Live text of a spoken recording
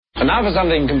Now for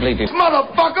something completely...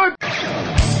 Motherfucker!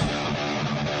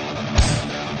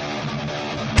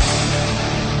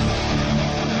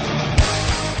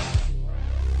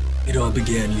 It all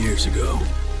began years ago.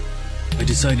 I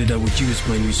decided I would use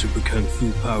my new super kung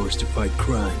fu powers to fight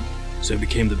crime, so I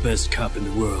became the best cop in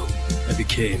the world. I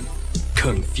became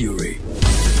Kung Fury.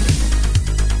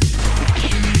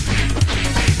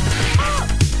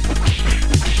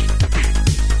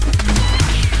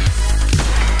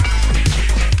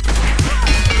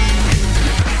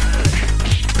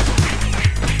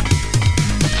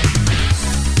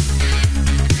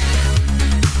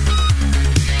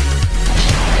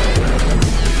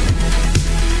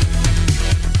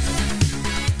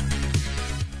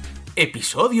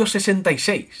 Episodio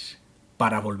 66.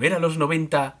 Para volver a los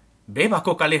 90, beba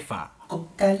Coca-Lefa.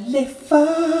 Coca-Lefa.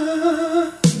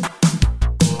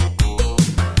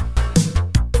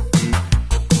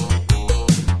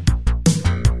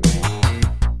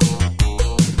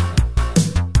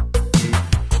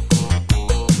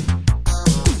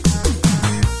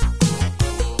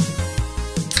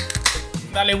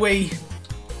 Dale, güey.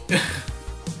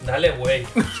 Dale, güey.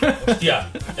 Hostia,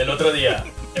 el otro día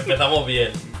empezamos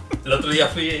bien. El otro día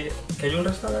fui... Que hay un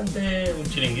restaurante, un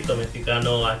chiringuito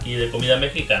mexicano aquí de comida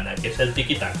mexicana, que es el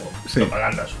Tiki Taco. Sí.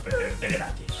 Propaganda súper de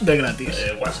gratis. De gratis.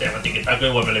 Igual se llama Tiki Taco,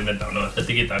 igual me lo he inventado, no, es el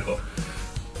Tiki Taco.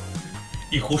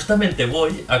 Y justamente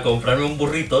voy a comprarme un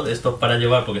burrito de estos para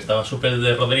llevar, porque estaba súper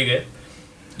de Rodríguez.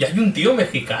 Y hay un tío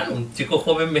mexicano, un chico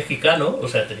joven mexicano, o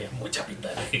sea, tenía mucha pinta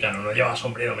de mexicano, no llevaba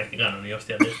sombrero mexicano, ni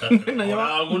hostia de estas. No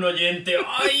llevaba algún oyente,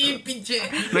 ¡ay, pinche!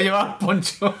 No llevaba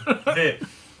poncho.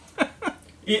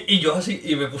 Y yo así,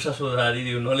 y me puse a sudar y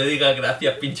digo, no le digas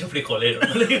gracias, pinche frijolero,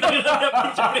 no le digas gracias,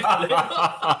 pinche frijolero.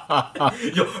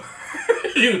 Yo,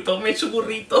 digo, tome su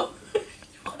burrito.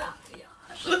 Gracias.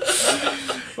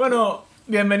 Bueno,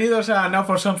 bienvenidos a Now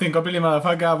for Something, Copili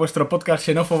Madafaka, vuestro podcast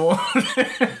xenófobo.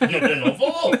 ¿No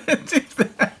xenófobo?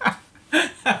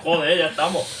 Joder, ya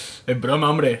estamos. En broma,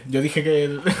 hombre. Yo dije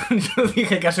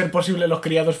que a ser posible los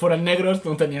criados fueran negros,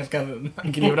 tú tenías que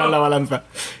equilibrar la balanza.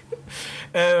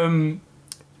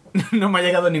 No me ha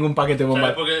llegado ningún paquete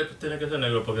bomba. ¿Sabes por qué tiene que ser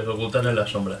negro? Porque se ocultan en las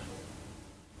sombras.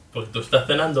 Porque tú estás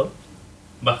cenando,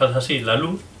 bajas así la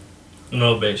luz,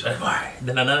 no ves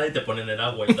de la nada y te ponen el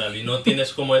agua y tal. Y no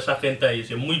tienes como esa gente ahí,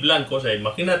 es muy blanco. O sea,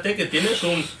 imagínate que tienes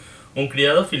un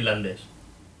criado finlandés.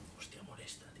 Hostia,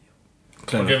 molesta, tío.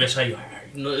 Claro. Porque ves ahí,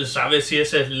 no sabes si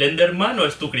es Slenderman o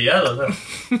es tu criado, ¿sabes?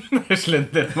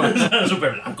 Slenderman.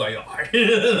 Súper blanco ahí,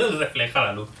 refleja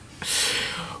la luz.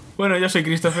 Bueno, yo soy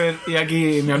Christopher y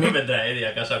aquí mi amigo... Vendrá Eddie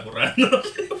a casa currando,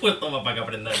 pues toma para que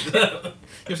aprendáis.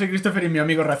 Yo soy Christopher y mi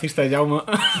amigo racista Jaume.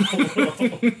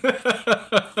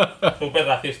 Súper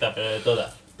racista, pero de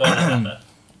todas las razas.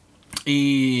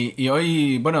 Y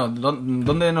hoy, bueno,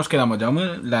 ¿dónde nos quedamos,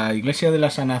 Jaume? La Iglesia de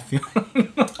la Sanación.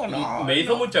 Me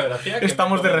hizo mucha gracia que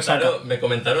Estamos de resaca. Me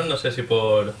comentaron, no sé si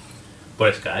por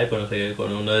Skype o no sé,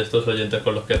 con uno de estos oyentes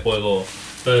con los que juego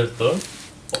todo esto.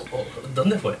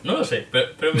 ¿Dónde fue? No lo sé,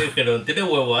 pero me dijeron, tiene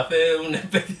huevo, hace un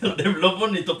especial de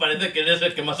Bloodborne y tú parece que eres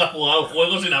el que más ha jugado el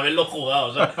juego sin haberlo jugado,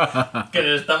 o sea, que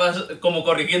le estabas como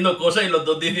corrigiendo cosas y los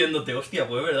dos diciéndote, hostia,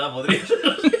 pues verdad, podría ser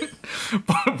así.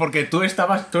 Porque tú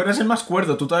eres el más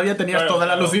cuerdo, tú todavía tenías toda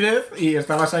la lucidez y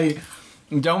estabas ahí...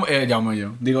 Jaume y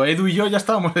yo. Digo, Edu y yo ya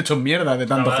estábamos hechos mierda de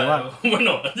tanto jugar.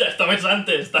 Bueno, ya estabas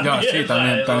antes también. Yo, sí,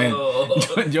 también.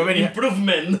 Yo venía...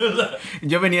 Improvement.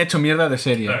 Yo venía hecho mierda de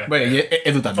serie. Bueno, y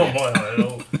Edu también.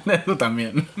 Edu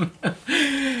también.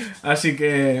 Así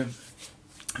que...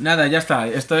 Nada, ya está.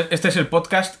 Este es el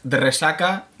podcast de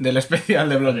resaca del especial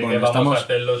de Bloodborne. Vamos a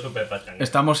hacerlo súper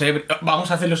pachanguero.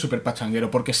 Vamos a hacerlo súper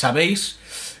pachanguero, porque sabéis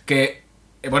que...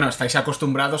 Bueno, estáis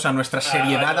acostumbrados a nuestra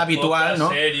seriedad habitual, ¿no?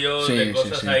 Serios, sí, de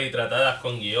cosas sí. ahí tratadas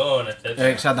con guión, etc.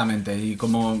 Exactamente, y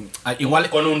como... Igual,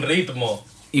 con un ritmo.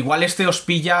 Igual os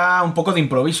pilla un poco de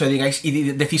improviso y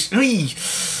decís, ¡ay!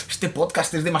 Este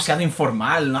podcast es demasiado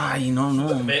informal, ¡ay,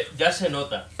 no! Ya se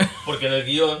nota, porque en el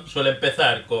guión suele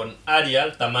empezar con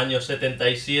Arial, tamaño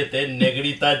 77,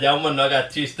 negrita, Jaume, no haga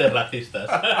chistes racistas.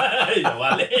 Y yo,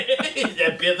 vale, y ya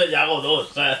empiezo y ya hago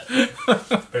dos, ¿sabes?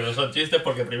 Pero no son chistes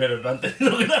porque primero no han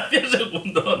tenido gracia,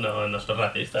 segundo, no son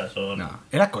racistas, No,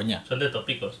 era coña. Son de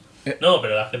tópicos. No,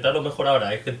 pero la gente a lo mejor ahora,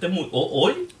 hay gente muy...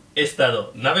 Hoy he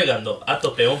estado navegando a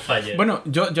tope on fire. Bueno,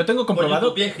 yo tengo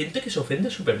comprobado... Hay gente que se ofende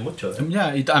súper mucho, ¿eh?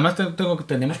 Ya, y además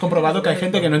tenemos comprobado que hay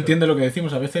gente que no entiende lo que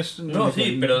decimos. A veces... No,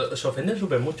 sí, pero se ofenden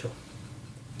súper mucho.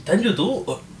 Está en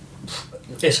YouTube.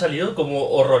 He salido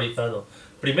como horrorizado.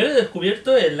 Primero he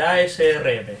descubierto el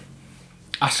ASRM.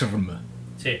 ASRM.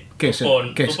 Sí. ¿Qué es?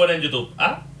 Tú pones en YouTube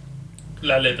A,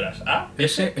 las letras A,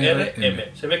 S, R, M.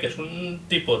 SRM. Se ve que es un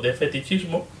tipo de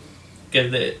fetichismo que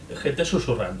es de gente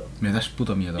susurrando. Me das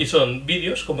puto miedo. Y son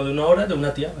vídeos como de 1 hora de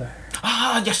una tía.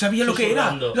 ¡Ah! Ya sabía lo que era.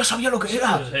 Susurrando. Ya sabía lo que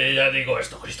era. Pues, ya digo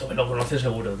esto, Cristo me lo conoce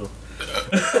seguro tú.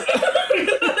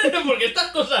 Porque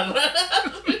estas cosas raras.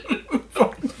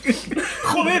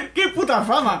 Joder, qué puta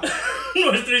fama.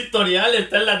 Nuestro historial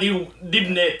está en la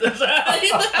Deepnet. O sea,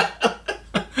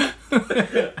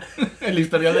 El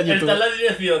historial de YouTube. está en la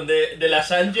dirección de la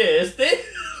Sanche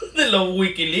de los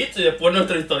Wikileaks y después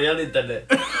nuestro historial de internet.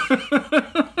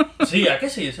 Sí, ¿a qué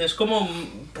sí? Es como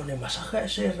poner masaje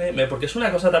SRM, porque es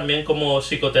una cosa también como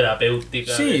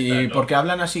psicoterapéutica. Sí, tal, ¿no? porque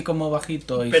hablan así como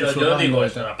bajito y Pero yo susurrando digo, y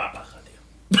esto tal. era papaja, tío.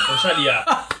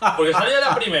 Porque salía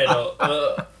la primero.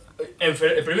 El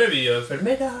primer vídeo,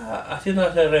 enfermera haciendo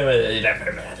la CRM. Y la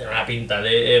enfermera tiene una pinta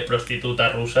de prostituta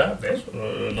rusa, ¿ves?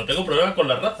 No tengo problema con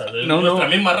las razas, es nuestra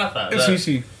misma raza. O sea, Sí,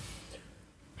 sí.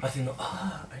 haciendo,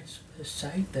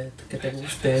 excited, que te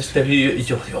guste este vídeo. Y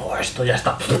yo digo, esto ya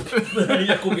está.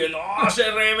 Y escupiendo,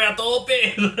 CRM a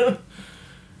tope.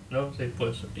 No, sí,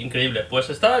 pues increíble. Pues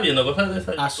estaba viendo cosas de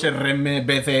estas. ASRM,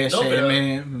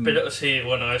 BCSM. No, pero sí,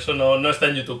 bueno, eso no está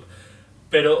en YouTube.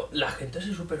 Pero la gente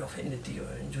se súper ofende, tío.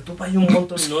 En YouTube hay un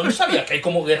montón. No sabía que hay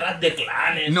como guerras de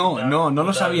clanes. No, y tal, no lo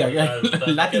tal, sabía. Que hay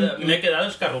tal. Me he quedado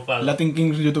escarrupado. Latin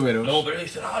Kings youtuberos. No, pero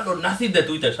dicen, los nazis de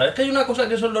Twitter. ¿Sabes que hay una cosa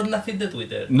que son los nazis de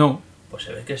Twitter? No. Pues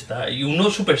se ve que está. Y uno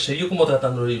súper serio como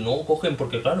tratándolo. Y no cogen,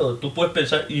 porque claro, tú puedes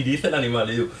pensar. Y dice el animal,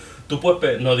 y digo, tú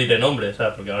puedes. No diré nombre,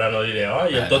 ¿sabes? Porque ahora no diré,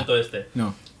 ay, el tonto este.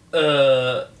 No.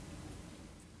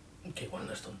 Que igual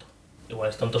no es tonto. Igual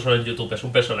es tonto solo en YouTube, es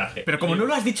un personaje. Pero como no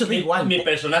lo has dicho, da igual. Mi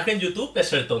personaje en YouTube es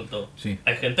ser tonto. Sí.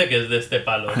 Hay gente que es de este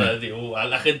palo, ¿sabes? Digo, a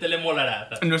la gente le molará.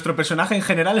 ¿sabes? Nuestro personaje en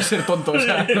general es ser tonto, o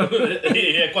sea.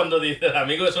 Y es cuando dices,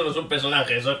 amigo, eso no es un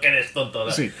personaje, eso es que eres tonto.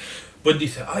 ¿sabes? Sí. Pues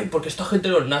dice, ay, porque esta gente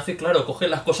de los nazis, claro, coge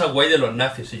las cosas guay de los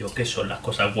nazis. Y yo, ¿qué son las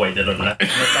cosas guay de los nazis?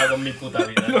 No cago en mi puta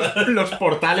vida. Los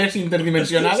portales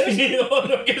interdimensionales. Sí,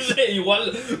 no qué sé,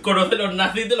 igual conoce los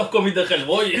nazis de los cómics de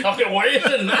Hellboy. ¡Oh, qué guay es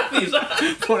el nazi!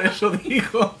 ¿sabes? Por eso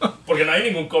digo. Porque no hay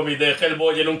ningún cómic de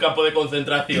Hellboy en un campo de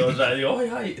concentración. O sea, digo,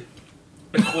 ay,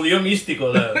 el judío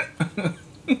místico. ¿sabes?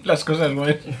 Las cosas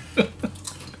buenas.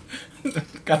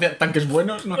 Que hacían tanques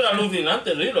buenos, ¿no? Pero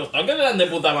alucinante, sí, los tanques eran de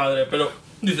puta madre, pero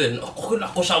dicen, no, cogen las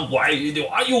cosas guay. Y digo,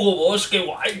 ay, Hugo Boss, qué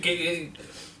guay,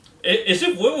 Ese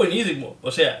fue buenísimo.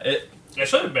 O sea,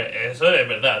 eso es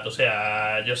verdad. O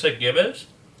sea, Joseph Goebbels,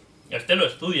 lo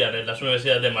estudian en las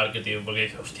universidades de marketing, porque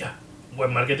dice, hostia,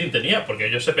 buen marketing tenía, porque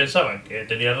ellos se pensaban que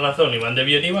tenían razón, iban de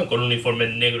bien, iban con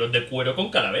uniformes negros de cuero con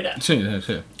calaveras. Sí,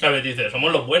 sí. A ver, dice,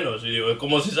 somos los buenos. Y digo, es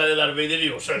como si sale Darth Vader y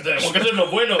digo, tenemos que ser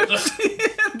los buenos.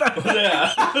 O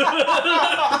sea,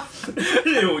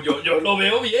 digo, yo lo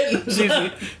veo bien. Sí,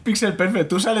 sí. Pixel Perfect.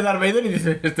 Tú sales Darth Vader y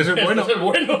dices, este es el bueno. Este es el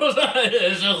bueno, o sea,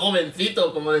 es el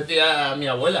jovencito, como decía mi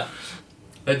abuela.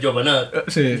 El Giovanna.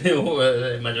 Sí. Digo,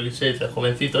 Mayoli se dice, el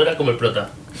jovencito era como el prota.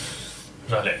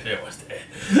 Vale, digo,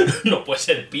 no puede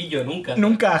ser pillo nunca.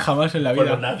 Nunca, jamás en la Por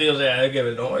vida. los nazis, o sea, es que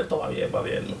no, esto va bien.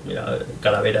 Mira,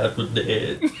 calavera,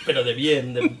 pero de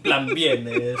bien, de plan bien,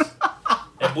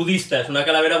 es budista, es una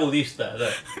calavera budista.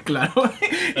 ¿Sabes? Claro.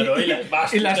 Pero y la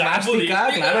esvástica, Y la esvástica,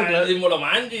 claro. El símbolo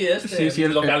manji, Sí,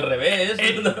 lo que al revés.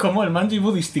 Como el manji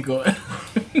budístico.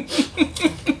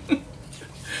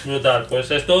 Brutal, pues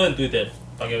esto en Twitter,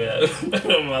 para que veas.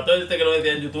 Pero me mató que lo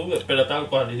decía en YouTube, pero tal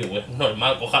cual. Y digo, pues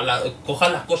normal, cojan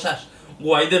las cosas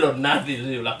guay de los nazis,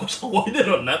 digo, las cosas guay de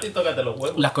los nazis, tócate los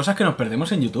huevos. Las cosas que nos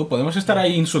perdemos en YouTube. Podemos estar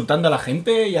ahí insultando a la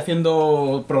gente y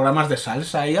haciendo programas de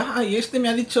salsa y ¡ay, este me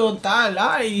ha dicho tal!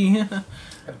 ¡Ay!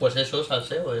 Pues eso,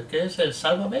 salseo, es que es el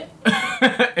sálvame.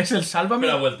 Es el sálvame. Me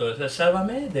lo ha vuelto, es el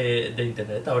sálvame de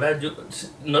internet. Ahora,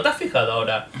 ¿no te has fijado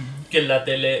ahora que en la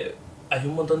tele hay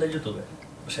un montón de youtubers?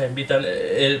 O sea, invitan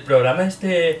el programa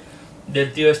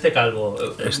del tío calvo,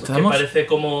 que parece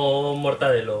como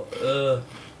Mortadelo.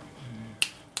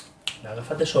 Las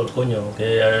gafas de sol, coño,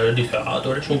 que dice,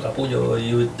 tú eres un capullo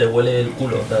y te huele el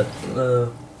culo.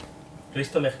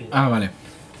 Risto Mejide. Ah, vale.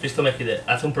 Risto Mejide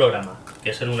hace un programa que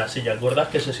es en unas sillas gordas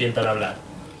que se sientan a hablar.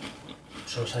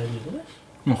 ¿Solo salen youtubers?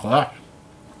 No jodas.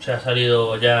 O sea, ha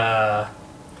salido ya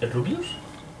el Rubius,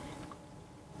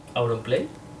 Auronplay,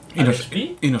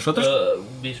 ¿Y nosotros?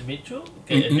 Bismichu,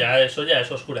 que ya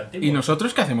es oscurantismo. ¿Y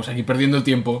nosotros qué hacemos aquí perdiendo el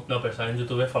tiempo? No, pero salen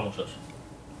youtubers famosos.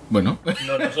 Bueno.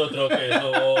 No nosotros, que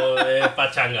eso es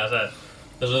pachanga, ¿sabes?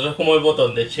 Nosotros como el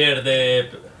botón de share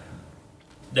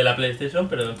de la PlayStation,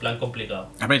 pero en plan complicado.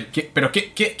 A ver,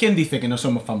 ¿quién dice que no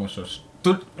somos famosos?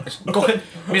 Tú, coge...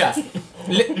 Mira,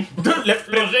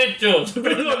 los hechos,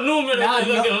 los números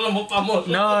dicen que no somos famosos.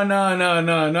 No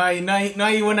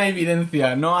hay buena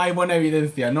evidencia, no hay buena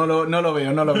evidencia, no lo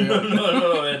veo. No lo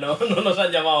veo, no nos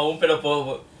han llamado aún, pero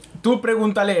Tú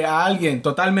pregúntale a alguien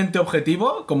totalmente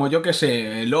objetivo, como yo que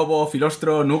sé, Lobo,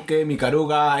 Filostro, Nuke,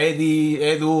 Micaruga,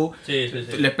 Eddie, Edu. Sí.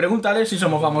 Les pregúntale si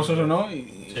somos famosos o no.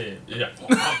 Sí,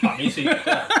 para mí sí. O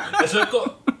sea, eso es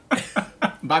como...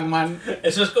 Batman.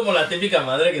 Eso es como la típica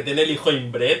madre que tiene el hijo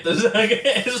inbred, o sea,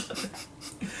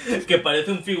 que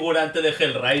parece un figurante de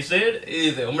Hellraiser y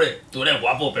dice, hombre, tú eres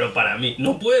guapo, pero para mí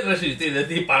no puedes resistir,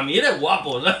 decir, para mí eres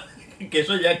guapo, o sea, que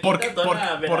eso ya quita toda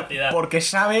la veracidad. Porque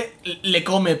sabe, le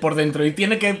come por dentro y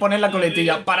tiene que poner la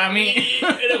coletilla, para mí.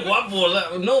 Eres guapo, o sea,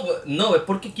 no, es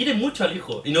porque quiere mucho al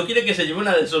hijo y no quiere que se lleve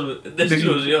una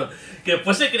desilusión. Que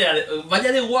después se crea,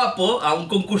 vaya de guapo a un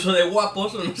concurso de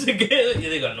guapos o no sé qué, y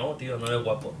diga, no, tío, no eres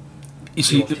guapo. ¿Y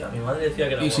si, hostia, mi madre decía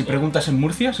que era guapo. si preguntas en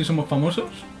Murcia si somos famosos?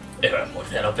 En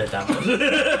Murcia lo petamos.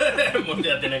 En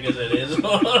Murcia tiene que ser eso.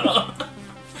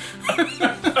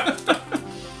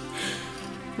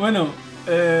 Bueno,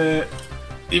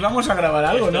 y vamos a grabar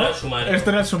algo, Esto ¿no? era el sumario. Esto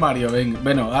era el sumario, ven.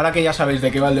 Bueno, ahora que ya sabéis de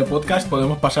qué va el de podcast,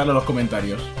 podemos pasar a los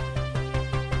comentarios.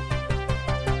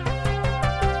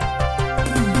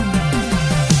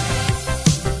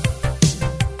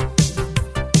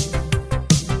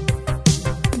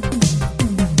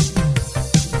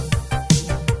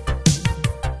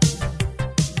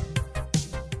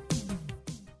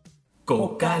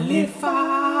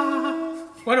 Cocalefa.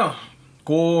 Bueno,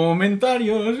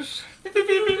 comentarios.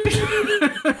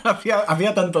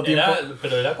 hacía tanto tiempo.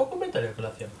 Pero era con comentarios que lo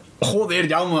hacíamos. Joder,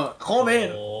 Jaume,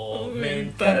 joder.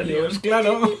 Comentarios,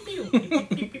 claro.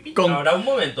 Con- Habrá un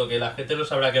momento que la gente no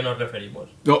sabrá a qué nos referimos.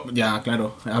 No, ya,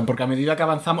 claro. Porque a medida que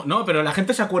avanzamos. No, pero la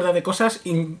gente se acuerda de cosas.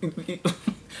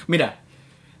 Mira,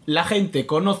 la gente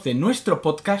conoce nuestro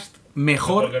podcast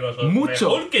mejor, Porque nosotros- mucho.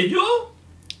 ¿Mejor que yo?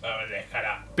 A ver,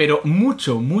 descarado. Pero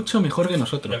mucho mejor que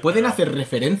nosotros. Descarado. Pueden hacer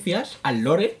referencias al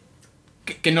lore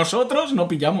que nosotros no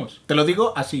pillamos. Te lo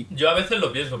digo así. Yo a veces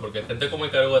lo pienso, porque gente como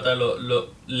Icaruga tal,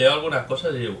 leo algunas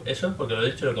cosas y digo, eso es porque lo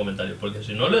he dicho en el comentario. Porque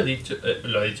si no lo he dicho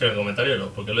en el comentario, no,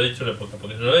 porque lo he dicho en el podcast.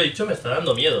 Porque si no lo he dicho me está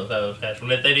dando miedo. O sea, es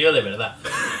un etéreo de verdad.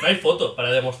 No hay fotos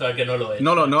para demostrar que no lo es.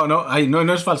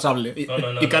 No es falsable.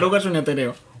 No. Icaruga es un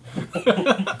etéreo.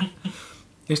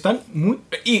 Están muy...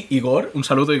 Y Igor, un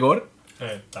saludo Igor.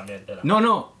 También te la...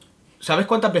 No. ¿Sabes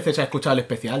cuántas veces ha escuchado el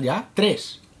especial ya?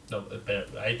 3. No, pero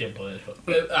hay tiempo de eso.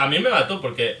 A mí me mató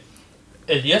porque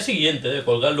el día siguiente de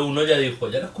colgarlo uno ya dijo,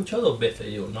 ya lo he escuchado 2 veces.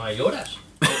 Y yo, no hay horas.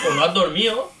 O no has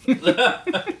dormido.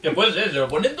 Que puede ser, se lo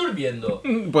ponen durmiendo.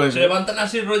 Puede Se ser. levantan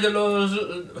así rollo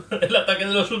el ataque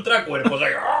de los ultracuerpos.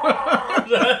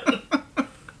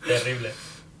 Terrible.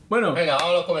 Bueno, Venga,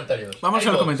 vamos a los comentarios. vamos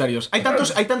a los comentarios. Hay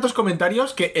tantos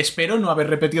comentarios que espero no haber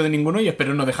repetido de ninguno y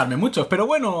espero no dejarme muchos. Pero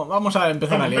bueno, vamos a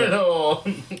empezar a leer. Pero...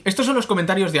 Estos son los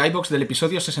comentarios de iVoox del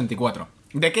episodio 64.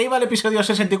 ¿De qué iba el episodio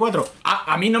 64?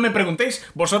 A mí no me preguntéis,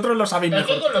 vosotros lo sabéis Es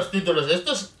que mejor. con los títulos de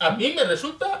estos a mí me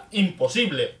resulta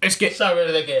imposible Es que-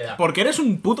 saber de qué era. Porque eres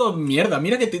un puto mierda.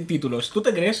 Mira qué títulos. ¿Tú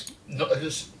te crees?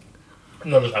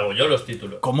 No los hago yo los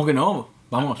títulos. ¿Cómo que no?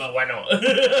 Vamos. No, bueno.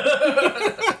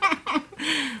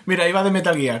 Mira, iba de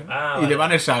Metal Gear. Ah, y vale. de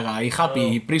Banner Saga. Y Happy.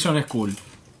 Y Prison School.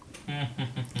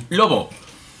 Lobo.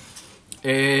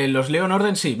 Los leo en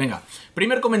orden, sí, venga.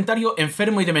 Primer comentario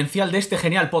enfermo y demencial de este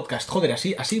genial podcast. Joder,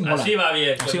 así mola. Así va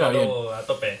bien. Así va bien. A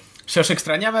tope. Se os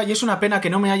extrañaba y es una pena que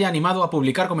no me haya animado a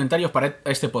publicar comentarios para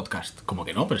este podcast. Como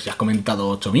que no, pero si has comentado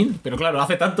 8000. Pero claro,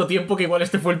 hace tanto tiempo que igual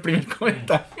este fue el primer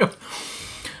comentario.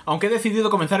 Aunque he decidido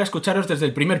comenzar a escucharos desde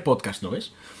el primer podcast, ¿lo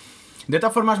ves? De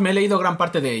todas formas, me he leído gran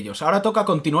parte de ellos. Ahora toca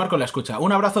continuar con la escucha.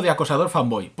 Un abrazo de acosador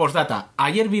fanboy. Postdata.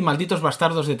 Ayer vi Malditos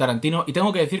Bastardos de Tarantino y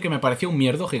tengo que decir que me pareció un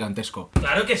mierdo gigantesco.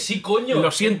 Claro que sí, coño. Lo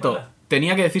Qué siento. mala.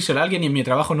 Tenía que decírselo a alguien y en mi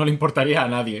trabajo no le importaría a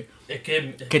nadie. Es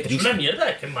que Qué es triste. una mierda,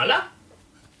 es que es mala.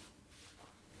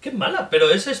 Que es mala, pero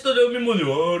es esto de lo mismo de,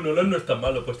 oh, Nolan no es tan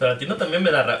malo. Pues Tarantino también me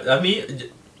da rabia. A mí,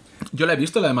 Yo la he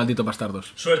visto, la de Malditos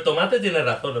Bastardos. Suertomate tiene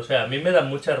razón, o sea, a mí me da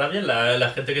mucha rabia la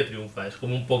gente que triunfa. Es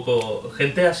como un poco.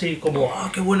 Gente así como,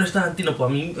 ah, qué bueno es Tarantino. Pues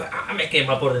a mí me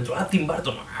quema por dentro. Ah, Tim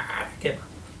Burton, me quema.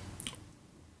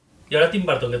 Y ahora Tim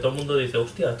Burton, que todo el mundo dice,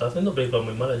 hostia, está haciendo películas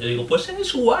muy malas. Yo digo, pues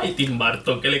es guay Tim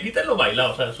Burton, que le quiten lo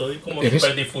bailado. O sea, soy como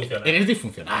súper disfuncional. Eres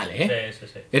disfuncional, ¿eh?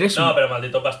 Sí. Eres no, un- pero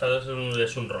Maldito Bastardo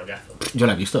es un rollazo. Yo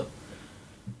la he visto.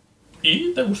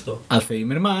 ¿Y te gustó?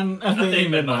 Alzheimerman.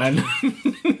 Alzheimerman.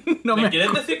 No ¿Me me...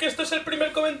 quieres decir que esto es el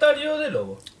primer comentario de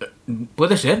Lobo?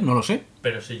 Puede ser, no lo sé.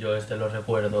 Pero si yo lo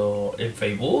recuerdo en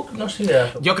Facebook, no sé.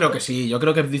 Yo creo que sí, yo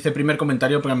creo que dice primer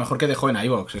comentario, pero a lo mejor que dejó en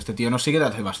iVoox. Este tío nos sigue de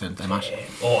hace bastante, más.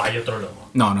 O hay otro Lobo.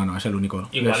 No, es el único.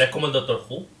 Igual ¿Ves? es como el Doctor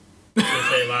Who. Que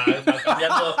se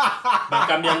va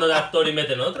cambiando de actor y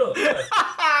meten otro.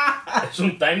 Es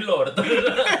un Time Lord.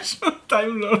 Es un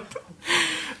Time Lord.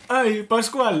 Ay,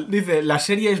 Pascual dice, la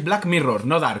serie es Black Mirror,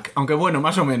 no Dark, aunque bueno,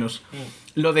 más o menos.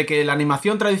 Lo de que la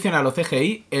animación tradicional o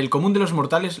CGI, el común de los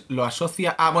mortales lo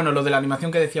asocia... Ah, bueno, lo de la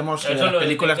animación que decíamos de las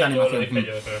películas de animación.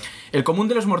 El común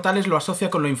de los mortales lo asocia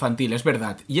con lo infantil, es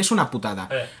verdad, y es una putada.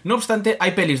 No obstante,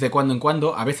 hay pelis de cuando en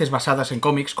cuando, a veces basadas en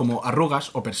cómics como Arrugas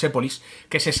o Persépolis,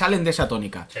 que se salen de esa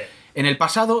tónica. Sí. En el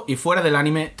pasado y fuera del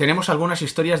anime tenemos algunas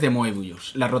historias de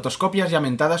Moebius, las rotoscopias ya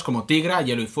mentadas como Tigra,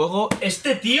 Hielo y Fuego...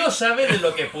 Este tío sabe de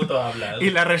lo que puto habla. Y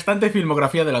la restante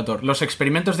filmografía del autor. Los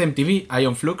experimentos de MTV,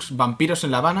 Ion Flux, Vampiros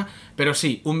en La Habana, pero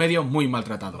sí, un medio muy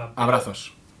maltratado. Vampiros.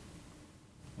 Abrazos.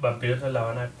 Vampiros en La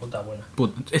Habana es puta buena.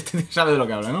 Este sabe de lo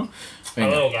que habla, ¿no? Sabe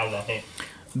Venga. de lo que habla, sí.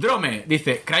 Drome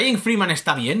dice, ¿Crying Freeman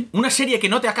está bien? ¿Una serie que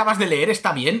no te acabas de leer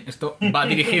está bien? Esto va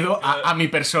dirigido a mi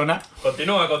persona.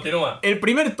 Continúa. El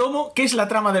primer tomo, que es la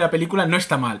trama de la película, no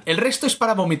está mal. El resto es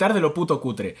para vomitar de lo puto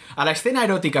cutre. A la escena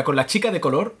erótica con la chica de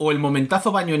color o el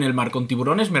momentazo baño en el mar con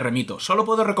tiburones me remito. Solo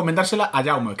puedo recomendársela a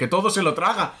Jaume, que todo se lo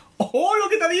traga. ¡Oh, lo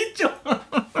que te ha dicho!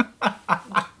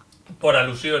 Por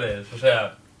alusiones, o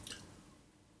sea...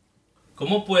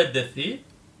 ¿Cómo puedes decir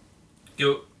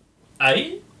que...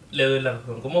 Ahí le doy la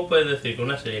razón. ¿Cómo puedes decir que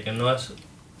una serie que no has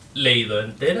leído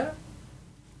entera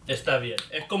está bien?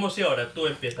 Es como si ahora tú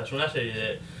empiezas una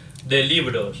serie de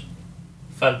libros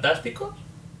fantásticos,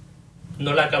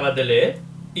 no la acabas de leer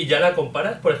y ya la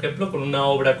comparas, por ejemplo, con una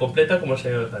obra completa como El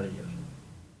Señor de los Anillos.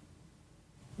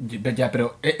 Ya,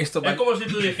 pero esto va... Es como si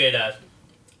tú dijeras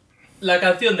la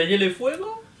canción de Hielo y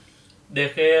Fuego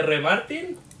de G.R.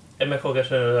 Martin es mejor que El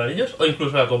Señor de los Anillos, o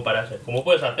incluso la comparase. ¿Cómo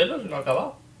puedes hacerlo si no ha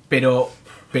acabado? Pero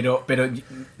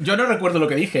yo no recuerdo lo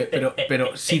que dije,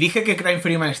 pero si dije que Crying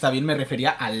Freeman está bien me refería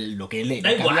a lo que leí.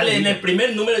 Da igual, en el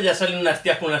primer número ya salen unas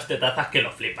tías con unas tetazas que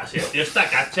lo flipas, ¿eh? Tío, está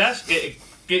cachas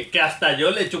que hasta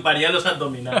yo le chuparía los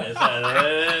abdominales. O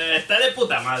sea, está de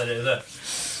puta madre. O sea.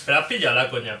 Pero has pillado la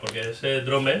coña, porque ese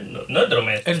Drome, no es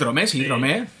Drome. Es Drome, sí,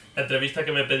 Drome. La entrevista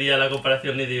que me pedía la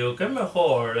comparación y digo, ¿qué es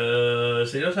mejor?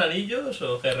 ¿Señor los Anillos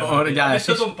o G.R. Ya,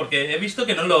 porque he visto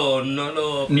que no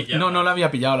lo pillaba. No lo había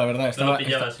pillado, la verdad. No lo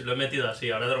pillaba, si lo he metido así,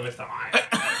 ahora Drome está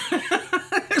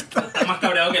está más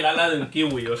cabreado que el ala de un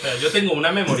kiwi. O sea, yo tengo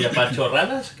una memoria para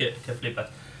chorradas que flipas.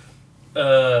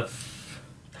 Está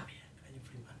bien, Crying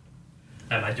Freeman.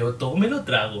 Además, yo todo me lo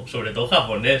trago, sobre todo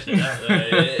japonés,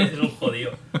 es un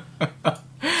jodido.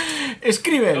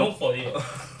 Escribe. Es un jodido.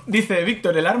 Dice,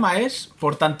 Víctor, el arma es,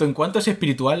 por tanto en cuanto es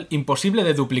espiritual, imposible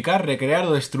de duplicar, recrear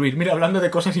o destruir. Mira, hablando de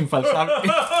cosas infalsables.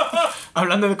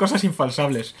 Hablando de cosas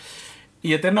infalsables.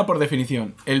 Y eterna por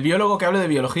definición. El biólogo que hable de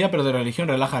biología pero de religión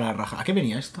relaja la raja. ¿A qué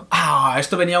venía esto? Ah,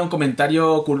 esto venía un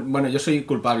comentario... Bueno, yo soy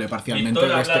culpable parcialmente.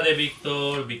 Víctor habla de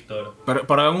Víctor.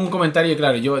 Por algún comentario,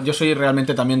 claro, yo soy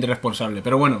realmente también responsable.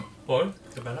 Pero bueno. ¿Por?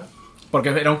 ¿Qué pasa? Porque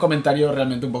era un comentario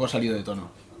realmente un poco salido de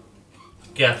tono.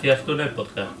 ¿Qué hacías tú en el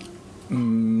podcast?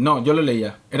 No, yo lo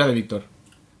leía. Era de Víctor.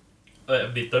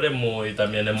 Víctor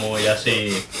también es muy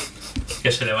así...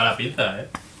 Que se le va la pinza, ¿eh?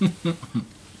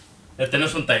 Este no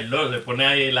es un Time Lord, le pone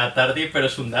ahí la tarde, pero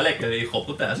es un Dalek que de hijo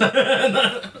putas.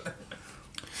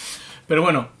 Pero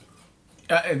bueno,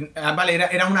 vale,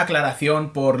 era una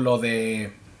aclaración por lo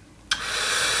de...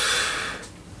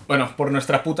 Bueno, por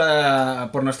nuestras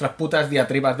putas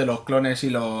diatribas de los clones y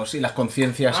las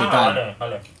conciencias y tal.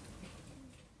 Vale.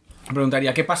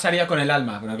 Preguntaría, ¿qué pasaría con el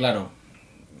alma? Pero claro...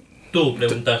 Tú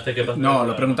preguntaste qué pasaría. No,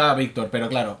 lo preguntaba Víctor, pero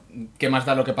claro, ¿qué más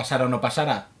da lo que pasara o no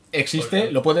pasara?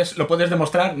 ¿Existe? ¿Lo puedes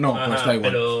demostrar? No, pues da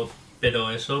igual.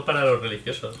 Pero eso para los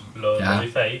religiosos, lo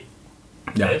dice ahí.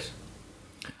 Ya. ¿Ves?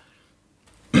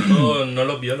 No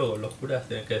los biólogos, los curas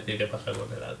tienen que decir qué pasa con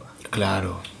el alma.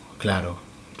 Claro.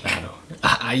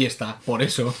 Ah, ahí está, por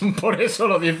eso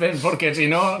lo dicen, porque si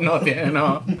no, no tiene,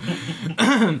 no.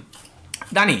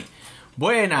 Dani,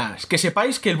 buenas, que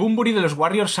sepáis que el Bunbury de los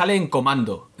Warriors sale en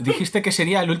Comando. Dijiste que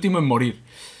sería el último en morir.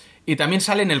 Y también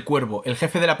sale en El Cuervo, el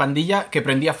jefe de la pandilla que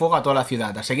prendía fuego a toda la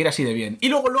ciudad, a seguir así de bien. Y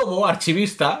luego Lobo,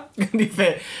 archivista,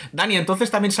 dice, Dani,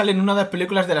 entonces también sale en una de las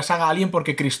películas de la saga Alien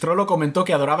porque Cristrolo comentó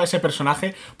que adoraba ese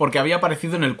personaje porque había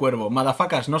aparecido en El Cuervo.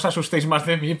 Madafacas, no os asustéis más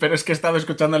de mí, pero es que he estado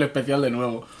escuchando el especial de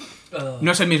nuevo.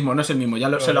 No es el mismo,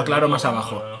 ya se lo aclaro más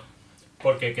abajo. No.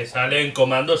 Porque que sale en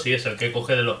Comando sí es el que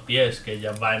coge de los pies, que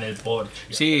ya va en el Porsche.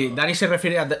 Sí, Dani se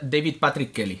refiere a David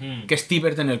Patrick Kelly, que es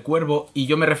Tibert en El Cuervo, y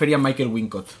yo me refería a Michael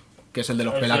Wincott, que es el de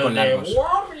los pelacos largos.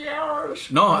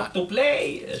 Warriors, no, to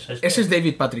play. Ese es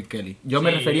David Patrick Kelly. Yo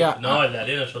me refería No, el de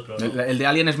Alien es otro. ¿No? El de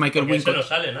Alien es Michael Porque Wincott. ese no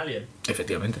sale en Alien.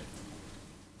 Efectivamente.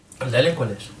 ¿El de Alien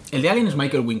cuál es? El de Alien es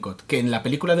Michael Wincott, que en la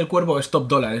película del Cuervo es Top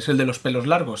Dollar, es el de los pelos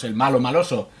largos, el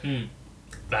maloso.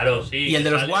 Claro, sí. Y el de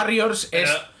los Warriors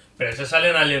es... Pero ese sale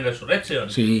en Alien Resurrection.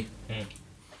 Sí.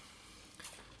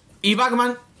 Y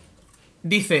Batman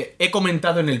Dice, he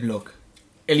comentado en el blog.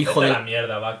 El hijo Vete de... la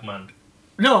mierda, Batman.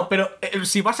 No, pero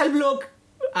si vas al blog,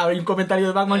 hay un comentario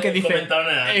de Batman que dice...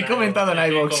 He comentado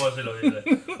en iVoox. ¿Cómo se lo dice?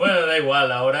 Bueno, da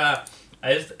igual, ahora...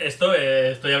 Esto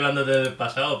estoy hablando del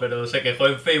pasado, pero se quejó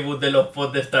en Facebook de los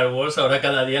pods de Star Wars, ahora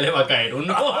cada día le va a caer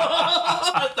uno.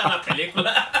 Hasta la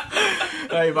película.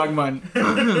 Ay, Batman.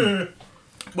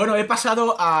 Bueno, he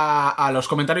pasado a los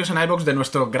comentarios en iVoox de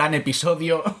nuestro gran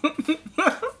episodio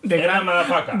de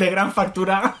gran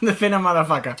factura de Cena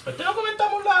Madafaka. ¿Te lo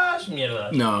comentamos las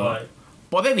mierdas? No. Guay.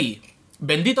 Podedi.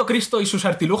 Bendito Cristo y sus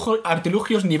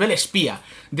artilugios nivel espía.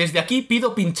 Desde aquí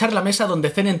pido pinchar la mesa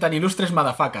donde cenen tan ilustres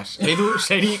madafacas. Edu,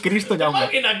 Seri, Cristo, Jaume.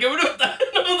 Máquina, qué brutal.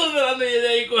 Nosotros dando de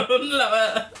ahí con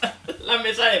la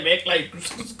mesa de mezcla y...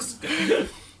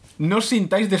 No os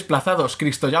sintáis desplazados,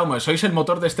 Cristo Jaume. Sois el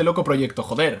motor de este loco proyecto.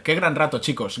 Joder, qué gran rato,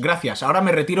 chicos. Gracias. Ahora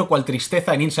me retiro cual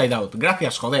tristeza en Inside Out.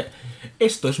 Gracias, joder.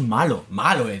 Esto es malo,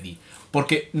 Eddie.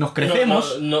 Porque nos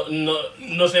crecemos...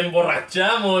 Nos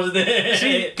emborrachamos de...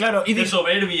 Sí, claro. De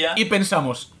soberbia. Y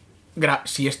pensamos...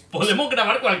 Si es... Podemos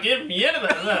grabar cualquier mierda,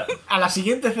 ¿verdad? A la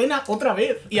siguiente cena, otra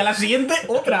vez. Y a la siguiente,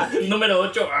 otra. Número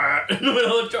 8.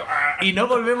 Número 8. Y no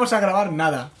volvemos a grabar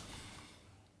nada.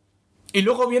 Y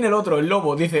luego viene el otro, el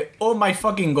lobo. Dice, oh my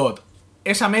fucking god.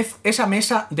 Esa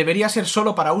mesa debería ser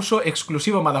solo para uso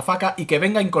exclusivo madafaka y que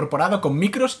venga incorporado con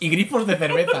micros y grifos de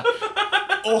cerveza.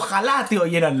 Ojalá te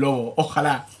oyeran, lobo,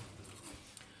 ojalá.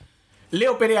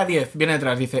 Leo Perea 10 viene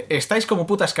detrás, dice, estáis como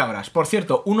putas cabras. Por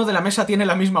cierto, uno de la mesa tiene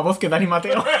la misma voz que Dani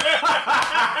Mateo.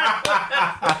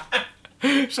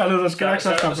 Saludos, cracks.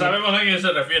 Sabemos a quién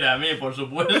se refiere, a mí, por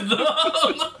supuesto.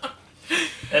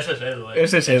 Ese es Edu,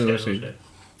 Ese es Edu, sí.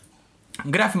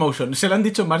 Graph Motion, se lo han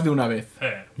dicho más de una vez.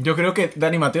 Yo creo que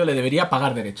Dani Mateo le debería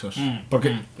pagar derechos.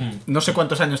 Porque no sé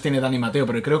cuántos años tiene Dani Mateo,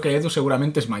 pero creo que Edu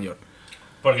seguramente es mayor.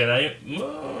 Porque Dani...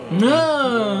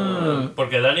 No.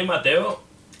 Porque Dani Mateo,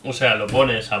 o sea, lo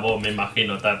pones a voz, me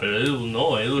imagino, tal, pero Edu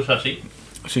no, Edu es así.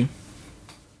 Sí.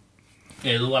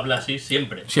 Edu habla así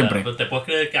siempre. Siempre. O sea, te puedes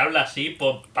creer que habla así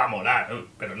para molar,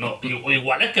 pero no.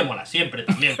 Igual es que mola siempre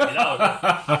también, cuidado.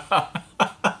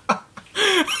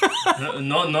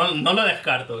 No lo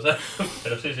descarto, ¿sabes?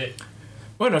 Pero sí.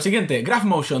 Bueno, siguiente. Graph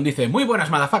Motion dice, muy buenas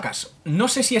madafacas. No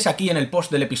sé si es aquí en el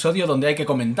post del episodio donde hay que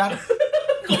comentar...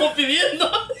 ¿Cómo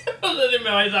pidiendo? No sé si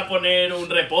me vais a poner un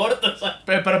report, o sea.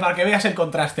 Pero para que veas el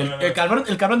contraste. El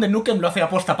cabrón de Nukem lo hace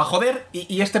aposta para joder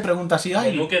y este pregunta así...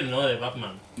 De Nukem no, de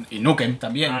Batman. Y Nukem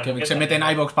también, que se mete en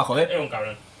iVoox para joder. Es un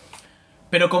cabrón.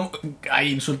 Pero como...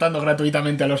 Ahí, insultando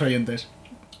gratuitamente a los oyentes.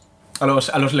 A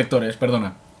los lectores,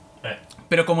 perdona.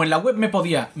 Pero como en la web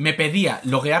me pedía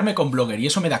loguearme con Blogger y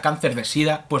eso me da cáncer de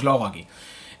sida, pues lo hago aquí.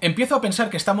 Empiezo a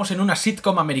pensar que estamos en una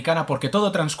sitcom americana porque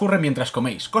todo transcurre mientras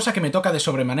coméis, cosa que me toca de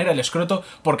sobremanera el escroto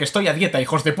porque estoy a dieta,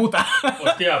 hijos de puta.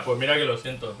 Hostia, pues mira que lo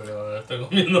siento, pero estoy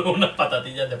comiendo unas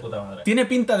patatillas de puta madre. Tiene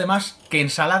pinta además que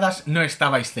ensaladas no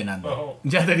estabais cenando.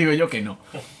 Ya te digo yo que no.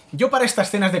 Yo para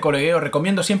estas cenas de colegueo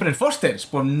recomiendo siempre el Foster's.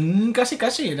 Pues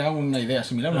casi era una idea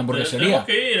similar, una hamburguesería. Tenemos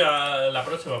que ir a la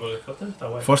próxima porque Foster's está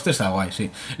guay. Foster's está guay,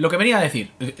 sí. Lo que venía a decir,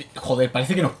 joder,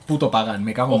 parece que nos puto pagan,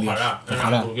 me cago en Dios.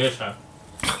 Ojalá. Hamburguesa.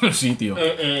 Sí, tío.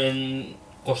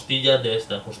 Costillas de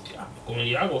estas, hostia.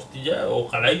 Comería costillas,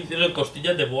 ojalá hicieran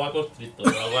costillas de boa constrictor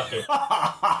o algo así.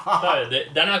 ¿Sabes?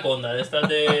 De anaconda, de estas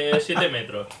de 7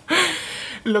 metros.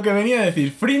 Lo que venía a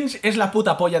decir, Fringe es la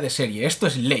puta polla de serie, esto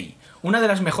es ley. Una de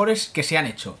las mejores que se han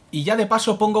hecho. Y ya de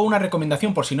paso pongo una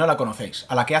recomendación por si no la conocéis,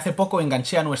 a la que hace poco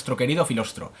enganché a nuestro querido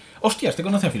Filostro. Hostia, este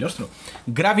conoce a Filostro.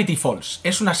 Gravity Falls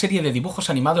es una serie de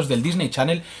dibujos animados del Disney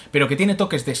Channel, pero que tiene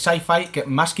toques de sci-fi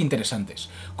más que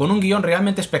interesantes. Con un guión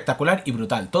realmente espectacular y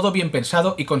brutal, todo bien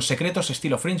pensado y con secretos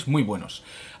estilo Fringe muy buenos.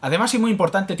 Además y muy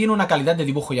importante, tiene una calidad de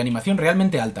dibujo y animación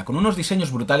realmente alta, con unos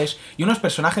diseños brutales y unos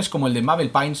personajes como el de Mabel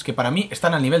Pines que para mí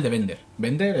están al nivel de Bender.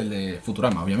 Bender, el de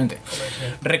Futurama, obviamente.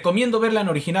 Recomiendo verla en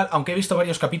original, aunque he visto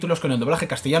varios capítulos con el doblaje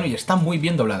castellano y está muy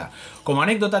bien doblada. Como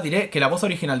anécdota diré que la voz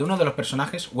original de uno de los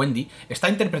personajes, Wendy, está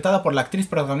interpretada por la actriz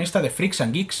protagonista de Freaks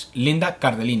and Geeks, Linda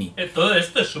Cardellini. Todo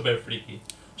esto es súper friki.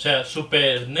 O sea,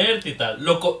 súper nerd y tal.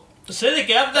 Sé de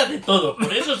que habla de todo,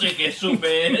 por eso sé que es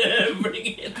súper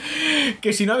friki.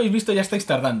 Que si no habéis visto ya estáis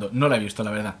tardando. No la he visto,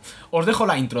 la verdad. Os dejo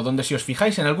la intro, donde si os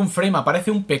fijáis en algún frame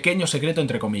aparece un pequeño secreto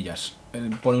entre comillas.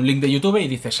 Pone un link de YouTube y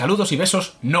dice saludos y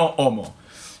besos, no homo.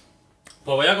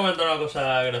 Pues voy a comentar una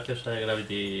cosa graciosa de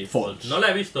Gravity Falls. No la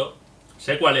he visto,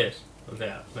 sé cuál es. O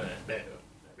sea,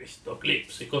 he visto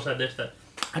clips y cosas de estas.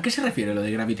 ¿A qué se refiere lo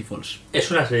de Gravity Falls? Es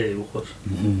una serie de dibujos.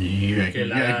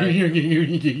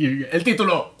 El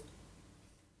título.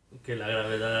 Que la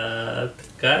gravedad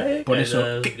cae. Por que eso.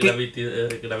 las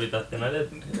gravitacionales.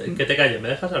 Que te calles, ¿me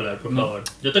dejas hablar, por favor?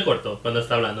 Yo te corto cuando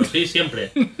está hablando. Sí,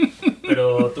 siempre.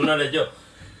 Pero tú no eres yo.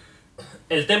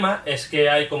 El tema es que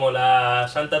hay como la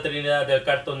santa trinidad del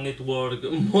Cartoon Network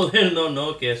moderno,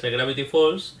 ¿no? Que es el Gravity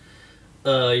Falls,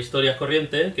 Historias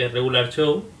Corriente, que es Regular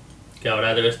Show, que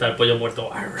ahora debe estar Pollo Muerto,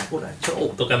 Regular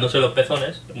Show, tocándose los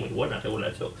pezones, es muy buena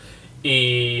Regular Show,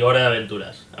 y Hora de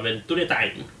Aventuras, Adventure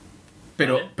Time.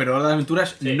 Pero Hora de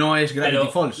Aventuras Sí, no es Gravity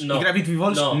Falls. no, y Gravity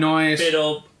Falls no es...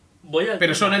 Pero Pero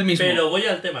tema, son el mismo. Pero voy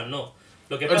al tema, no.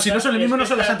 Lo que Pero si no son el es mismo, que no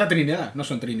son la esta- Santa Trinidad. No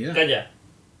son Trinidad. Calla.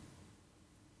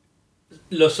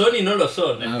 Lo son y no lo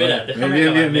son. Espera, vale. déjame Bien,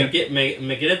 acabar. bien.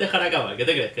 ¿Me quieres dejar acabar? ¿Qué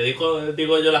te crees? ¿Que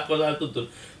digo yo las cosas al tuntún?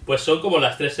 Pues son como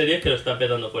las 3 series que lo están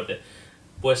petando fuerte.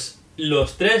 Pues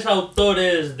los 3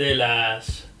 autores de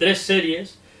las 3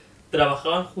 series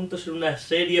trabajaban juntos en una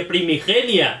serie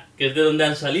primigenia, que es de donde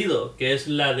han salido, que es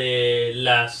la de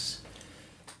las...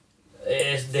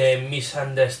 Es de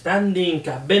Misunderstanding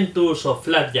Adventures of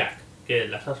Flapjack, que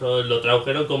lo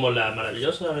tradujeron como las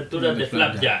maravillosas aventuras de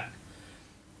Flapjack,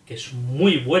 que es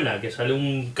muy buena, que sale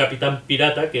un capitán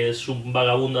pirata que es un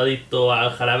vagabundo adicto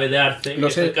al jarabe de arce, Lo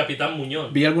que sé. es el capitán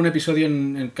Muñón. Vi algún episodio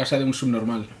en casa de un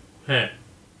subnormal.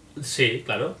 Sí,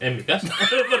 claro, en mi casa.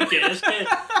 Porque es que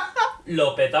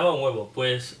lo petaba un huevo.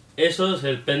 Pues eso es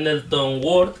el Pendleton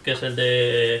Ward, que es el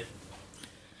de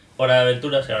Hora de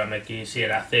Aventuras. Y ahora me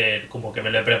quisiera hacer como que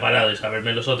me lo he preparado y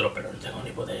saberme los otros, pero no tengo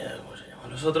ni puta idea de cómo se llaman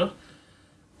los otros.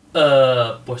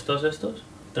 Pues todos estos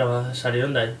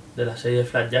salieron de ahí, de la serie de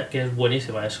Flapjack, que es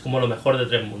buenísima. Es como lo mejor de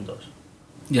 3 mundos.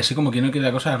 Y así como que no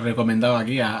queda cosa, recomendado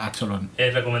aquí a Cholón.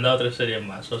 He recomendado 3 series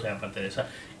más, o sea, aparte de esa.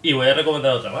 Y voy a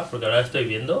recomendar otra más, porque ahora estoy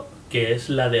viendo que es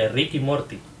la de Rick y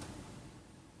Morty.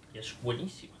 Y es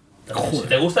buenísima. También, si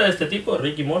te gusta de este tipo,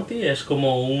 Rick y Morty es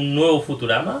como un nuevo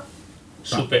Futurama,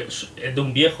 es de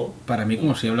un viejo. Para mí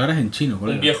como si hablaras en chino,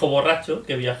 colega. Un viejo borracho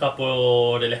que viaja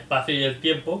por el espacio y el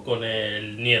tiempo con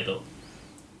el nieto.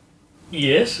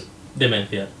 Y es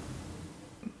demencial.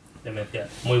 Demencial,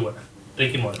 muy buena.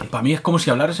 Rick y Morty. Para mí es como si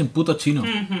hablaras en puto chino.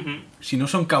 Si no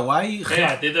son kawaii...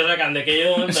 Mira, a ti te sacan de que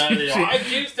yo entrar y digo, Sí. ¡ay,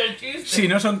 chiste, chiste! Si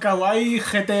no son kawaii,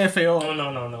 GTFO.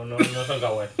 No son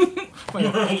kawaii.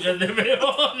 Ya te veo,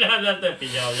 ya te he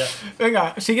pillado ya.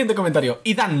 Venga, siguiente comentario.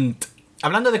 Idant.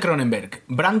 Hablando de Cronenberg,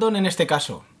 Brandon en este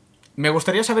caso. Me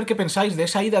gustaría saber qué pensáis de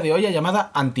esa ida de olla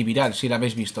llamada Antiviral, si la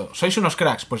habéis visto. Sois unos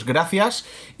cracks, pues gracias.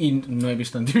 Y no he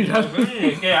visto Antiviral.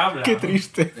 ¿Qué habla? Qué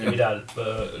triste. Viral,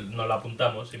 nos la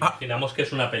apuntamos. Imaginamos que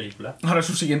es una película. Ahora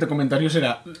su siguiente comentario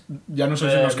será: ya no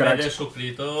sois unos Me he cracks.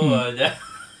 suscrito ya.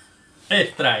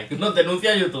 Strike, no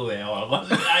denuncia a YouTube o algo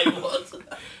así. Ay, vos.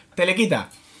 Telequita.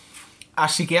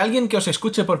 Así que alguien que os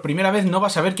escuche por primera vez no va a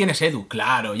saber quién es Edu.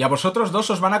 Claro, y a vosotros dos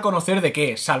os van a conocer de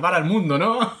qué. Salvar al mundo,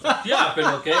 ¿no? Hostia,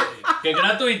 pero qué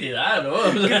gratuidad, ¿no?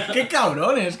 O sea, ¡Qué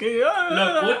cabrones! ¡Qué...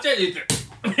 lo escucha y dice,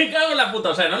 me cago en la puta.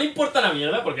 O sea, no le importa la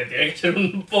mierda porque tiene que ser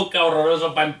un poco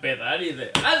horroroso para empezar. Y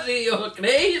dice, sí, ¿os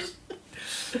creéis?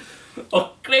 ¿Os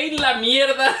creéis la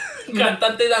mierda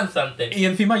cantante y danzante? Y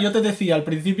encima yo te decía al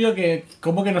principio que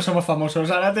 ¿cómo que no somos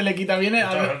famosos? Ahora Telequita viene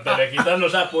a... Telequita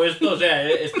nos ha puesto, o sea,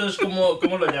 esto es como,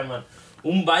 ¿cómo lo llaman?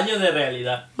 Un baño de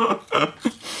realidad.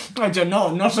 Ha dicho,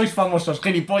 no sois famosos,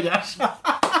 gilipollas.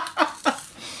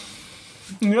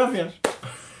 Gracias.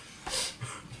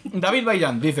 David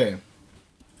Bailán dice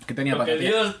que tenía Lo que patata.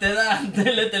 Dios te da,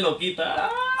 te lo quita.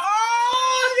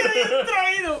 ¡Qué bien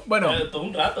traído! Bueno, Todo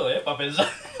un rato, para pensar.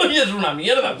 Oye, es una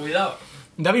mierda, cuidado.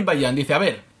 David Bailán dice, a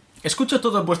ver, escucho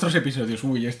todos vuestros episodios.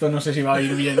 Uy, esto no sé si va a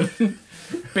ir bien.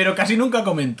 Pero casi nunca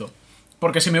comento.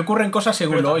 Porque se me ocurren cosas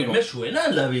según Pero lo también oigo. me suena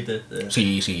el David.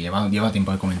 Sí, lleva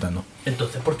tiempo comentando.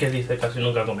 Entonces, ¿por qué dice casi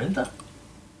nunca comenta?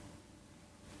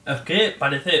 Es que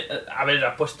parece... A ver,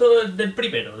 has puesto del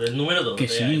primero, del número 2. Que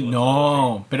sí,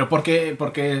 no, pero porque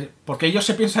ellos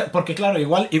se piensan, porque claro,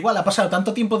 igual ha pasado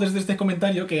tanto tiempo desde este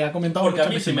comentario que ha comentado Porque a muchas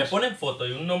mí veces si me más. ponen foto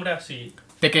y un nombre así,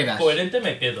 Te quedas. coherente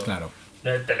me quedo. Claro.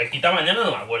 Te le quita mañana, no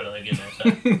me acuerdo de quién es.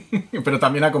 ¿Sabes? Pero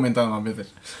también ha comentado más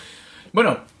veces.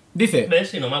 Bueno, dice,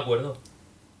 ¿Ves? Si no me acuerdo.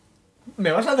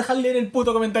 ¿me vas a dejar leer el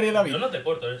puto comentario, David? Yo no te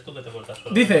corto, eres tú que te cortas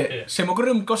solo. Dice, Sigue. se me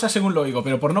ocurren cosas según lo oigo,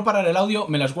 pero por no parar el audio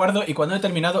me las guardo y cuando he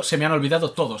terminado se me han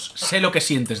olvidado todos. Sé lo que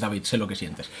sientes, David, sé lo que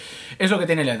sientes. Es lo que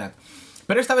tiene la edad.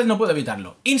 Pero esta vez no puedo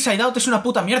evitarlo. Inside Out es una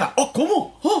puta mierda. ¡Oh,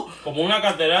 cómo! ¡Oh! Como una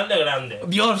catedral de grande.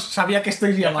 Dios, sabía que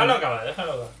estáis Déjalo llamando. acabar,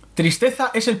 déjalo acabar.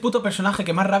 Tristeza es el puto personaje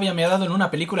que más rabia me ha dado en una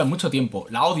película en mucho tiempo.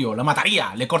 La odio, la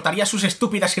mataría, le cortaría sus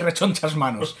estúpidas y rechonchas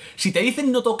manos. Si te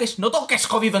dicen no toques, no toques,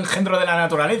 jodido engendro de la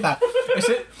naturaleza.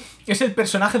 es el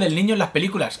personaje del niño en las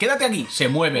películas. Quédate aquí, se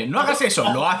mueve. No hagas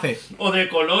eso, lo hace. O de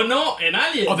Colono en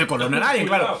Alien.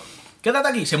 Claro. Quédate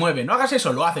aquí, se mueve. No hagas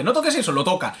eso, lo hace. No toques eso, lo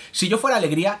toca. Si yo fuera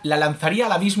Alegría, la lanzaría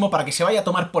al abismo para que se vaya a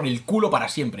tomar por el culo para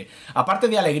siempre. Aparte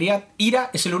de Alegría,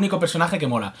 Ira es el único personaje que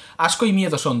mola. Asco y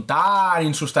Miedo son tan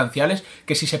insustanciales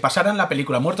que si se pasaran la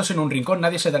película muertos en un rincón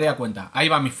nadie se daría cuenta. Ahí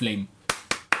va mi flame.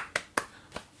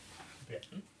 Bien.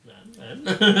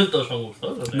 Todos son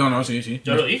gustos. O sea, No, sí.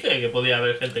 Yo lo dije, que podía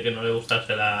haber gente que no le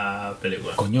gustase la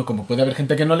película. Coño, como puede haber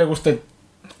gente que no le guste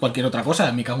cualquier otra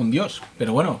cosa, me cago en Dios.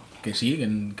 Pero bueno, que sí,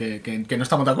 que no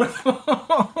estamos de acuerdo.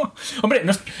 Hombre,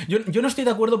 yo no estoy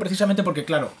de acuerdo precisamente porque,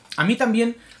 claro, a mí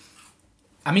también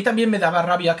me daba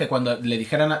rabia que cuando le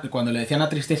decían a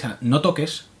Tristeza no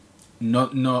toques,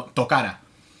 no tocara.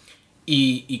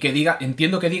 Y que diga,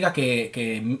 entiendo que diga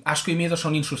que asco y miedo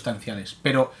son insustanciales,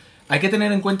 pero hay que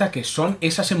tener en cuenta que son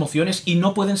esas emociones y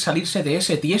no pueden salirse de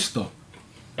ese tiesto.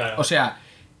 Claro. O sea,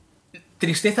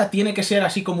 Tristeza tiene que ser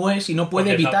así como es y no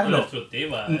puede evitarlo.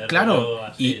 Claro,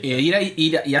 así, ira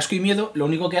y asco y miedo lo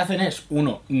único que hacen es,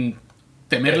 uno,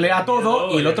 temerle a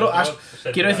todo y el otro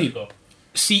quiero decir,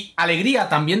 si Alegría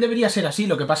también debería ser así,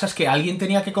 lo que pasa es que alguien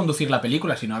tenía que conducir la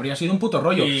película, si no habría sido un puto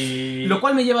rollo. Lo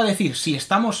cual me lleva a decir, si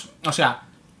estamos, o sea,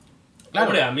 claro.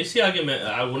 Hombre, a mí si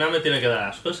alguna me tiene que dar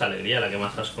asco es Alegría, la que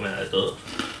más asco me da de todos.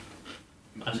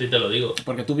 Así te lo digo.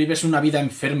 Porque tú vives una vida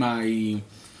enferma y...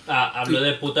 hablo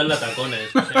de putas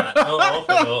latacones. O sea,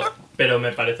 no, pero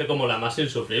me parece como la más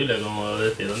insufrible, como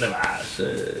decir, ¿dónde vas?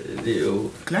 Tío.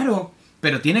 Claro,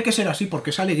 pero tiene que ser así porque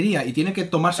es Alegría y tiene que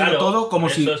tomárselo todo como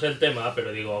si... Eso es el tema,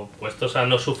 pero digo, puestos a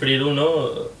no sufrir uno,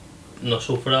 no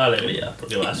sufro Alegría.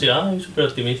 Porque va así, ay, súper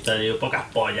optimista, digo, pocas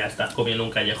pollas, estás comiendo un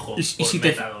callejón. Y si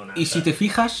te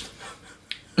fijas...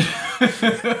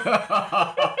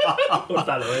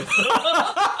 Córtalo esto.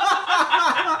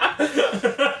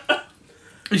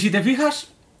 Y si te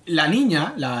fijas, la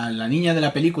niña de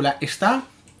la película está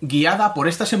guiada por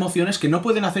estas emociones que no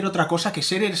pueden hacer otra cosa que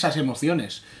ser esas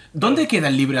emociones. ¿Dónde queda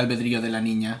el libre albedrío de la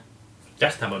niña? Ya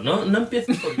estamos, no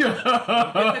empieces con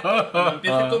mierda. No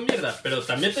empieces con mierda. Pero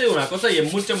también te digo una cosa y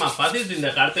es mucho más fácil sin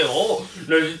dejarte,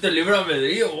 no existe el libre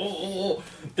albedrío,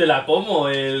 te la como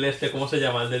 ¿cómo se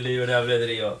llama el del libre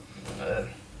albedrío?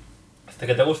 ¿Este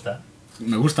que te gusta?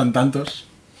 Me gustan tantos.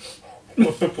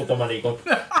 Puto maricón.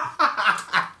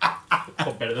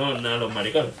 Oh, perdón a los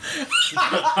maricones.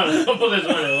 Hablamos de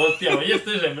eso, hostia, hoy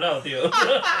estoy sembrado, tío.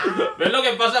 ¿Ves lo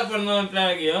que pasa por no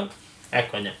emplear el guión? Es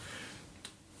coña.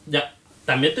 Ya,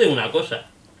 también te digo una cosa.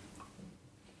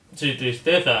 Si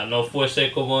Tristeza no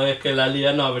fuese como es que la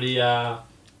lía, no habría...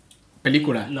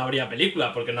 Película. No habría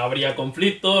película, porque no habría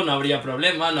conflicto, no habría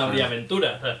problema, no habría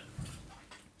aventura, ¿sabes?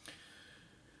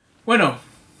 Bueno,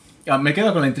 me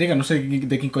quedo con la intriga, no sé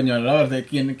de quién coño hablabas, de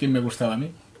quién me gustaba a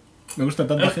mí. Me gusta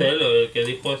tanto. El que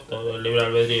dijo esto, el libre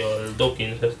albedrío, el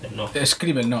Dawkins no.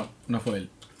 Scribble, no fue él.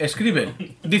 Scribble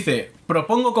dice,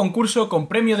 propongo concurso con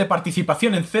premio de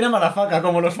participación en Cena Malafaca,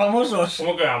 como los famosos.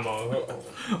 ¿Cómo quedamos?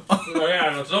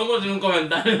 No somos en un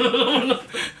comentario.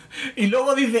 Y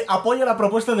luego dice, apoyo la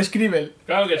propuesta de Scribble.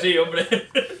 Claro que sí, hombre.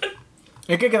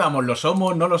 ¿En qué quedamos? ¿Lo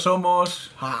somos? ¿No lo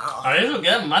somos? A ver, eso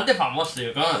queda más de famoso.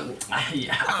 Ay,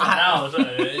 ya,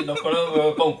 nos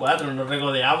ponemos con 4, nos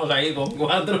regodeamos ahí con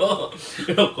 4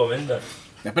 y nos comentan.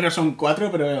 Pero son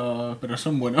 4, pero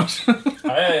son buenos.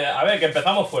 A ver, que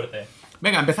empezamos fuerte.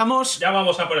 Venga, empezamos. Ya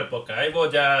vamos a por el podcast.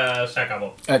 iVoox ya se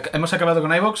acabó. Hemos acabado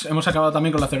con iVoox, hemos acabado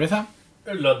también con la cerveza.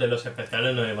 Los de los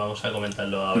especiales no vamos a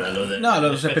comentarlo ahora.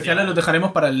 Los especiales los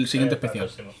dejaremos para el siguiente especial.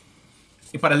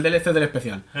 Y para el DLC del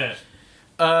especial.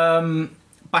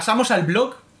 Pasamos al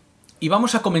blog y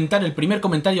vamos a comentar el primer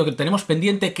comentario que tenemos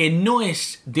pendiente, que no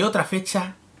es de otra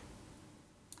fecha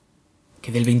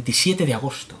que del 27 de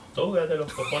agosto. Tócate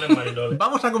los cojones, Marilol.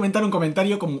 Vamos a comentar un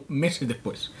comentario como meses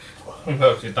después.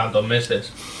 Pero si tantos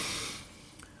meses.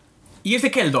 Y es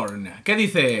de Keldorn, que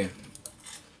dice: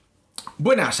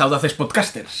 buenas, audaces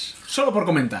podcasters. Solo por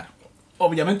comentar.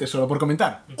 Obviamente, solo por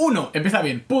comentar. 1, empieza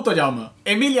bien, puto Jaume.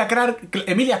 Emilia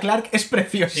Clarke es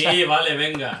preciosa. Sí, vale,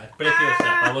 venga, es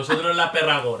preciosa. A vosotros la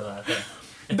perra gorda. O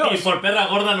sea. Y por perra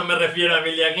gorda no me refiero a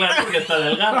Emilia Clarke, porque está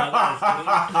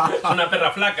delgada. Es una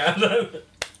perra flaca.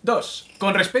 2,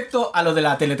 con respecto a lo de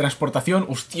la teletransportación.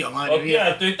 Hostia, madre mía.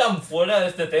 Estoy tan fuera de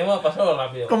este tema, ha pasado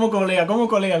rápido. ¿Cómo colea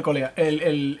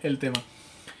el tema?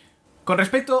 Con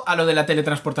respecto a lo de la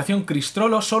teletransportación,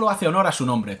 Cristrolo solo hace honor a su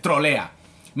nombre, trolea.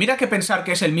 Mira que pensar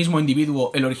que es el mismo individuo,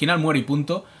 el original muere y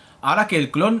punto. Ahora que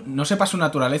el clon no sepa su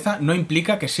naturaleza, no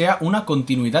implica que sea una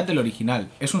continuidad del original.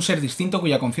 Es un ser distinto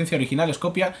cuya conciencia original es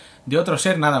copia de otro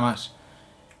ser nada más.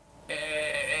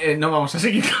 No vamos a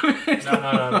seguir con esto.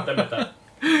 No te metas.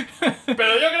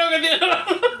 Pero yo creo que tiene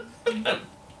razón.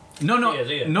 No,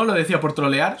 Sigue. no lo decía por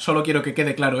trolear, solo quiero que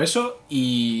quede claro eso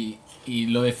y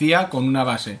lo decía con una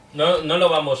base. No lo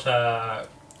vamos a...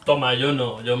 Toma, yo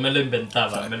me lo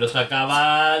inventaba, me lo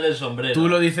sacaba del sombrero. Tú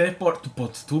lo dices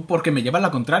tú porque me llevas la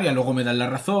contraria, luego me das la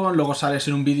razón, luego sales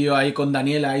en un vídeo ahí con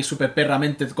Daniela ahí súper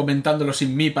perramente comentándolo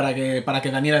sin mí para que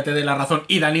Daniela te dé la razón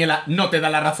y Daniela no te da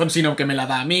la razón sino que me la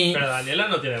da a mí. Pero Daniela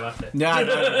no tiene base. Ya.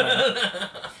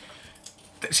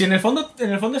 Si en el fondo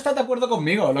estás de acuerdo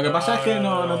conmigo, lo que pasa es que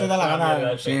no te da la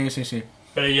gana. Sí.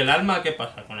 Pero ¿y el alma? ¿Qué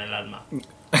pasa con el alma?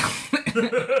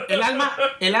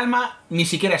 El alma ni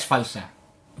siquiera es falsa.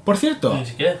 Por cierto. Ni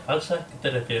siquiera es falsa. ¿Qué te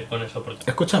refieres con eso? Porque...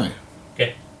 Escúchame.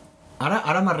 ¿Qué?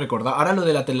 Ahora me ha recordado. Ahora lo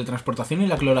de la teletransportación y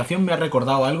la clonación me ha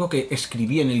recordado algo que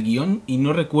escribí en el guión y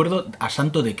no recuerdo a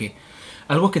santo de qué.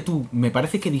 Algo que tú me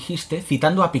parece que dijiste,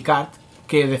 citando a Picard,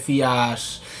 que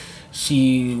decías...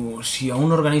 Si a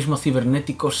un organismo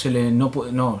cibernético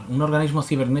un organismo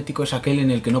cibernético es aquel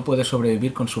en el que no puede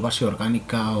sobrevivir con su base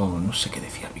orgánica o no sé qué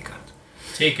decía Picard.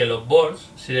 Sí, que los Borgs,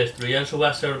 si destruían su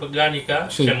base orgánica,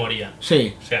 se morían.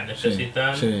 Sí. O sea,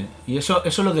 necesitan... Sí. Y eso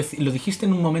lo dijiste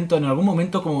en algún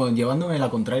momento como llevándome la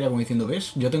contraria, como diciendo,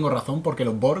 ¿ves? Yo tengo razón porque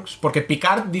porque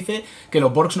Picard dice que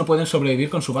los Borgs no pueden sobrevivir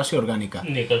con su base orgánica.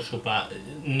 Ni con su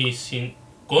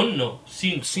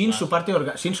sin su base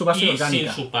orgánica. Sin su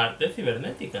parte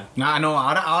cibernética.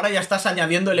 Ahora ya estás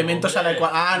añadiendo elementos a la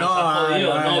ecuación.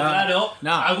 Claro.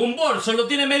 Algún Borg solo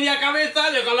tiene media cabeza,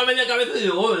 le con la media cabeza y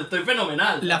digo, estoy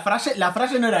fenomenal. La frase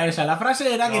no era esa, la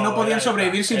frase era que no podían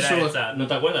sobrevivir sin su... Esa. ¿No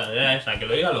te acuerdas? Era esa, que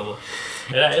lo diga luego.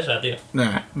 Era esa, tío.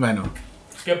 Bueno.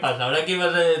 ¿Qué pasa? ¿Ahora qué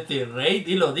ibas a decir? Rey,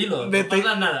 dilo. No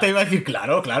pasa nada. Te iba a decir,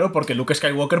 claro, porque Luke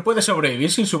Skywalker puede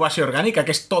sobrevivir sin su base orgánica,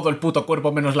 que es todo el puto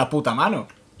cuerpo menos la puta mano.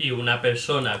 Y una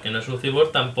persona que no es un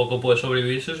cyborg tampoco puede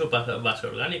sobrevivir sin su base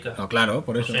orgánica. No, claro,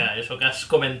 por eso. O sea, eso que has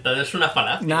comentado es una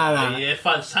falacia. Nada. Y es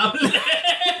falsable.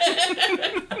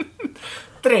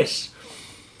 3.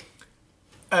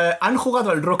 ¿Han jugado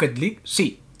al Rocket League?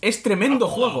 Sí. ¿Es tremendo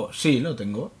juego? Sí, lo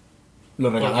tengo. Lo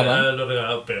regalaban.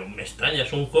 Pero me extraña,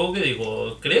 es un juego que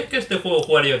digo, ¿crees que este juego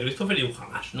jugaría Christopher? Y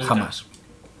jamás, nunca. Jamás.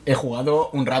 He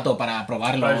jugado un rato para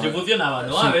probarlo. A ver si funcionaba,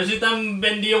 ¿no? Sí. A ver si te han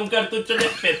vendido un cartucho de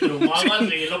Spectrum o algo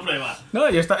así y lo pruebas. No,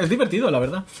 y es divertido, la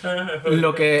verdad.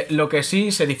 Lo que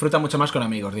sí se disfruta mucho más con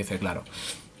amigos, dice, claro.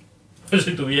 Pero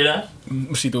si tuvieras...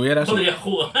 Podrías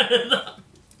jugar.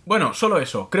 Bueno, solo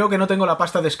eso. Creo que no tengo la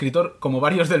pasta de escritor como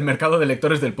varios del mercado de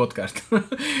lectores del podcast.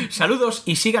 Saludos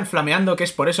y sigan flameando, que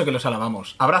es por eso que los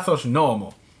alabamos. Abrazos no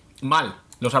homo. Mal.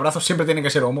 Los abrazos siempre tienen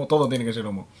que ser homo, todo tiene que ser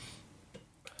homo.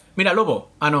 Mira,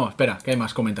 Lobo. Ah, no, espera, que hay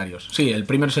más comentarios. Sí, el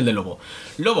primero es el de Lobo.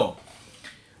 Lobo,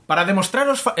 para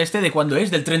demostraros... ¿de cuándo es?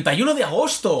 Del 31 de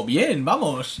agosto. Bien,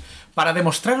 vamos. Para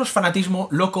demostraros fanatismo,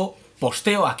 loco,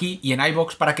 posteo aquí y en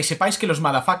iVoox para que sepáis que los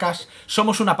madafacas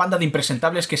somos una panda de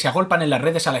impresentables que se agolpan en las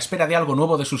redes a la espera de algo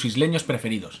nuevo de sus isleños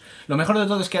preferidos. Lo mejor de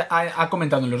todo es que ha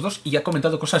comentado en los dos y ha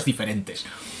comentado cosas diferentes.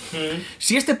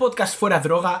 Si este podcast fuera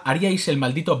droga, haríais el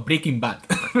maldito Breaking Bad.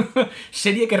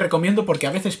 Serie que recomiendo porque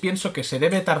a veces pienso que se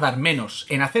debe tardar menos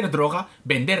en hacer droga,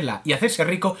 venderla y hacerse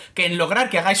rico que en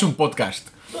lograr que hagáis un podcast.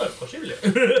 No es posible.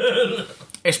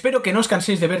 Espero que no os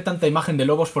canséis de ver tanta imagen de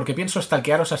lobos porque pienso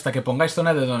stalkearos hasta que pongáis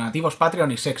zona de donativos,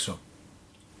 Patreon y sexo.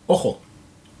 Ojo.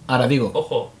 Ahora digo.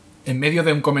 Ojo. En medio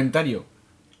de un comentario.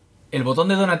 El botón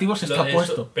de donativos está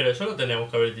puesto. Pero eso lo teníamos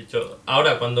que haber dicho.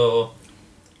 Ahora, cuando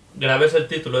grabes el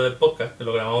título del podcast, que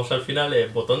lo grabamos al final,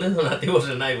 el botón de donativos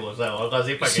en iVoox, o algo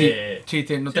así para que... Sí,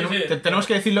 tenemos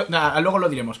que decirlo... luego lo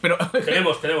diremos, pero...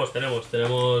 Tenemos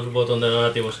botón de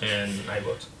donativos en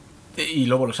iVoox. Y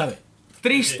Lobo lo sabe.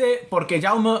 Triste porque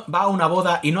Jaume va a una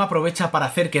boda y no aprovecha para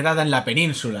hacer quedada en la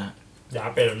península.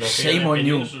 Ya, pero no fui Shame a la on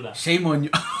península. Shame on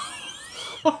you.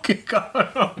 ¡Qué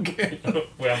cabrón!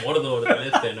 Fue a Mordor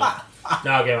del Este, ¿no?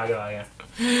 No, que va.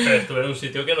 Pero estuve en un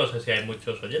sitio que no sé si hay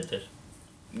muchos oyentes.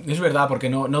 Es verdad, porque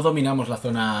no dominamos la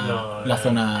zona...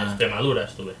 En Extremadura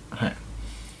estuve.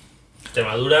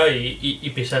 Extremadura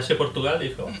y pisarse Portugal y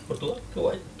dije, Portugal, qué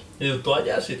guay. Y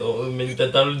toallas y todo, me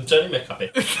intentaron luchar y me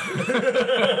escapé.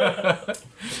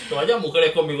 Toallas,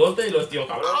 mujeres con bigote y los tíos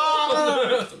cabrones.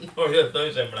 No, yo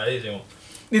estoy sembradísimo.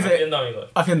 Dice,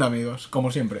 haciendo amigos,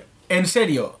 como siempre. En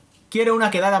serio, quiero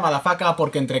una quedada madafaca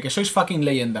porque entre que sois fucking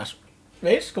leyendas.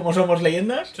 ¿Ves cómo somos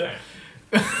leyendas? Sí.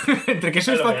 entre que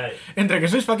sois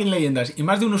fucking leyendas y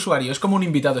más de un usuario es como un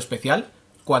invitado especial,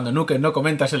 cuando Nuke no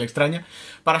comenta se le extraña,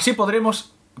 para que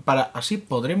así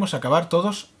podamos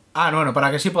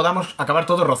acabar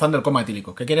todos rozando el coma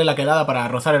etílico. ¿Qué quiere la quedada para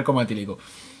rozar el coma etílico?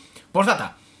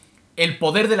 Postdata. El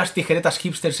poder de las tijeretas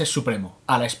hipsters es supremo.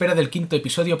 A la espera del 5º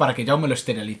episodio para que Jaume lo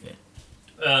esterilice.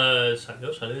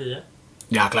 Salió ya.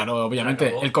 Ya, claro, obviamente.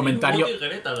 Acabó. El comentario... Y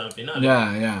tijeretas al final.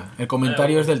 Ya. El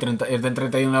comentario es del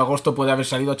 31 de agosto, puede haber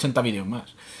salido 80 vídeos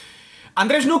más.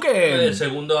 Andrés Nuque. El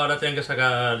segundo, ahora tienen que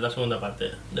sacar la segunda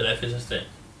parte de Life is Strange.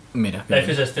 Mira.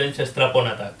 Life is Strange Strap-on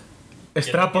Attack.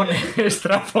 Strap-on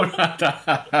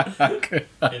Attack.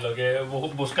 Y lo que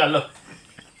buscarlo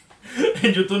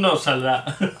en YouTube no os saldrá.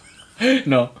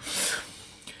 No.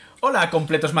 Hola,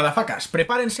 completos madafacas.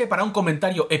 Prepárense para un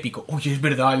comentario épico. Uy, es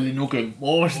verdad, el Nuque.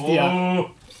 Hostia.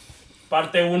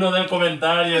 Parte 1 del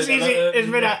comentario. Sí,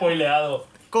 espera. Spoileado.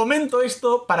 Comento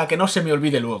esto para que no se me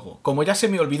olvide luego, como ya se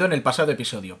me olvidó en el pasado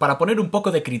episodio, para poner un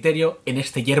poco de criterio en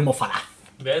este yermo falaz.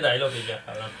 Ve, de ahí lo pillas,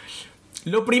 cabrón.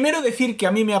 Lo primero, decir que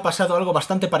a mí me ha pasado algo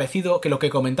bastante parecido que lo que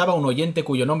comentaba un oyente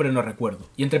cuyo nombre no recuerdo.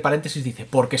 Y entre paréntesis dice,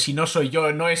 porque si no soy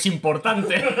yo, no es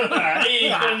importante.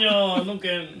 ¡Ay, coño! Nunca...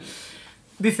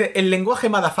 Dice, el lenguaje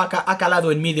madafaca ha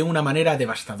calado en mí de una manera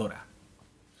devastadora.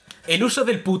 El uso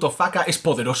del puto faca es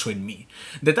poderoso en mí.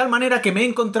 De tal manera que me he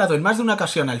encontrado en más de una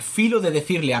ocasión al filo de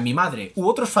decirle a mi madre u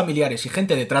otros familiares y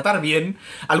gente de tratar bien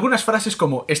algunas frases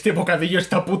como, este bocadillo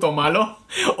está puto malo,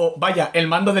 o vaya, el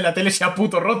mando de la tele se ha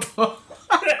puto roto.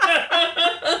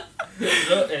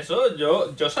 Eso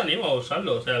yo os animo a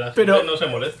usarlo, o sea, la Pero gente no se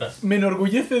molesta. me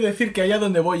enorgullece decir que allá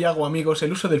donde voy y hago amigos,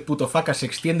 el uso del puto faca se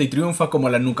extiende y triunfa como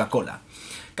la Nuca-Cola.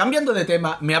 Cambiando de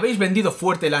tema, me habéis vendido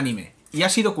fuerte el anime. Y ha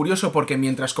sido curioso porque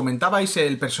mientras comentabais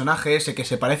el personaje ese que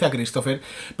se parece a Christopher,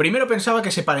 primero pensaba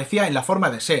que se parecía en la forma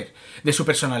de ser, de su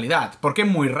personalidad, porque es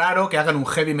muy raro que hagan un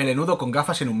heavy melenudo con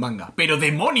gafas en un manga. ¡Pero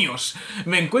demonios!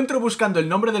 Me encuentro buscando el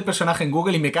nombre del personaje en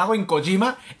Google y me cago en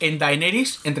Kojima, en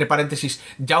Daenerys, entre paréntesis,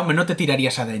 Jaume, ¿no te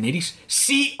tirarías a Daenerys?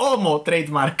 ¡Sí, homo!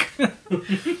 Trademark.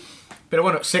 Pero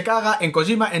bueno, se caga en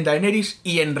Kojima, en Daenerys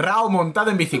y en Rao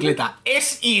montado en bicicleta.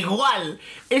 ¡Es igual!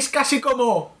 Es casi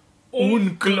como...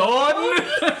 ¿un clon?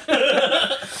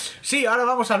 Sí, ahora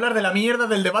vamos a hablar de la mierda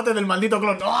del debate del maldito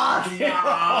clon. Ahora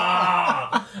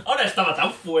estaba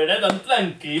tan fuera, tan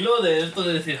tranquilo de esto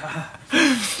de decir...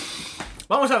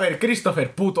 Vamos a ver,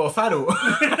 Christopher, puto Zaru.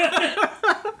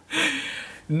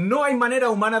 No hay manera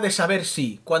humana de saber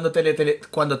si, cuando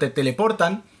te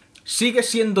teleportan, sigues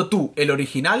siendo tú el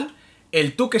original,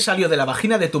 el tú que salió de la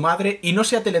vagina de tu madre y no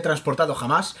se ha teletransportado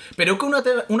jamás, pero que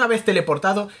una vez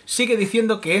teleportado sigue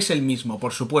diciendo que es el mismo,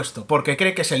 por supuesto, porque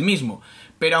cree que es el mismo.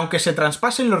 Pero aunque se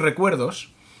traspasen los recuerdos,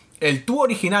 el tú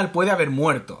original puede haber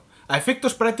muerto. A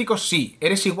efectos prácticos sí,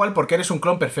 eres igual porque eres un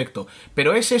clon perfecto,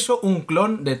 pero ¿es eso un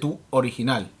clon de tu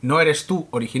original? No eres tú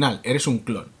original, eres un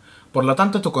clon. Por lo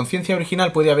tanto, tu conciencia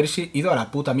original puede haberse ido a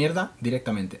la puta mierda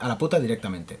directamente. A la puta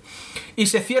directamente. Y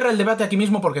se cierra el debate aquí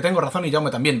mismo porque tengo razón y Jaume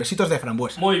también. Besitos de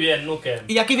frambuesa. Muy bien, Nuke.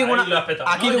 Y aquí digo Ahí una... lo has petado.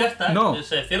 Aquí no, digo... ya está. No.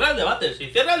 Se cierra el debate. Si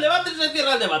cierra el debate, se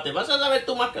cierra el debate. Vas a saber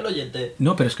tú más que el oyente.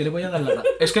 No, pero es que le voy a dar la,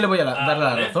 dar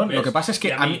la razón. ¿ves? Lo que pasa es que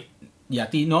Y a mí. Y a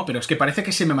ti no, pero es que parece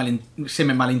que se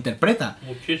me malinterpreta.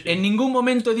 Muchísimo. En ningún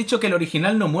momento he dicho que el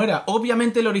original no muera.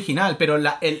 Obviamente el original, pero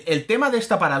el tema de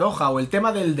esta paradoja o el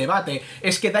tema del debate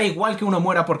es que da igual que uno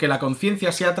muera porque la conciencia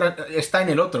está en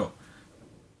el otro.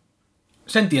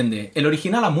 ¿Se entiende? El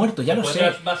original ha muerto, ya lo sé. Se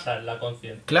puede trasvasar la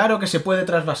conciencia. Claro que se puede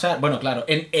trasvasar. Bueno, claro,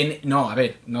 no, a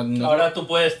ver. No, ahora tú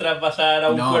puedes trasvasar a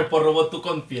un cuerpo robot tu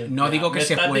conciencia. No digo que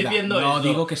se pueda. No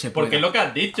digo que se pueda. Porque es lo que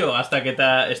has dicho, hasta que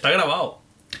está grabado.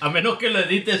 A menos que lo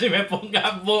edites y me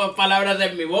pongas palabras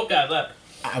en mi boca, ¿sabes?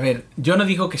 A ver, yo no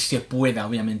digo que se pueda,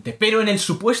 obviamente, pero en el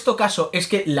supuesto caso es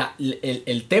que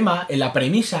el tema, la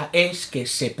premisa es que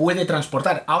se puede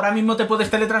transportar. ¿Ahora mismo te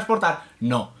puedes teletransportar?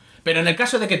 No. Pero en el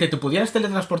caso de que te pudieras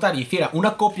teletransportar y hiciera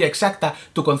una copia exacta,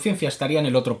 tu conciencia estaría en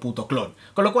el otro puto clon.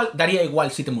 Con lo cual, daría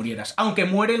igual si te murieras. Aunque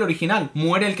muere el original,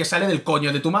 muere el que sale del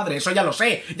coño de tu madre. Eso ya lo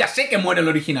sé, ya sé que muere el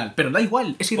original, pero da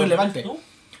igual, es irrelevante. ¿Pues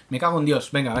Me cago en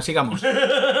Dios, venga, sigamos.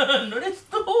 no eres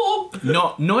tú.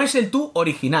 No es el tú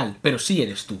original, pero sí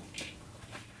eres tú.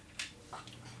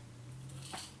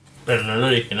 Pero no el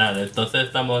original, entonces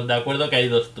estamos de acuerdo que hay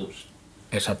dos tus.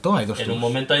 Exacto, hay dos tus. En un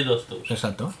momento hay dos tus.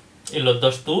 Exacto. Y los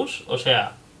dos tus, o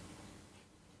sea,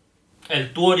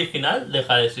 el tú original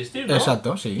deja de existir, ¿no?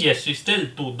 Exacto, sí. Y existe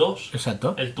el tú 2.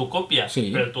 Exacto. El tú copia. Sí.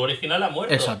 Pero el tú original ha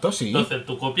muerto. Exacto, sí. Entonces el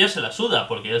tú copia se la suda,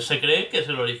 porque él se cree que es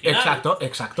el original.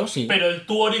 Exacto, sí. Pero el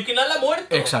tú original ha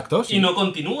muerto. Exacto, sí. Y no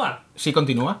continúa. Sí,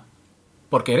 continúa.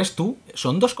 Porque eres tú.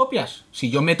 Son dos copias. Si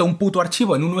yo meto un puto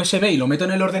archivo en un USB y lo meto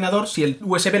en el ordenador, si el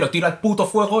USB lo tiro al puto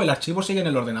fuego, el archivo sigue en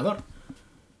el ordenador.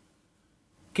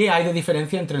 ¿Qué hay de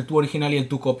diferencia entre el tú original y el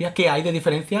tú copia? ¿Qué hay de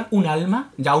diferencia? ¿Un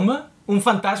alma? ¿Jaume? ¿Un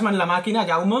fantasma en la máquina?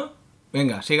 ¿Jaume?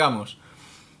 Venga, sigamos.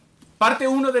 Parte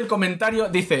 1 del comentario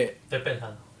dice... Estoy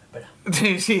pensando, espera.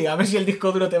 Sí, a ver si el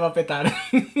disco duro te va a petar.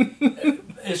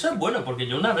 Eso es bueno, porque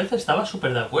yo una vez estaba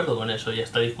súper de acuerdo con eso y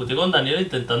hasta discutí con Daniela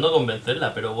intentando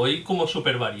convencerla, pero voy como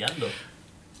súper variando.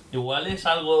 Igual es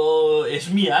algo... es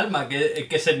mi alma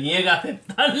que se niega a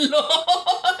aceptarlo.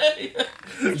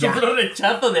 Sufro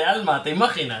rechazo de alma, ¿te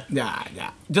imaginas? Ya.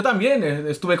 Yo también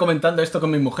estuve comentando esto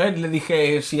con mi mujer. Le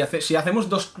dije, si hacemos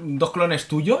dos clones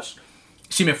tuyos,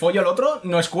 si me follo al otro,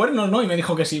 no es cuernos, ¿no? Y me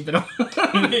dijo que sí, pero...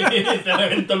 Te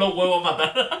reventó los huevos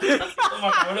matar.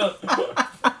 Toma, cabrón.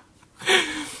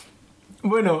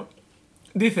 Bueno,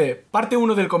 dice, parte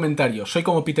 1 del comentario. Soy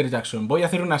como Peter Jackson. Voy a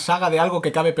hacer una saga de algo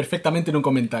que cabe perfectamente en un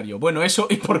comentario. Bueno, eso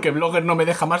y porque Blogger no me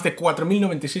deja más de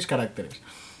 4096 caracteres.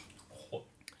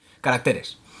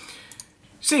 Caracteres.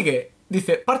 Sigue.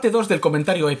 Dice, parte 2 del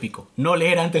comentario épico. No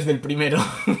leer antes del primero.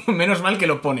 Menos mal que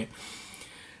lo pone.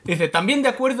 Dice, también de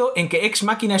acuerdo en que Ex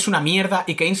Machina es una mierda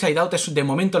y que Inside Out es de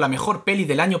momento la mejor peli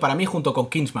del año para mí junto con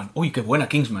Kingsman. Uy, qué buena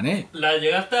Kingsman, ¿eh? ¿La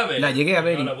llegaste a ver? La llegué a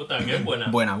ver. No, la puta, que es buena.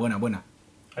 Buena.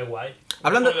 Es guay.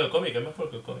 Hablando... Es mejor que el cómic, es mejor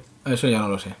que el cómic. Eso ya no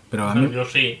lo sé, pero a mí... Yo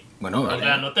sí. Bueno, o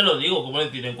sea, no te lo digo, como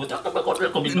decir, encuentras que mejor que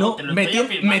el cómic. No, te lo me estoy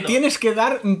afirmando. tienes que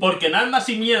dar... Porque en Almas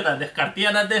y Mierdas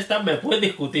descartianas de estas me puedes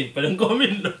discutir, pero en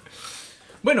cómic no.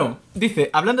 Bueno, dice,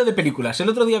 hablando de películas, el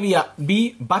otro día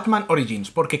vi Batman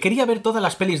Origins, porque quería ver todas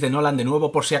las pelis de Nolan de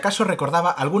nuevo, por si acaso recordaba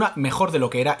alguna mejor de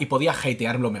lo que era y podía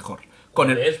hatearlo mejor.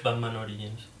 ¿Cuál es Batman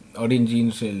Origins?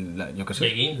 Origins, yo qué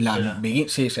sé.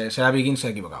 Begins. Sí, será Begins, se ha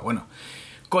equivocado. Bueno,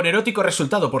 con erótico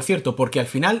resultado, por cierto, porque al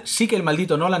final sí que el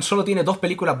maldito Nolan solo tiene 2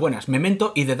 películas buenas,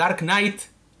 Memento y The Dark Knight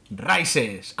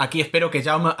Rises. Aquí espero que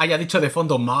Jaume haya dicho de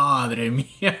fondo, madre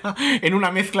mía, en una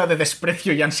mezcla de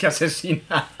desprecio y ansia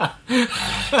asesina.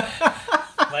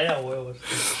 Vaya huevos,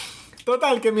 tío.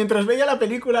 Total, que mientras veía la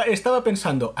película estaba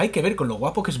pensando, hay que ver con lo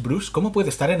guapo que es Bruce cómo puede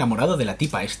estar enamorado de la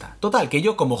tipa esta. Total, que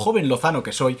yo como joven lozano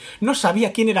que soy, no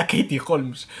sabía quién era Katie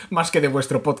Holmes, más que de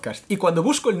vuestro podcast. Y cuando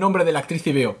busco el nombre de la actriz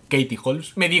y veo Katie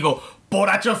Holmes, me digo, por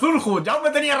Achozulju, ya me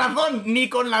tenía razón, ni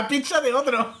con la pizza de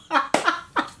otro.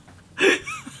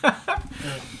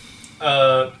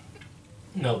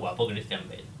 No, guapo Christian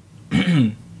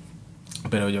Bale.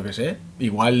 Pero yo qué sé,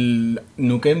 igual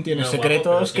Nukem tiene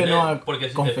secretos que no ha porque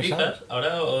si confesado. te fijas,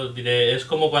 ahora os diré, es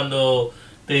como cuando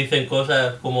te dicen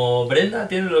cosas como Brenda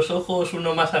tiene los ojos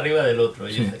uno más arriba del otro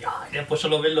y dices, ay, después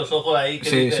solo ves los ojos ahí que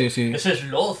sí. ese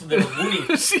Sloth de los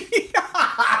Goonies. Sí.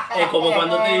 O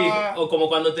como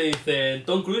cuando te dicen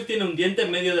Tom Cruise tiene un diente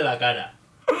en medio de la cara.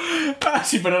 Ah,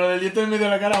 sí, pero lo del diente en medio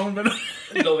de la cara aún no.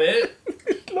 Lo ves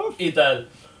y tal.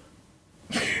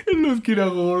 Los quiere a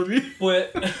Gordy. Pues...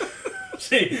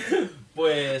 sí,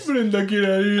 pues... Brenda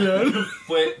quiere ir a...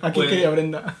 ¿A quién pues, quería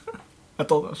Brenda? A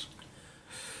todos.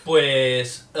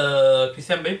 Pues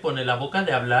Christian Bale pone la boca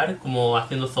de hablar como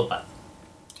haciendo zopa.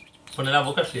 Pone la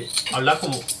boca así, habla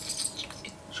como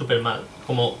súper mal.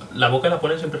 Como la boca la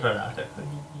pone siempre rara.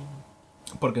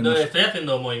 Porque No, estoy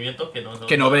haciendo movimientos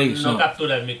que no veis. No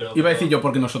captura el micro. Iba a decir yo,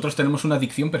 porque nosotros tenemos una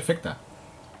dicción perfecta.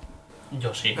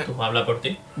 Yo sí, tú habla por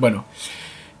ti. Bueno.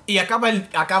 Y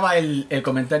acaba el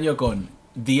comentario con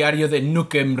Diario de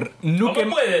Nukem. ¿Cómo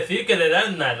puede decir que The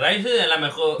Dark Knight Rises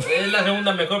es la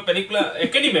segunda mejor película?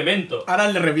 Es que ni Memento. Ahora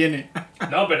le reviene.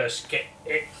 No, pero es que...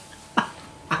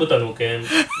 Puto Nukem.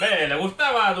 Le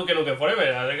gustaba a Duke Nukem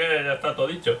Forever, así que ya está todo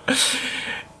dicho.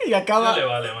 Y acaba... No le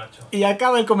vale, macho. Y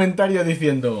acaba el comentario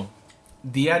diciendo...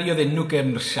 Diario de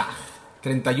Nukem Shah.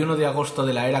 31 de agosto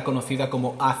de la era conocida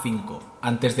como A5,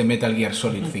 antes de Metal Gear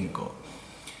Solid 5.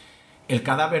 El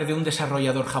cadáver de un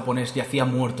desarrollador japonés yacía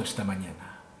muerto esta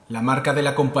mañana. La marca de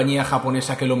la compañía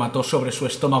japonesa que lo mató sobre su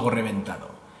estómago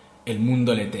reventado. El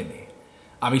mundo le teme.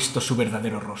 Ha visto su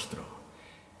verdadero rostro.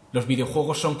 Los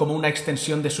videojuegos son como una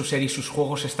extensión de su ser y sus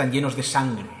juegos están llenos de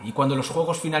sangre. Y cuando los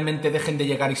juegos finalmente dejen de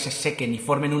llegar y se sequen y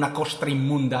formen una costra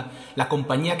inmunda, la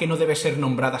compañía que no debe ser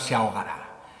nombrada se ahogará.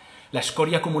 La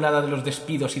escoria acumulada de los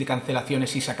despidos y de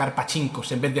cancelaciones y sacar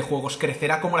pachincos en vez de juegos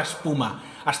crecerá como la espuma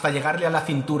hasta llegarle a la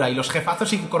cintura y los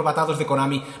jefazos encorbatados de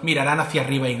Konami mirarán hacia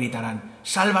arriba y gritarán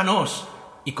 ¡Sálvanos!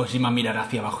 Y Kojima mirará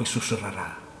hacia abajo y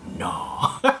susurrará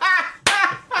 ¡No!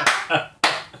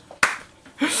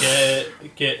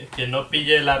 Que no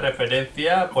pille la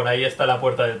referencia, por ahí está la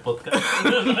puerta del podcast.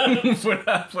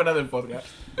 fuera del podcast.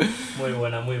 Muy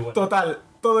buena, muy buena. Total,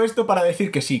 todo esto para decir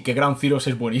que sí, que Ground Zeroes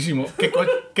es buenísimo,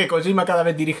 que Kojima cada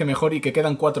vez dirige mejor y que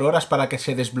quedan 4 horas para que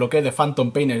se desbloquee The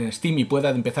Phantom Pain en Steam y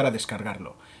pueda empezar a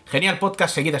descargarlo. Genial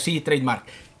podcast, seguid así, trademark.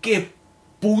 ¡Qué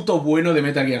puto bueno de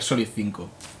Metal Gear Solid 5!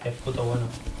 ¡Qué puto bueno!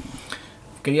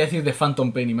 Quería decir The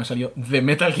Phantom Pain y me ha salido The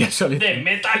Metal Gear Solid. ¡The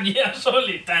Metal Gear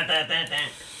Solid!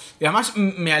 Y además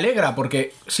me alegra,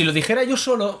 porque si lo dijera yo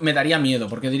solo me daría miedo,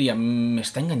 porque diría, me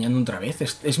está engañando otra vez.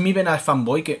 Es mi vena de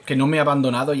fanboy que no me ha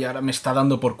abandonado y ahora me está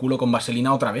dando por culo con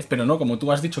vaselina otra vez. Pero no, como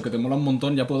tú has dicho que te mola un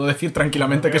montón, ya puedo decir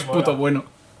tranquilamente que es puto bueno.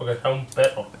 Porque está un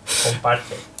perro con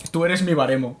parche. Tú eres mi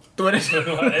baremo. Tú eres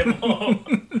mi baremo.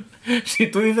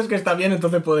 Si tú dices que está bien,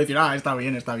 entonces puedo decir, está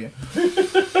bien, está bien.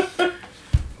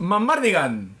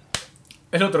 Mammardigan.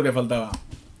 El otro que faltaba.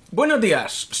 Buenos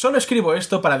días, solo escribo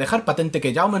esto para dejar patente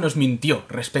que Jaume nos mintió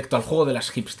respecto al juego de las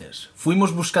hipsters.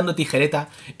 Fuimos buscando tijereta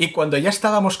y cuando ya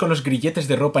estábamos con los grilletes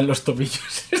de ropa en los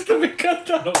tobillos... Esto me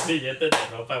encanta. Los grilletes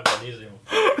de ropa, es buenísimo.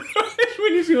 Es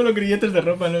buenísimo los grilletes de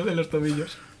ropa en los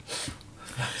tobillos.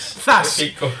 ¡Zas!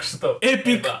 Epic Cockstock.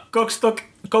 Epic Cockstock...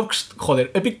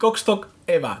 Epic Cockstock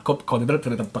Eva.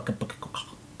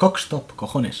 Cockstop,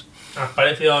 cojones. Has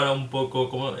parecido ahora un poco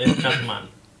como el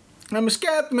Catman. I'm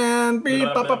Scatman,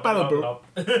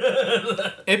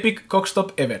 Epic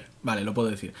Cockstop Ever. Vale, lo puedo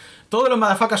decir. Todos los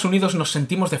madafacas unidos nos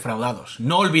sentimos defraudados.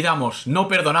 No olvidamos, no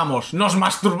perdonamos, nos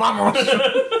masturbamos.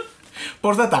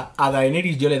 Postdata, a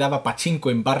Daenerys yo le daba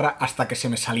pachinko en barra hasta que se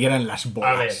me salieran las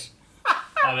bolas.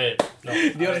 A ver. No,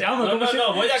 Dios, ya, ¿cómo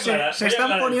voy a aclarar. Se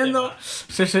está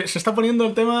poniendo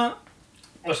el tema.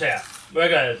 O sea, voy a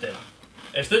aclarar el tema.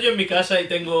 Estoy yo en mi casa y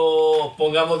tengo,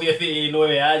 pongamos,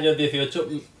 19 años, 18...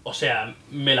 O sea,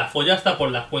 me la follo hasta por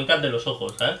las cuencas de los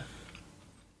ojos, ¿sabes?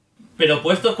 Pero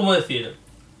puesto es como decir...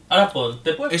 Ahora pon,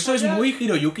 ¿te puedes Eso follar? es muy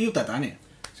Hiroyuki Utatane.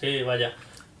 Sí, vaya.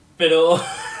 Pero...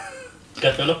 que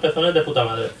hace unos pezones de puta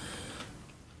madre.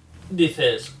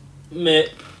 Dices... Me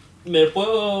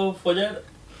puedo follar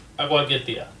a cualquier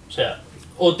tía. O sea...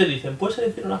 O te dicen, puedes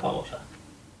elegir una famosa.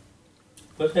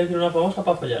 Puedes elegir una famosa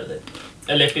para follarte.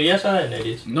 ¿Elegirías a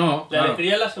Daenerys? No, ¿La claro.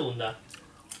 elegirías la segunda?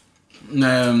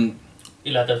 ¿Y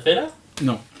la tercera?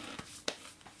 No.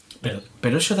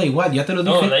 Pero eso da igual, ya te lo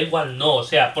dije. No, da igual, no. O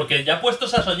sea, porque ya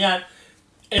puestos a soñar,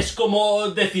 es como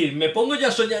decir, me pongo ya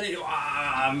a soñar y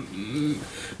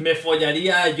me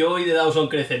follaría a Joey de Dawson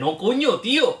Crece. No, coño,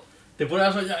 tío. Te pones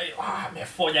a soñar y me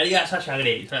follaría a Sasha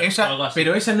Grey. Algo así.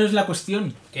 Pero esa no es la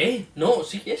cuestión. ¿Qué? No,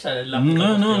 sí, esa es la puta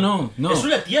cuestión. No. Es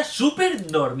una tía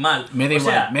súper normal. Me da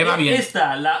igual, sea, me va bien.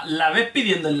 Esta la ves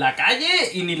pidiendo en la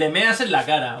calle y ni le meas en la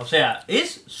cara. O sea,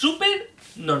 es súper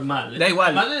normal. Da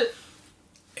igual. ¿Vale?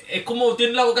 Es como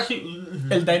tiene la boca así.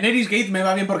 El Daenerys Gate me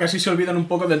va bien porque así se olvidan un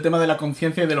poco del tema de la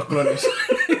conciencia y de los clones.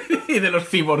 Y de los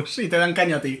cyborgs. Y te dan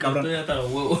caña a ti, cabrón. Estoy hasta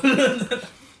los huevos.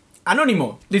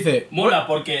 Anónimo, dice... Mola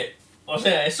porque... O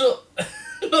sea, eso...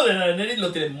 Lo de Daenerys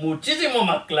lo tienen muchísimo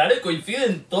más claro y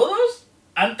coinciden todos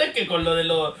antes que con lo de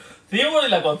los cyborgs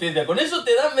y la conciencia. Con eso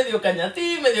te dan medio caña a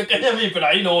ti, medio caña a mí. Pero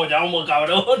ahí no, ya como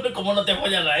cabrón. ¿Cómo no te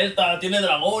follas a esta? Tiene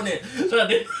dragones. O sea,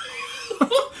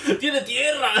 tiene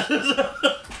tierras.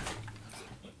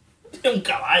 Tiene un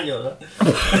caballo, ¿no?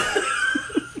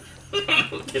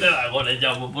 Tiene dragones,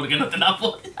 ya, ¿por qué no te la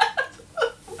follas?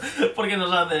 ¿Por qué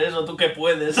no haces eso? ¿Tú qué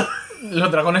puedes?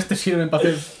 Los dragones te sirven para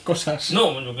hacer cosas.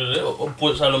 No, no que sé.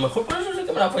 Pues a lo mejor por eso sí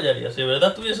que me la follaría. Si de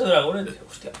verdad tuviese dragones, diría,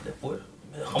 hostia, después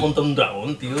me deja montar un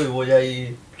dragón, tío, y voy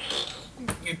ahí...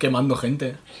 Quemando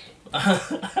gente.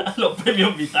 a los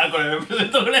premios Bitácora, me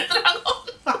presento con el dragón.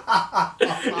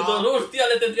 Y todos, hostia,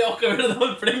 le tendríamos que haber dado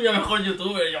el premio a mejor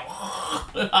youtuber. Y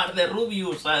yo, Arde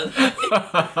Rubius, ¿sabes?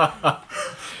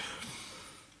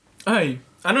 Ay,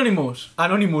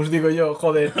 Anonymous digo yo,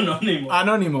 joder.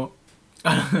 Anónimo.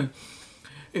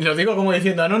 Y lo digo como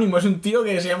diciendo Anónimo, es un tío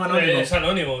que se llama Anónimo. Es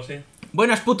anónimo, sí.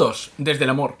 Buenas putos, desde el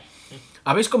amor.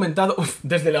 Habéis comentado...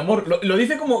 desde el amor. Lo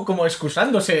dice como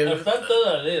excusándose. Están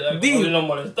todas, como si nos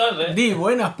molestas, Di,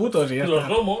 buenas putos y ya Los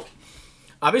está. somos.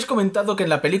 Habéis comentado que en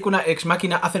la película Ex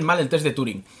Machina hacen mal el test de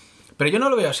Turing. Pero yo no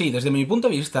lo veo así. Desde mi punto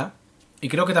de vista, y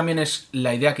creo que también es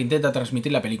la idea que intenta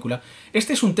transmitir la película,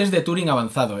 este es un test de Turing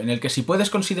avanzado, en el que si puedes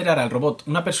considerar al robot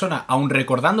una persona, aun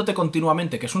recordándote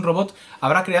continuamente que es un robot,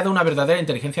 habrá creado una verdadera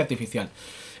inteligencia artificial.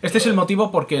 Este es el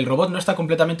motivo porque el robot no está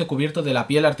completamente cubierto de la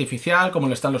piel artificial como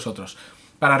lo están los otros,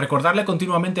 para recordarle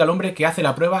continuamente al hombre que hace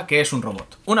la prueba que es un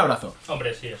robot. Un abrazo.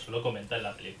 Hombre, sí, eso lo comenta en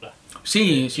la película.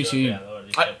 Sí. Creador,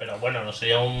 dice, pero bueno, no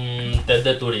sería un test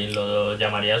de Turing, lo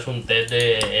llamarías un test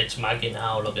de Ex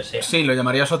Machina o lo que sea. Sí, lo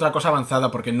llamarías otra cosa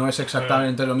avanzada porque no es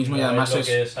exactamente lo mismo y además es...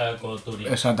 Lo que sacó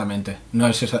Turing. Exactamente, no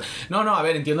es esa... No, a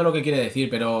ver, entiendo lo que quiere decir,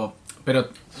 pero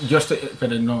yo estoy...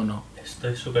 Pero no.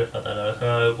 Estoy súper fatal, ahora se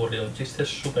me había ocurrido un chiste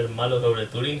súper malo sobre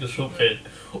Turing, súper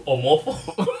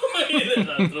homófobo y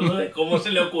desastroso de cómo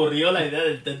se le ocurrió la idea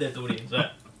del test de Turing,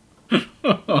 ¿sabes?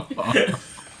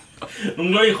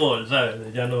 Un glory hole,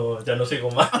 ¿sabes? Ya no sigo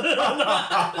más.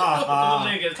 ¿Cómo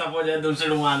sé que está apoyando un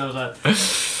ser humano,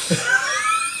 ¿sabes?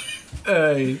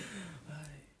 Ay.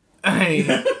 Ay.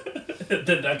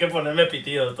 Tendrán que ponerme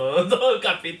pitido todo el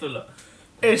capítulo.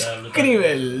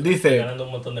 Scribble dice: ganando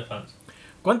un montón de fans.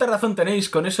 ¿Cuánta razón tenéis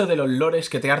con eso de los lores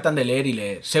que te hartan de leer y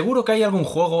leer? Seguro que hay algún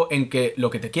juego en que lo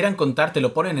que te quieran contar te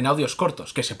lo ponen en audios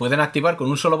cortos, que se pueden activar con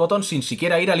un solo botón sin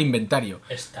siquiera ir al inventario.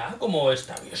 Está como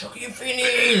está Bioshock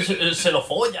Infinite, se lo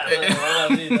follan.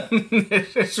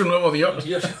 Es su nuevo dios.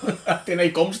 Tiene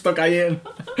ahí Comstock ahí en...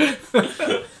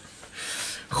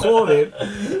 Joder.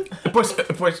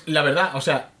 Pues la verdad, o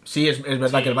sea, sí, es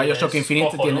verdad Sí, que el Bioshock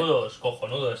Infinite tiene...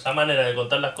 Cojonudos. Esa manera de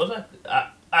contar las cosas,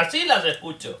 así las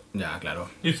escucho. Ya, claro.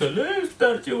 Dice, este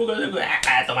archivo que tengo...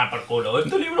 Toma por culo.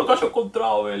 Este libro que has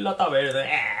encontrado en Lata Verde.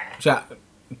 O sea,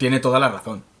 tiene toda la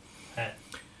razón.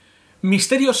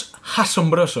 Misterios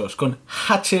asombrosos, con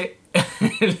H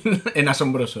en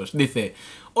asombrosos. Dice: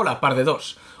 hola, par de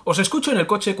dos. Os escucho en el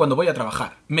coche cuando voy a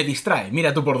trabajar. Me distrae,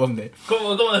 mira tú por dónde.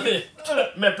 ¿Cómo decir?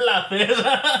 Me place.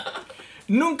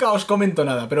 Nunca os comento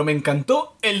nada, pero me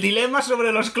encantó el dilema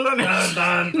sobre los clones.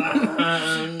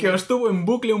 Que os tuvo en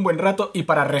bucle un buen rato, y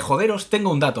para rejoderos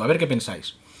tengo un dato, a ver qué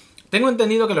pensáis. Tengo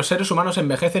entendido que los seres humanos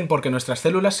envejecen porque nuestras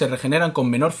células se regeneran con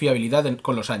menor fiabilidad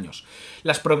con los años.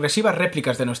 Las progresivas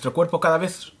réplicas de nuestro cuerpo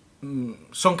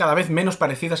son cada vez menos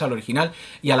parecidas al original,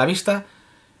 y a la vista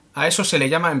a eso se le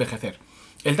llama envejecer.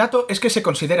 El dato es que se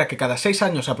considera que cada 6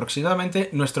 años aproximadamente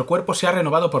nuestro cuerpo se ha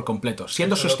renovado por completo,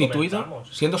 siendo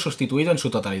sustituido en su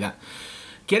totalidad.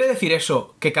 ¿Quiere decir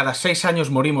eso que cada 6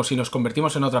 años morimos y nos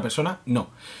convertimos en otra persona?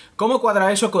 No. ¿Cómo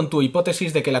cuadra eso con tu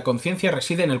hipótesis de que la conciencia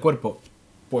reside en el cuerpo?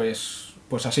 Pues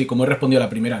así, como he respondido a la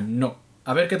primera, no.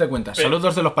 A ver qué te cuentas.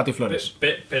 Saludos de los patiflores.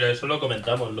 Pero eso lo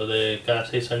comentamos, lo de cada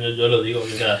 6 años, yo lo digo,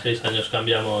 que cada 6 años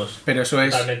cambiamos. Pero eso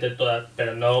es... totalmente todas,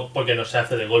 pero no porque no se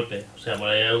hace de golpe. O sea, por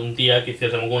ahí un día que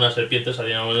hiciésemos una serpiente,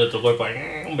 salíamos de otro cuerpo,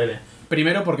 un bebé.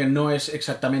 Primero porque no es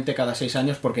exactamente cada 6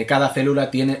 años, porque cada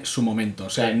célula tiene su momento. O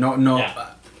sea, Sí, no...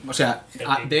 ya. O sea,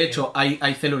 de hecho,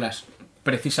 hay células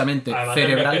precisamente Además,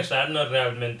 cerebrales... envejecer no es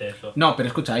realmente eso. No, pero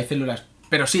escucha, hay células...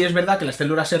 Pero sí es verdad que las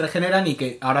células se regeneran y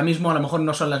que ahora mismo a lo mejor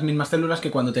no son las mismas células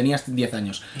que cuando tenías 10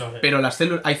 años. No sé.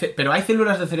 Pero hay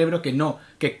células de cerebro que no,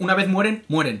 que una vez mueren.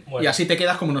 Y así te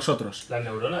quedas como nosotros. Las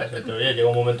neuronas, en teoría, llega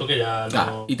un momento que ya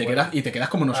no... Y te quedas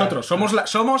como nosotros.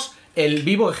 Somos el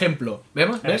vivo ejemplo.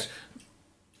 ¿Ves?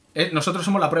 Nosotros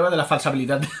somos la prueba de la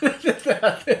falsabilidad.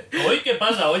 Hoy, ¿qué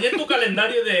pasa? Hoy es tu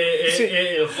calendario de Sí.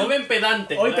 el joven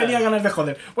pedante. Hoy tenía ganas de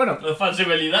joder. Bueno,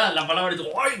 Falsibilidad, la palabra y tú,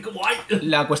 ¡ay, qué guay!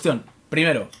 la cuestión,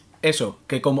 primero, eso,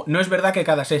 que como no es verdad que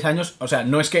cada 6 años, o sea,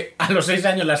 no es que a los 6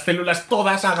 años las células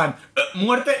todas hagan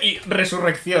muerte y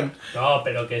resurrección. No,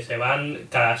 pero que se van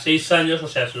cada 6 años, o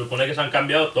sea, se supone que se han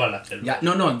cambiado todas las células.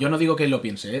 Ya, no, yo no digo que lo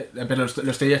piense, pero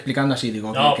lo estoy explicando así,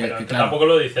 digo No, que pero claro. tampoco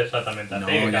lo dice exactamente así. No,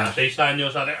 Que cada ya. 6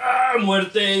 años hace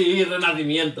muerte y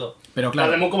renacimiento. Pero claro.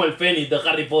 Hacemos como el Fénix de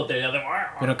Harry Potter. Y hacemos,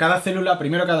 Pero cada célula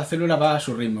va a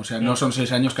su ritmo, o sea, no son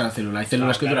 6 años cada célula. Hay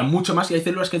células que claro. duran mucho más y hay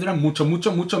células que duran mucho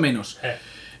menos.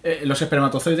 Los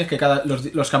espermatozoides que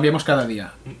los cambiamos cada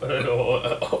día. Pero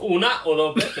una o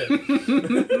 2 veces.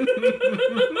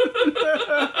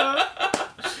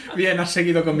 Bien, has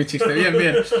seguido con mi chiste,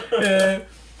 bien.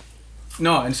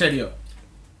 No, en serio.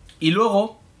 Y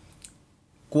luego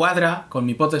cuadra con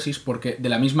mi hipótesis porque de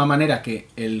la misma manera que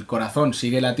el corazón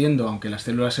sigue latiendo aunque las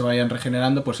células se vayan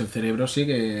regenerando, pues el cerebro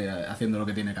sigue haciendo lo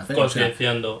que tiene que hacer.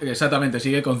 Concienciando. O sea, exactamente,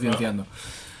 sigue concienciando.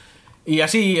 Y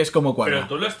así es como cuadra. Pero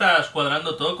tú lo estás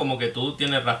cuadrando todo como que tú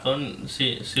tienes razón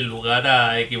sin lugar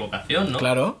a equivocación, ¿no?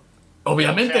 Claro.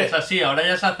 Obviamente. O sea, es así, ahora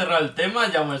ya se ha cerrado el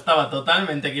tema, ya me estaba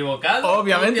totalmente equivocado.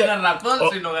 Obviamente. Tú tienes razón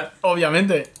sin lugar.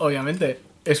 Obviamente.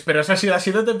 Pero eso ha sido así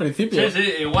desde el principio.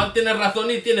 Sí, igual tienes razón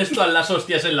y tienes todas las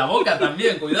hostias en la boca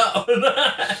también, cuidado.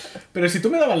 Pero si tú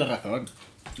me dabas la razón.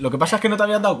 Lo que pasa es que no te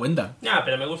habías dado cuenta. Ya,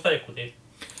 pero me gusta discutir.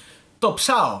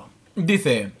 Topsao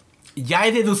dice: ya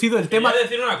he deducido el tema. Quería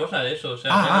decir una cosa de eso, o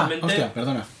sea, realmente... Hostia,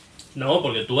 perdona. No,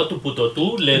 porque tú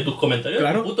tú lees tus comentarios,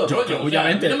 Claro, tu puto yo, rollo.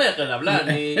 obviamente. O sea, a mí no me dejes de hablar,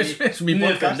 ni, es mi ni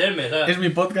podcast. defenderme, ¿sabes? Es mi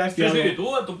podcast. Sí,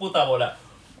 tú a tu puta bola.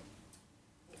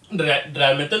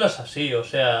 Realmente no es así, o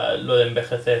sea, lo de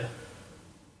envejecer.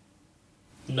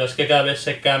 No es que cada vez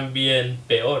se cambien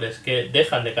peor, es que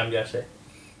dejan de cambiarse.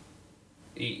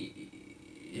 Y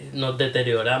nos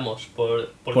deterioramos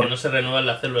porque no se renuevan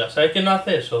las células. ¿Sabes qué no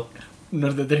hace eso?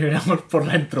 Nos deterioramos por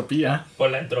la entropía.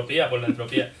 Por la entropía.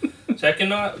 ¿Sabes qué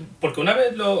no? Porque una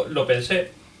vez lo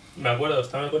pensé, me acuerdo,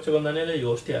 estaba en el coche con Daniel y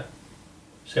digo, hostia,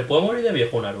 ¿se puede morir de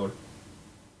viejo un árbol?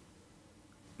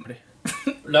 Hombre,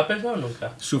 ¿Lo has pensado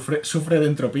nunca? sufre de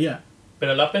entropía.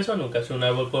 ¿Pero lo has pensado nunca si un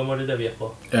árbol puede morir de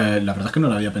viejo? La verdad es que no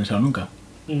lo había pensado nunca.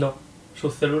 No,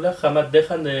 sus células jamás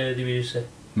dejan de dividirse.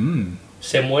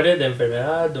 se muere de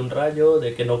enfermedad, de un rayo,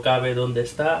 de que no cabe donde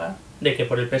está, de que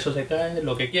por el peso se cae,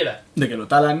 lo que quiera. De que lo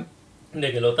talan.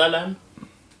 De que lo talan,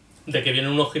 de que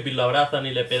vienen unos hippies, lo abrazan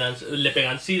y le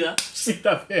pegan sida.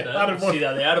 Sida de árbol.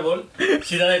 Sida de árbol,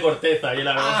 sida de corteza. Y el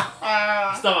árbol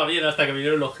estaba bien hasta que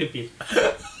vinieron los hippies.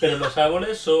 Pero los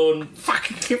árboles son...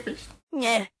 Fucking hippies.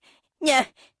 No,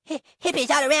 hippies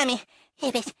all around me.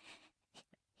 Hippies.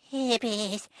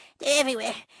 They're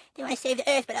everywhere. They want to save the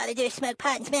earth, but all they do is smoke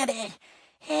pot and smell bad.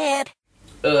 Help.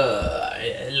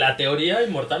 La teoría,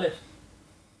 inmortales.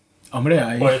 Hombre,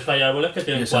 ahí... Por eso hay árboles que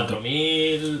tienen Exacto.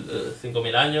 4.000,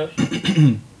 5.000 años.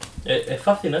 Es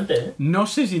fascinante, ¿eh? No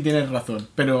sé si tienes razón,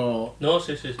 pero... No,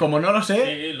 sí. Como no lo sé...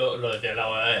 Sí, lo decía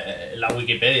la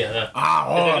Wikipedia. ¿No?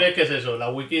 Ah, ¿Qué te oh. crees que es eso? ¿La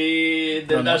wiki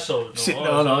del Dark Souls? Sí,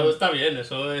 No, no. eso está bien,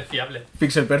 eso es fiable.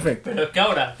 Pixel Perfect. Pero es que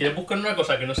ahora, quieres buscar una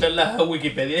cosa que no sea en la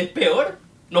Wikipedia, es peor.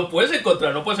 No puedes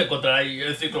encontrar ahí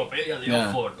enciclopedia de Ya.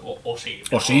 Oxford. O sí.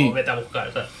 O sí. Vete a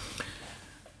buscar, ¿sabes?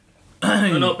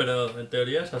 No, pero en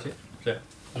teoría es así. O sea,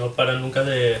 no paran nunca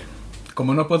de...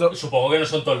 Como no puedo... Supongo que no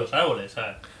son todos los árboles,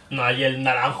 ¿sabes? No hay el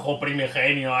naranjo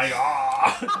primigenio ahí.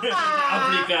 ¡Oh! En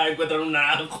África encuentran un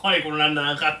naranjo ahí con unas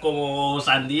naranjas como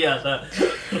sandías, ¿sabes?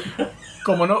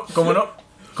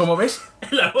 Como ves,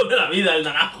 El árbol de la vida, el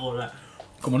naranjo, ¿sabes?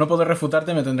 como no puedo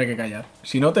refutarte, me tendré que callar.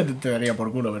 Si no, te daría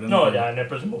por culo, pero No, puedo. ya en el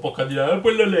próximo podcast dirá,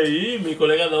 pues lo leí, mi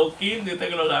colega Dawkins dice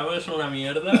que los árboles son una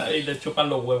mierda y le chupan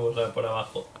los huevos, ¿sabes? Por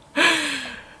abajo.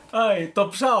 Ay,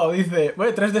 Topsao dice...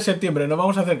 Bueno, 3 de septiembre, nos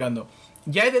vamos acercando.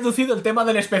 Ya he deducido el tema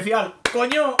del especial.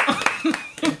 ¡Coño!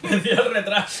 Especial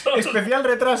retraso. Especial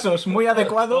retrasos, muy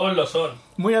adecuado. Todos lo son.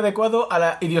 Muy adecuado a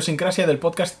la idiosincrasia del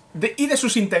podcast y de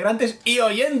sus integrantes y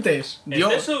oyentes.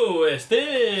 Dios,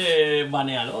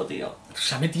 banealo, tío.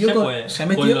 se ha metido con... Se ha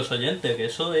metido... Con los oyentes, que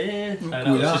eso es...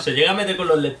 sagrado. Cuidado. Si se llega a meter con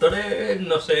los lectores,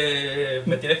 no sé...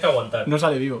 Me tienes que aguantar. No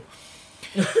sale vivo.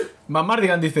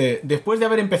 Mamardigan dice: después de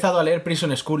haber empezado a leer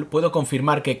Prison School, puedo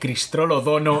confirmar que Cristrolo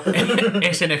Dono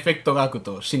es en efecto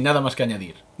Gakuto, sin nada más que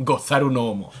añadir. Gozaru no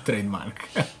Homo, trademark.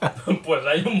 Pues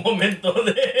hay un momento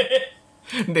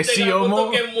De sí Gakuto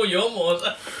homo. que es muy homo, o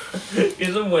sea, que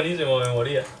eso es buenísimo, me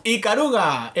moría.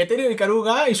 Ikaruga, Eterio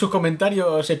Ikaruga y sus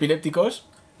comentarios epilépticos.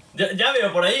 Ya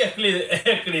veo por ahí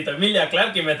escrito Emilia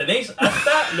Clarke que me tenéis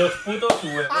hasta los putos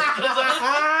huevos.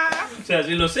 O sea,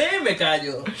 si lo sé, me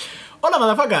callo. Hola,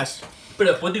 madafacas. Pero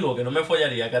después digo que no me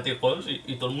follaría a Katy Holmes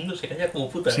y todo el mundo se calla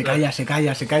como puta. Se ¿sabes?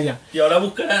 calla. Y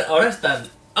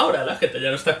ahora la gente ya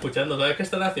no está escuchando, ¿sabes qué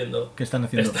están haciendo? ¿Qué están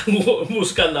haciendo? Están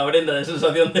buscando a Brenda de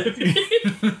sensación de vivir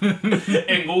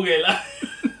en Google.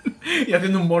 Y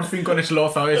haciendo un morphing con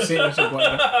Sloth a ver si no se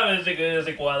cuadra. A ver si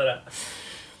se cuadra.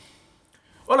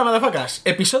 Hola, madafacas.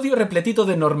 Episodio repletito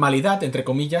de normalidad, entre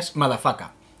comillas,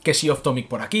 madafaca. Que si off-topic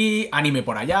por aquí, anime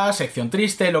por allá, sección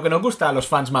triste, lo que nos gusta a los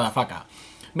fans madafaca.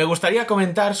 Me gustaría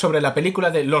comentar sobre la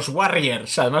película de Los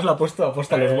Warriors, además lo ha puesto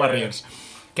aposta Los Warriors,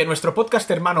 que nuestro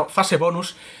podcast hermano Fase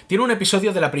Bonus tiene un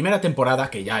episodio de la primera temporada,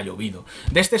 que ya ha llovido,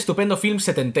 de este estupendo film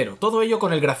setentero, todo ello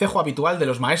con el gracejo habitual de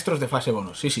los maestros de Fase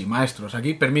Bonus. Sí, maestros,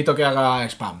 aquí permito que haga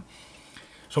spam.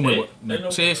 Son muy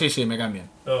buenos. Sí, me cambian.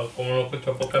 No, como no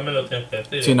escucho podcast me lo tienes que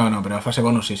decir. Sí, no, pero Fase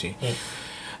Bonus sí.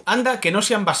 Anda que no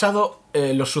se han basado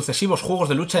los sucesivos juegos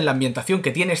de lucha en la ambientación que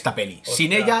tiene esta peli. Hostia.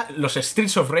 Sin ella, los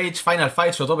Streets of Rage, Final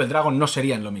Fights o Double Dragon no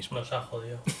serían lo mismo. Nos ha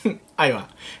jodido. Ahí va.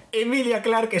 Emilia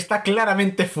Clarke está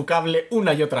claramente fucable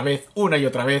una y otra vez,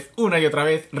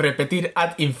 repetir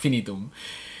ad infinitum.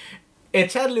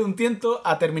 Echarle un tiento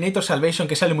a Terminator Salvation,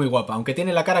 que sale muy guapa, aunque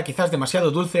tiene la cara quizás demasiado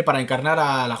dulce para encarnar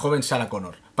a la joven Sarah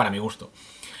Connor, para mi gusto.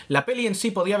 La peli en sí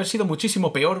podía haber sido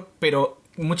muchísimo peor, pero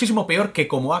muchísimo peor que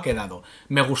como ha quedado.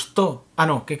 Me gustó... Ah,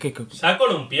 no, ¿qué? Se ha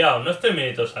columpiado, no es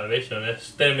Terminator Salvation,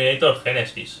 es Terminator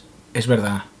Genesis. Es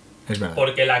verdad.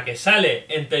 Porque la que sale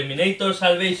en Terminator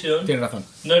Salvation Tienes razón.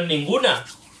 no es ninguna,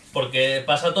 porque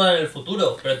pasa toda en el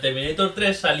futuro. Pero en Terminator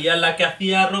 3 salía la que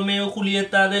hacía Romeo y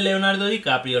Julieta de Leonardo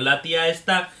DiCaprio, la tía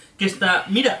esta que está...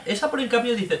 Mira, esa por en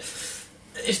cambio dice...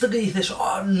 Esto que dices,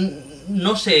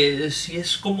 no sé, si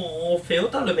es como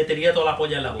feota le metería toda la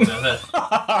polla en la boca, ¿sabes?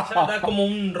 Esa da como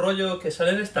un rollo que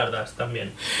sale en Stardust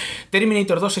también.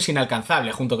 Terminator 2 es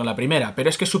inalcanzable junto con la primera, pero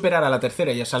es que superar a la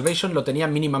tercera y a Salvation lo tenía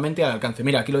mínimamente al alcance.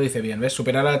 Mira, aquí lo dice bien, ¿ves?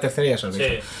 Superar a la tercera y a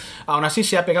Salvation. Sí. Aún así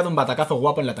se ha pegado un batacazo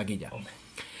guapo en la taquilla. Hombre.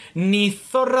 Ni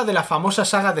zorra de la famosa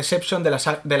saga Deception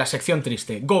de la sección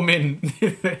triste. Gomen.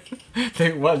 Da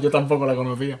igual, yo tampoco la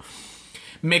conocía.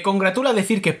 Me congratula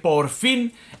decir que por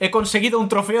fin he conseguido un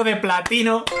trofeo de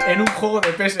platino en un juego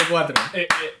de PS4.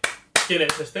 ¿Quién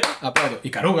es este? Aplaudo.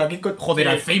 Y Caruga, aquí, joder,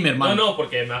 Alzheimer, man. No,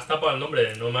 porque me has tapado el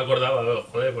nombre, no me acordaba,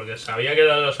 joder, porque sabía que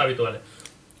eran los habituales.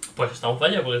 Pues está un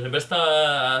falla, porque siempre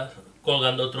está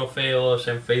colgando trofeos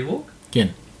en Facebook.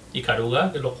 ¿Quién?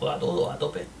 Ikaruga, que lo juega todo a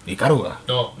tope. Ikaruga.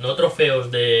 No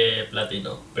trofeos de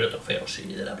platino, pero trofeos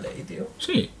sí, de la Play, tío.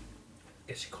 Sí.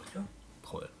 ¿Qué sí, coño?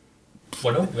 Joder.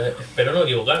 Bueno, espero no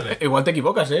equivocarme. Igual te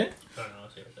equivocas, ¿eh? No,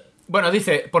 sí. Bueno,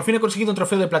 dice, por fin he conseguido un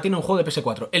trofeo de platino en un juego de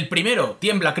PS4. El primero,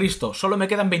 tiembla Cristo, solo me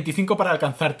quedan 25 para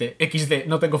alcanzarte. XD,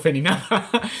 no tengo fe ni nada.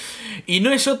 Y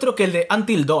no es otro que el de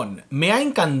Until Dawn. Me ha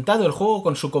encantado el juego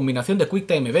con su combinación de Quick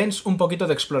Time Events, un poquito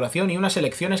de exploración y unas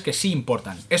elecciones que sí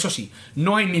importan. Eso sí,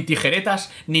 no hay ni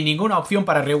tijeretas ni ninguna opción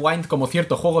para rewind como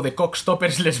cierto juego de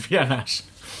cockstoppers lesbianas.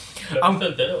 Lo he visto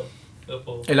entero.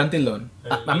 El Until Dawn.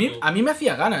 A mí me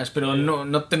hacía ganas, pero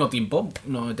no tengo tiempo.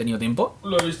 No he tenido tiempo.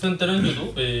 Lo he visto entero en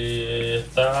YouTube y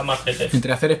está más gente.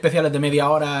 Entre hacer especiales de media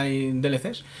hora y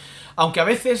DLCs. Aunque a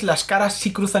veces las caras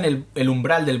sí cruzan el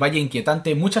umbral del valle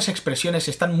inquietante, muchas expresiones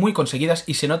están muy conseguidas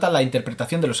y se nota la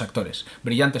interpretación de los actores.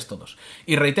 Brillantes todos.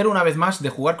 Y reitero una vez más de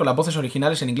jugar con las voces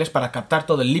originales en inglés para captar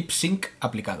todo el lip sync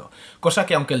aplicado. Cosa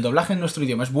que aunque el doblaje en nuestro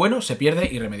idioma es bueno, se pierde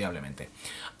irremediablemente.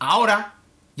 Ahora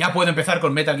ya puedo empezar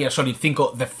con Metal Gear Solid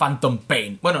 5 The Phantom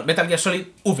Pain. Bueno, Metal Gear Solid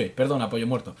V, perdona, pollo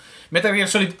muerto. Metal Gear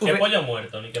Solid V. ¿Qué pollo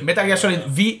muerto? Ni que Metal Gear Solid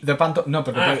V The Phantom. No,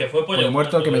 porque que fue pollo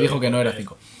muerto que me dijo digo, que no era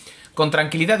 5. Con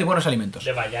tranquilidad y buenos alimentos.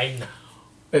 De vallaina.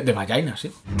 De vallaina,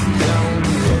 sí.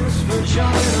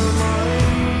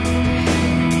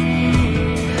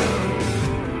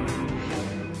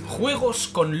 Juegos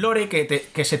con lore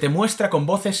que se te muestra con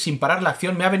voces sin parar la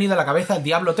acción. Me ha venido a la cabeza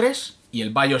Diablo 3 y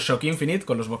el Bioshock Infinite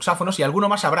con los boxáfonos y alguno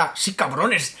más habrá. ¡Sí,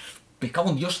 cabrones! Me cago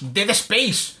en Dios. Dead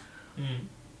Space.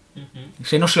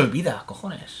 Ese no se olvida,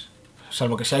 cojones.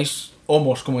 Salvo que seáis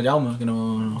homos como Jaume, que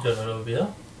no... Yo no lo he olvidado.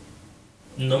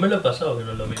 No me lo he pasado, que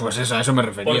no lo he olvidado. Pues eso, a eso me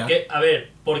refería.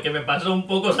 Porque me pasó un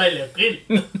poco Silent Hill.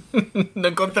 ¿No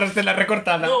encontraste la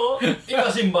recortada? No,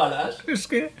 iba sin balas. Es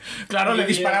que... Claro, le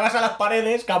disparabas a las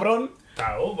paredes, cabrón.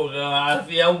 Claro, porque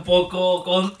hacía un poco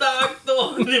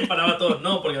contacto. Disparaba todo.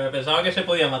 No, porque me pensaba que se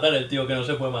podía matar el tío que no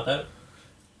se puede matar.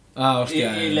 Ah,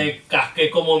 hostia. Y le casqué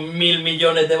como 1.000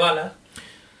 millones de balas.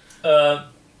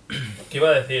 ¿Qué iba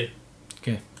a decir?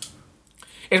 ¿Qué?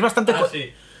 Es bastante...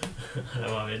 Sí. Ahora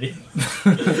me ha venido.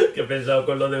 Que he pensado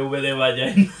con lo de V de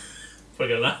Vallain.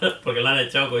 Porque lo han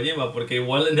echado Kojima. Porque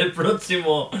igual en el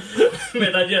próximo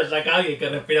Metal Gear saca a alguien que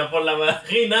respira por la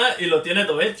vagina y lo tiene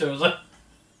todo hecho, o sea.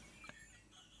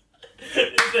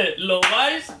 Dice, lo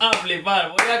vais a flipar.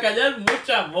 Voy a callar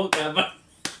muchas bocas.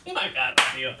 Una cara,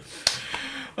 tío.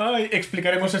 Ay,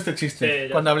 explicaremos este chiste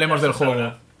Sí, cuando hablemos del juego.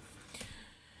 sabrá.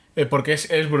 Porque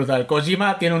es brutal.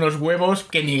 Kojima tiene unos huevos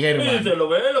que ni Y German. dice, lo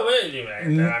ve. Y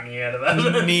me la mierda.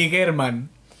 Ni German.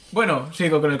 Bueno,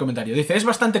 sigo con el comentario. Dice, es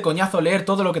bastante coñazo leer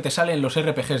todo lo que te sale en los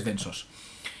RPGs densos.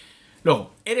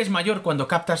 Luego, eres mayor cuando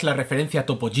captas la referencia a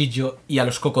Topo Gigio y a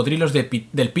los cocodrilos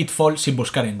del Pitfall sin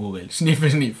buscar en Google. Sniff,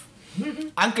 sniff.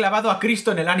 Han clavado a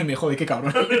Cristo en el anime, joder, qué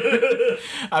cabrón.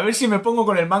 A ver si me pongo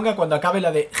con el manga cuando acabe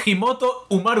la de Himoto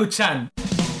Umaru-chan.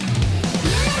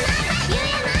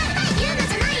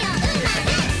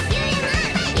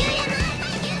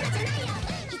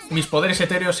 Mis poderes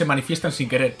etéreos se manifiestan sin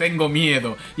querer. Tengo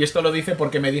miedo. Y esto lo dice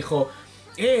porque me dijo...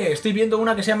 estoy viendo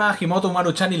una que se llama Himoto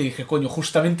Umaru-chan y le dije, coño,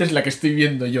 justamente es la que estoy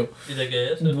viendo yo. ¿Y de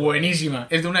qué es? Buenísima.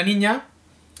 Es de una niña...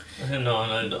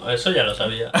 No, eso ya lo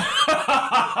sabía.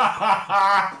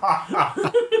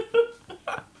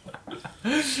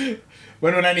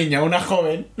 Bueno, una niña, una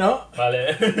joven, ¿no?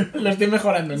 Vale. Lo estoy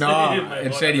mejorando. No, Sí,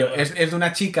 en serio. Es de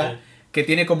una chica que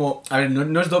tiene como... A ver,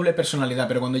 no es doble personalidad,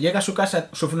 pero cuando llega a su casa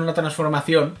sufre una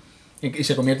transformación y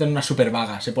se convierte en una super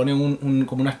vaga. Se pone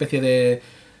como una especie de...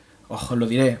 Ojo, lo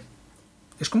diré.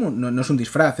 Es como... No es un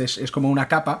disfraz, es como una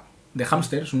capa de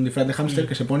hámster. Es un disfraz de hámster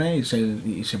que se pone y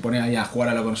se pone ahí a jugar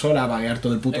a la consola, a vaguear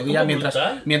todo el puto día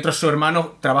mientras su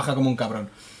hermano trabaja como un cabrón.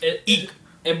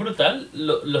 Es brutal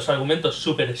los argumentos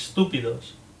súper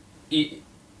estúpidos y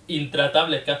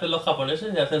intratables que hacen los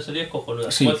japoneses y hacen series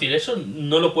cojonudas. Sí. Es decir, eso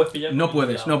no lo puedes pillar. No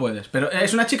puedes. Pero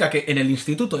es una chica que en el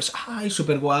instituto es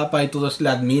súper guapa y todos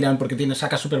la admiran porque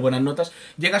saca súper buenas notas.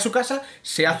 Llega a su casa,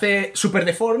 se hace súper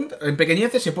deformed,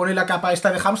 empequeñece, se pone la capa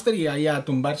esta de hámster y ahí a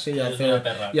tumbarse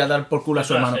y a dar por culo a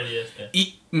su hermano.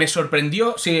 Y me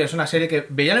sorprendió, sí, es una serie que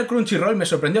veía en el Crunchyroll, me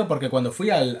sorprendió porque cuando fui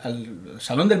al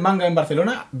Salón del Manga en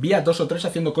Barcelona, vi a 2 o 3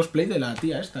 haciendo cosplay de la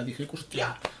tía esta. Dije,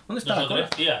 hostia, ¿dónde está la 2 o 3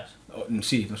 tías?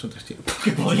 Sí, 2 o 3 tíos.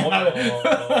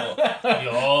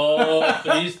 Dios,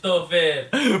 Christopher.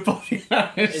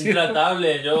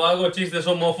 Intratable. Yo hago chistes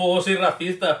homófobos y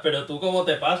racistas, pero tú cómo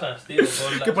te pasas, tío.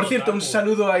 Que por cierto, un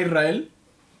saludo a Israel,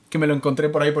 que me lo encontré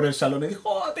por ahí por el salón y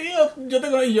dijo, tío, yo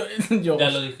tengo... Y yo ¿Ya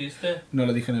lo dijiste? No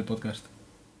lo dije en el podcast.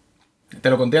 Te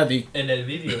lo conté a ti. En el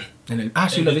vídeo. Ah,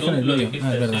 sí, lo dije en el Lo vídeo. dijiste,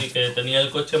 Ah, es verdad. sí, que tenía el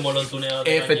coche molón tuneado.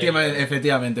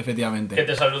 Efectivamente. Que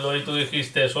te saludó y tú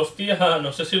dijiste, hostia,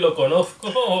 no sé si lo conozco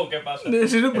o qué pasa.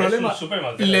 Ese es un problema. Súper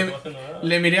mal,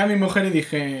 Le miré a mi mujer y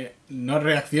dije, no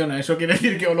reacciona, eso quiere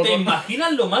decir que o lo ¿Te conozco.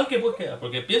 imaginas lo mal que puede quedar?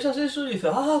 Porque piensas eso y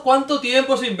dices, ¿cuánto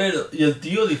tiempo sin verlo? Y el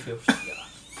tío dice, hostia,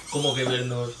 ¿cómo que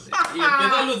vernos? Y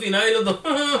empieza a alucinar y los dos,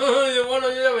 y yo, bueno,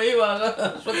 yo ya me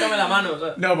iba, suéltame la mano,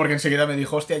 ¿sabes? No, porque enseguida me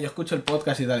dijo, hostia, yo escucho el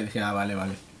podcast y tal. Y dije, vale.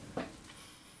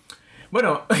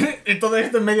 Bueno, todo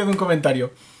esto en medio de un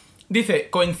comentario. Dice,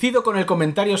 coincido con el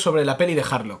comentario sobre la peli de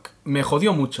Harlock. Me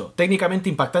jodió mucho. Técnicamente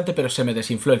impactante, pero se me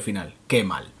desinfló el final. Qué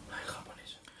mal.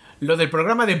 Lo del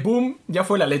programa de Boom ya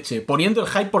fue la leche. Poniendo el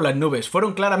hype por las nubes.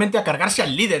 Fueron claramente a cargarse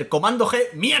al líder. Comando G,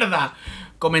 ¡mierda!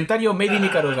 Comentario Made in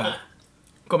Icaruga.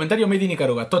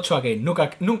 Tocho again.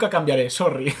 Nunca cambiaré,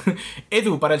 sorry.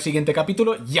 Edu, para el siguiente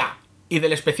capítulo, ya. Y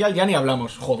del especial ya ni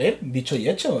hablamos. Joder, dicho y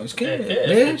hecho. Es que,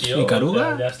 ¿ves? Tío, Icaruga.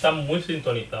 o sea, ya está muy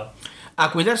sintonizado.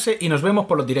 A cuidarse y nos vemos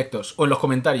por los directos, o en los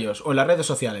comentarios, o en las redes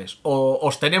sociales, o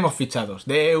os tenemos fichados.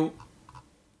 Deu.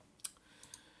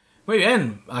 Muy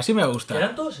bien, así me gusta.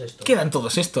 ¿Quedan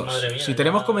todos estos? Madre mía, si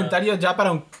tenemos comentarios ya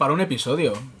para un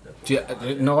episodio. Si,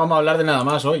 no vamos a hablar de nada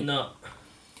más hoy. No.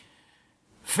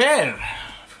 Fer.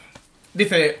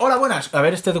 Dice, hola buenas. A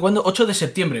ver, ¿este de cuándo? 8 de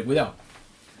septiembre, cuidado.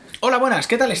 Hola buenas,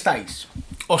 ¿qué tal estáis?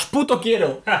 Os puto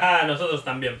quiero. Nosotros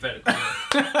también, Fer.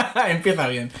 Empieza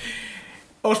bien.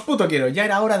 Os puto quiero, ya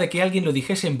era hora de que alguien lo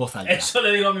dijese en voz alta. Eso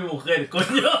le digo a mi mujer,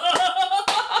 coño.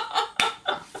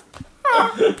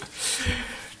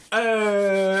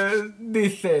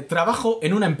 Dice, trabajo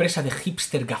en una empresa de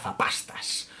hipster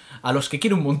gafapastas, a los que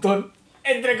quiero un montón,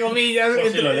 entre comillas.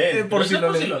 Por si lo leen. Por si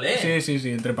lo leen. Sí,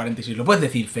 entre paréntesis. Lo puedes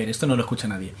decir, Fer, esto no lo escucha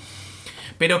nadie.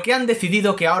 Pero que han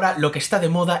decidido que ahora lo que está de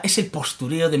moda es el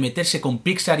postureo de meterse con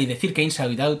Pixar y decir que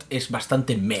Inside Out es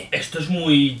bastante meh. Esto es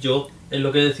muy yo, es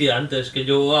lo que decía antes, que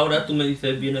yo ahora tú me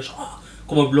dices, vienes,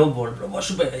 como el Bloodborne es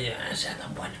súper sea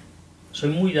tan bueno. Soy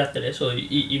muy de hacer eso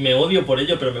y me odio por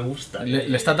ello, pero me gusta.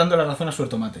 Le está dando la razón a su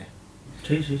tomate.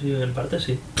 Sí, en parte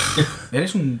sí.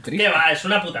 Eres un triste. ¿Qué va? Es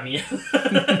una puta mierda.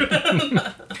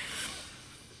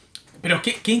 Pero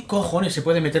 ¿qué cojones se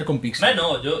puede meter con Pixar?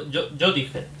 Bueno, yo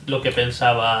dije lo que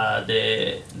pensaba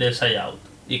de Inside Out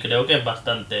y creo que es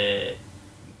bastante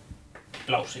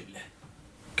plausible.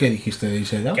 ¿Qué dijiste de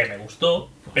Inside Out? Que me gustó,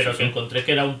 pero que encontré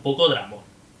que era un poco drama.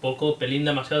 Pelín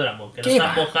demasiado drama. Que no ¿Qué se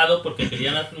va? han mojado porque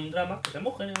querían hacer un drama. Que se han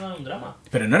mojado en un drama.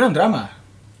 Pero no era un drama.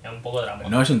 Era un poco drama.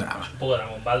 No es un drama. Un poco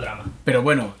drama, va el drama. Pero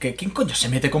bueno, ¿quién coño se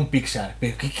mete con Pixar?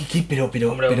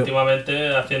 Hombre,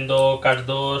 últimamente haciendo Cars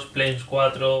 2, Planes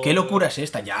 4... ¿Qué locura es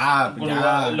esta? Ya.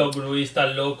 Los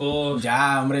gruistas locos...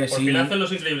 Ya, hombre, Por sí. fin hacen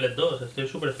Los Increíbles 2, estoy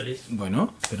súper feliz.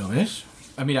 Bueno, pero ¿ves?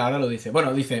 Mira, ahora lo dice.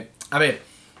 Bueno, dice, a ver,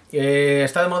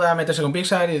 está de moda meterse con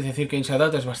Pixar y decir que Inside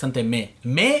Out es bastante meh.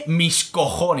 Mis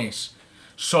cojones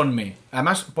son meh.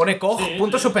 Además, pone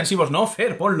puntos suspensivos. No,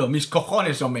 Fer, ponlo. Mis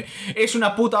cojones son meh. Es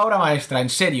una puta obra maestra, en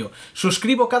serio.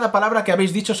 Suscribo cada palabra que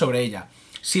habéis dicho sobre ella.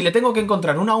 Si le tengo que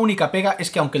encontrar una única pega es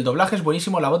que aunque el doblaje es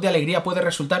buenísimo, la voz de Alegría puede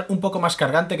resultar un poco más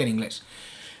cargante que en inglés.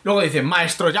 Luego dice,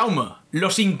 Maestro Jaume,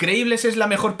 Los Increíbles es la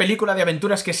mejor película de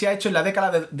aventuras que se ha hecho en la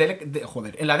década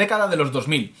en la década de los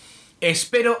 2000.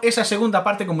 Espero esa segunda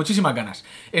parte con muchísimas ganas.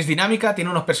 Es dinámica,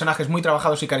 tiene unos personajes muy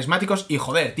trabajados y carismáticos y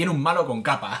joder, tiene un malo con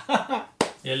capa.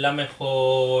 Y es la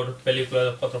mejor película de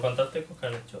los Cuatro Fantásticos que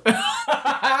han hecho.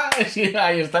 Sí,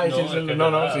 ahí está. No,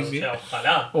 sí. O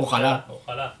sea,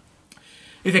 ojalá.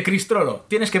 Dice Cristrolo,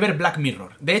 tienes que ver Black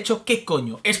Mirror. De hecho, ¿qué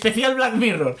coño? Especial Black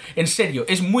Mirror. En serio,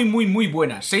 es muy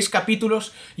buena. 6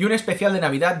 capítulos y un especial de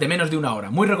Navidad de menos de 1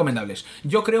 hora. Muy recomendables.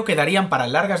 Yo creo que darían para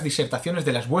largas disertaciones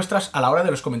de las vuestras a la hora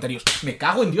de los comentarios. Me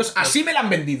cago en Dios, así me la han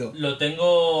vendido. Lo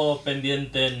tengo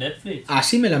pendiente en Netflix.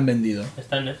 Así me la han vendido.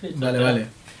 Está en Netflix. Vale.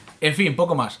 En fin,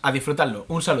 poco más. A disfrutarlo.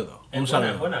 Un saludo. Es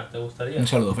buena, te gustaría. Un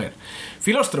saludo, Fer.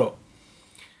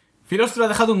 Filostro ha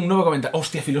dejado un nuevo comentario.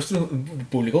 Hostia, Filostro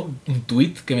publicó un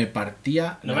tuit que me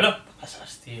partía... No me lo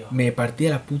pasas, tío. Me partía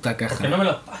la puta caja. ¿Por qué no me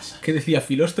lo pasas? Que decía,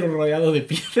 Filostro rodeado de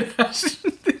piedras.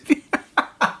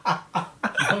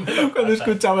 Cuando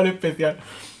escuchaba el especial.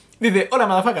 Dice, hola,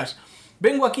 madafacas.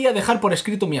 Vengo aquí a dejar por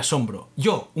escrito mi asombro.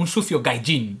 Yo, un sucio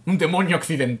gaijin, un demonio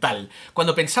occidental.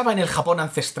 Cuando pensaba en el Japón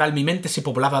ancestral, mi mente se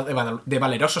poblaba de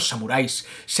valerosos samuráis,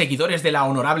 seguidores de la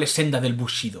honorable senda del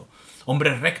Bushido.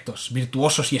 Hombres rectos,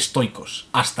 virtuosos y estoicos.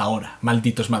 Hasta ahora,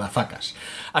 malditos madafacas.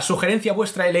 A sugerencia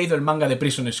vuestra he leído el manga de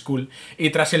Prison School y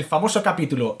tras el famoso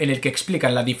capítulo en el que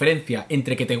explican la diferencia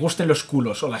entre que te gusten los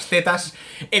culos o las tetas,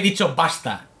 he dicho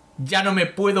basta. Ya no me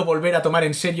puedo volver a tomar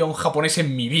en serio a un japonés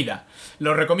en mi vida.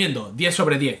 Lo recomiendo, 10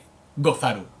 sobre 10.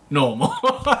 Gozaru, no homo.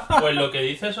 Pues lo que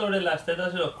dice sobre las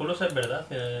tetas y los culos es verdad.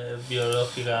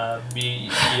 Biológica,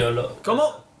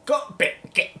 ¿Cómo?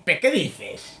 ¿Qué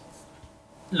dices?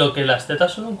 Lo que las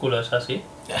tetas son un culo es así.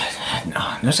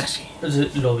 No es así.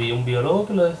 Lo vi un biólogo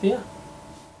que lo decía.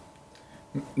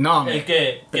 No, El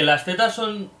que las tetas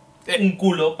son un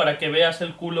culo para que veas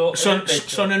el culo en el pecho.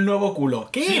 son el nuevo culo.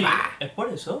 ¿Qué Sí, va? ¿es por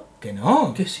eso? Que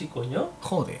no. Que sí, coño.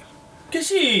 Joder. Que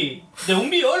sí, de un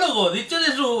biólogo, dicho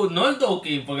de su... No el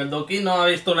Doki, porque el Doki no ha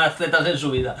visto unas tetas en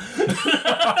su vida.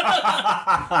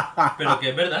 Pero que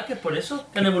es verdad que es por eso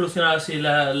que han evolucionado así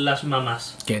las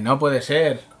mamás. Que no puede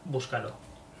ser. Búscalo.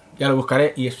 Ya lo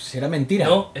buscaré y será mentira.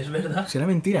 No, es verdad. Será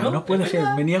mentira, no puede es ser.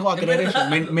 verdad, Me niego a es creer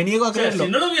verdad. eso. Me niego a O sea, creerlo.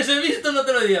 si no lo hubiese visto no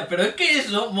te lo diría, pero es que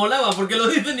eso molaba porque lo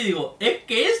dicen y digo, es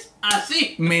que es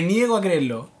así. Me niego a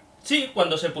creerlo. Sí,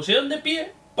 cuando se pusieron de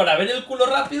pie para ver el culo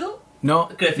rápido, No.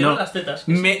 crecieron no. las tetas.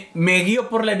 Me guío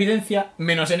por la evidencia,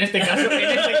 menos en este caso.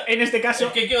 En este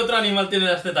caso. ¿Qué otro animal tiene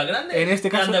las tetas grandes? En este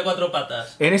Que caso- anda a cuatro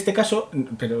patas. En este caso.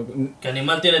 Pero. ¿Qué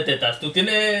animal tiene tetas? Tus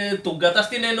gatas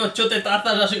tienen 8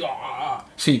 tetazas así. ¡Ah!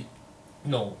 Sí,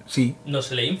 No, sí. no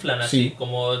se le inflan así, Sí.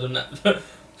 como de una...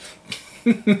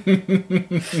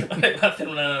 Voy a hacer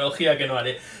una analogía que no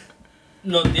haré.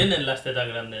 No tienen las tetas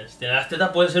grandes. Las tetas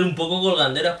pueden ser un poco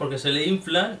colganderas porque se le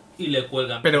inflan y le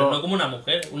cuelgan. Pero no como una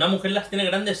mujer. Una mujer las tiene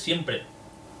grandes siempre.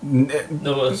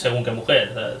 No, según qué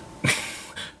mujer, ¿sabes?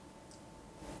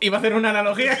 Iba a hacer una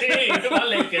analogía. Sí,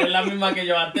 vale, que es la misma que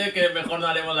yo antes, que mejor no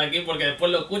haremos aquí porque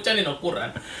después lo escuchan y nos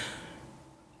curran.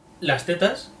 Las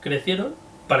tetas crecieron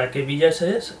para que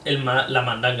villases la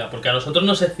mandanga, porque a nosotros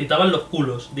nos excitaban los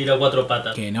culos de ir a cuatro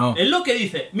patas. Que no. Es lo que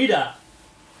dice, mira,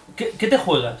 ¿qué te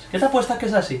juegas? ¿Qué te apuestas que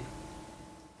es así?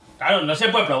 Claro, no se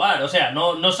puede probar, o sea,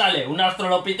 no sale un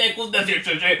Australopithecus decir,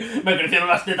 sí, me crecieron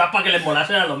las tetas para que les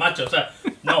molasen a los machos, o sea,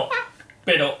 no.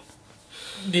 Pero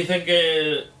dicen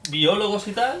que biólogos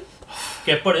y tal,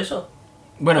 que es por eso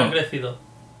que Bueno, han crecido.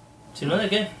 ¿Si no de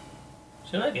qué?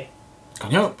 ¿Si no de qué?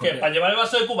 coño. Que para llevar el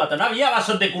vaso de cubata, no había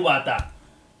vasos de cubata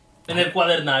en el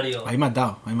cuadernario. Ahí me has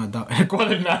dado. El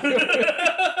cuadernario.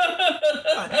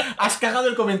 Has cagado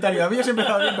el comentario. Habías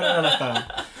empezado bien, pero ahora lo has cagado.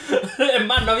 Es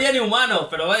más, no había ni humanos,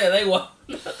 pero vaya, da igual.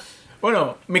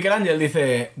 Bueno, Michelangel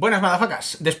dice: buenas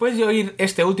madafacas. Después de oír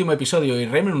este último episodio y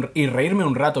reírme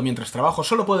un rato mientras trabajo,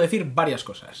 solo puedo decir varias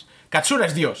cosas. Katsura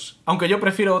es Dios, aunque yo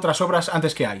prefiero otras obras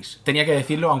antes que Ice. Tenía que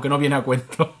decirlo, aunque no viene a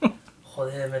cuento.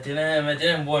 Joder, me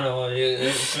tienen bueno.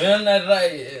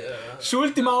 Su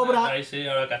última obra... Ahí sí,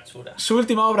 ahora Katsura. Su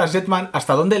última obra, Zetman,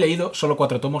 hasta donde he leído, solo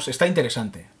 4 tomos, está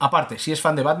interesante. Aparte, si es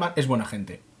fan de Batman, es buena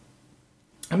gente.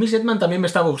 A mí Zetman también me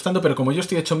estaba gustando, pero como yo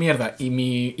estoy hecho mierda y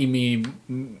mi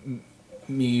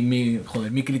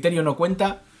criterio no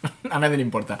cuenta, a nadie le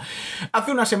importa.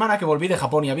 Hace una semana que volví de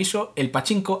Japón y aviso, el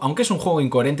pachinko, aunque es un juego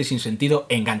incoherente y sin sentido,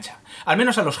 engancha. Al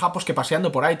menos a los japos que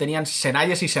paseando por ahí tenían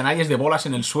senalles y senalles de bolas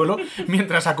en el suelo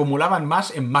mientras acumulaban más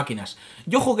en máquinas.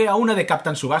 Yo jugué a una de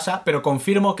Captain Tsubasa, pero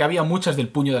confirmo que había muchas del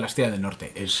puño de la Estrella del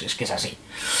Norte. Es que es así.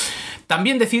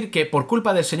 También decir que por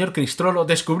culpa del señor Cristrolo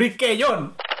descubrí que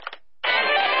John...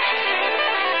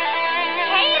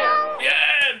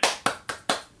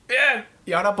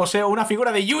 Y ahora poseo una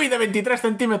figura de Yui de 23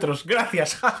 centímetros.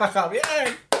 Gracias, jajaja, bien,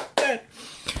 bien.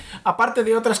 Aparte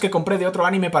de otras que compré de otro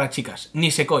anime para chicas.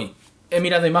 Nisekoi. He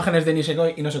mirado imágenes de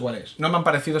Nisekoi y no sé cuál es. No me han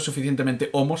parecido suficientemente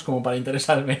homos como para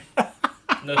interesarme.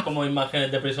 No es como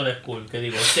imágenes de Prison School, que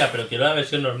digo, hostia, pero quiero la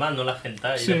versión normal, no la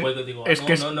hentai. Sí. Y después digo, Es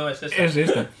que no es esa. Es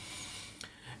esta.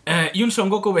 Y un Son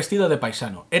Goku vestido de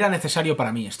paisano. Era necesario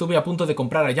para mí. Estuve a punto de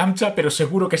comprar a Yamcha, pero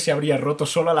seguro que se habría roto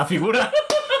sola la figura.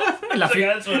 La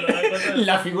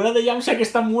figura de Yamcha que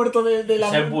está muerto de la...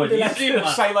 Esa es buenísima.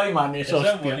 Saibaiman, eso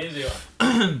Esa es buenísima.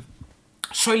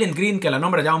 Soylent Green, que la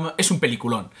nombra Jaume, es un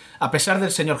peliculón. A pesar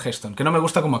del señor Heston, que no me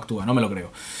gusta cómo actúa, no me lo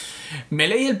creo. Me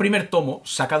leí el primer tomo,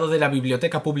 sacado de la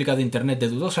biblioteca pública de internet de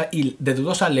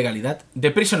dudosa legalidad,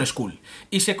 de Prison School,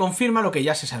 y se confirma lo que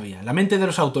ya se sabía. La mente de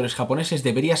los autores japoneses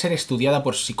debería ser estudiada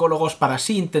por psicólogos para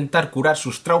así intentar curar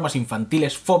sus traumas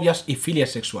infantiles, fobias y filias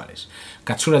sexuales.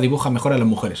 Katsura dibuja mejor a las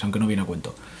mujeres, aunque no viene a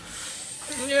cuento.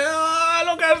 ¡Ya,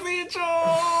 lo que has dicho!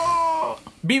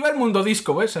 ¡Viva el mundo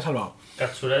disco! ¿Ves? Se ha salvado.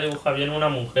 Katsura dibuja bien una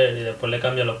mujer y después le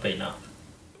cambia los peinados.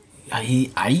 Ahí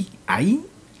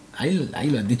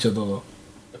lo has dicho todo.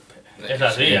 Es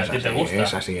así, Sí, a ti te gusta.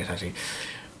 Es así.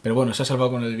 Pero bueno, se ha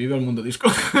salvado con el Viva el Mundo Disco.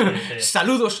 Sí.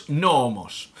 Saludos no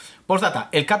homos. Postdata,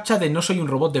 el captcha de no soy un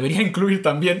robot debería incluir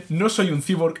también no soy un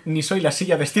cyborg ni soy la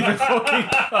silla de Stephen Hawking.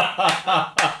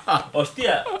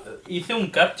 Hostia, hice un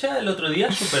captcha el otro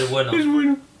día súper bueno. Es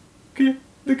bueno. ¿Qué?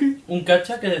 ¿De qué? Un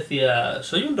captcha que decía,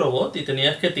 soy un robot y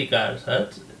tenías que ticar,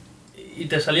 ¿sabes? y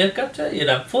te salía el captcha y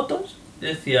eran fotos y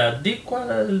decía, di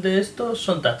cuál de estos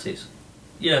son taxis.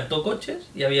 Y eran todo coches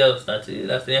y había 2 taxis. Y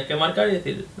las tenías que marcar y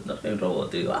decir, no soy un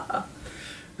robot, tío.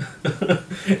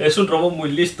 Es un robot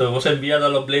muy listo. Hemos enviado a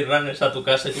los Blade Runners a tu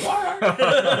casa y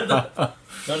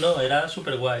No, era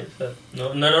súper guay. O sea,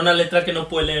 no era una letra que no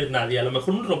puede leer nadie. A lo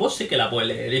mejor un robot sí que la puede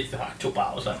leer y dice,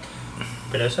 chupado, o sea.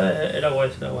 Pero esa era guay,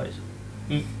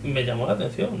 Me llamó la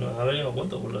atención, no ha venido a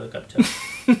cuento por lo de captcha.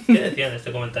 ¿Qué decía en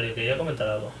este comentario? Quería comentar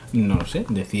algo. No lo sé,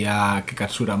 decía que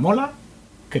Katsura mola.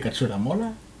 ¿Que Katsura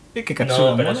mola? ¿Que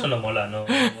Katsura no, pero mola? eso no mola, no.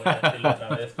 Voy a decirlo otra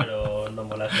vez, pero no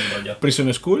mola ese rollo.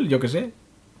 Prison School, yo qué sé.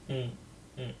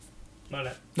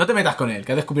 Vale. No te metas con él,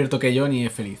 que ha descubierto que Johnny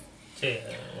es feliz. Sí,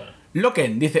 bueno.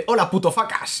 Loken dice, hola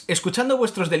putofacas, escuchando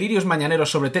vuestros delirios mañaneros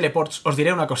sobre teleports os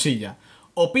diré una cosilla.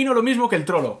 Opino lo mismo que el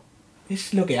trolo.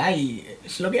 Es lo que hay.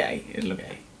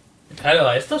 Claro,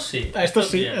 a estos sí. A esto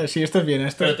sí, bien. sí, esto es bien.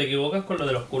 Pero te equivocas con lo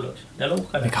de los culos. Ya lo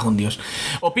buscaré. Me cago en Dios.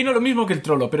 Opino lo mismo que el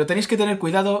trolo, pero tenéis que tener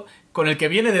cuidado con el que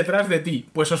viene detrás de ti,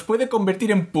 pues os puede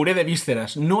convertir en puré de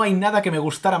vísceras. No hay nada que me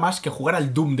gustara más que jugar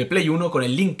al Doom de Play 1 con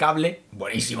el link cable,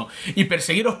 buenísimo, y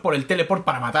perseguiros por el teleport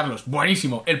para matarlos,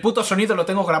 buenísimo. El puto sonido lo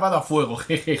tengo grabado a fuego,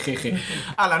 jejejeje.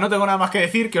 Ala, no tengo nada más que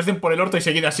decir, que os den por el orto y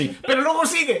seguid así. Pero luego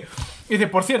sigue. Dice,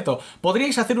 por cierto,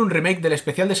 podríais hacer un remake del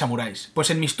especial de Samuráis, pues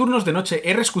en mis turnos de noche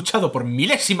he reescuchado por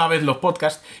milésima vez los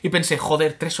podcasts y pensé,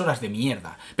 joder, 3 horas de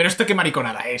mierda. Pero esto qué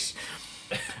mariconada es.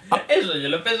 Eso, yo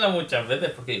lo he pensado muchas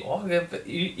veces, porque digo,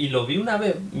 y lo vi una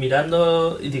vez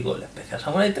mirando y digo, el especial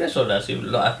Samurai 3 horas, y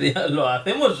lo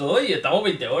hacemos hoy, estamos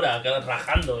 20 horas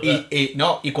rajando. O sea.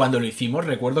 Y cuando lo hicimos,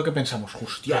 recuerdo que pensamos,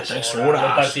 hostia, 3 Lo horas.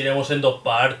 partiremos en 2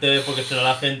 partes, porque si no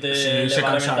la gente Sí, le se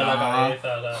va a reventar la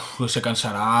cansará. cabeza. Pues se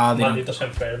cansará de... Malditos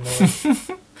enfermos.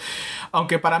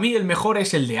 Aunque para mí el mejor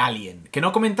es el de Alien, que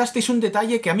no comentasteis un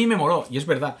detalle que a mí me moló, y es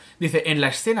verdad. Dice, en la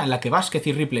escena en la que Vázquez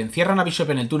y Ripley encierran a Bishop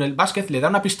en el túnel, Vázquez le da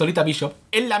una pistolita a Bishop,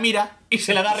 él la mira y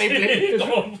se la da a Ripley.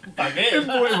 ¿Para qué? Es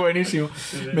muy buenísimo.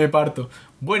 Me parto.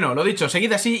 Bueno, lo dicho,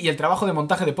 seguid así y el trabajo de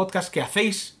montaje de podcast que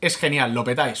hacéis es genial, lo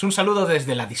petáis. Un saludo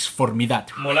desde la disformidad.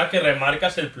 Mola que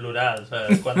remarcas el plural,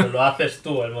 ¿sabes? Cuando lo haces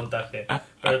tú el montaje.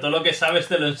 Pero todo lo que sabes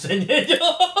te lo enseñé yo.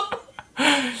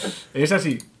 Es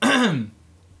así.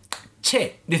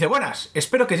 Che, dice, buenas,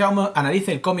 espero que Jaume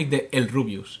analice el cómic de El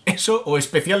Rubius. Eso o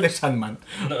especial de Sandman.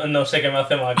 No sé qué me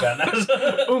hace más ganas.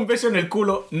 Un beso en el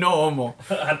culo, no homo.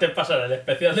 Antes pasar el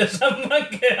especial de Sandman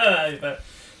que nada.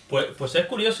 Pues es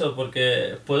curioso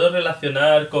porque puedo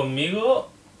relacionar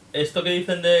conmigo esto que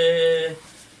dicen de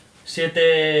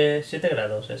 7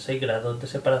 grados, 6 grados de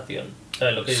separación.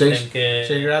 ¿Sabes lo que dicen?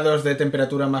 6 grados de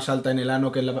temperatura más alta en el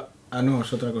ano que en la... Ah, no,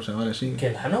 es otra cosa, vale, sí. ¿Que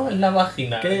el ano en la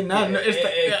vagina?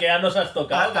 ¿Qué anos has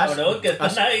tocado, cabrón? Que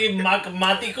están ahí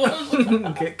magmáticos.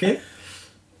 ¿Qué?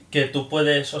 Que tú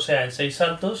puedes, o sea, en 6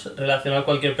 saltos, relacionar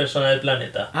cualquier persona del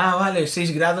planeta. Ah, vale,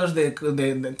 6 grados de...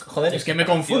 Joder, es que me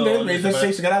confunde, me dices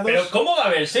 6 grados... Pero ¿cómo va a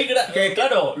haber 6 grados?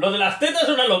 Claro, lo de las tetas es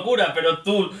una locura, pero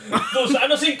tus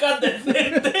anos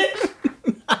incandescentes...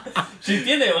 Si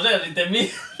tiene, o sea, si te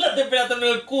miras la temperatura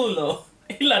en el culo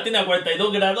y la tiene a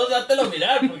 42 grados, háztelo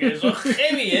mirar, porque eso es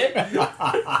heavy, ¿eh?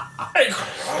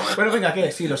 Bueno, venga,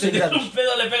 ¿qué? Sí, los 6 grados. Un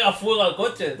pedo le pega fuego al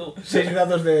coche, tú. 6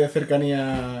 grados de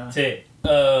cercanía... Sí.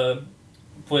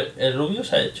 Pues el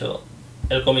Rubius ha hecho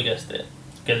el cómic este,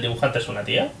 que el dibujante es una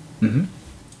tía.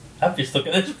 ¿Has visto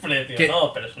qué desprecio? ¿Qué?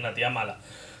 No, pero es una tía mala.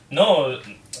 No,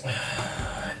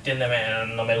 entiéndeme,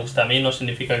 no me gusta a mí, no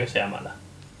significa que sea mala.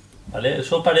 ¿Vale?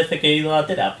 Eso parece que he ido a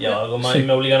terapia o algo más y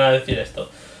me obligan a decir esto.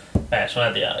 Es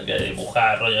una tía que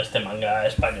dibuja rollo este manga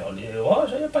español. Y digo,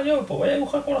 soy español, pues voy a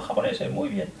dibujar como los japoneses, muy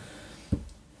bien.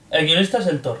 El guionista es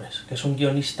el Torres, que es un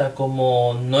guionista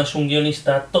como... No es un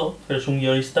guionista top, pero es un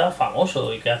guionista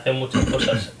famoso y que hace muchas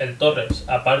cosas. El Torres,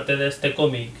 aparte de este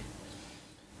cómic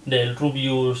del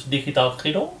Rubius Digital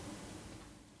Hero,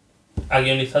 ha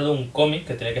guionizado un cómic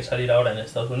que tiene que salir ahora en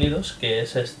Estados Unidos, que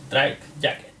es Strike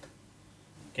Jacket,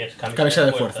 que es camisa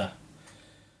de fuerza.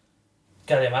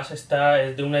 Que además es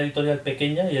de una editorial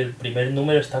pequeña y el primer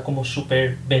número está como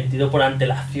súper vendido por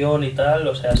antelación y tal.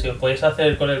 O sea, si os podéis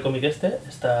hacer con el cómic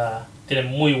tiene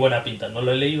muy buena pinta. No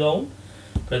lo he leído aún,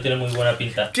 pero tiene muy buena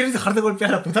pinta. ¿Quieres dejar de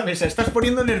golpear la puta mesa? Estás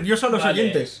poniendo nervioso a los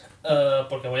oyentes.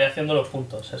 Porque voy haciendo los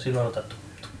puntos, así no notas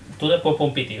tú después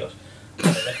pon pitidos.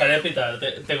 Vale, dejaré de pitar,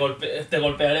 te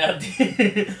golpearé a ti.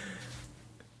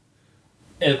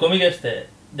 El cómic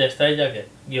de Strike Jacket,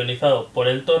 guionizado por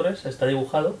el Torres, está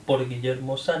dibujado por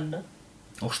Guillermo Sanna.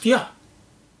 ¡Hostia!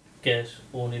 que es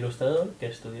un ilustrador que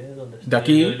estudié donde De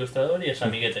aquí. yo ilustrador y es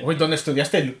amiguete. Uy, ¿dónde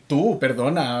estudiaste tú?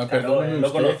 Perdona, Claro, perdona. lo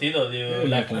he conocido, digo,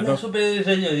 la escuela super de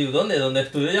diseño, digo, ¿dónde? ¿Dónde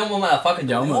estudió Jaume Madafaka?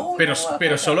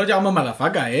 Pero solo Jaume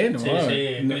Madafaka, ¿eh? No,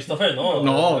 Sí, Christopher, no.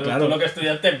 No, claro. Tú lo que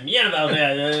estudiaste es mierda, o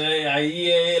sea,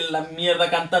 ahí la mierda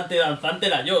cantante danzante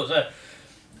era yo, o sea.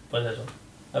 Pues eso,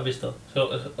 ¿has visto?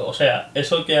 O sea,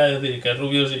 eso que decir que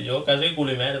Rubius y yo, casi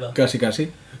culimerda.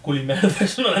 Casi. Culimerda,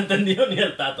 eso no lo ha entendido ni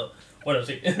el tato. Bueno,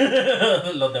 sí,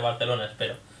 los de Barcelona,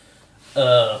 espero.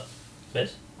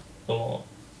 ¿Ves? Como...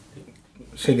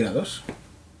 6 grados.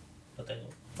 Lo tengo.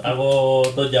 ¿Hago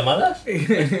 2 llamadas?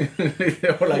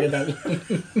 Hola, ¿qué tal?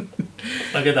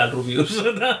 ¿Qué tal, Rubius?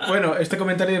 Bueno, este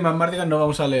comentario de Matt Mardigan no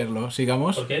vamos a leerlo.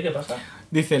 Sigamos. ¿Por qué? ¿Qué pasa?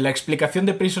 Dice, la explicación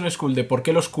de Prison School de por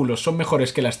qué los culos son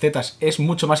mejores que las tetas es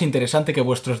mucho más interesante que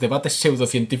vuestros debates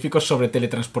pseudocientíficos sobre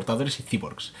teletransportadores y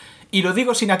cyborgs. Y lo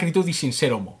digo sin acritud y sin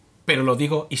ser homo. Pero lo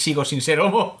digo y sigo sin ser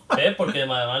homo. Porque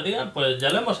además digan, pues ya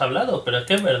lo hemos hablado, pero es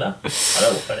que es verdad. Ahora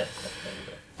buscaré.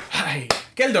 Ay,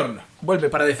 Keldorn vuelve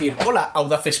para decir, hola,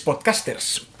 audaces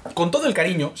podcasters. Con todo el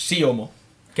cariño, sí homo,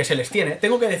 que se les tiene,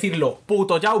 tengo que decirlo,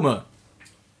 puto Jaume.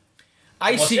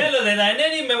 Ay, Como sí. sea lo de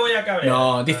Daenerys me voy a cabrear.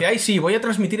 No, dice, ay sí, voy a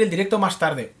transmitir el directo más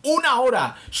tarde. ¡1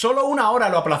 hora! Solo 1 hora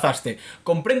lo aplazaste.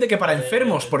 Comprende que para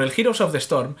enfermos por el Heroes of the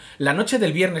Storm, la noche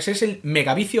del viernes es el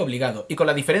megavicio obligado. Y con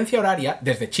la diferencia horaria,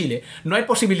 desde Chile, no hay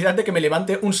posibilidad de que me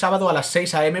levante un sábado a las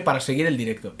 6 AM para seguir el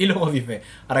directo. Y luego dice,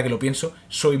 ahora que lo pienso,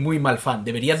 soy muy mal fan.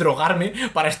 Debería drogarme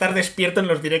para estar despierto en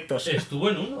los directos.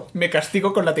 Estuvo en uno. Me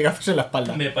castigo con latigazos en la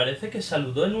espalda. Me parece que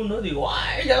saludó en uno, digo,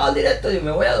 ¡ay, he llegado al directo! Y me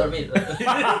voy a dormir.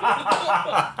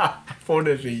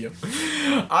 Pobrecillo.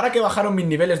 Ahora que bajaron mis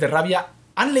niveles de rabia,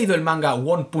 ¿han leído el manga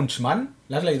One Punch Man?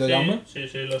 ¿Lo has leído, Jaume? Sí, lo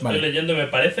estoy Vale. leyendo y me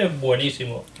parece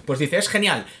buenísimo. Pues dice, es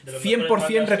genial, De los mejores mangas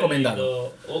 100% que he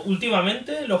recomendado. leído.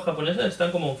 Últimamente los japoneses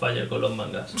están como un fire con los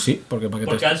mangas. Sí, porque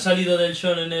Porque han salido del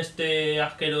shonen este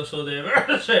asqueroso de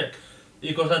Berserk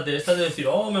y cosas de estas de decir,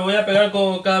 me voy a pegar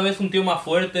con cada vez un tío más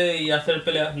fuerte y hacer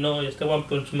peleas. No, y este One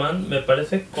Punch Man me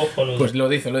parece cojonudo. Pues lo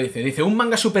dice. Dice, un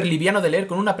manga súper liviano de leer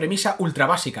con una premisa ultra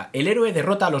básica. El héroe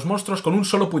derrota a los monstruos con un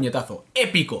solo puñetazo.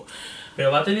 ¡Épico!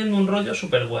 Pero va teniendo un rollo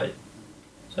súper guay.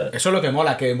 ¿Sabes? Eso es lo que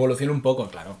mola, que evolucione un poco,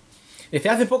 claro. Dice,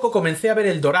 hace poco comencé a ver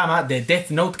el dorama de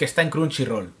Death Note que está en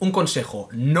Crunchyroll. Un consejo,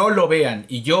 no lo vean.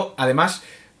 Y yo, además,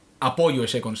 apoyo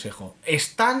ese consejo.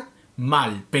 Es tan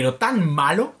mal, pero tan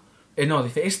malo...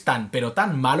 dice, es tan, pero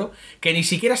tan malo que ni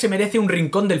siquiera se merece un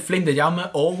rincón del Flame de Jaume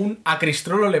o un a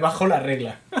Cristrolo le bajo la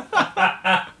regla.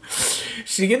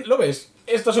 Siguiendo, ¿lo ves?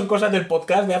 Estas son cosas del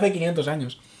podcast de hace 500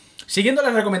 años. Siguiendo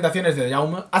las recomendaciones de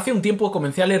Jaume, hace un tiempo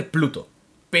comencé a leer Pluto.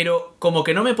 Pero como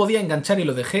que no me podía enganchar y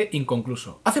lo dejé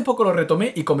inconcluso. Hace poco lo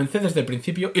retomé y comencé desde el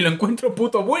principio y lo encuentro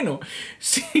puto bueno.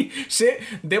 Sí,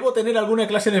 debo tener alguna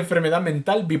clase de enfermedad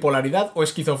mental, bipolaridad o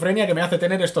esquizofrenia que me hace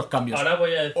tener estos cambios. Ahora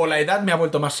voy a decir, o la edad me ha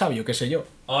vuelto más sabio, qué sé yo.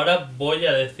 Ahora voy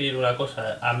a decir una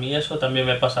cosa. A mí eso también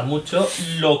me pasa mucho,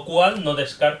 lo cual no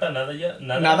descarta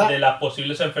nada de las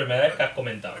posibles enfermedades que has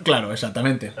comentado. Claro,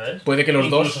 exactamente. ¿Sabes? Puede que los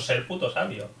Incluso dos... ser puto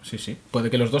sabio. Sí, puede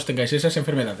que los dos tengáis esas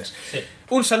enfermedades. Sí.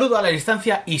 Un saludo a la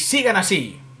distancia y sigan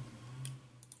así.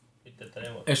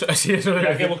 Intentaremos. Eso es.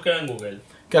 Mira que buscar en Google.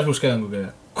 ¿Qué has buscado en Google?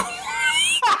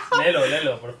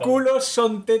 Léelo, por favor. Culos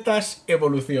son tetas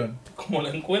evolución. Como lo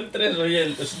encuentres,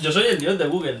 yo soy el dios de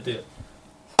Google, tío.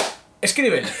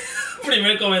 Escribe.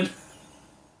 Primer comentario.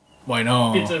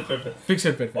 Bueno. Pixel Perfect.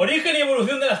 Pixel Perfect. Origen y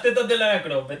evolución de las tetas de Lara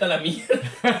Croft. Vete a la mierda.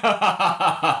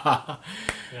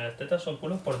 Mira, las tetas son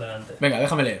culos por delante. Venga,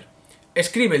 déjame leer.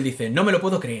 Escribe, él dice, no me lo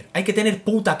puedo creer. Hay que tener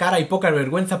puta cara y poca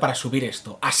vergüenza para subir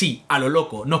esto. Así, a lo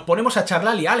loco. Nos ponemos a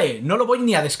charlar y ale, no lo voy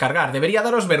ni a descargar. Debería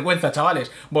daros vergüenza,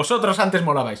 chavales. Vosotros antes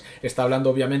molabais. Está hablando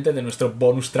obviamente de nuestro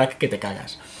bonus track que te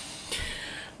cagas.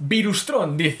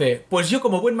 Virustron dice, pues yo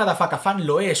como buen Madafaka fan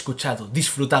lo he escuchado,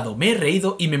 disfrutado, me he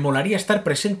reído y me molaría estar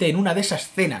presente en una de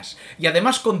esas cenas. Y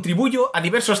además contribuyo a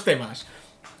diversos temas.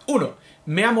 1.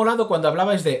 Me ha molado cuando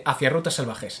hablabais de Hacia Rutas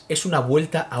Salvajes. Es una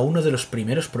vuelta a uno de los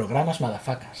primeros programas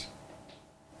Madafakas.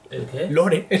 ¿El qué?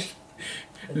 Lore es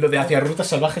lo de Hacia Rutas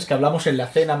Salvajes que hablamos en la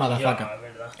cena Madafaka. Ya,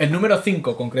 verdad. El número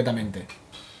 5 concretamente.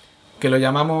 Que lo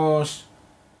llamamos...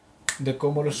 de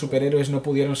cómo los superhéroes no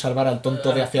pudieron salvar al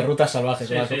tonto de Hacia Rutas Salvajes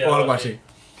Sí, o algo así.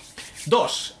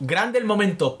 2. Grande el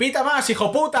momento. ¡Pita más,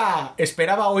 hijo puta!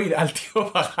 Esperaba oír al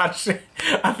tío bajarse,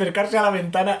 acercarse a la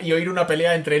ventana y oír una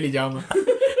pelea entre él y Jaume.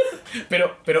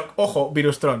 Pero, ojo,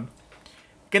 Virustron.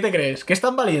 ¿Qué te crees? ¿Que es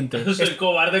tan valiente? Soy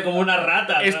cobarde como una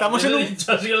rata. Estamos en un...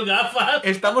 dicho, ha sido el gafas.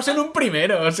 Estamos en un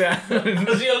primero, o sea...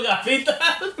 Ha sido el gafitas.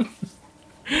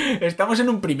 Estamos en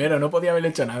un primero, no podía haber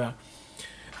hecho nada.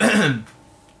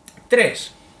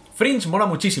 3. Fringe mola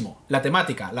muchísimo, la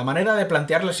temática, la manera de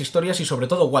plantear las historias y sobre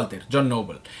todo Walter, John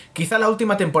Noble. Quizá la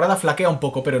última temporada flaquea un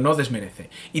poco, pero no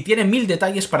desmerece. Y tiene 1000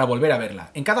 detalles para volver a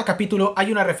verla. En cada capítulo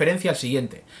hay una referencia al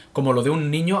siguiente, como lo de un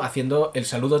niño haciendo el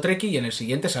saludo Trekkie y en el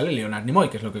siguiente sale Leonard Nimoy,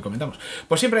 que es lo que comentamos.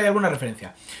 Pues siempre hay alguna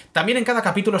referencia. También en cada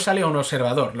capítulo sale un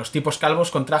observador, los tipos calvos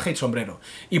con traje y sombrero.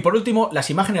 Y por último, las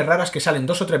imágenes raras que salen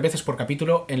 2 o 3 veces por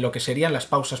capítulo en lo que serían las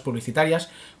pausas publicitarias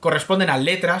corresponden a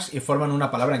letras y forman una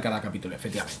palabra en cada capítulo,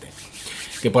 efectivamente.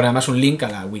 Que pone además un link a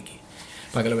la wiki,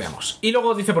 para que lo veamos. Y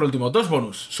luego dice por último, 2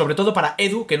 bonus, sobre todo para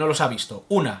Edu, que no los ha visto.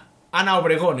 Una, Ana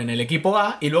Obregón en el equipo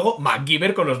A, y luego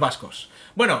MacGyver con los vascos.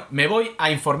 Bueno, me voy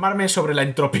a informarme sobre la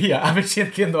entropía, a ver si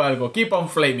entiendo algo. Keep on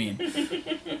flaming.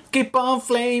 Keep on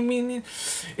flaming.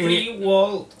 Free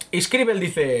World. Y Scribble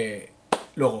dice...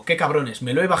 Luego, qué cabrones,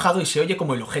 me lo he bajado y se oye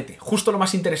como el ojete. Justo lo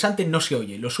más interesante no se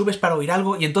oye. Lo subes para oír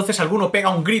algo y entonces alguno pega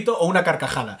un grito o una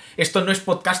carcajada. Esto no es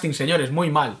podcasting, señores, muy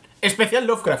mal. Especial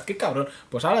Lovecraft, qué cabrón.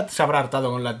 Pues ahora se habrá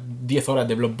hartado con las 10 horas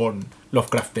de Bloodborne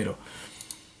Lovecraftero.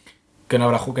 Que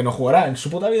no jugará en su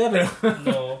puta vida, pero...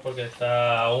 No, porque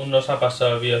aún no se ha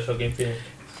pasado el Bioshock Infinite.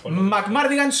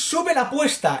 McMardigan sube la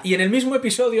apuesta y en el mismo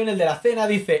episodio, en el de la cena,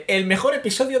 dice: el mejor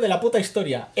episodio de la puta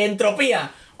historia.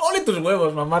 ¡Entropía! ¡Ole tus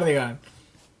huevos, McMardigan!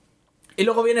 Y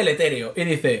luego viene el etéreo y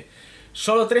dice: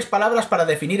 solo 3 palabras para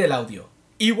definir el audio.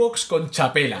 Ewoks con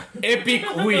chapela. Epic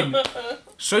win.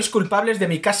 Sois culpables de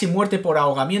mi casi muerte por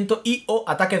ahogamiento y o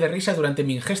ataque de risa durante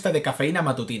mi ingesta de cafeína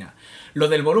matutina. Lo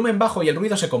del volumen bajo y el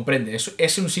ruido se comprende.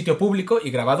 Es un sitio público y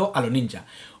grabado a lo ninja.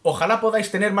 Ojalá podáis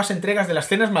tener más entregas de las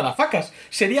cenas madafacas.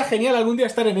 Sería genial algún día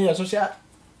estar en ellas. O sea...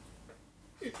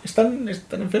 Están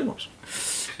enfermos.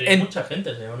 Sería mucha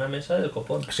gente, sería una mesa del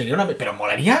copón. Pero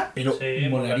molaría, Sí,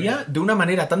 molaría de una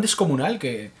manera tan descomunal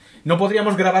que no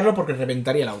podríamos grabarlo porque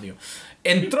reventaría el audio.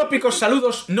 Entrópicos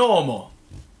saludos, no homo.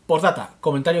 Postdata,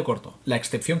 comentario corto. La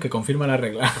excepción que confirma la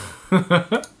regla.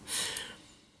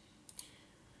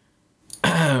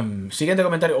 Siguiente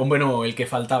comentario. Bueno, el que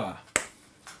faltaba.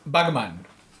 Bagman.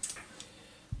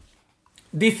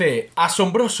 Dice: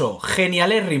 asombroso,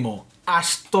 genialérrimo,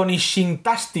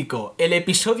 astonishintástico, el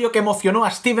episodio que emocionó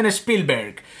a Steven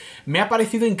Spielberg. Me ha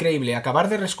parecido increíble acabar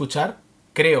de reescuchar,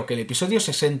 creo que el episodio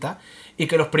 60, y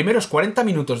que los primeros 40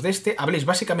 minutos de este habléis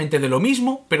básicamente de lo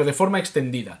mismo, pero de forma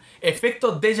extendida.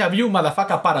 Efecto déjà vu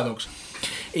motherfucker paradox.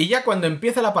 Y ya cuando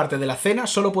empieza la parte de la cena,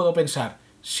 solo puedo pensar: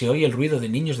 se oye el ruido de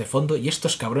niños de fondo y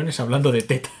estos cabrones hablando de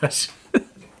tetas.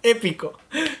 Épico.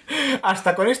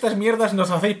 Hasta con estas mierdas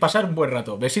nos hacéis pasar un buen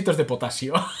rato. Besitos de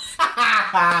potasio.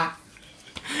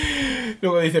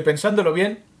 Luego dice: pensándolo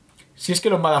bien, si es que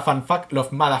los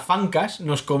madafancas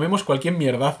nos comemos cualquier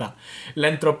mierdaza. La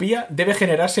entropía debe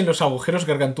generarse en los agujeros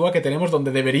gargantúa que tenemos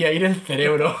donde debería ir el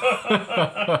cerebro.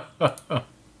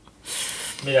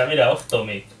 Mira,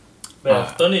 off-topic.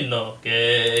 Off-tonic no,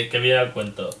 que viene al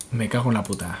cuento. Me cago en la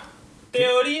puta.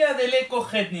 Teoría del eco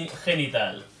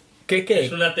genital. ¿Qué?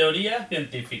 Es una teoría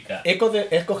científica. Eco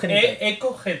genital.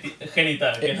 Eco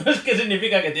genital, que no es que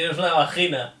significa que tienes una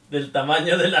vagina del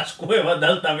tamaño de las cuevas de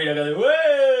Altamira, que de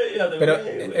Pero,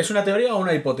 ¿es una teoría o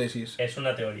una hipótesis? Es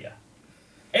una teoría.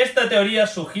 Esta teoría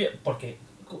sugiere... Porque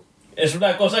es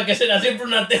una cosa que será siempre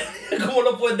una teoría. ¿Cómo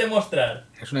lo puedes demostrar?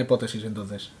 Es una hipótesis,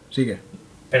 entonces. Sigue.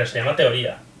 Pero se llama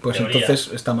teoría. Pues teoría.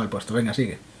 Entonces está mal puesto. Venga,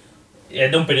 sigue. Es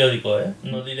de un periódico, ¿eh?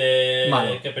 No diré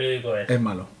malo. Qué periódico es. Es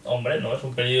malo. Hombre, no, es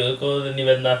un periódico de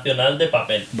nivel nacional de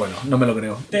papel. Bueno, no me lo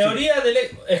creo. Teoría del...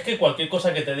 Es que cualquier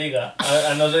cosa que te diga,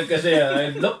 a no ser que sea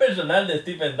el blog personal de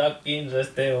Stephen Dawkins,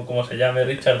 o como se llame,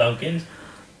 Richard Dawkins.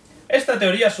 Esta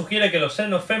teoría sugiere que los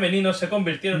senos femeninos se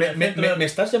convirtieron en el centro... Me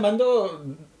estás llamando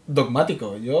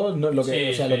dogmático. Yo, no, lo que,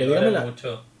 Sí, o sea, sí, lo que diga me la...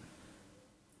 mucho.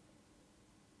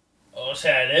 O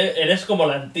sea, eres como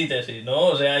la antítesis, ¿no?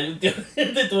 O sea, hay un tío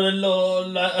que tú eres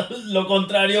lo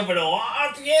contrario, pero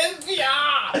 ¡ah, ciencia!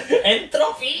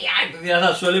 ¡Entropía! Y te tiras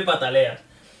al suelo y pataleas.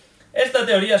 Esta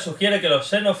teoría sugiere que los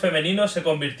senos femeninos se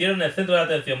convirtieron en el centro de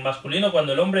atención masculino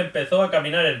cuando el hombre empezó a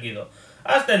caminar erguido.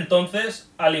 Hasta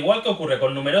entonces, al igual que ocurre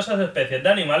con numerosas especies de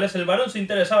animales, el varón se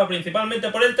interesaba principalmente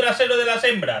por el trasero de las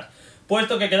hembras,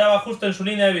 puesto que quedaba justo en su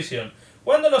línea de visión.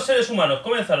 Cuando los seres humanos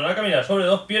comenzaron a caminar sobre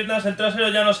 2 piernas, el trasero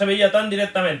ya no se veía tan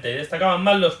directamente y destacaban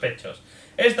más los pechos.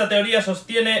 Esta teoría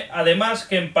sostiene, además,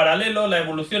 que en paralelo la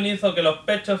evolución hizo que los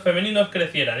pechos femeninos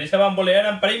crecieran y se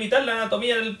bambolearan para imitar la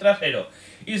anatomía del trasero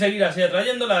y seguir así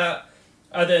atrayendo la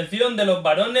atención de los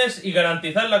varones y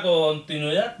garantizar la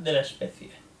continuidad de la especie.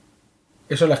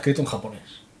 Eso lo ha escrito un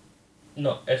japonés.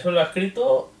 No, eso lo ha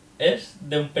escrito, es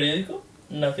de un periódico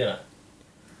nacional.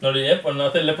 No le por no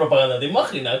hacerle propaganda. ¿Te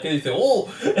imaginas? Que dice,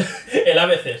 el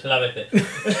ABC, es el ABC.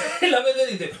 El ABC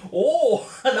dice,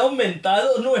 han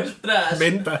aumentado nuestras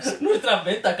ventas. Nuestras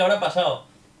ventas, ¿qué habrá pasado?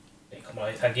 Y como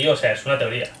dice aquí, o sea, es una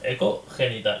teoría. Eco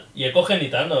genital. Y eco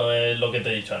genital no es lo que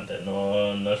te he dicho antes.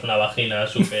 No es una vagina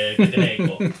súper que tiene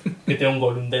eco. Que tiene un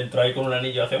golem dentro ahí con un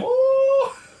anillo hace.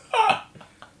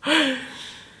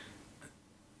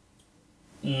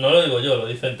 No lo digo yo, lo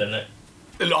dice internet.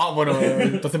 Bueno,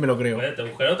 entonces me lo creo. Te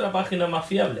buscaré otra página más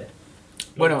fiable.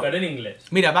 Lo buscaré en inglés.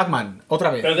 Mira, Batman,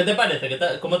 otra vez. ¿Pero qué te parece?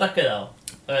 ¿Cómo te has quedado?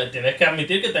 Tienes que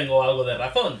admitir que tengo algo de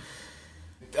razón.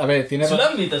 A ver, tienes razón.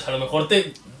 Si lo admites, a lo mejor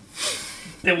te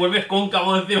vuelves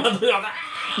cóncavo encima tuyo.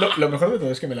 Lo mejor de todo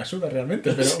es que me la suda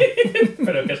realmente, pero... Sí,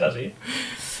 pero que es así.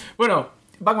 Bueno,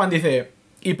 Batman dice...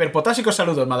 Hiperpotásicos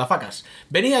saludos, madafacas.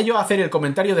 Venía yo a hacer el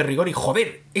comentario de rigor y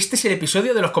joder, este es el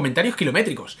episodio de los comentarios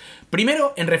kilométricos.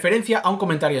 Primero, en referencia a un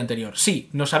comentario anterior. Sí,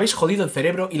 nos habéis jodido el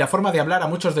cerebro y la forma de hablar a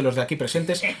muchos de los de aquí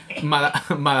presentes,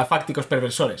 madafácticos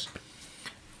perversores.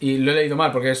 Y lo he leído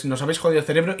mal porque nos habéis jodido el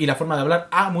cerebro y la forma de hablar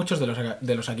a muchos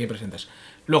de los aquí presentes.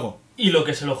 Luego... Y lo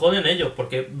que se lo joden ellos,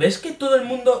 porque ¿ves que todo el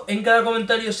mundo en cada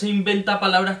comentario se inventa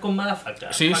palabras con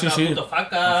madafacas? Sí.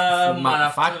 Putofaca,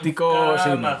 madafáctico,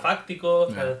 madafáctico.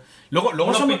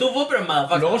 Luego somos pitufos, pero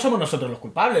madafacas. Luego somos nosotros los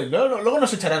culpables. Luego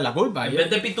nos echarán la culpa. En vez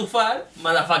de pitufar,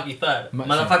 madafaquizar.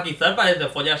 Madafaquizar parece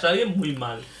follarse a alguien muy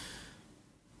mal.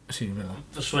 Sí, es verdad.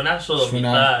 Suena a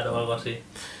sodomizar o algo así.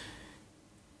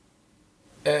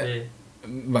 Sí.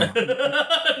 Bueno.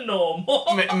 No,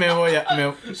 me voy a...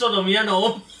 Sodomía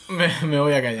no. Me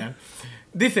voy a callar.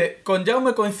 Dice, con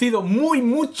Jaume coincido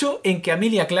mucho en que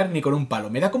Amelia Clark ni con un palo.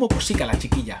 Me da como cosica la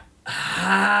chiquilla.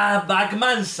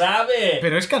 Batman sabe.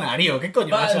 Pero es canario, ¿qué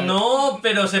coño vas a... No,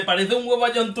 pero se parece un huevo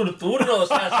a John Turturro. O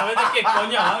sea, ¿sabes de qué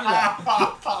coño habla?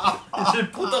 Es el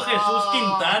puto Jesús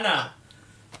Quintana.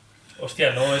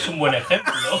 Hostia, no, es un buen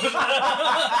ejemplo.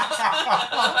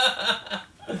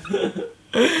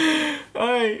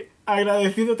 Ay,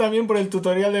 agradecido también por el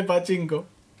tutorial de Pachinko.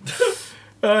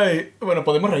 Ay, bueno,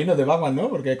 podemos reírnos de Batman, ¿no?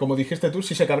 Porque como dijiste tú,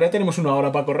 si se cabrea tenemos 1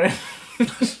 hora para correr.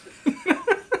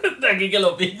 De aquí que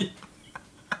lo pille.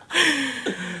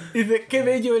 Dice, qué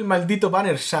bello el maldito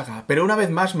Banner Saga, pero una vez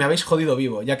más me habéis jodido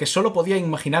vivo, ya que solo podía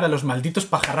imaginar a los malditos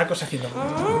pajarracos haciendo...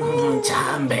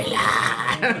 ¡Chambelán!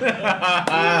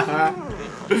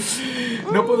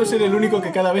 No puedo ser el único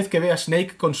que cada vez que vea a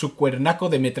Snake con su cuernaco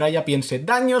de metralla piense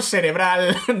daño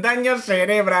cerebral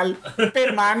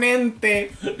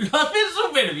permanente. Lo haces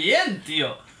súper bien,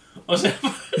 tío. O sea,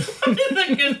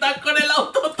 parece que estás con el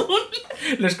autotune.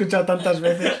 Lo he escuchado tantas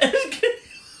veces. Es que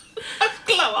has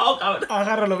clavado, cabrón.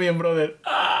 Agárralo bien, brother.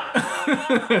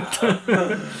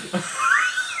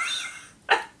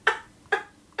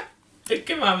 Es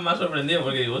que me ha sorprendido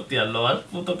porque digo, hostia, lo has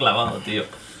puto clavado, tío.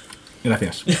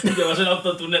 Gracias. Llevas el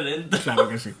autotune dentro. Claro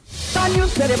que sí. Daño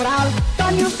cerebral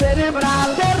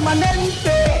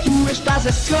permanente. Tú estás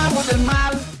esclavo del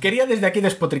mal. Quería desde aquí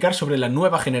despotricar sobre la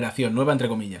nueva generación, nueva entre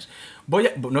comillas.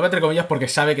 Nueva entre comillas porque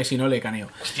sabe que si no le caneo.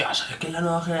 Hostia, ¿sabes qué es la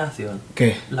nueva generación?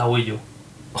 ¿Qué? La Wii U.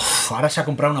 Uf, ahora se ha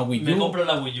comprado una Wii U. Me compro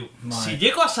la Wii U. Madre. Si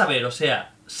llego a saber, o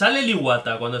sea, sale el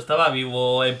Iwata cuando estaba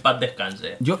vivo, en paz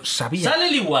descanse. Yo sabía. Sale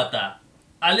el Iwata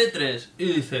al E3 y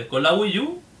dice, con la Wii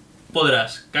U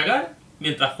podrás cagar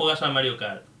mientras juegas al Mario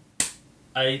Kart.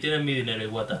 Ahí tienes mi dinero,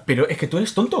 Iwata. Pero es que tú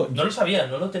eres tonto. No lo sabía,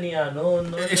 no lo tenía, no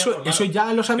Eso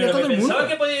ya lo sabía pero todo el mundo. Pensaba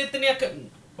que tenía que...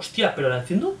 Hostia, pero la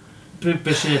enciendo...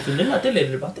 Pero si le enciende en la tele,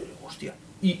 en el battery, hostia.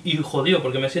 Y jodido,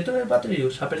 porque me siento en el battery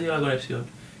y se ha perdido la conexión.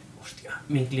 Hostia,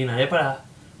 me inclinaré para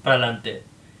adelante.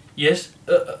 Y es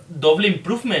doble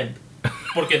improvement.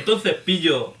 Porque entonces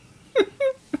pillo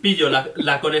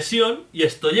la conexión y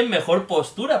estoy en mejor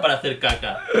postura para hacer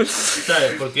caca.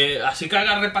 ¿Sabes? Porque así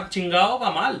caga repachingado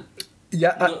va mal.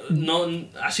 Ya,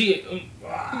 así...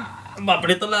 me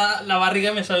aprieto la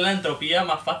barriga y me sale la entropía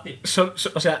más fácil.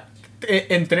 O sea,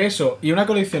 entre eso y una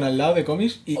colección al lado de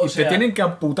cómics y te tienen que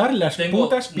amputar las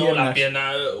putas piernas. No, la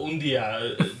pierna, un día,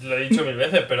 lo he dicho 1000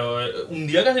 veces, pero un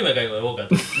día casi me caigo de boca.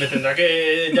 Me tendrá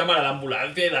que llamar a la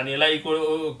ambulancia y Daniela ahí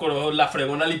con la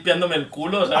fregona limpiándome el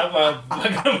culo, ¿sabes? Para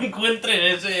que no me encuentre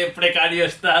en ese precario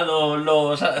estado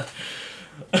los...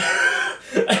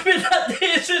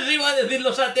 Espérate, ese se iba a decir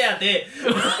los AT-AT.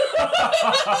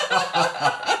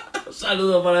 Un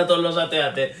saludo para todos los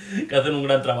AT-AT que hacen un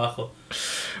gran trabajo.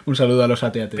 Un saludo a los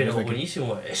AT-AT. Pero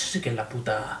buenísimo, eso sí que es la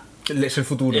puta... Es el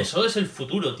futuro. Eso es el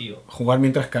futuro, tío. Jugar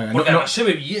mientras cagan. Porque además se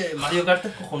ve bien, Mario Kart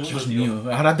es cojonudo, Dios tío. mío,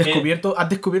 ahora has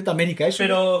descubierto América, eso.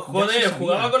 Pero, joder,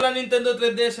 jugaba con la Nintendo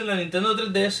 3DS, la Nintendo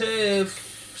 3DS...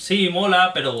 Sí,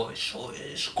 mola, pero eso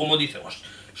es, como decimos,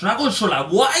 es una consola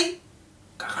guay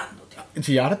cagando, tío.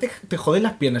 Si ahora te joden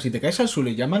las piernas y te caes al suelo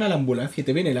y llaman a la ambulancia y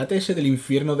te viene el ATS del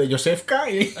infierno de Josefka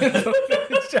y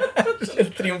es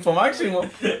el triunfo máximo.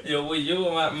 Yo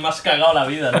me has cagado la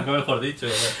vida, nunca mejor dicho.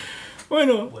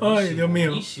 Bueno, Buenísimo, ay, Dios mío.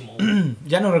 Buenísimo.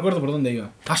 Ya no recuerdo por dónde iba.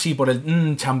 Ah, sí, por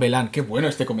el chambelán. Qué bueno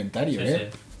este comentario, Sí, ¿eh?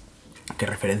 sí. Qué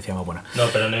referencia más buena. No,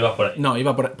 pero no ibas por ahí. No,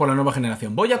 iba por la nueva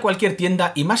generación. Voy a cualquier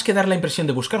tienda y más que dar la impresión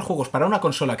de buscar juegos para una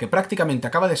consola que prácticamente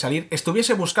acaba de salir,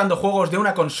 estuviese buscando juegos de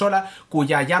una consola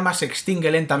cuya llama se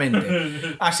extingue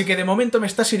lentamente. Así que de momento me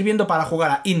está sirviendo para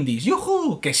jugar a indies.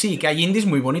 ¡Yujú! Que sí, que hay indies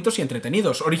muy bonitos y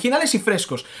entretenidos, originales y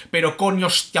frescos, pero coño,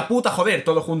 hostia puta, joder,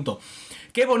 todo junto.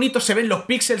 ¡Qué bonitos se ven los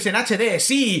píxeles en HD!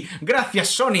 ¡Sí! ¡Gracias,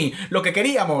 Sony! Lo que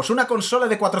queríamos, una consola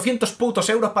de 400 putos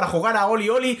euros para jugar a Oli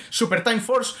Oli, Super Time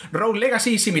Force, Rogue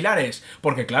Legacy y similares.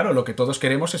 Porque claro, lo que todos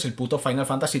queremos es el puto Final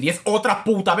Fantasy X otra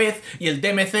puta vez, y el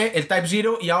DMC, el Type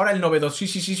Zero y ahora el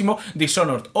novedosísimo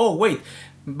Dishonored. Oh, wait,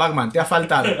 Batman, te ha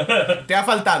faltado. Te ha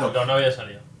faltado. Porque no había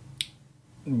salido.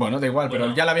 Bueno, da igual, Bueno,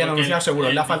 pero ya lo habían porque anunciado seguro.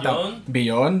 el Le ha faltado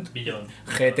Beyond,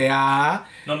 GTA...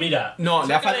 No, mira. No,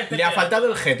 le ha GTA. faltado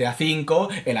el GTA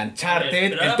V, el Uncharted,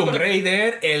 Pero el ahora Tomb por-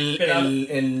 Raider, Pero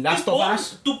el Last of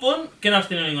Us. Tú pon que no has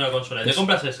tenido ninguna consola y te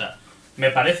compras esa. Me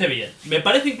parece bien. Me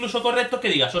parece incluso correcto que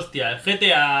digas, hostia, el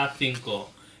GTA V,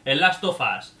 el Last of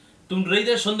Us, Tomb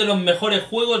Raider son de los mejores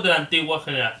juegos de la antigua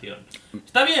generación.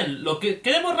 Está bien, lo que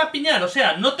queremos rapiñar, o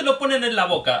sea, no te lo ponen en la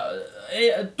boca.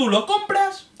 ¿Tú lo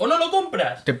compras o no lo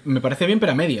compras? Me parece bien,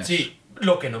 pero a medias. Sí,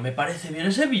 lo que no me parece bien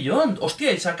es el Beyond.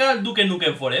 Hostia, y saca el Duke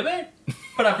Nukem Forever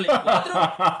para Play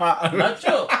 4.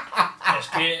 Nacho, es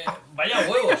que vaya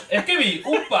huevos. Es que vi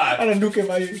un pack Ahora no que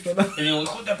vaya. y digo,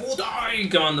 hijo de puta, ay,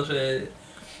 quemándose.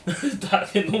 Está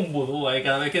haciendo un vudú ahí.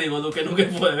 Cada vez que digo Duke Nukem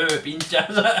Forever me pinchas.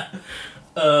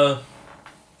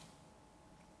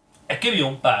 Es que vi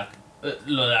un pack.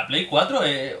 Lo de la Play 4,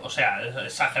 o sea, es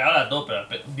exagerado las dos, pero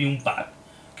vi un pack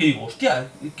que digo, hostia,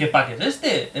 ¿qué pack es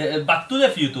este? Back to the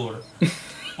Future.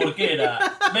 Porque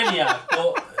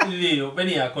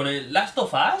venía con el Last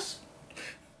of Us,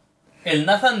 el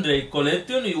Nathan Drake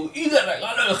Collection y de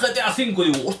regalo el GTA V.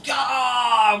 Y digo, hostia,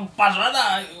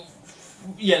 pasada.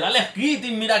 Y el Alex Kidd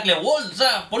y Miracle World, o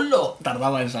sea, ponlo.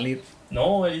 Tardaba en salir.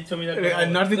 No, he dicho Miracle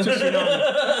World. No has dicho si no.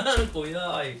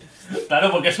 Cuidado ahí. Claro,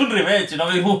 porque es un remake, si no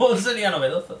sería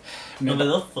novedoso.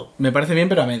 Novedoso. Me parece bien,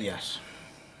 pero a medias.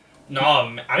 No, a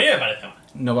mí me parece mal.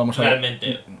 No vamos a ver.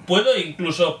 Realmente. Puedo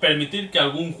incluso permitir que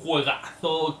algún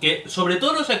juegazo, que sobre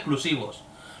todo los exclusivos.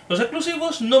 Los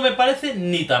exclusivos no me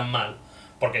parecen ni tan mal.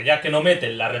 Porque ya que no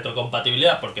meten la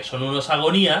retrocompatibilidad porque son unos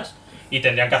agonías y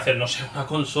tendrían que hacer, no sé, una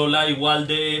consola igual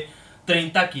de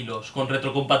 30 kilos con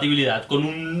retrocompatibilidad, con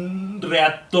un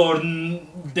reactor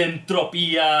de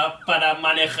entropía para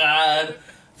manejar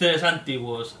CDs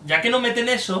antiguos. Ya que no meten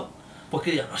eso, pues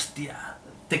que digan, hostia,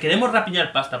 te queremos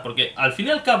rapiñar pasta, porque al fin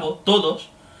y al cabo, todos,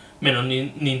 menos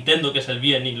Nintendo, que es el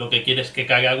bien y lo que quiere es que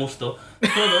cague a gusto,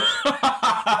 todos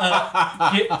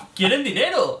quieren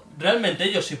dinero. Realmente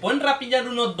ellos, si pueden rapiñar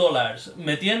unos dólares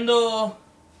metiendo...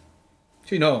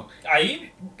 Sí, no.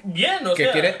 Ahí, bien, o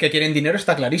sea... Que quieren dinero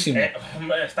está clarísimo.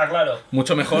 Está claro.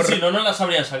 Mucho mejor. Si no, no las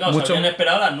habrían sacado. Mucho- Se habrían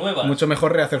esperado las nuevas. Mucho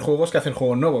mejor rehacer juegos que hacer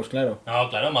juegos nuevos, claro. No,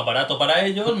 claro, más barato para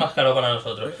ellos, más caro para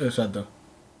nosotros. Exacto.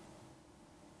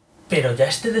 Pero ya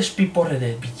este despiporre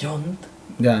de Beyond...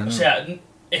 Ya, no. O sea,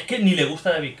 es que ni le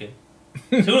gusta David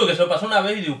Cage. Seguro que se lo pasó una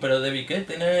vez y digo, pero David Cage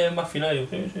tiene más finales.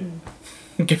 Sí,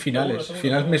 sí. ¿Qué finales? Seguro.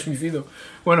 Final me suicido.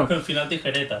 Bueno, El final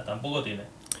tijereta, tampoco tiene.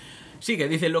 sigue,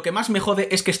 dice, lo que más me jode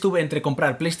es que estuve entre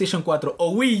comprar PlayStation 4 o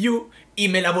Wii U y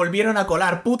me la volvieron a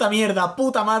colar. Puta mierda,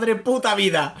 puta madre, puta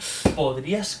vida.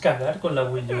 Podrías cagar con la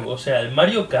Wii U. O sea, el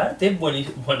Mario Kart es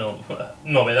buenísimo. Bueno,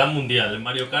 novedad mundial. El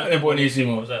Mario Kart Es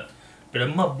buenísimo. O sea, pero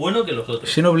es más bueno que los otros.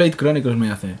 Xenoblade Chronicles me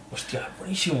hace. Hostia,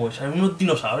 buenísimo. Salen unos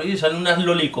dinosaurios y salen unas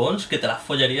lolicons que te las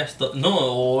follarías. No,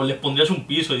 o les pondrías un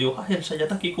piso y digo, ay,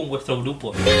 ensayad aquí con vuestro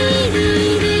grupo.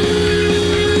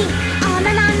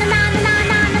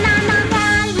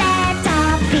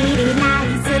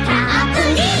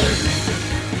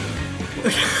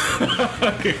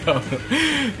 Qué cabrón.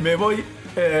 Me voy.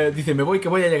 Dice, me voy que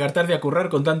voy a llegar tarde a currar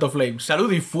con tanto flame.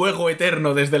 Salud y fuego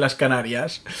eterno desde las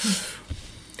Canarias.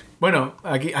 Bueno,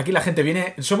 aquí la gente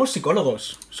viene... Somos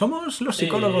psicólogos. Somos los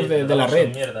psicólogos de la son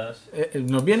red. Mierdas.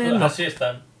 Nos vienen... nos- Así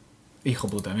están. Hijo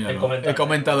puta, mira. He comentado. He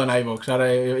comentado en iVoox.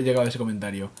 Ahora he llegado a ese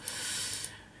comentario.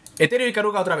 Eterio y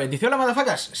Caruga otra vez. Dice, hola,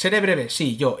 madafacas. Seré breve.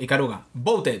 Sí, yo y Caruga.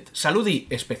 Voted. Saludi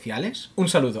especiales. Un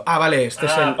saludo. Ah, vale, este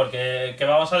es el... Porque que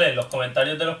vamos a leer los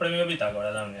comentarios de los premios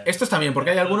Bitácora también. Esto está bien, porque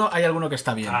hay alguno que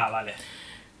está bien. Ah, vale.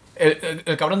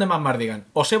 El cabrón de Matt Mardigan.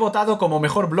 Os he votado como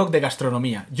mejor blog de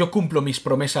gastronomía. Yo cumplo mis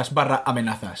promesas /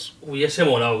 amenazas. Hubiese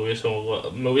molado,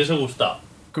 me hubiese gustado.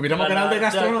 ¿Que hubiéramos canal de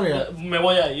gastronomía? Me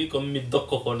voy ahí con mis 2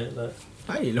 cojones, ¿sabes?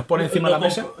 Ay, los pone encima de la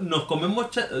mesa. Nos compramos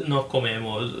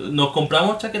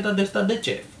chaquetas de estas de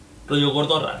chef. Rollo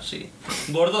Gordo Ramsay.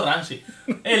 Gordo Ramsay.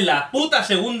 En la puta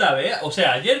segunda vez, o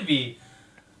sea, ayer vi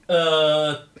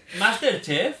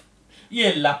Masterchef y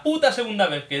en la puta segunda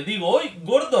vez que digo hoy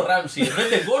Gordo Ramsay. En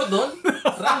vez de Gordon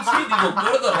Ramsay, digo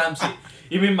Gordo Ramsay.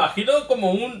 Y me imagino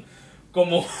como un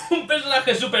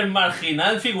personaje súper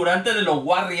marginal, figurante de los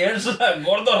Warriors,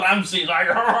 Gordo Ramsay,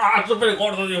 súper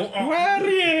gordo, digo,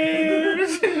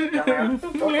 Warriors.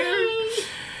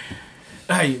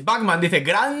 Ay, Batman dice,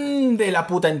 grande la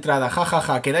puta entrada,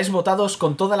 jajaja, quedáis votados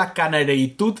con toda la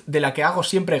canareitud de la que hago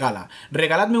siempre gala.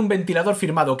 Regaladme un ventilador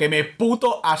firmado, que me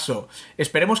puto aso.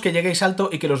 Esperemos que lleguéis alto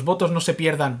y que los votos no se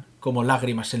pierdan como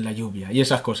lágrimas en la lluvia y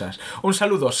esas cosas. Un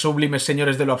saludo, sublimes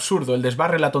señores de lo absurdo, el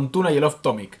desbarre, la tontuna y el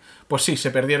off-tomic. Pues sí,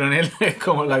 se perdieron él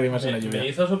como lágrimas en la lluvia. Me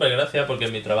hizo súper gracia porque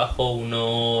en mi trabajo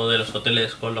uno de los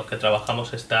hoteles con los que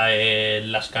trabajamos está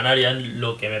en las Canarias,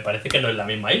 lo que me parece que no es la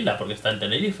misma isla porque está en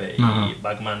Tenerife. Ajá. Y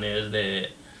Batman es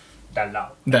de al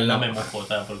lado. De al lado. No me mojo,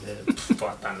 ¿sabes? Porque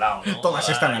todas están al lado, ¿no? Todas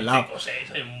están al lado. 5 o 6,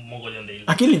 hay un mogollón de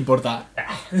islas. ¿A quién le importa?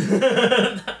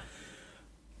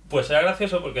 Pues era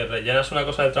gracioso porque rellenas una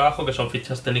cosa de trabajo que son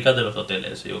fichas técnicas de los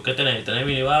hoteles. Y digo, ¿qué tenéis? ¿Tenéis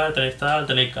minibar? ¿Tenéis tal?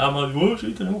 ¿Tenéis camas? Y digo,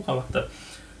 sí, tenemos camas, tal.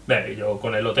 Y yo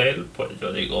con el hotel, pues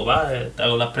yo digo, te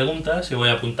hago las preguntas y voy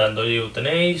apuntando. Y digo,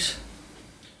 ¿tenéis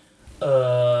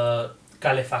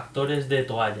calefactores de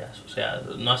toallas? O sea,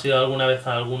 ¿no has ido alguna vez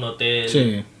a algún hotel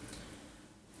Sí,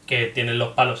 que tienen los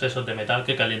palos esos de metal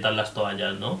que calientan las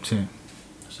toallas, no? sí.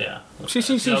 O sea, Sí, ¿has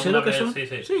ido sé alguna lo que vez? son. Sí.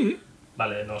 Sí.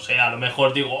 Vale, no sé, a lo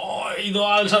mejor digo, he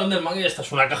ido al salón del manga y esta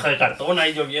es una caja de cartón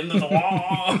ahí lloviendo,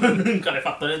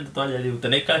 calefactores de toallas. Digo,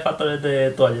 ¿tenéis calefactores de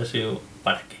toallas? Y digo,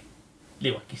 ¿para qué?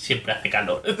 Digo, aquí siempre hace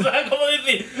calor. ¿Sabes cómo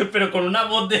decir? Pero con una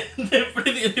voz de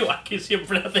frío, digo, aquí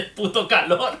siempre hace puto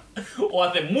calor. O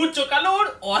hace mucho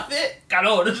calor o hace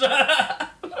calor. O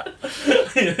sea,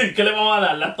 ¿qué le vamos a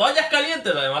dar? Las toallas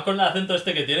calientes, además con el acento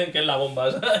este que tienen, que es la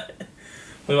bomba, ¿sabes?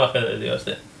 Muy majete, tío,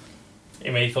 este. Y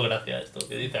me hizo gracia esto,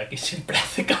 que dice, aquí siempre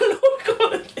hace calor, como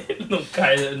decir,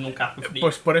 nunca hace frío.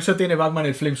 Pues por eso tiene Batman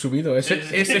el flame subido. Ese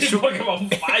es su... porque va un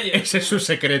fire. Ese es su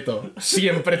secreto.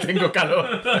 Siempre tengo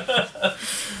calor.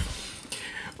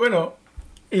 Bueno,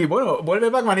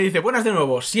 vuelve Batman y dice, buenas de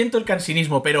nuevo, siento el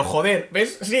cansinismo, pero joder,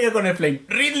 ¿ves? Sigue con el flame.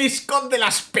 Ridley Scott de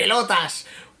las pelotas.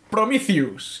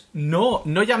 Prometheus. No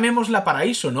llamémosla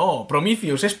Paraíso, no.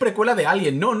 Prometheus es precuela de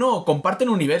Alien. No, comparten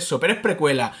universo, pero es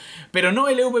precuela. Pero no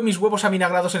LV mis huevos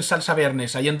avinagrados en salsa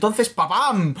bearnesa. Y entonces,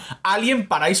 ¡papam! Alien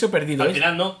Paraíso Perdido. Al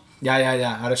final no. Ya.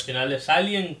 Ahora Al es final es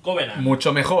Alien Covenant.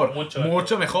 mucho mejor.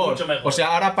 Mucho mejor. O sea,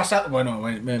 ahora pasa... Bueno,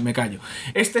 me callo.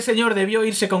 Este señor debió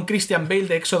irse con Christian Bale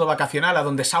de Éxodo Vacacional, a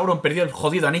donde Sauron perdió el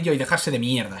jodido anillo y dejarse de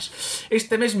mierdas.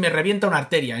 Este mes me revienta una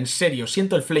arteria, en serio,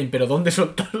 siento el flame, pero ¿dónde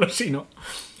soltarlo si no?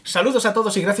 Saludos a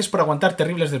todos y gracias por aguantar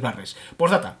terribles desbarres.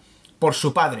 Postdata, por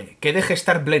su padre, que deje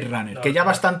estar Blade Runner, que ya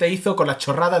bastante hizo con la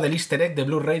chorrada del easter egg de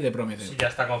Blu-ray de Prometheus. Sí, ya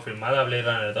está confirmada Blade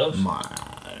Runner 2.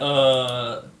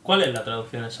 ¿Cuál es la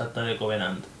traducción exacta de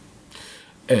Covenant?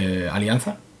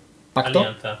 ¿Alianza? ¿Pacto?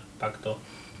 Alianza, pacto.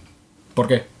 ¿Por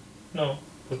qué? No,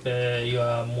 porque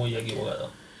iba muy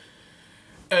equivocado.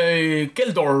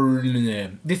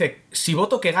 Keldorn dice, si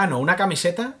voto que gano una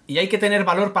camiseta y hay que tener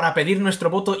valor para pedir nuestro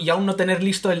voto y aún no tener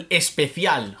listo el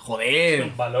especial. Joder.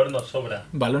 El valor nos sobra.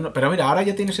 Valor no... Pero mira, ahora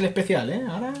ya tienes el especial, ¿eh?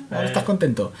 Ahora estás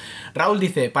contento. Raúl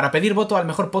dice, para pedir voto al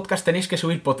mejor podcast tenéis que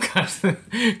subir podcast.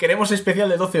 Queremos especial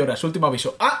de 12 horas, último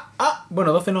aviso.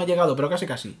 Bueno, 12 no ha llegado, pero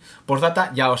casi.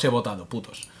 Postdata, ya os he votado,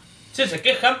 putos. Sí, se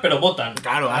quejan, pero votan.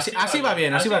 Claro, así va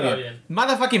bien.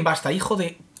 Motherfucking basta, hijo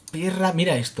de perra,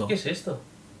 mira esto. ¿Qué es esto?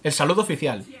 El saludo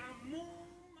oficial.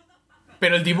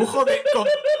 Pero el dibujo de...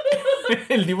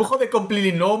 el dibujo de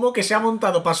Complilinomo que se ha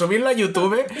montado para subirlo a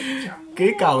YouTube...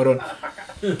 ¡Qué cabrón!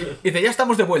 Dice, ya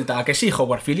estamos de vuelta. ¿A que sí,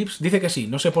 Howard Phillips? Dice que sí.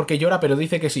 No sé por qué llora, pero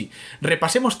dice que sí.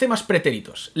 Repasemos temas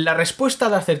pretéritos. La respuesta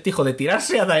al acertijo de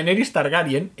tirarse a Daenerys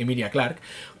Targaryen, Emilia Clarke,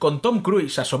 con Tom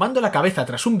Cruise asomando la cabeza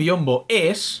tras un biombo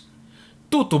es...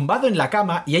 Tú tumbado en la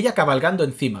cama y ella cabalgando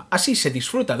encima. Así se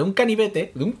disfruta de un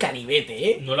canivete,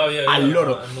 ¿eh? No lo había al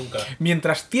loro. Nunca.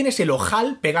 Mientras tienes el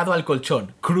ojal pegado al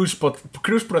colchón. Cruise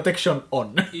Protection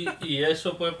on. ¿Y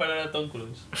eso puede parar a Tom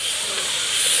Cruise?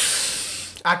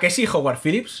 ¿A que sí, Howard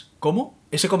Phillips? ¿Cómo?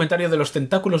 Ese comentario de los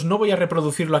tentáculos no voy a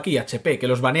reproducirlo aquí, HP, que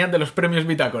los banean de los premios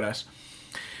Bitácoras.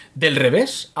 Del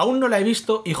revés, aún no la he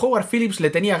visto y Howard Phillips le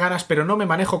tenía ganas, pero no me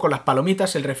manejo con las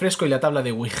palomitas, el refresco y la tabla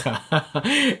de Ouija.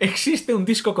 Existe un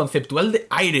disco conceptual de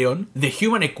Ayreon, The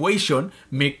Human Equation.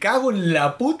 Me cago en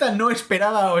la puta, no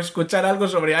esperaba escuchar algo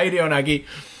sobre Ayreon aquí.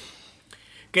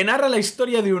 Que narra la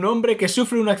historia de un hombre que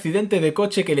sufre un accidente de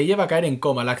coche que le lleva a caer en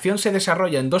coma. La acción se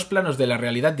desarrolla en dos planos de la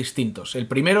realidad distintos. El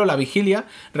primero, la vigilia,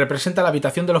 representa la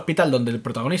habitación del hospital donde el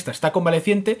protagonista está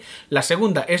convaleciente. La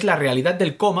segunda es la realidad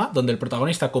del coma, donde el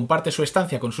protagonista comparte su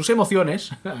estancia con sus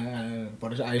emociones.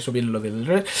 Por eso, a eso viene lo del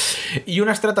revés. Y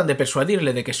unas tratan de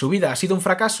persuadirle de que su vida ha sido un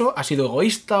fracaso, ha sido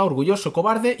egoísta, orgulloso,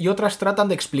 cobarde, y otras tratan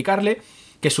de explicarle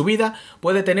que su vida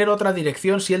puede tener otra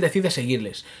dirección si él decide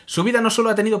seguirles. Su vida no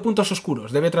solo ha tenido puntos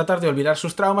oscuros, debe tratar de olvidar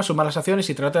sus traumas, sus malas acciones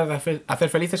y tratar de hacer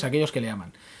felices a aquellos que le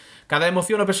aman. Cada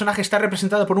emoción o personaje está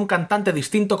representado por un cantante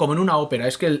distinto como en una ópera.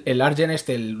 Es que el Arjen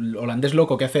el holandés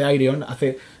loco que hace Ayreon,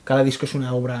 cada disco es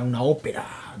una ópera.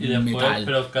 Y después, metal.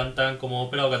 pero cantan como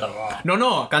ópera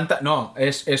o cantan... No,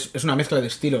 es una mezcla de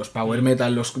estilos. Power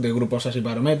metal, los de grupos así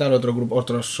power metal,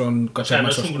 otros son cosas o sea, no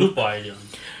más es un oscuras. grupo Ayreon.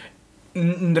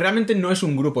 Realmente no es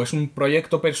un grupo, es un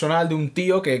proyecto personal de un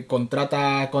tío que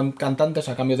contrata con cantantes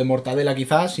a cambio de mortadela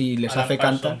quizás y les hace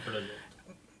cantar.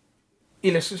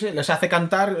 Y les hace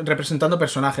cantar representando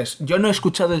personajes. Yo no he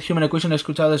escuchado el Human Equation, he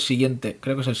escuchado el siguiente,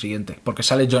 creo que es el siguiente, porque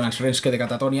sale Jonas Renske de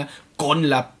Catatonia con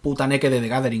la puta neque de The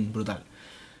Gathering, brutal.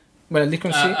 Bueno, el disco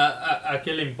en sí... ¿A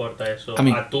quién le importa eso? A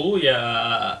mí. A tú y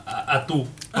a tú.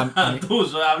 A mí. Tú,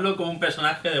 hablo como un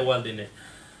personaje de Walt Disney.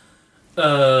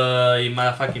 Y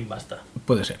motherfucking basta.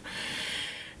 Puede ser.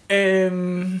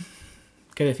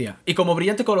 ¿Qué decía? Y como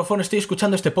brillante colofón estoy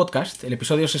escuchando este podcast, el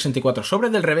episodio 64, sobre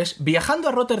Del Revés, viajando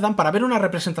a Rotterdam para ver una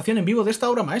representación en vivo de esta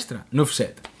obra maestra. Nuff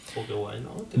said. Oh, qué guay,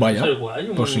 ¿no? Tiene Vaya, que ser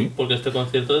guay, pues sí. Porque este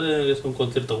concierto es un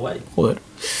concierto guay. Joder.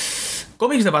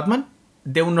 Cómics de Batman.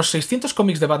 De unos 600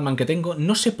 cómics de Batman que tengo,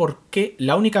 no sé por qué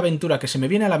la única aventura que se me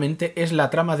viene a la mente es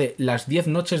la trama de Las 10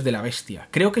 noches de la bestia.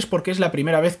 Creo que es porque es la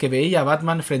primera vez que veía a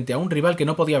Batman frente a un rival que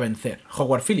no podía vencer.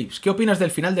 Howard Phillips, ¿qué opinas del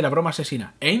final de la broma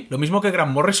asesina? ¿Eh? ¿Lo mismo que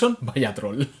Grant Morrison? Vaya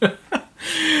troll.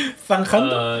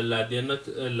 Zanjando. Las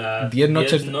 10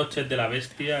 noches de la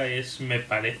bestia me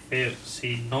parece,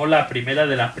 si no la primera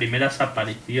de las primeras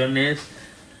apariciones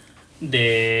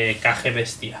de KG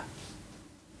Bestia.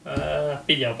 Has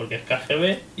pillado porque es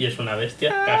KGB y es una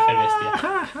bestia, KG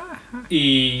Bestia.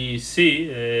 Y sí,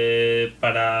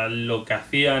 para lo que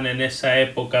hacían en esa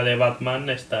época de Batman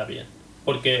está bien.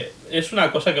 Porque es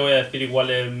una cosa que voy a decir,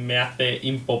 igual me hace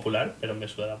impopular, pero me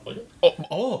suda la polla.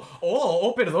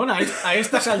 Perdona, a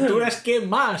estas alturas, ¿qué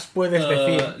más puedes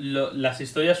decir? Las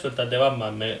historias sueltas de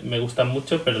Batman me gustan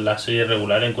mucho, pero la serie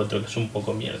regular encuentro que es un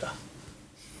poco mierda.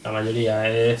 La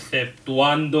mayoría,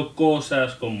 exceptuando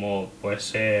cosas como puede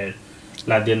ser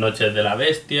Las 10 noches de la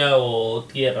bestia o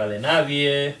Tierra de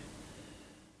nadie.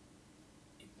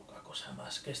 Y poca cosa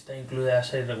más que está incluida en la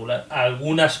serie regular.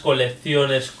 Algunas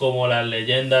colecciones como las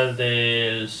leyendas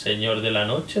del Señor de la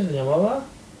Noche, se llamaba.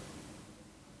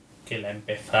 Que la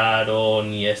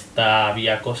empezaron y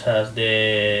había cosas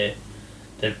del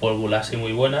Paul Bulaski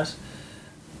muy buenas.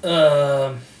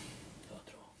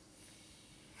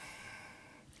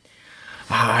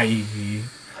 Ay,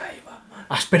 Batman.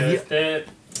 has perdido.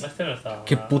 Este no estaba.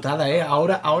 Qué putada,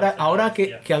 Ahora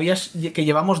que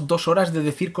llevamos 2 horas de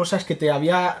decir cosas que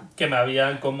que me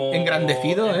habían como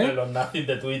engrandecido, entre los nazis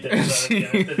de Twitter, ¿sabes? Sí.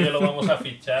 Que este tío lo vamos a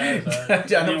fichar, ¿sabes?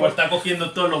 Ya no está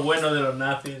cogiendo todo lo bueno de los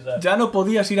nazis, ¿sabes? Ya no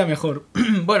podías ir a mejor.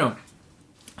 Bueno,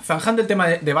 zanjando el tema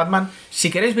de Batman,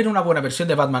 si queréis ver una buena versión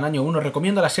de Batman año 1,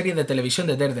 recomiendo la serie de televisión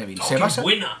de Daredevil.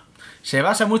 Buena. Se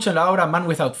basa mucho en la obra Man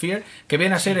Without Fear, que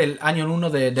viene a ser el año 1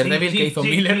 de Daredevil que hizo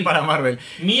Miller para Marvel.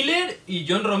 Miller y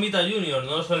John Romita Jr.,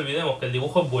 no nos olvidemos que el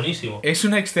dibujo es buenísimo. Es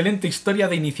una excelente historia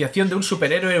de iniciación de un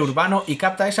superhéroe urbano y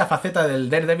capta esa faceta del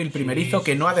Daredevil primerizo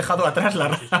que no ha dejado atrás la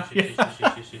rabia.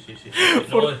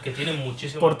 No, es que tiene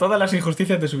muchísimo. Por todas las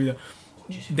injusticias de su vida.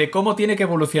 De cómo tiene que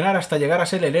evolucionar hasta llegar a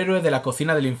ser el héroe de la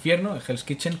cocina del infierno, Hell's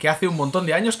Kitchen, que hace un montón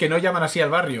de años que no llaman así al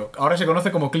barrio. Ahora se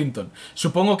conoce como Clinton.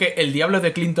 Supongo que el diablo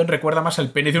de Clinton recuerda más al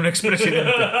pene de un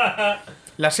expresidente.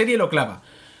 La serie lo clava.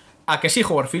 A que sí,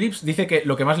 Howard Phillips dice que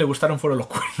lo que más le gustaron fueron los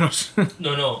cuernos.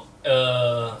 No.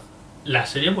 La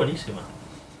serie es buenísima.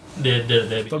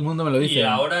 Todo el mundo me lo dice. Y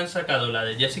ahora han sacado la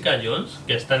de Jessica Jones,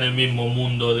 que está en el mismo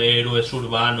mundo de héroes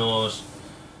urbanos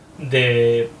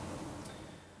de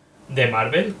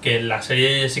Marvel, que en la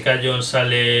serie de Jessica Jones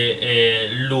sale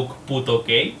Luke puto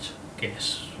Cage, que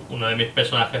es uno de mis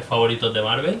personajes favoritos de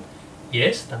Marvel, y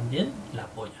es también la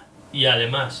polla. Y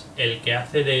además, el que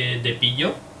hace de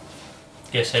Pillo,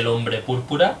 que es el hombre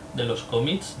púrpura de los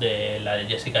cómics de la de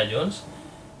Jessica Jones,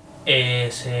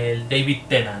 es el David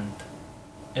Tennant,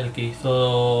 el que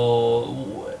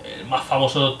hizo el más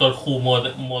famoso Doctor Who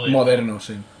Moderno,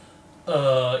 sí.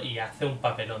 Y hace un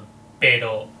papelón.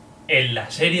 Pero en la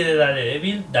serie de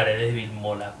Daredevil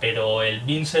mola. Pero el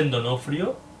Vincent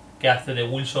D'Onofrio, que hace de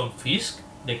Wilson Fisk,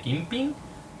 de Kingpin,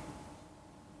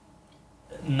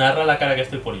 narra la cara que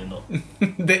estoy poniendo.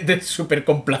 De super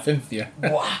complacencia.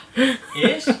 ¡Buah!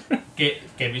 Es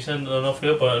que Vincent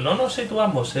D'Onofrio, pues no nos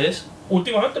situamos,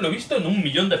 últimamente lo he visto en 1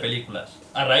 millón de películas.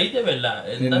 A raíz de verla.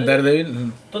 En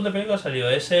Daredevil. ¿Dónde película ha salido?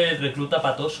 Es el recluta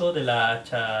patoso de la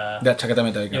de la chaqueta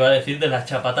metálica. Iba a decir de la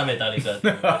chapata metálica,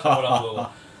 tío. Eso mola huevo.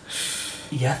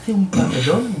 Y hace un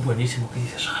papelón buenísimo, que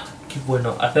dices, ¡ah, qué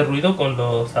bueno! Hace ruido con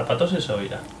los zapatos y se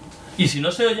oirá. Y si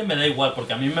no se oye me da igual,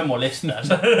 porque a mí me molesta.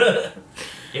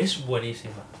 Es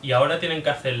buenísima. Y ahora tienen que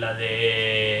hacer la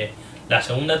de la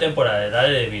segunda temporada de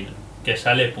Daredevil, que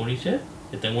sale Punisher,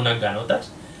 que tengo unas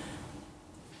ganotas.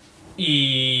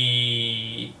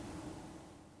 Y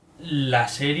la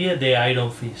serie de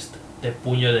Iron Fist, de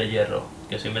Puño de Hierro,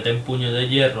 que si meten Puño de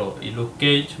Hierro y Luke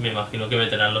Cage, me imagino que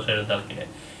meterán los héroes de alquiler.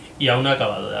 Y aún no he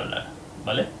acabado de hablar,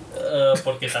 ¿vale?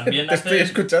 Porque también te estoy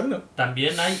escuchando.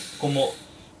 También hay como...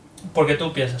 Porque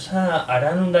tú piensas,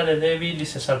 harán un Daredevil y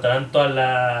se saltarán toda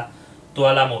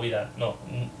la movida. No,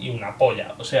 y una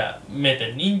polla. O sea,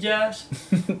 meten ninjas,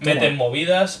 meten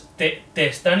movidas, te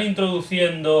están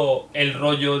introduciendo el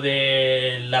rollo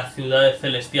de las ciudades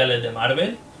celestiales de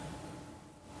Marvel,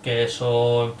 que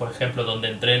son, por ejemplo, donde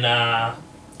entrena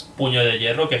Puño de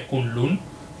Hierro, que es Kunlun,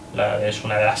 es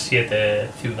una de las 7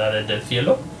 ciudades del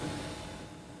cielo.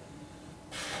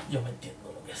 Yo me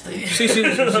entiendo lo que estoy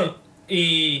diciendo. Sí.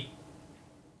 Y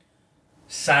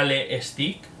sale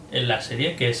Stick en la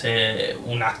serie, que es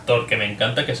un actor que me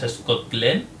encanta, que es Scott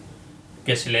Glenn,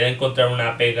 que si le he de encontrar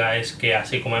una pega es que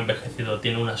así como ha envejecido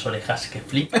tiene unas orejas que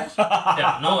flipas. O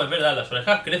sea, no, es verdad, las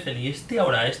orejas crecen y este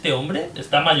hombre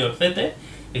está mayorcete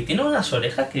y tiene unas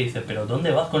orejas que dice, pero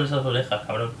 ¿dónde vas con esas orejas,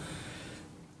 cabrón?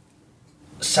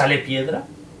 Sale Piedra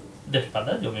de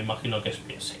espada, yo me imagino que es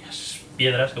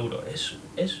Piedra seguro,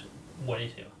 es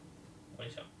buenísima.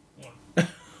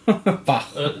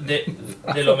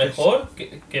 De lo mejor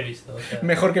que he visto. O sea,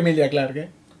 mejor que Emilia Clarke,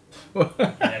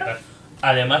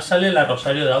 Además sale la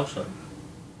Rosario Dawson.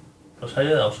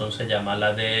 Rosario Dawson se llama,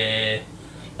 la de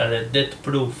Death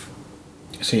Proof.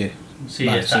 Sí. Sí,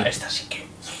 vale, esta sí que...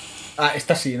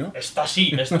 esta sí, ¿no? Esta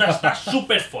está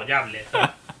súper follable.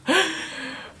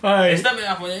 Ay. Esta me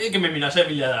da follable que me mirase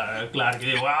Emilia Clarke.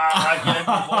 Y digo, ¿quieres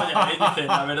mi folla? Y dice,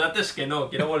 la verdad es que no,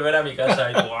 quiero volver a mi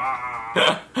casa. Y digo,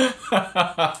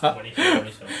 buenísimo.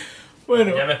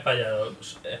 Bueno. Ya me he espallado.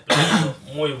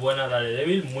 Muy buena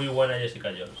Daredevil, muy buena Jessica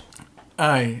Jones.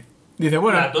 Ay. Dice,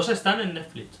 bueno. Las dos están en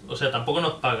Netflix. O sea, tampoco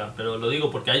nos pagan, pero lo digo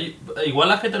porque igual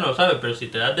la gente no lo sabe, pero si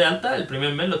te das de alta, el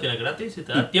primer mes lo tienes gratis y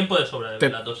te da tiempo de sobra de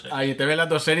ver las 2 series. Ahí te ven las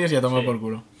 2 series y a tomar por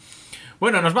culo.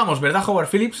 Bueno, nos vamos, ¿verdad? Howard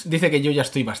Phillips dice que yo ya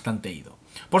estoy bastante ido.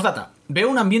 Postdata, veo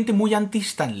un ambiente muy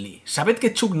anti-Stan Lee. Sabed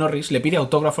que Chuck Norris le pide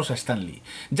autógrafos a Stan Lee.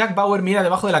 Jack Bauer mira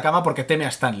debajo de la cama porque teme a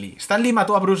Stan Lee. Stan Lee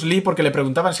mató a Bruce Lee porque le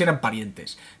preguntaban si eran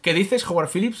parientes. ¿Qué dices, Howard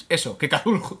Phillips? Eso, que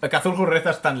Cthulhu reza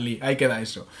a Stan Lee. Ahí queda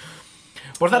eso.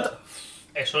 Postdata...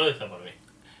 Eso lo dice por mí.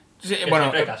 Sí,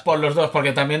 bueno, por los dos,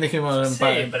 porque también dijimos... Sí,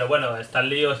 pero bueno, Stan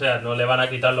Lee, o sea, no le van a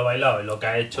quitar lo bailado y lo que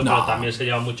ha hecho, no. Pero también se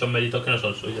lleva muchos méritos que no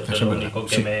son suyos. Eso es lo único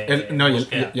que me...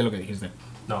 y lo que dijiste.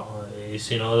 No, y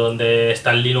si no, donde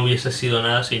Stan Lee no hubiese sido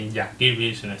nada sin Jack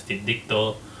Kirby, sin Steve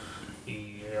Ditko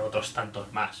y otros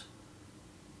tantos más.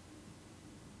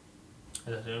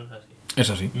 Es así, no es así.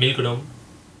 Eso sí. Milgrom,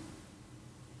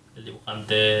 el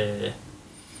dibujante...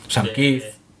 Sam Keith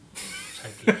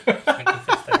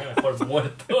estaría mejor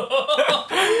muerto.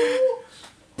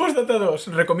 Postdata 2.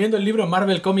 Recomiendo el libro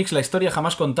Marvel Comics, la historia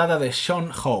jamás contada de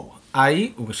Sean Howe.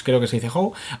 Ahí, pues creo que se dice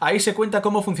Howe, ahí se cuenta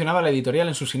cómo funcionaba la editorial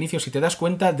en sus inicios y te das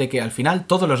cuenta de que al final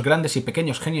todos los grandes y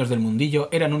pequeños genios del mundillo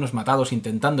eran unos matados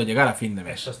intentando llegar a fin de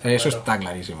mes. Eso está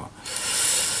clarísimo.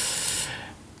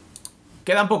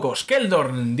 Quedan pocos.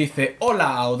 Keldorn dice: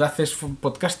 hola, audaces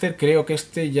podcaster, creo que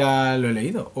este ya lo he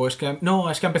leído. O es que... No,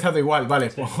 es que ha empezado igual,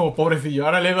 vale. Sí. Oh, pobrecillo,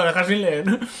 ahora le voy a dejar sin leer.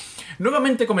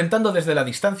 Nuevamente comentando desde la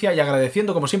distancia y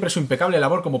agradeciendo como siempre su impecable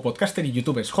labor como podcaster y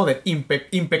youtubers. Joder,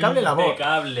 impecable labor.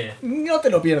 Impecable. No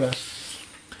te lo pierdas.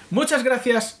 Muchas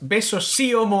gracias, besos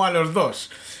sí homo a los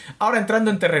dos. Ahora entrando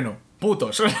en terreno.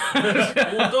 Putos.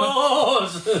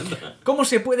 ¡Putos! ¿Cómo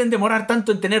se pueden demorar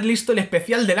tanto en tener listo el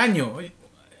especial del año?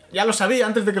 Ya lo sabía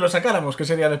antes de que lo sacáramos, que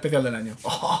sería el especial del año.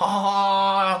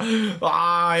 ¡Ah!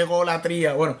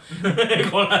 ¡Egolatría! Bueno.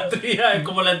 Egolatría es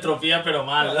como la entropía, pero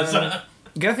mal.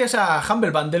 Gracias a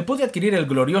Humble Bundle pude adquirir el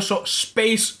glorioso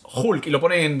Space Hulk. Y lo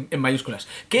pone en mayúsculas.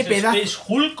 ¡Qué ¿Es pedazo! Space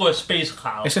Hulk o Space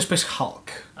Hulk? Es Space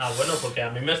Hulk. Ah, bueno, porque a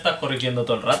mí me estás corrigiendo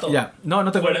todo el rato. Ya,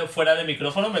 no te fuera de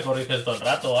micrófono me corriges todo el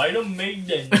rato. Iron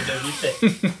Maiden, ¿te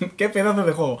viste? ¡Qué pedazo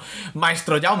de juego!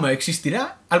 Maestro Jaume,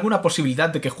 ¿existirá alguna posibilidad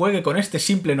de que juegue con este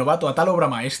simple novato a tal obra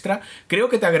maestra? Creo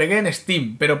que te agregué en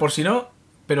Steam, pero por si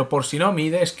no, mi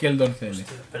ID es Keldon CL. Hostia,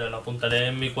 pero lo apuntaré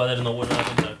en mi cuaderno bueno a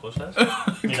apuntar cosas.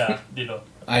 Mira, dilo.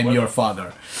 I'm Bueno, your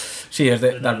father. Sí, es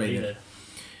de Darth Vader.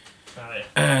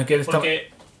 A ver. ¿qué está-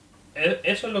 Porque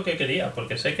eso es lo que quería,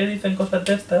 porque sé que dicen cosas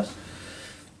de estas.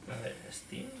 A ver,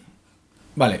 Steam.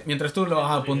 Vale, mientras tú lo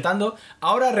vas apuntando,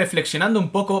 ahora reflexionando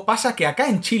un poco, pasa que acá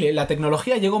en Chile la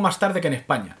tecnología llegó más tarde que en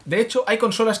España. De hecho, hay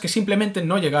consolas que simplemente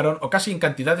no llegaron o casi en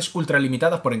cantidades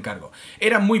ultralimitadas por encargo.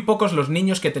 Eran muy pocos los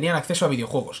niños que tenían acceso a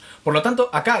videojuegos. Por lo tanto,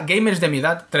 acá gamers de mi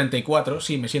edad, 34,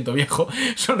 sí, me siento viejo,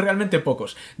 son realmente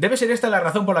pocos. Debe ser esta la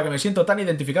razón por la que me siento tan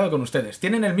identificado con ustedes.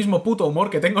 Tienen el mismo puto humor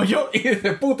que tengo yo, y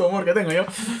dice puto humor que tengo yo.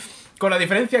 Con la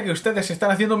diferencia que ustedes se están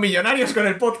haciendo millonarios con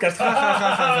el podcast. Ja, ja,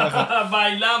 ja, ja, ja, ja.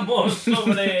 Bailamos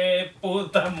sobre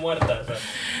putas muertas.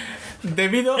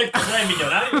 Debido Es cosa de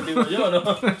millonarios, digo yo, ¿no?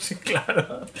 Sí,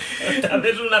 claro. Te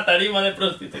haces una tarima de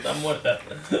prostitutas muertas.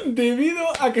 Debido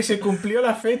a que se cumplió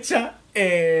la fecha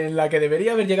en la que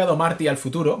debería haber llegado Marty al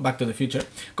futuro, Back to the Future,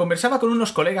 conversaba con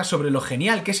unos colegas sobre lo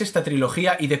genial que es esta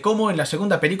trilogía y de cómo en la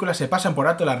segunda película se pasan por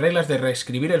alto las reglas de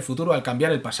reescribir el futuro al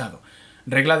cambiar el pasado.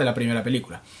 Regla de la primera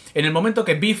película. En el momento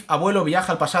que Biff, abuelo,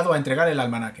 viaja al pasado a entregar el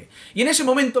almanaque. Y en ese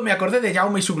momento me acordé de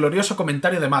Jaume y su glorioso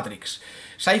comentario de Matrix.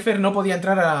 Cypher no podía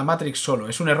entrar a Matrix solo,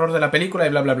 es un error de la película y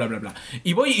bla bla bla bla bla.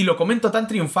 Y voy y lo comento tan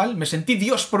triunfal, me sentí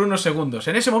Dios por unos segundos.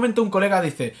 En ese momento un colega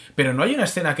dice, ¿pero no hay una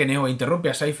escena que Neo interrumpe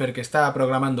a Cypher que está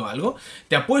programando algo?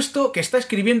 Te apuesto que está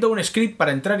escribiendo un script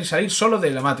para entrar y salir solo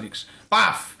de la Matrix.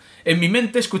 ¡Paf! En mi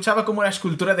mente escuchaba cómo la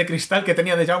escultura de cristal que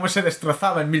tenía de Jaume se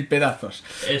destrozaba en 1000 pedazos.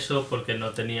 Eso porque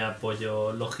no tenía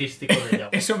apoyo logístico de Jaume.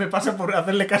 Eso me pasa por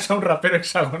hacerle caso a un rapero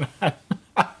hexagonal.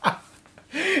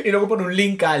 Y luego pone un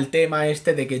link al tema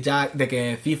este de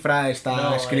que Cifra está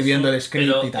No, escribiendo eso- el script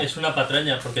pero y tal. es una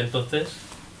patraña, porque entonces...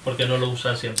 Porque no lo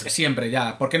usan siempre. Siempre,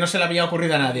 ya. ¿Por qué no se le había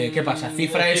ocurrido a nadie? ¿Qué pasa?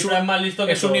 Cifra es un, más listo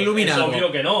que es un todo. iluminado. Es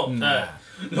obvio que no. Nah. ¿sabes?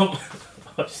 No.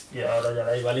 Hostia, ahora ya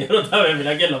la iba a liar otra vez.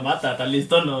 Mira quién lo mata. Tan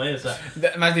listo no es. ¿sabes?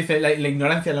 Además dice la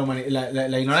ignorancia,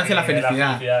 la ignorancia, la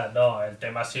felicidad. No, el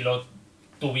tema si lo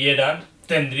tuvieran,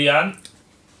 tendrían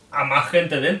a más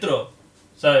gente dentro.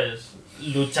 ¿Sabes?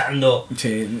 Luchando.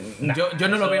 Sí, Nah, yo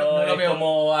no lo eso veo. No lo es veo.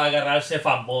 como agarrarse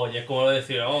fanboy. Es como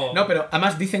decir, oh. No, pero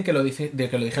además dicen que lo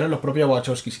dijeron los propios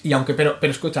Wachowskis. Y aunque, pero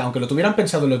escucha, aunque lo tuvieran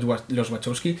pensado los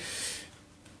Wachowski,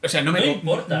 o sea, no No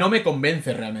importa. me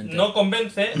convence realmente. No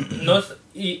convence, no es,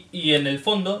 y en el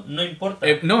fondo no importa.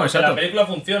 No, Porque exacto. la película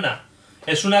funciona.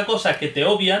 Es una cosa que te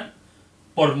obvian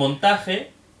por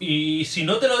montaje, y si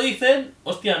no te lo dicen,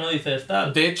 hostia, no dices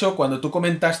tal. De hecho, cuando tú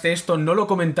comentaste esto, no lo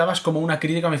comentabas como una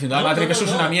crítica me diciendo, No, Matrix, no, eso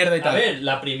es no. una mierda y A tal. ver,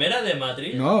 la primera de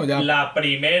Matrix, No, ya. la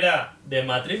primera de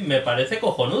Matrix me parece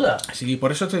cojonuda. Sí,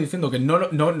 por eso estoy diciendo que cuando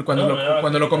No era lo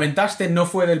crítica. comentaste no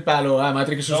fue del palo,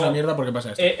 Matrix, eso es No. una mierda, ¿por qué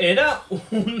pasa esto? Era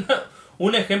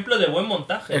un ejemplo de buen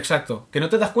montaje. Exacto, que no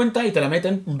te das cuenta y te la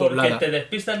meten Porque doblada. te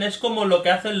despistan, es como lo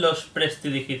que hacen los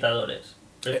prestidigitadores.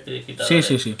 Prestidigitadores.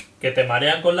 Sí. Que te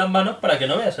marean con las manos para que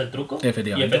no veas el truco.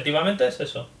 Efectivamente. Y efectivamente es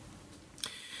eso.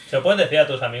 Se lo puedes decir a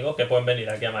tus amigos que pueden venir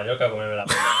aquí a Mallorca a comerme la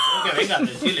polla. No que vengan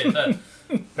de Chile, ¿sabes?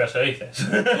 Pero se lo dices.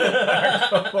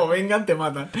 O vengan, te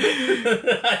matan.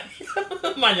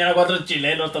 Mañana 4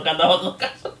 chilenos tocando abajo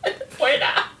casa.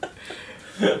 ¡Fuera!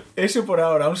 Eso por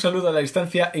ahora, un saludo a la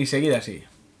distancia y seguida así.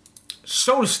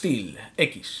 Soulsteel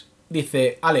X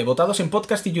dice, Ale, votados en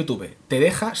podcast y YouTube. Te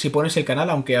deja si pones el canal,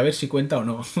 aunque a ver si cuenta o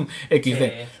no.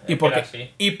 XD.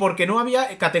 Y porque no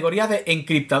había categoría de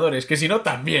encriptadores, que si no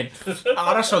también.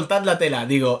 Ahora soltad la tela,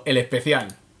 digo, el especial.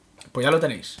 Pues ya lo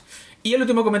tenéis. Y el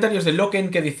último comentario es de Loken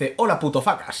que dice, hola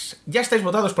putofacas, ya estáis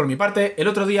votados por mi parte. El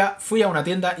otro día fui a una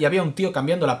tienda y había un tío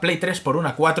cambiando la Play 3 por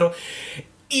una 4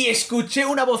 y escuché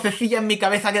una vocecilla en mi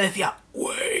cabeza que decía,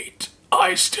 wait,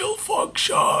 I still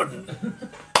function.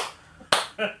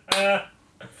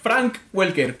 Frank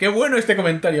Welker, qué bueno este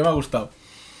comentario, me ha gustado.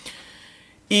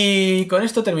 Y con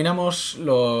esto terminamos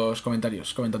los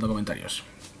comentarios, comentando comentarios.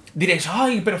 Diréis,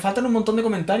 ay, pero faltan un montón de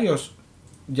comentarios.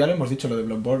 Ya lo hemos dicho lo de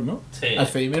Bloodborne, ¿no? Sí.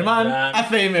 Alzheimerman, Tendrán-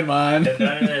 Alzheimerman.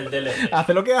 Tendrán en el DLC.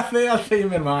 Hace lo que hace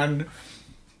Alzheimerman.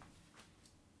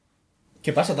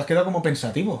 ¿Qué pasa? ¿Te has quedado como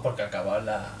pensativo? Porque ha acabado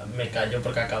la... Me callo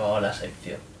porque ha acabado la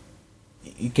sección.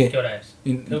 ¿Y qué? ¿Qué hora es?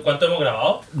 Y- ¿Cuánto hemos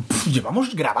grabado?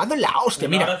 Llevamos grabado la hostia,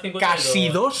 Una mira, hora 52. casi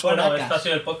 2 horas. Bueno, esto ha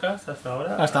sido el podcast hasta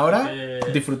ahora. Hasta ahora,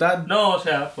 así disfrutad. No, o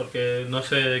sea, porque no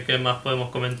sé qué más podemos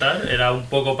comentar. Era un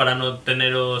poco para no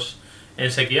teneros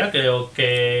en sequía, creo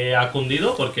que ha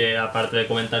cundido, porque aparte de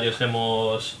comentarios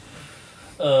hemos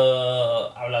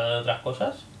hablado de otras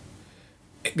cosas.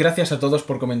 Gracias a todos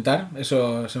por comentar,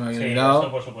 eso se me había Sí, olvidado. eso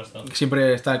por supuesto.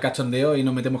 Siempre está el cachondeo y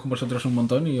nos metemos con vosotros un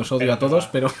montón y os odio Pero a todos, va.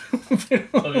 pero...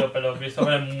 Odio, pero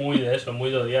Christopher es muy de eso,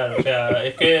 muy de odiar. O sea,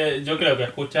 es que yo creo que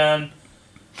escuchan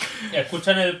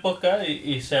el podcast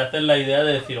y se hacen la idea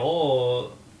de decir,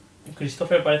 oh,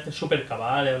 Christopher parece súper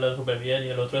cabal, habla súper bien y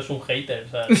el otro es un hater,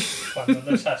 ¿sabes? Cuando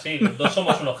no es así, los dos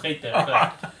somos unos haters,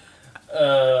 ¿sabes?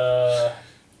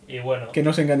 Y bueno, Que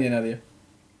no se engañe nadie.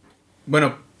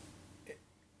 Bueno,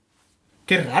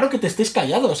 qué raro que te estés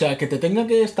callado, o sea, que te tenga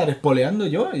que estar espoleando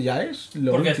yo, ya es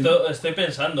lo porque último. estoy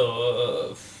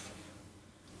pensando,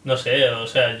 no sé, o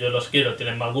sea, yo los quiero,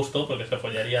 tienen mal gusto porque se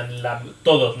follarían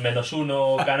todos menos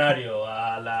uno canario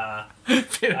a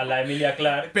la Emilia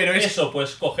Clarke. pero es- Eso,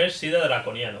 pues coger sida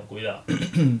draconiano, cuidado.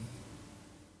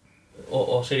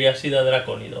 o sería sida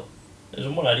draconido. Eso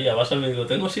molaría, vas al médico,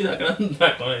 tengo sida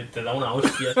draconido y te da una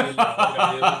hostia así en la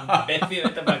boca, y digo, imbécil,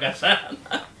 vete para casa.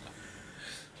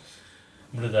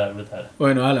 Brutal, brutal.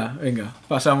 Bueno, ala, venga,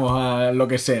 pasamos a lo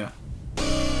que sea.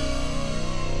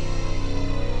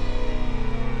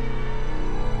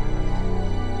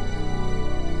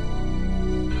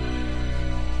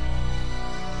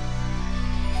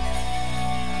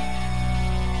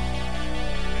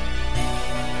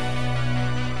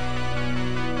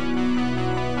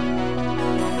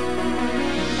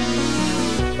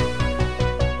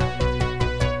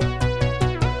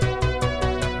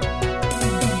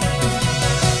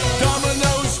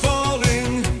 Dominoes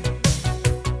falling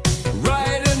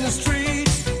right in the street.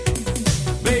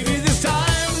 Baby, this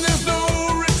time there's no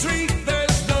retreat,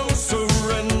 there's no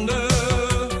surrender.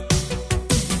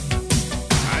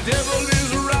 A devil is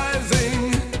rising,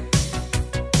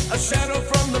 a shadow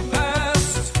from the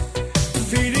past,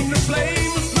 feeding the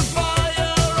flames, the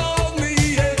fire on the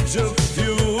edge of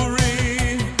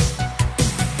fury.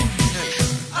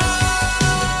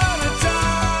 Out of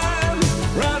time,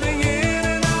 running in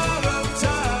and out of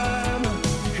time.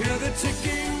 Hear the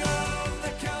ticking of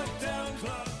the countdown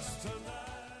clocks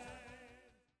tonight.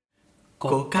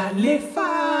 Cocalefa.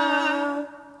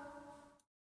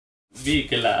 Vi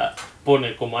que la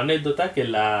pone como anécdota que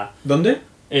 ¿Dónde?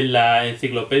 en la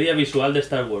enciclopedia visual de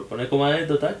Star Wars pone como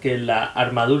anécdota que la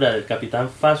armadura del Capitán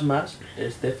Phasma.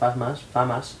 Es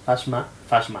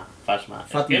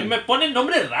que me ponen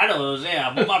nombres raros, o sea,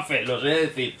 Boba Fett, lo sé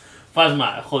decir.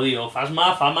 Phasma, jodido,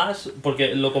 Phasma, Famas,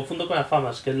 porque lo confundo con las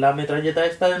Famas, que es la metralleta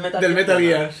esta del Metal Del Gear. Metal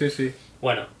Gear, sí, sí.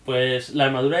 Bueno, pues la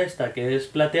armadura esta que es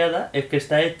plateada es que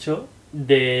está hecho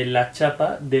de la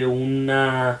chapa de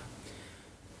una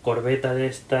corbeta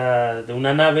de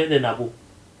una nave de Naboo.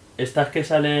 Estas que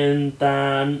salen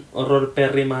tan horror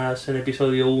pérrimas en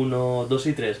episodio 1, 2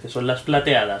 y 3, que son las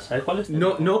plateadas, ¿sabes cuáles?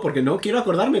 No, porque no quiero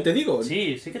acordarme, te digo.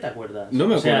 Sí, sí que te acuerdas. No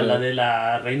me O sea, acuerdo. la de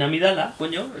la reina Amidala,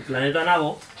 coño, el planeta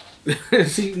Nabo,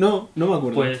 Sí, no me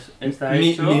acuerdo. pues está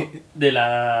Ni- hecho ni- de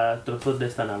la trozos de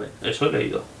esta nave. Eso he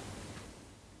leído.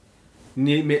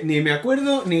 Ni me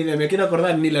acuerdo, ni me quiero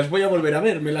acordar, ni las voy a volver a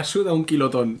ver. Me las suda un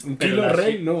kilotón. Un kilo las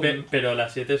rey, si- no. pero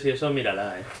las 7 sí eso,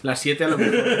 mírala, Las 7 a lo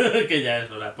mejor. que ya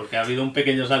es hora, porque ha habido un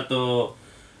pequeño salto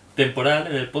temporal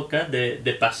en el podcast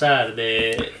de pasar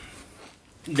de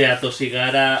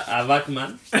atosigar a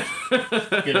Batman,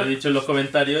 que lo he dicho en los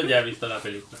comentarios, ya he visto la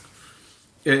película.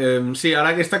 Sí,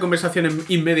 ahora que esta conversación en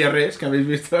in media res que habéis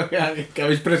visto, que habéis Ha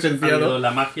habido presenciado, la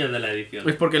magia de la edición.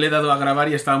 es porque le he dado a grabar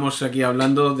y estábamos aquí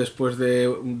hablando después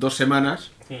de 2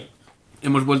 semanas.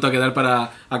 Hemos vuelto a quedar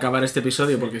para acabar este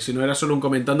episodio, porque si no era solo un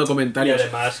comentando Y comentarios.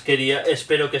 además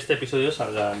espero que este episodio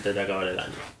salga antes de acabar el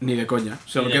año. Ni de coña.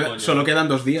 Ni de coña. Solo quedan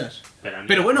 2 días.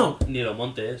 Pero bueno. Ni lo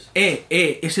montes.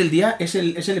 Es el día, es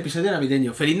el episodio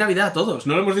navideño. Feliz Navidad a todos.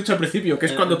 No lo hemos dicho al principio, que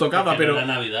es cuando tocaba, porque no pero era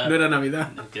Navidad. no era Navidad.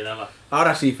 Quedaba.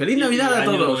 Ahora sí, feliz Y Navidad a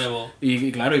año todos. nuevo.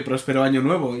 Y claro, y próspero año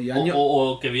nuevo. Y año...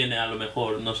 O que viene a lo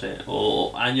mejor, no sé,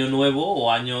 o año nuevo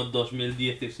o año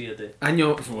 2017.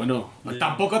 Año... Bueno,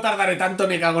 tampoco tardaré tanto,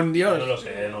 me cago en Dios. No lo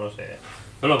sé.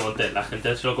 No lo montes, la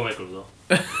gente se lo come crudo.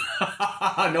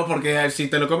 No, porque si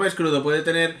te lo comes crudo puede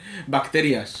tener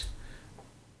bacterias.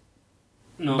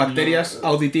 No, Bacterias no.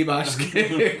 auditivas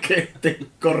que te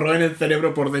corroen el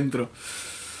cerebro por dentro.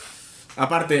 Es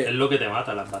Aparte, lo que te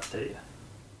mata, las bacterias.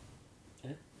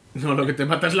 no, lo que te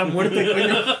mata es la muerte,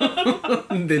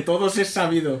 coño. De todos es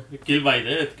sabido. Kill by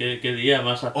Death, ¿qué día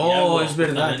más hacía? Oh, es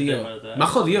verdad, tío. Me ha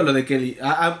jodido lo de Kelly.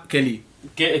 Kelly.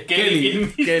 Kelly.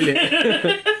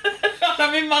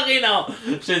 Ahora me he imaginado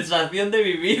sensación de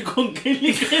vivir con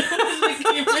Kelly, que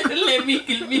es Lemmy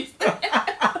Kilmister.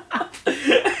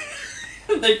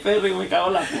 Ay, Perry, me cago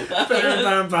en la puta.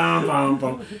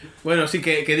 Bueno, sí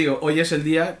que digo, hoy es el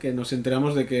día que nos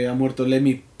enteramos de que ha muerto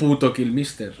Lemmy puto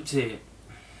Kilmister. Sí.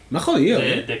 Me ha jodido,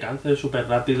 De cáncer súper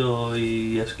rápido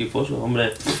y esquifoso,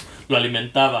 hombre. Lo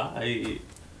alimentaba y...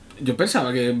 Yo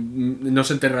pensaba que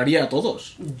nos enterraría a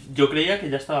todos. Yo creía que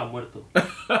ya estaba muerto.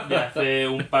 Ya hace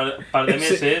un par de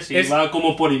meses y es- va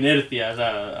como por inercia, o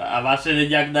sea, a base de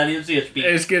Jack Daniels y Speed.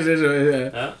 Es que es eso.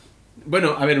 ¿Ah?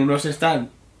 Bueno, a ver, unos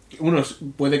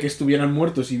puede que estuvieran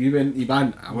muertos y viven y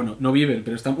van, bueno, no viven,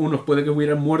 pero unos puede que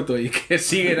hubieran muerto y que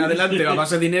siguen adelante a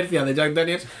base de inercia de Jack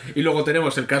Daniels, y luego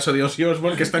tenemos el caso de Ozzy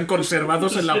Osbourne, que están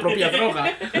conservados en la propia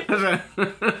droga. O sea,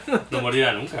 No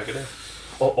morirá nunca, creo.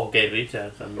 O Keith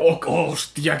Richards también.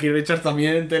 hostia, que Richards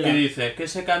también te la... Y dice, que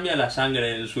se cambia la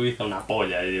sangre en Suiza una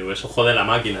polla. Y digo, eso jode la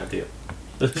máquina, tío.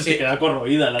 Entonces se queda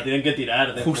corroída, la tienen que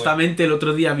tirar después. Justamente el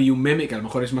otro día vi un meme, que a lo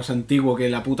mejor es más antiguo que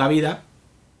la puta vida,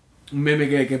 un meme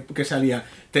que salía: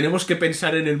 tenemos que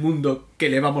pensar en el mundo que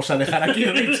le vamos a dejar aquí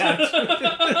a Richards.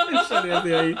 Salía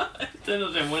de ahí. Este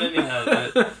no se muere ni nada.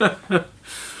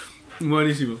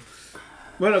 Buenísimo.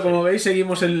 Bueno, como veis,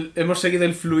 hemos seguido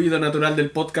el fluido natural del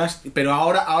podcast, pero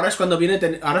ahora es cuando viene...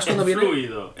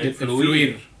 Fluido. El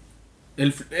fluir.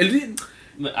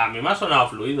 A mí me ha sonado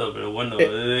fluido, pero bueno,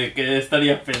 ¿de qué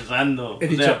estarías pensando?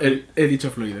 He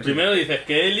dicho fluido. Sí. Primero dices,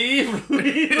 Kelly,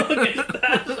 fluido, ¿qué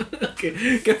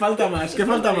estás? ¿Qué falta más? ¿Qué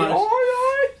falta más?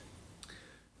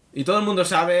 Y todo el mundo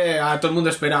sabe, todo el mundo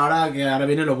espera ahora que ahora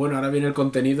viene lo bueno, ahora viene el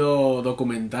contenido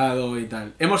documentado y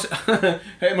tal. Hemos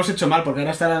hecho mal porque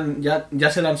ahora ya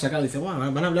se la han sacado. Dice, bueno,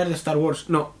 van a hablar de Star Wars.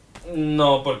 No,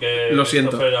 porque Lo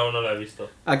siento. Christopher aún no lo he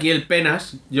visto. Aquí el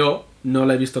Penas, yo no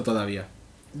lo he visto todavía.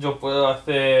 Yo puedo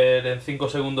hacer en 5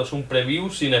 segundos un preview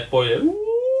sin spoiler.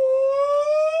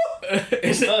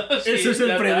 Ese es el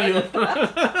ya preview.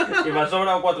 está. Y me han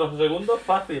sobrado 4 segundos,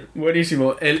 fácil.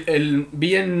 Buenísimo.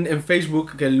 Vi en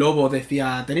Facebook que el Lobo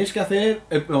decía: tenéis que hacer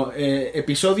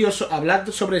episodios, hablad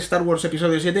sobre Star Wars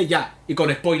episodio 7 ya, y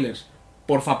con spoilers,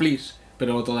 porfa, please.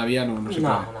 Pero todavía no se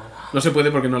puede. No se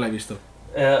puede porque no la he visto.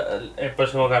 El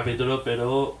próximo capítulo,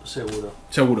 pero seguro.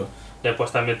 Seguro.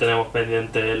 Después también tenemos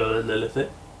pendiente lo del DLC.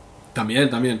 También.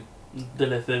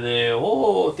 DLC de...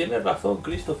 Oh, tienes razón,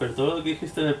 Christopher. Todo lo que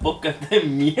dijiste en el podcast de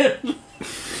mierda.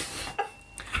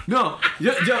 No,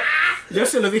 yo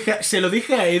se lo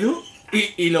dije a Edu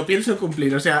y lo pienso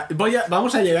cumplir. O sea,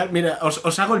 vamos a llegar. Mira,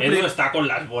 os hago el Edu está con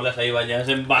las bolas ahí bañadas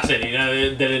en vaselina,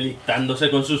 delictándose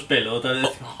con sus pelotas.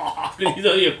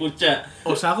 Y escucha...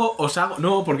 Os hago...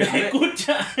 No, porque...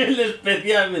 Escucha el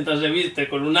especial mientras se viste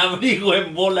con un abrigo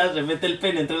en bolas, se mete el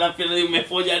pene entre las piernas y me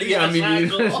follaría a mi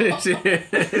saco. sí.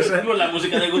 Con la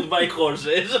música de Goodbye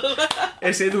Horses.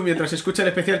 Es Edu mientras escucha el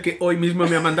especial, que hoy mismo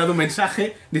me ha mandado un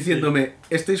mensaje diciéndome: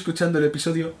 estoy escuchando el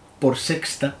episodio por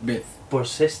sexta vez. Por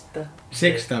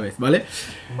sexta vez, ¿vale?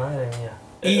 Madre mía.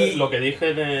 Y- Lo que dije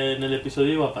en el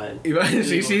episodio iba para él.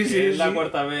 Sí. Es la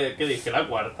cuarta vez. ¿Qué dije? ¿La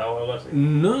cuarta o algo así?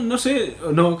 No sé,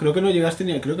 no, creo que no llegaste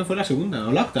ni... Creo que fue la segunda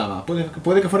o la octava.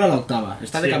 Puede que fuera la octava.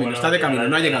 Está de Sí, camino, bueno, está de camino,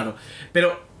 no ha llegará. llegado.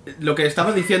 Pero lo que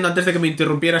estaba diciendo antes de que me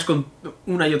interrumpieras con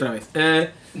una y otra vez.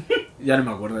 Ya no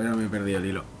me acuerdo, ya me he perdido el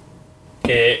hilo.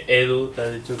 Que Edu te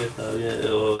ha dicho que está bien.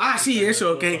 Ah, sí,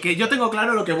 eso, que yo tengo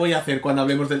claro lo que voy a hacer cuando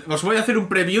hablemos del... Os voy a hacer un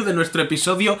preview de nuestro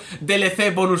episodio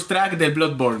DLC bonus track de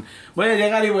Bloodborne. Voy a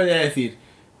llegar y voy a decir: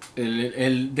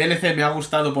 el DLC me ha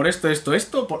gustado por esto,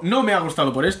 no me ha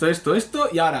gustado por esto,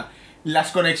 y ahora,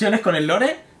 las conexiones con el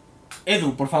lore...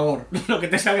 Edu, por favor, lo que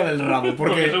te salga del rabo,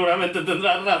 Porque seguramente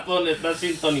tendrás razón, estás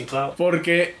sintonizado.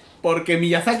 Porque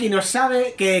Miyazaki no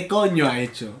sabe qué coño ha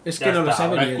hecho. Es Ya que no está, lo sabe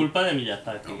ahora ni es él. culpa de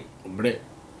Miyazaki. Hombre,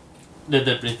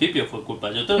 Desde el principio fue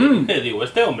culpa. Yo te lo dije, digo,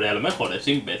 este hombre a lo mejor es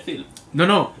imbécil.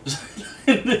 no.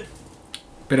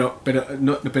 Pero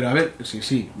a ver,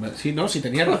 sí, no, sí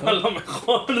tenía A razón. lo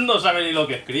mejor no sabe ni lo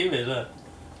que escribe, ¿sabes?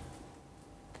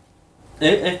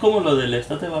 Es como lo del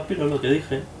estate vampiro, lo que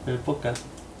dije en el podcast.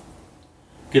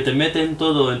 Que te meten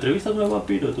todo, entrevistas con el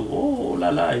vampiro, tú, oh,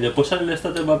 y después sale el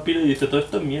estate vampiro y dice, todo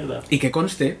esto es mierda. Y que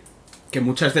conste que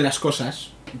muchas de las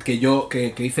cosas que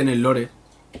hice en el lore,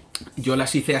 yo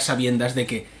las hice a sabiendas de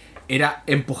que era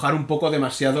empujar un poco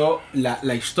demasiado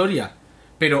la historia.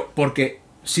 Pero porque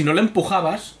si no la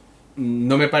empujabas,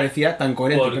 no me parecía tan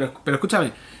coherente. Pero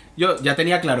escúchame, yo ya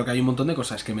tenía claro que hay un montón de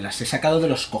cosas que me las he sacado de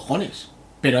los cojones.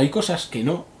 Pero hay cosas que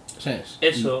no. ¿sabes?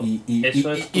 Eso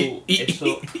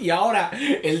Y ahora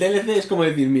el DLC es como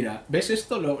decir, mira, ¿ves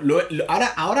esto? Ahora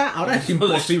es todo esto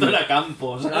imposible. era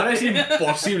campo, ¿sabes? Ahora es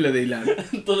imposible de hilar.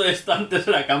 Todo esto antes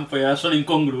era campo, ya son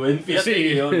incongruencias de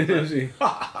guión, ¿sabes? Sí.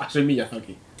 Soy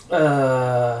Miyazaki.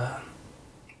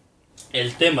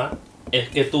 El tema es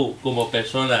que tú, como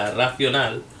persona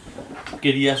racional,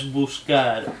 querías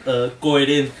buscar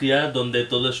coherencia donde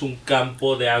todo es un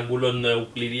campo de ángulos no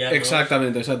euclidianos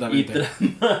Exactamente. y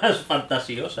tramas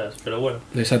fantasiosas, pero bueno.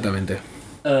 Exactamente.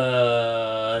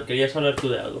 ¿Querías hablar tú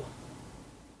de algo?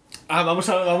 Vamos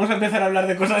a empezar a hablar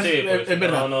de cosas. Sí, pues es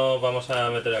verdad. no vamos a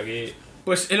meter aquí.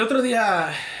 Pues el otro día.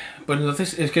 Pues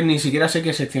entonces es que ni siquiera sé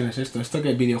qué sección es esto. ¿Esto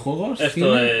qué? ¿Videojuegos?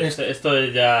 Esto ¿Cine?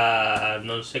 es ya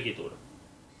non sequitur.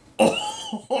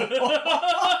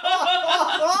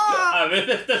 A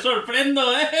veces te sorprendo,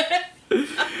 ¿eh?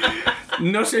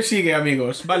 No se sigue,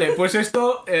 amigos. Vale, pues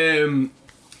esto.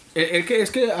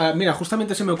 Mira,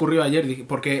 justamente se me ocurrió ayer,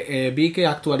 porque vi que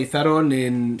actualizaron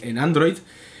en Android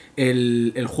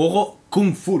el juego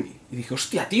Kung Fury. Y dije,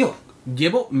 hostia, tío,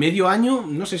 llevo medio año,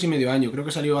 no sé si medio año, creo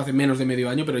que salió hace menos de medio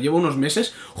año, pero llevo unos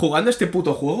meses jugando este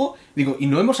puto juego. Digo, y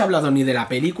no hemos hablado ni de la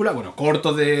película, bueno,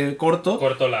 corto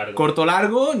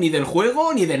largo, ni del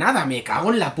juego, ni de nada. Me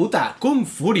cago en la puta. Kung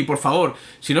Fury, por favor.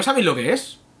 Si no sabéis lo que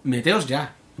es, meteos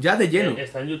ya de lleno.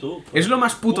 Está en YouTube. Es lo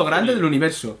más puto grande del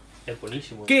universo. Es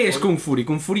buenísimo. ¿Qué es Kung Fury?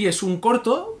 Kung Fury es un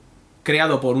corto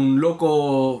creado por un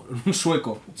loco, un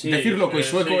sueco. Sí, Decir loco y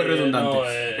sueco sí, es redundante.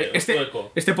 no,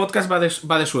 sueco. Este podcast va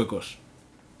de suecos.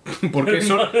 Porque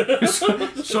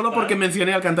solo porque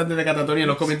mencioné al cantante de Catatonia en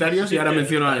los comentarios y ahora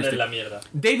menciono a este. La mierda.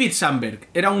 David Sandberg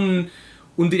era un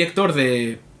director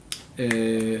de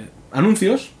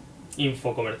anuncios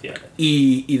Infocomerciales.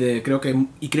 creo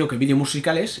que vídeos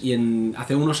musicales, y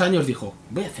hace unos años dijo,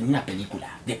 voy a hacer una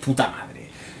película de puta madre.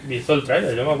 Hizo el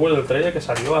trailer, yo me acuerdo del trailer que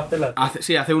salió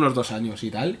hace unos 2 años y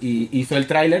tal, y hizo el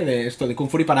tráiler de esto de Kung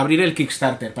Fury para abrir el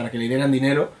Kickstarter, para que le dieran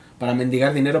dinero, para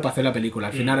mendigar dinero para hacer la película.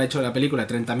 Al final ha hecho la película de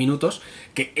 30 minutos,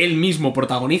 que él mismo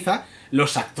protagoniza.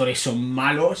 Los actores son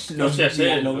malos, los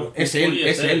diálogos... Es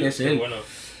él. Bueno.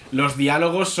 Los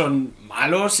diálogos son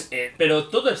malos. Pero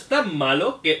todo es tan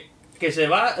malo que se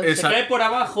cae por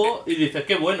abajo y dices,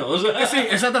 qué bueno. O sea, Sí,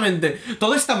 exactamente.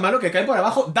 Todo es tan malo que cae por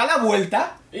abajo, da la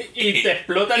vuelta y te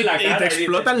explota en la cara. Y te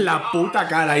explota en la "¡Ah! puta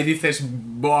cara y dices,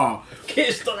 ¡buah! ¿Qué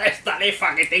es toda esta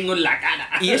lefa que tengo en la cara?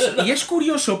 Y es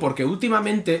curioso porque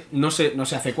últimamente, no sé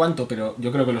hace cuánto, pero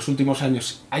yo creo que en los últimos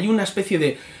años hay una especie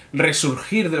de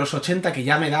resurgir de los 80 que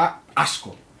ya me da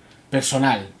asco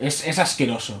personal. Es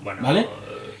asqueroso, Bueno, ¿vale?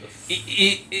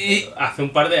 Y hace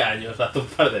un par de años, hace un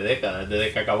par de décadas,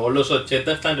 desde que acabó los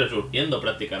 80 están resurgiendo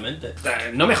prácticamente.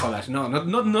 no me jodas,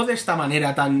 no de esta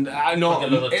manera tan... no, Porque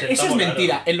los 80 eso es molaron.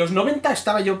 mentira. En los 90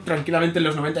 estaba yo tranquilamente en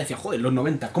los 90 y decía, joder, los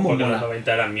 90, ¿cómo Porque mola? los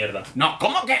 90 eran mierda. No,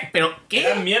 ¿cómo que? ¿Pero qué?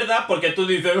 Eran mierda porque tú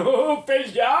dices, ¡oh,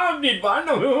 Pearl Jam,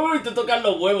 Nirvana! Y te tocan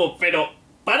los huevos, pero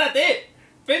 ¡párate!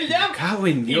 Pearl Jam. Cago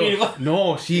en y Dios. Nirvana.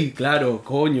 No, sí, claro,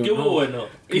 coño. ¡Qué no.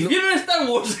 bueno! Hicieron Star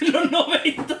Wars en los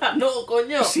 90, no,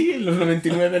 coño. Sí, en los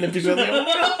 99 el episodio 1. ¿Ves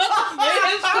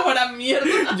cómo eran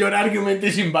mierda? Your argument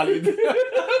is invalid.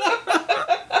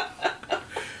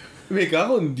 Me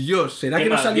cago en Dios. ¿Será que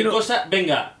no más? salieron...?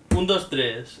 Venga, 1, 2,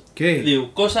 3. ¿Qué?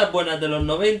 Digo, cosas buenas de los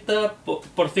 90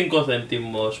 por 5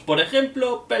 céntimos. Por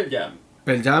ejemplo, Pearl Jam.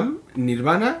 Pearl Jam,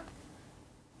 Nirvana,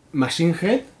 Machine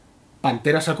Head,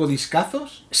 Pantera sacó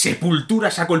discazos,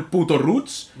 Sepultura sacó el puto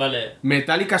Roots, Vale.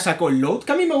 Metallica sacó el Load,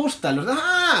 que a mí me gusta.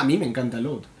 A mí me encanta el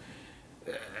Load.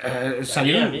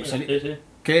 Salieron... A mí, sí.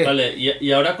 ¿Qué? Vale,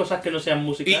 y ahora cosas que no sean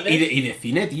musicales. ¿Y de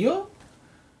cine, tío?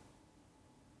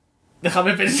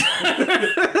 Déjame pensar.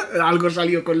 Algo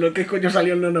salió con lo que coño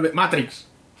salió en los 90. Matrix.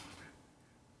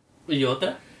 ¿Y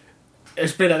otra?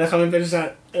 Espera, déjame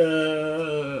pensar.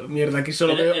 Mierda, aquí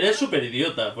solo veo... Eres súper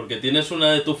idiota, porque tienes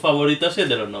una de tus favoritas y es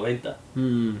de los 90.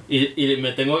 Y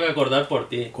me tengo que acordar por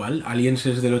ti. ¿Cuál? Aliens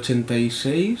es del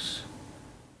 86.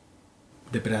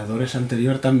 Depredadores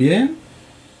anterior también.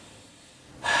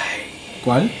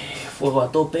 ¿Cuál? Fuego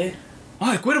a tope.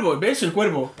 ¡Ah, el cuervo! ¿Ves? El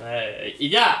cuervo. Y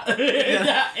ya.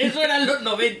 Ya, eso era en los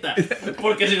 90.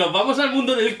 Porque si nos vamos al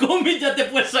mundo del cómic ya te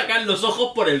puedes sacar los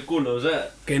ojos por el culo, o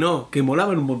sea. Que no, que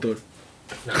molaban un montón.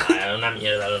 No, era una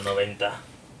mierda los 90.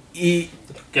 Y...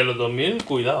 Que los 2000,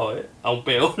 cuidado, aún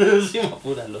peor, si me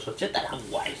apuras. Los 80 eran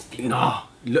guays, tío. No.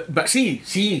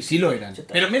 Sí lo eran.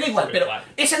 Pero me da igual, pero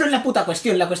esa no es la puta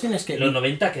cuestión. La cuestión es que... Los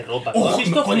 90, qué ropa. ¿Tú ¡Oh, has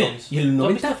visto coño! Friends? Y el ¿Tú has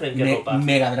 90, visto Friends? ¿Qué ropa?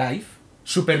 Mega Drive,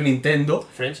 Super Nintendo,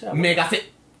 Friends era Mega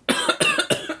C...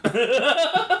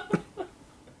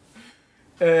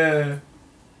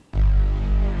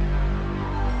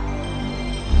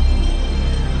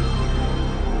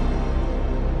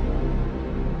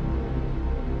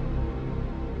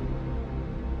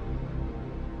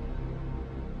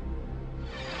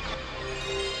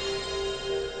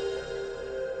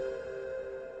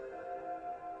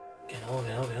 Que no.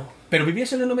 Pero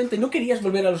vivías en los 90 y no querías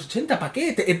volver a los 80, ¿para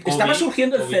qué? Estaba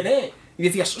surgiendo el COVID. CD y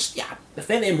decías, hostia, el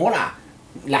CD mola.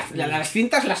 Las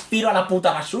cintas las tiro a la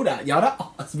puta basura. Y ahora,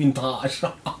 es vintage.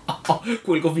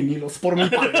 Cuelgo vinilos por mi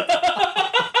pared.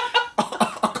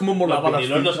 Cómo molaba Los las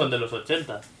vinilos no cintas. son de los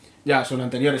 80. Ya, son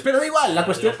anteriores. Pero da igual, la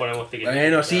cuestión... Nos ponemos tiquitiquis,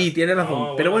 Bueno, ya. sí, tienes razón.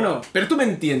 No, pero bueno, bueno. pero tú me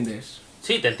entiendes.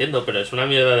 Sí, te entiendo, pero es una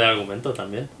mierda de argumento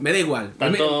también. Me da igual.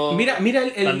 Tanto... Mira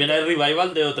el... También hay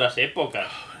revival de otras épocas.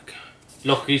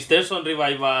 Los Hipsters son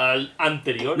revival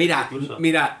anteriores. Incluso.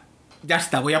 Mira, ya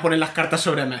está, voy a poner las cartas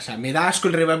sobre la mesa. Me da asco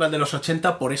el revival de los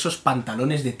 80 por esos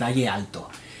pantalones de talle alto.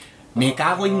 Me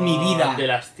cago en mi vida. De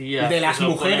las tías. De las que se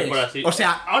lo ponen mujeres. por así. O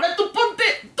sea, ahora tú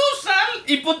sal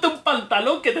y ponte un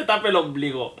pantalón que te tape el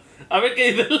ombligo. A ver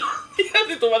qué dicen las tías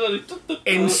y tú vas a decir...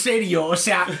 en serio, o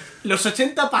sea, los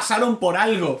 80 pasaron por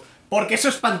algo. Porque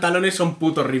esos pantalones son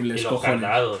puto horribles, Y los cojones.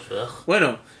 cargados, ugh.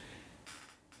 Bueno.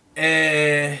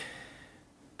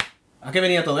 ¿A qué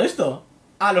venía todo esto?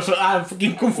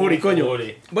 Fucking Kung Fury, Kung coño.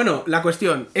 Fury. Bueno, la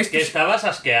cuestión es Que estabas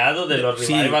asqueado de los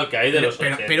Sí, revival que hay de los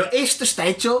 80. pero esto está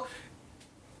hecho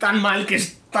tan mal que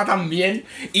está tan bien.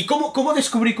 ¿Y cómo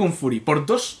descubrí Kung Fury? Por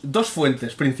dos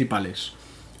fuentes principales.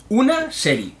 Una,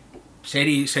 serie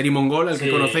mongol, al que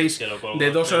Sí, conocéis, que lo colgó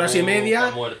de 2 horas y a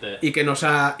media, muerte. y que nos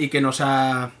ha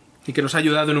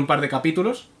ayudado en un par de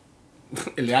capítulos.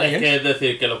 El de Es Aliens. que es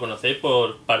decir, que lo conocéis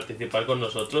por participar con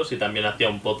nosotros y también hacía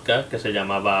un podcast que se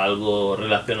llamaba algo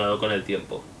relacionado con el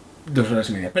tiempo. 2 horas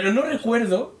y media. Pero no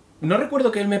recuerdo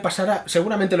que él me pasara.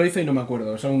 Seguramente lo hizo y no me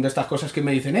acuerdo. Son de estas cosas que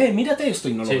me dicen, mírate esto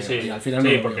y no lo Sí, veo. sí, Y al final sí,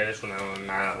 no lo porque veo. eres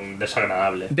un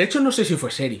desagradable. De hecho, no sé si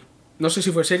fue serie. No sé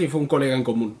si fue serie, fue un colega en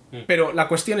común. Pero la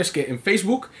cuestión es que en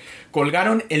Facebook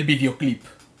colgaron el videoclip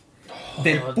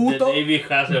del puto de David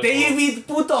Hasselhoff. David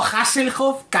puto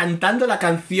Hasselhoff cantando la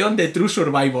canción de True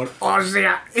Survivor. O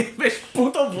sea, es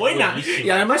puto buena. Buenísima. Y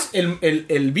además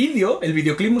el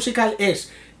videoclip musical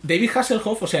es David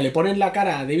Hasselhoff, o sea, le ponen la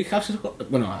cara a David Hasselhoff.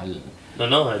 Bueno, al...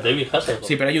 No, es David Hasselhoff.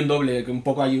 Sí, pero hay un doble, que un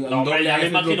poco hay un No, hombre, doble. ya me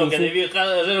haciendo imagino Kung que Fu. David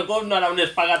Hasselhoff no hará un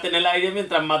espagate en el aire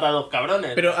mientras mata a 2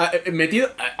 cabrones. Pero metido.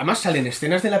 Además salen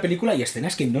escenas de la película y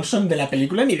escenas que no son de la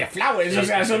película ni de Flowers. Sí, o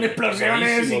sea, sí, son sí,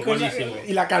 explosiones buenísimo, y cosas. buenísimo.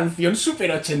 Y la canción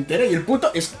súper ochentera. Y el puto.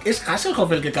 Es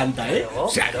Hasselhoff el que canta, ¿eh? Claro, O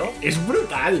sea, claro. es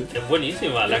brutal. Es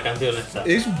buenísima la canción esta.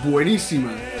 Es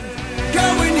buenísima.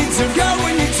 Girl, we need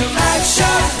some action.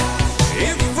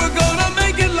 If we're gonna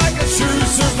make it like a true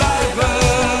survivor,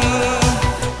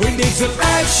 we need some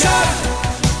action.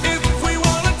 If we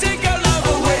wanna take our love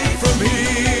away from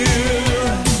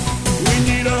here, we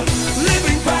need a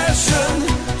living passion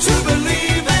to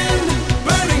believe in,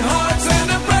 burning hearts and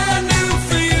a brand new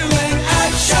feeling.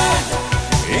 Action.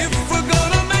 If we're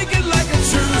gonna make it like a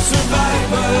true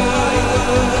survivor.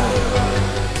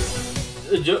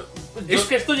 Yo es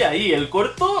que estoy ahí, el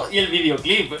corto y el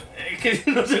videoclip. Es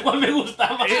que no sé cuál me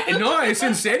gusta más. No, es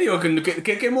en serio.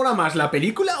 ¿Qué mola más, la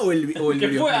película o el ¿Qué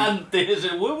videoclip? fue antes?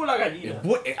 ¿El huevo o la gallina?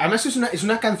 Además es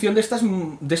una canción de estas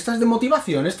de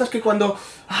motivación, estas que cuando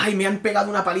me han pegado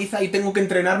una paliza y tengo que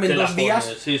entrenarme en Te la 2 días,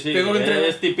 pones. Sí, tengo que entrenar.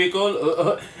 es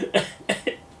típico.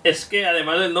 Es que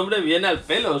además el nombre viene al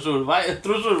pelo,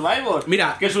 True Survivor.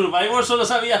 Mira. Que Survivor solo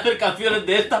sabía hacer canciones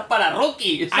de estas para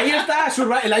Rocky. Ahí está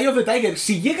el Eye of the Tiger.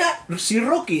 Si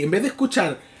Rocky, en vez de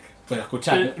escuchar... Bueno,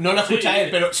 escuchar, Sí, no lo escucha sí. él,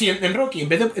 pero si en Rocky,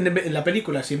 en la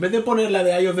película, si en vez de poner la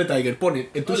de Eye of the Tiger, pone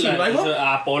en True Survivor,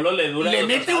 A Apolo le dura. le los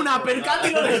mete asaltos, una uppercut y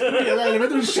lo destruye. O sea, le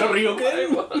mete un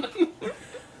Shoryuken.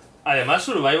 Además,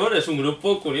 Survivor es un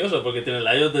grupo curioso porque tiene el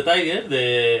Eye of the Tiger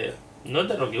de. No es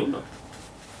de Rocky 1,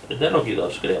 es de Rocky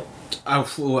 2, creo.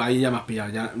 Ahí ya me has pillado,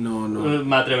 ya no.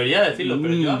 Me atrevería a decirlo,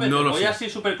 pero yo a veces no lo voy sé. así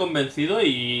súper convencido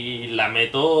y la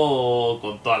meto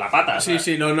con toda la pata. Sí,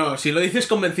 ¿sabes? no. Si lo dices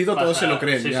convencido, todos se lo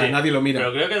creen. Sí, Ya sí. nadie lo mira.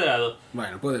 Pero creo que de la 2.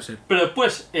 Bueno, puede ser. Pero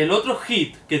después, el otro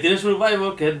hit que tiene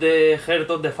Survivor, que es de Heart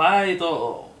of the Fight,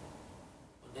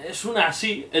 es una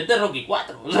así, es de Rocky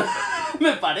 4. O sea,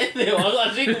 me parece, o algo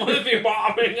así, como decir,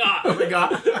 ¡buah, venga!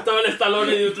 Estaba el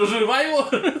Stallone y de otro Survivor.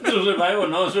 True Survivor,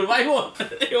 no, Survivor.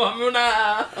 Digo, hazme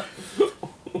una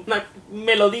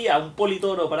melodía, un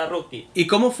politono para Rocky. ¿Y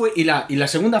cómo fue? Y la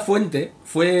segunda fuente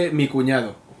fue mi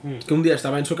cuñado. Que un día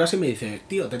estaba en su casa y me dice,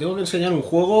 tío, te tengo que enseñar un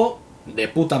juego de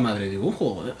puta madre. Digo, ¿un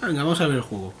juego? Venga, vamos a ver el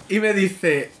juego. Y me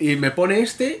dice, y me pone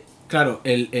claro,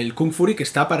 el Kung Fury que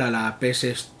está para la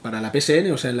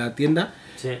PSN, o sea, en la tienda.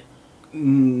 Sí.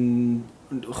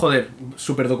 Joder,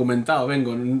 súper documentado,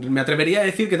 vengo. Me atrevería a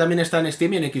decir que también está en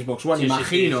Steam y en Xbox One, Sí,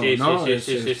 imagino, sí, ¿no?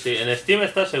 Sí. En Steam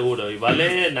está seguro y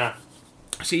vale nada.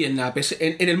 Sí, en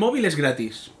el móvil es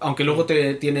gratis, aunque luego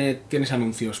tienes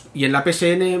anuncios. Y en la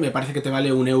PSN me parece que te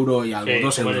vale 1 euro y algo, Sí,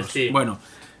 2 como en euros. Steam. Bueno,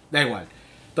 da igual.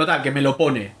 Total, que me lo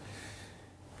pone.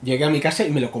 Llegué a mi casa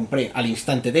y me lo compré al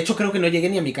instante. De hecho, creo que no llegué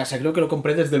ni a mi casa. Creo que lo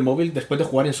compré desde el móvil después de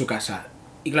jugar en su casa.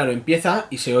 Y claro, empieza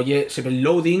y se ve el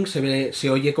loading, se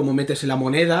oye cómo metes la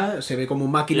moneda, se ve como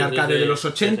máquina arcade de los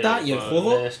 80 y el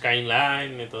juego... De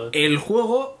Skyline y todo eso. El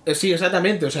juego, sí,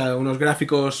 exactamente, o sea, unos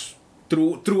gráficos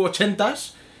true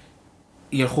 80s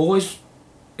y el juego es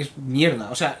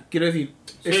mierda, o sea, quiero decir,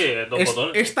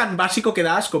 es tan básico que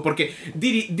da asco, porque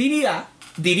diría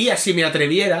si me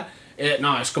atreviera,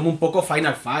 no, es como un poco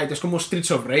Final Fight, es como Streets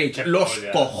of Rage, los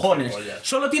cojones,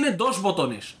 solo tiene 2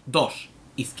 botones, 2,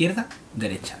 izquierda,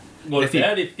 derecha.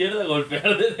 Golpear izquierda,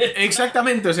 golpear derecha.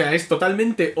 Exactamente, o sea, es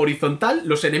totalmente horizontal.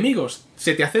 Los enemigos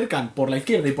se te acercan por la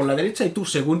izquierda y por la derecha y tú,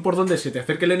 según por donde se te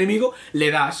acerque el enemigo,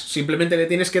 le das. Simplemente le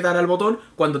tienes que dar al botón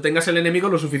cuando tengas el enemigo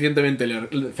lo suficientemente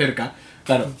cerca.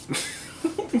 Claro.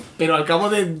 Pero al cabo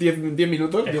de 10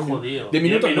 minutos... 10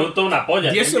 minutos, una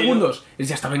polla. 10 segundos. Él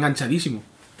ya estaba enganchadísimo.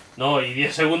 No, y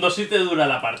 10 segundos sí te dura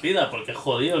la partida, porque es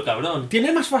jodido el cabrón.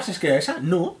 ¿Tiene más fases que esa?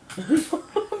 No.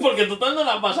 Porque total no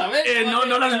las vas a ver.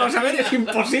 No las vas a ver, es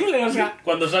imposible, o sea...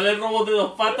 Cuando sale el robot de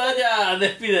 2 patas ya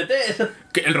despídete.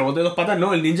 El robot de 2 patas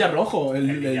no, el ninja rojo,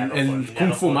 el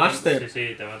Kung Fu Master.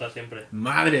 Sí, te mata siempre.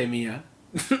 Madre mía.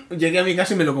 Llegué a mi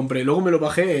casa y me lo compré, luego me lo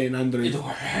bajé en Android.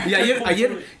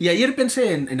 Y ayer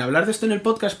pensé en hablar de esto en el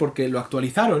podcast porque lo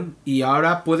actualizaron y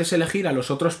ahora puedes elegir a los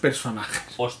otros personajes.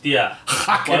 Hostia.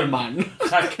 Hackerman.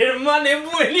 Hackerman es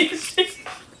buenísimo.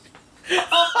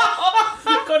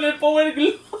 Con el Power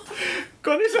Glove.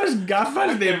 Con esas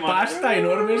gafas de pasta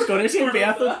enormes, con ese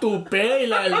pedazo tupé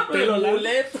y el pelo largo.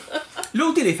 Lo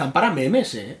utilizan para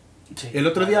memes, ¿eh? Sí, el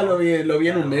otro día lo vi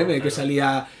en un meme que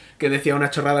salía... que decía una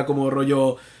chorrada como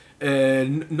rollo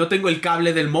no tengo el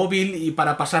cable del móvil y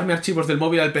para pasarme archivos del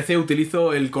móvil al PC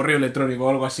utilizo el correo electrónico o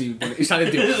algo así. Y sale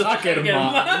el tío,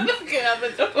 Hackerman.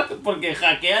 Porque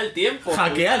hackea el tiempo.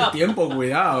 Hackea el tiempo,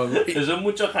 cuidado. Eso es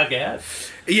mucho hackear.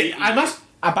 Y además,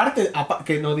 aparte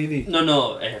que no, Didi.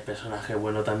 No, el personaje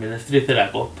bueno también es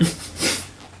Triceratops.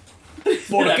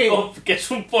 ¿Por qué? Que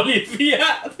es un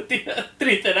policía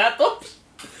Triceratops.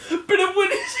 Pero es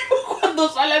buenísimo cuando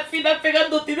sale al final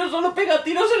pegando tiros, solo pega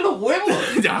tiros en los huevos.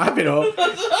 Ya, pero...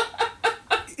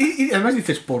 y además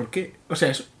dices, ¿por qué? O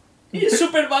sea, es... Y es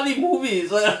super buddy movie,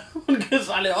 o sea, porque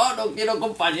sale, no quiero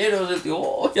compañeros, el tío,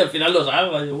 y al final lo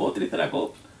salva, yo,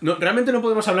 Triceratops. No, realmente no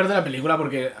podemos hablar de la película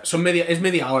porque es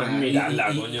media hora.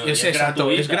 Coño, es exacto,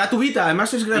 es gratuita,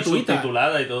 además es gratuita. Y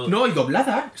subtitulada y todo. No, y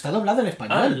doblada, está doblada en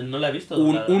español. No la he visto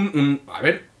doblada. A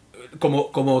ver...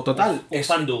 Como total. Un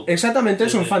fandub. Exactamente,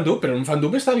 es un fandub, pero un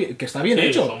fandub que está bien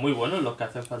hecho. Son muy buenos los que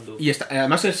hacen fandub. Y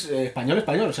además es español,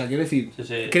 o sea, quiero decir.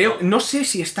 Sí. Creo, no sé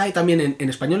si está también en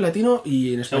español latino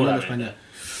y en español español.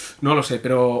 No lo sé,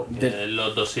 pero. En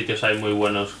los dos sitios hay muy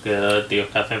buenos tíos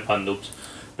que hacen fandubs.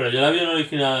 Pero yo la vi en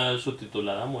original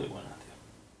subtitulada, muy buena,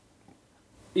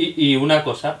 tío. Y una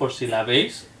cosa, por si la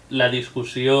veis, la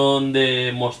discusión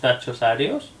de mostachos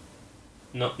arios.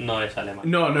 No es alemán.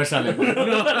 No es alemán.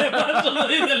 No es alemán, solo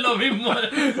dicen lo mismo.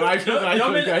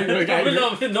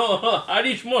 No,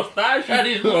 Irish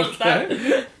Mustache.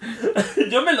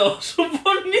 Yo me lo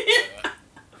suponía.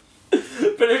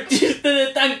 Pero el chiste de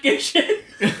Tankeshen.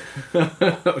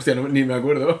 Hostia, ni me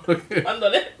acuerdo.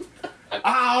 Mándole.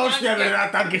 Hostia,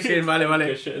 verdad, Tankeshen,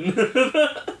 vale.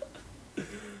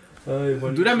 Ay,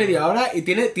 dura media hora y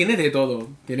tiene de todo.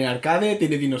 Tiene arcade,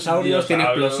 tiene dinosaurios, tiene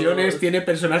explosiones, tiene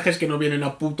personajes que no vienen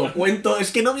a puto cuento.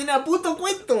 Es que no viene a puto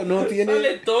cuento, no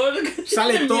tiene...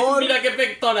 Sale Thor. Mira qué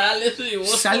pectorales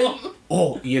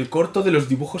y el corto de los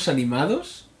dibujos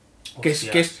animados, que es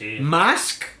sí.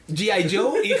 Mask, G.I.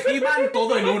 Joe y He-Man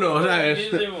todo en uno, ¿sabes?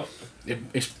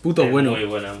 Es puto bueno. Muy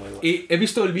buena. Y he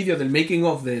visto el vídeo del making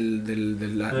of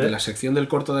de la sección del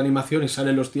corto de animación y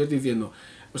salen los tíos diciendo...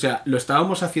 O sea, lo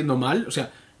estábamos haciendo mal, o sea,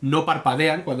 no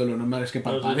parpadean cuando lo normal es que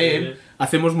parpadeen,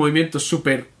 hacemos movimientos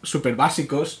súper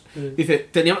básicos. Dice,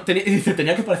 tenía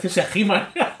que parecerse a He-Man.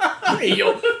 Y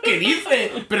yo, ¿qué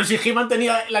dice? Pero si He-Man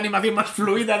tenía la animación más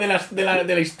fluida de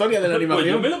la historia de la animación.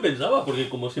 Pues yo me lo pensaba, porque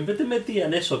como siempre te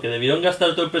metían eso, que debieron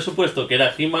gastar todo el presupuesto, que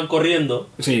era He-Man corriendo.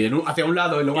 Sí, hacia un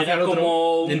lado y luego hacia el otro,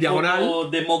 como en diagonal. Poco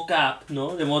de mock-up,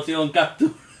 ¿no? De motion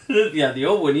capture. Decía,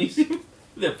 Dios, buenísimo.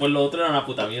 Después lo otro era una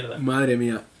puta mierda. Madre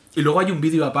mía. Y luego hay un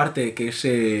vídeo aparte que es...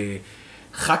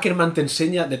 Hackerman te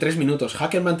enseña, de 3 minutos,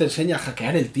 Hackerman te enseña a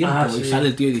hackear el tiempo. Y sale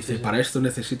el tío y dice, para esto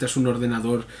necesitas un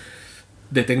ordenador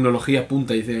de tecnología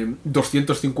punta. Y dice,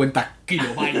 250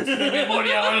 kilobytes de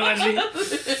memoria o algo así.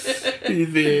 Y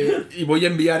dice, y voy a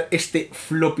enviar este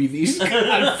floppy disk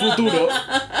al futuro.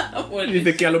 Y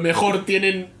dice que a lo mejor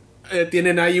tienen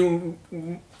ahí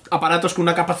aparatos con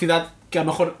una capacidad que a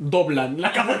lo mejor doblan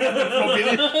la capacidad del floppy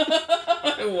disk.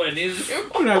 Buenísimo.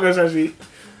 Una cosa así.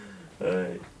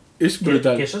 Es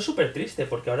brutal. Que eso es súper triste,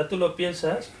 porque ahora tú lo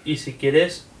piensas y si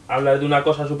quieres hablar de una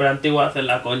cosa súper antigua, haces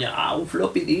la coña, un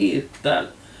floppy disk,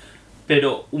 tal.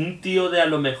 Pero un tío de a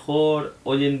lo mejor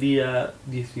hoy en día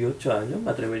 18 años,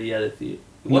 me atrevería a decir.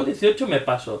 Igual 18 me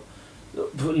paso.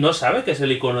 No sabe que es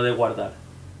el icono de guardar.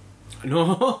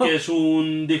 No. Que es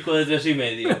un disco de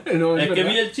 3,5. No, es que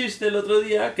verdad. vi el chiste el otro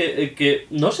día, que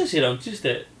no sé si era un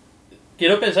chiste.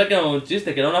 Quiero pensar que era un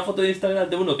chiste, que era una foto de Instagram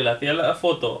de uno que le hacía la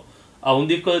foto a un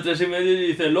disco de 3,5 y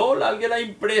dice: LOL, alguien ha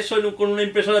impreso con una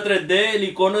impresora 3D el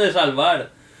icono de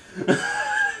salvar.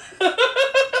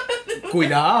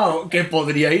 Cuidado, que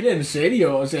podría ir en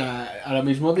serio. O sea, ahora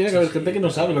mismo tiene que haber gente que no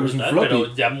sabe lo que es un floppy.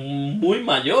 Pero ya muy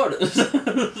mayor,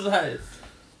 ¿sabes?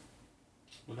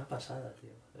 Una pasada, tío.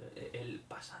 El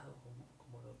pasado,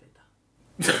 como lo peta.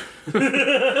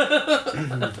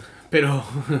 Pero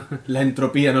la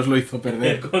entropía nos lo hizo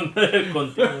perder.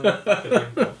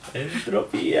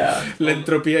 Entropía. La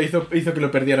entropía hizo que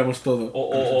lo perdiéramos todo.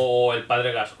 O el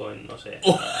padre Gascoigne, no sé.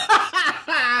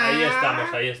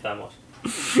 Ahí estamos.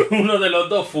 Uno de los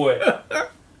dos fue.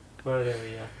 Madre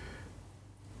mía.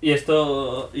 Y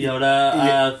esto. Y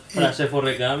ahora frase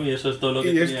Forrecam, y eso es todo lo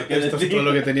que tenía que esto decir. es todo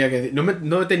lo que tenía que decir.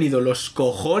 No he tenido los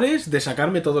cojones de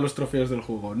sacarme todos los trofeos del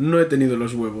juego. No he tenido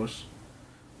los huevos.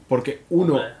 Porque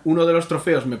uno de los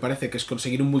trofeos me parece que es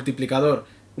conseguir un multiplicador.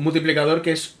 Un multiplicador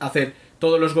que es hacer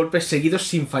todos los golpes seguidos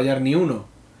sin fallar ni uno.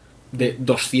 De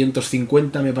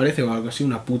 250 me parece, o algo así,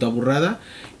 una puta burrada.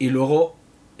 Y luego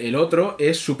el otro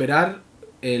es superar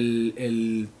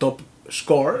el top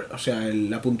score, o sea,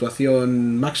 la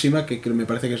puntuación máxima, que me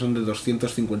parece que son de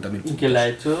 250.000 puntos. Que la ha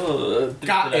hecho...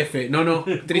 KF, no.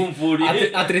 Kung Fury.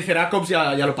 A Triceratops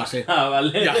ya lo pasé. Ah,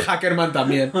 vale. Y a Hackerman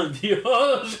también.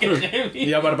 Dios, qué heavy.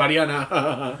 Y a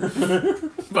Barbariana.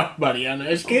 Barbariana,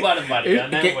 es que...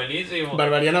 Barbariana es buenísimo.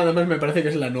 Barbariana además me parece que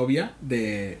es la novia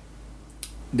de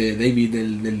David,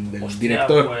 del Hostia,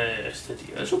 director. Pues este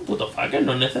tío es un puto fucker,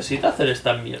 no necesita hacer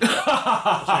estas mierdas.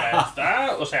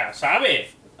 O sea, sabe.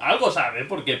 Algo sabe,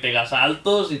 porque pega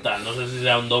saltos y tal. No sé si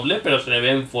será un doble, pero se le ve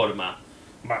en forma.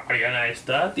 Barbariana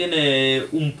esta tiene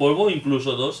un polvo,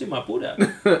 incluso dos, si me apura.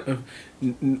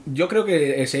 Yo creo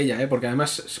que es ella, porque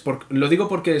además... lo digo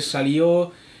porque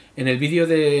salió en el vídeo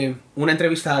de una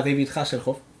entrevista a David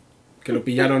Hasselhoff, que lo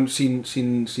pillaron sin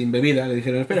bebida, le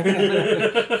dijeron espera.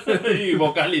 Y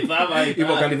vocalizaba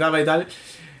y tal,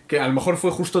 que a lo mejor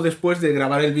fue justo después de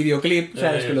grabar el videoclip,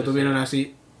 ¿sabes? Que lo tuvieron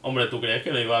así. Hombre, ¿tú crees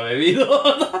que no iba bebido?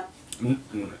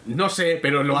 No sé,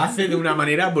 pero lo hace de una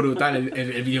manera brutal.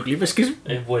 El videoclip es que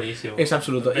es buenísimo. Es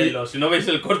absoluto. Pero si no veis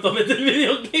el corto, vete el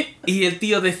videoclip. Y el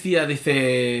tío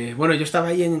dice, bueno, yo estaba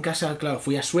ahí en casa, claro,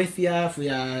 fui a Suecia, fui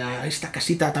a esta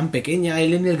casita tan pequeña,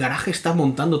 él en el garaje está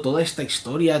montando toda esta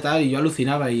historia tal, y yo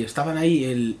alucinaba, y estaban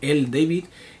ahí él David,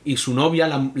 y su novia,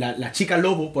 la chica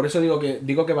lobo, por eso digo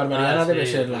que Barbariana debe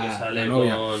ser la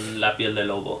novia. Con la piel de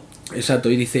lobo. Exacto,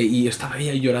 y dice, y estaba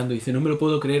ahí llorando, y dice, no me lo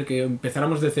puedo creer que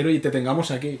empezáramos de cero y te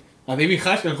tengamos aquí. A David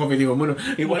Hasselhoff, y digo, bueno,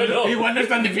 igual no es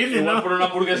tan difícil, igual ¿no? por una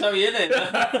hamburguesa viene.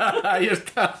 Ahí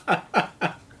está.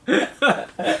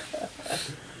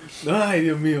 Ay,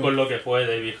 Dios mío. Con lo que fue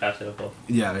David Hasselhoff.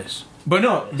 Ya ves.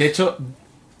 Bueno, de hecho,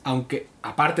 aunque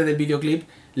aparte del videoclip,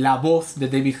 la voz de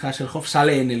David Hasselhoff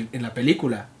sale en la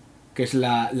película, que es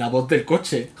la voz del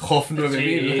coche, Hoff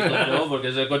 9000. Sí, claro, porque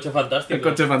es el coche fantástico. El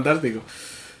coche fantástico.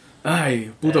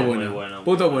 Ay, puto bueno.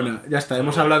 Puto bueno. Ya está,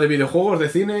 hemos hablado de videojuegos, de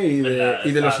cine y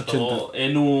de los 80. Todo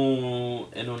en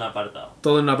un apartado.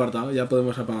 Todo en un apartado, ya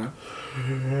podemos apagar.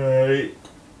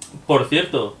 Por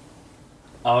cierto,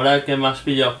 ahora que me has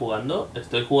pillado jugando,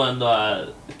 estoy jugando a...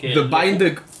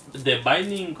 The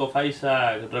Binding of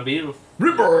Isaac Rebirth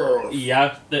y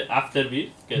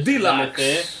Afterbirth, que es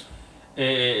Deluxe.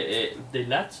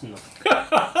 Deluxe, no.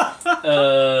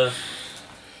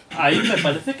 Ahí me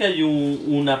parece que hay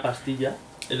una pastilla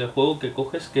en el juego que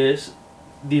coges que es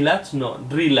Deluxe, no,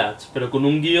 Relax, pero con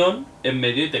un guión en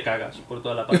medio y te cagas por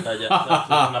toda la pantalla. Es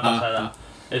una pasada.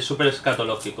 Es súper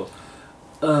escatológico.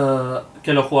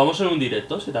 Que lo jugamos en un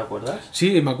directo, si te acuerdas.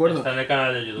 Sí, me acuerdo. Está en el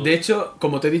canal de YouTube. De hecho,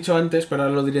 como te he dicho antes, pero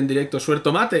ahora lo diré en directo,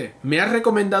 Suertomate, me has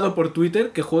recomendado por Twitter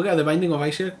que juegue a The Binding of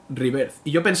Isaac Rebirth.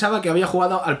 Y yo pensaba que había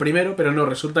jugado al primero, pero no,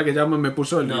 resulta que ya me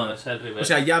puso el Rebirth. No, es el Rebirth. O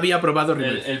sea, ya había probado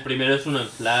Rebirth. El primero es uno en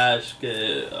Flash,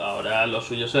 que ahora lo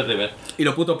suyo es el Rebirth. Y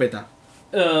lo puto peta.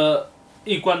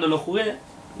 Y cuando lo jugué,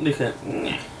 dije...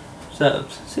 O sea,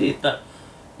 sí, tal.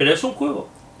 Pero es un juego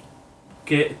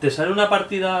que te sale una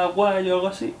partida guay o algo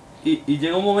así, y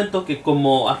llega un momento que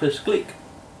como haces clic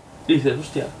y dices,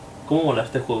 hostia, ¿cómo mola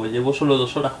este juego? Llevo solo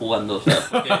 2 horas jugando, o sea,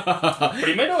 porque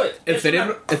primero El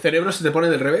cerebro se te pone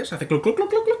del revés, hace cluc, cluc, cluc,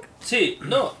 cluc, cluc. Sí,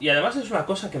 no, y además es una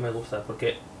cosa que me gusta,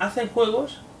 porque hacen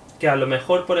juegos que a lo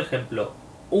mejor, por ejemplo,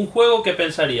 un juego que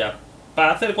pensaría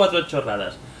para hacer 4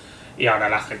 chorradas, y ahora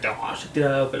la gente se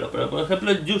tira de pelo, pero por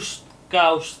ejemplo el Just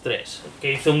Cause 3,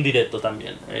 que hizo un directo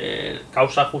también,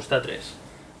 Causa Justa 3.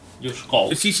 Just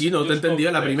Cause. Sí, no te he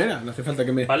entendido la primera, no hace falta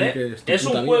que me ¿Vale? expliques tu Es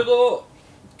puta un vida. juego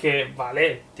que,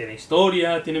 vale, tiene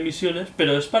historia, tiene misiones,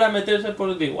 pero es para meterse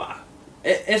por... Digo,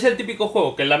 es el típico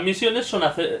juego que las misiones son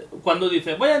hacer... Cuando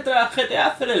dices, voy a entrar a GTA a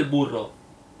hacer el burro.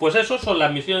 Pues eso son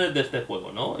las misiones de este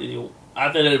juego, ¿no? Y digo,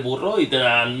 hacer el burro y te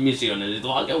dan misiones. Y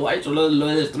digo, qué guay, solo lo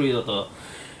he destruido todo.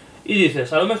 Y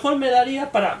dices, a lo mejor me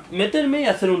daría para meterme y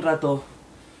hacer un rato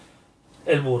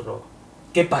el burro.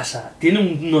 ¿Qué pasa? Tiene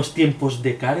unos tiempos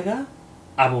de carga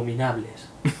abominables.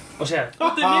 O sea, tú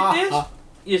te metes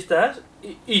y estás...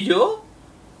 Y yo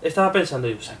estaba pensando,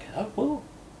 se ha quedado el juego.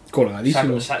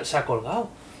 Colgadísimo. Se ha colgado.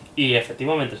 Y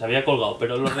efectivamente se había colgado,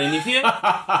 pero lo reinicié.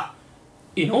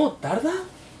 Y no, tarda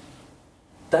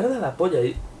la polla.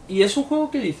 Y es un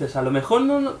juego que dices, a lo mejor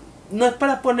no es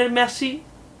para ponerme así,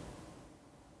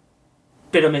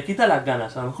 pero me quita las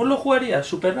ganas. A lo mejor lo jugaría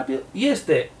súper rápido. Y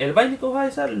el Binding of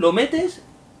Isaac, lo metes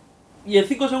y en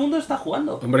 5 segundos estás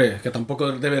jugando. Hombre, que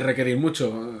tampoco debe requerir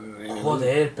mucho.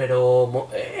 Joder, pero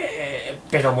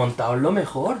montado es lo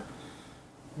mejor.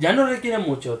 Ya no requiere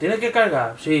mucho. Tiene que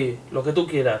cargar, sí, lo que tú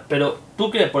quieras. Pero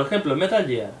tú crees, por ejemplo, en Metal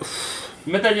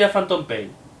Gear Phantom Pain.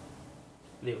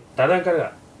 Digo, tarda en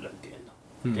cargar. Lo entiendo.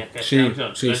 Tienes que Sí,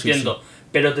 lo entiendo.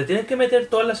 Pero te tienes que meter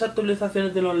todas las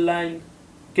actualizaciones del online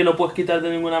que no puedes quitar de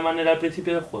ninguna manera al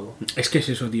principio del juego. Es que es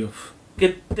eso, tío.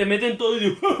 Que te meten todo y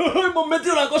digo, hemos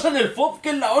metido una cosa en el FOB que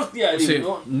es la hostia. Y Sí,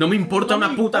 digo, no me importa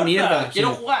una puta mierda.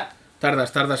 Quiero Sí. jugar.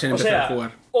 Tardas en O empezar sea, a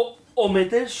jugar. o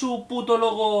meter su puto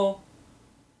logo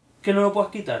que no lo puedes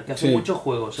quitar, que hace Sí, muchos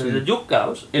juegos. sí. En el Just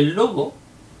Cause, el logo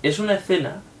es una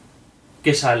escena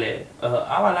que sale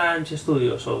Avalanche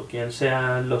Studios o quien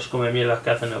sean los comemierdas que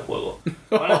hacen el juego.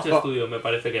 Avalanche Studios me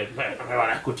parece que no me van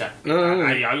a escuchar.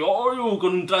 Ahí algo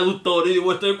con un traductor y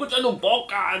digo, estoy escuchando un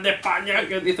podcast de España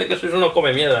que dice que sois unos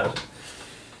comemierdas.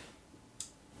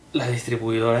 La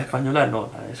distribuidora española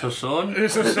no, esos son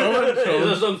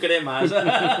cremas.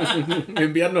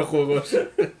 Enviarnos juegos.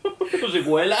 Si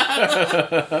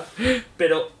cuela.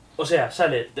 Pero, o sea,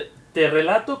 sale, te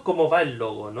relato cómo va el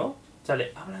logo, ¿no?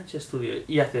 Sale Avalanche Studio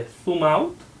y hace zoom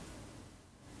out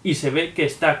y se ve que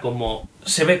está como...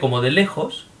 Se ve como de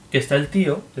lejos que está el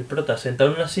tío, el prota,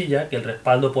 sentado en una silla, que el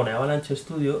respaldo pone Avalanche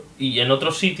Studio y en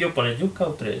otro sitio pone Just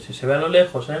Cause 3 y se ve a lo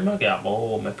lejos en el mar que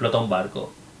me explota un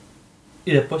barco.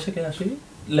 Y después se queda así,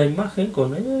 la imagen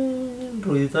con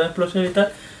ruidito de explosión y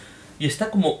tal, y está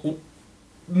como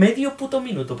medio puto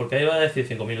minuto, porque ahí iba a decir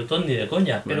 5 minutos ni de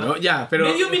coña, pero, Bueno, ya, pero...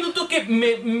 medio minuto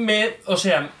que o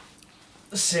sea,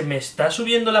 se me está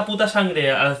subiendo la puta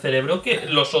sangre al cerebro que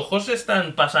los ojos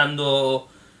están pasando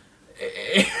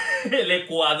el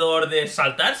ecuador de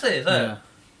saltarse, ¿sabes? Ya.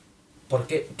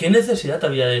 Porque, ¿qué necesidad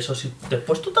había de eso? Si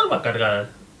después total va a cargar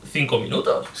 5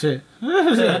 minutos. Sí.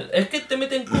 O sea, es que te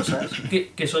meten cosas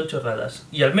que son chorradas.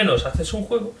 Y al menos haces un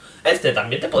juego.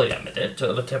 También te podrían meter.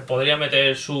 Te podría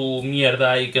meter su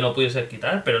mierda y que no pudiese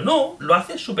quitar. Pero no, lo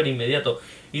haces súper inmediato.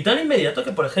 Y tan inmediato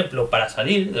que, por ejemplo, para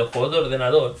salir del juego de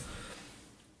ordenador,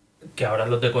 que ahora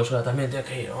los de consola también tienes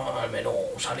que ir al menú,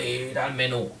 salir al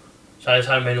menú. Sales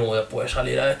al menú, después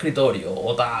salir al escritorio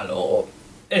o tal. O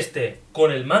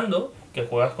con el mando, que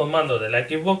juegas con mando de la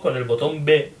Xbox, con el botón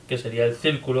B, que sería el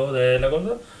círculo de la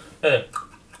consola,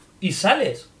 y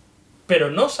sales,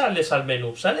 pero no sales al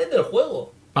menú, sales del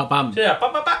juego. Papam. O sea,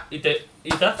 y te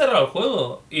has cerrado el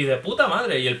juego. Y de puta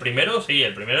madre. Y el primero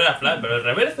era flash, pero el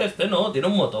reverse no, tiene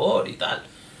un motor y tal.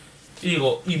 Y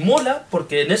digo, y mola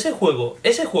porque en ese juego,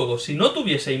 si no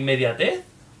tuviese inmediatez,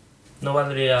 no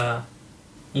valdría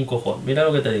un cojón. Mira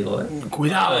lo que te digo,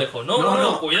 Cuidado.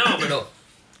 No, cuidado,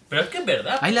 pero es que es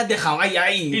verdad. Ahí la has dejado, Y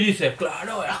ahí. dices,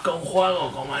 claro, es que un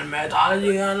juego como el Metal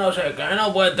Gear, no sé qué,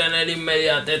 no puede tener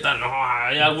inmediatez. No,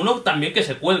 hay algunos también que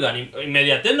se cuelgan.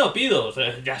 Inmediatez no pido, o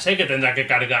sea, ya sé que tendrá que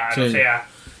cargar, Sí. o sea,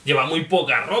 lleva muy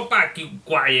poca ropa, Keep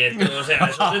Quiet, o sea,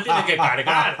 eso se tiene que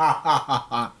cargar.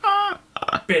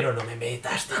 Pero no me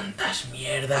metas tantas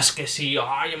mierdas que sí,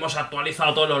 hemos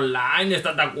actualizado todo el online,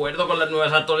 ¿estás de acuerdo con las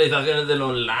nuevas actualizaciones del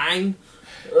online?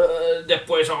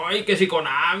 Después, que si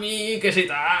Konami, que si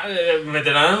tal,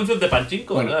 meterán anuncios de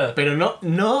Pachinko, Bueno, ¿sabes? pero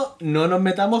no nos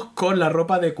metamos con la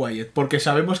ropa de Quiet, porque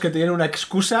sabemos que tiene una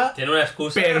excusa. Tiene una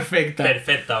excusa perfecta.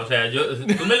 Perfecta, o sea,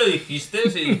 tú me lo dijiste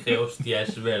y dije, hostia,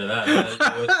 es verdad. Yo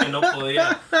es que no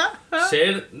podía.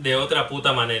 ser de otra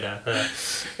puta manera. O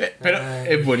sea, Pero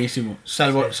es buenísimo.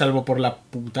 Salvo por la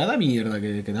putada mierda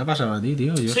que te ha pasado a ti,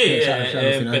 tío. Yo sí, es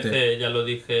alucinante. empecé, ya lo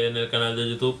dije en el canal de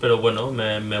YouTube, pero bueno,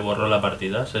 me borró la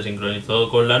partida. Se sincronizó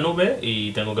con la nube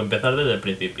y tengo que empezar desde el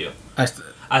principio.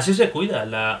 Así se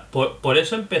cuida. Por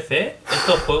eso empecé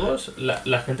estos juegos,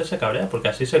 la gente se cabrea, porque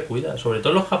así se cuida. Sobre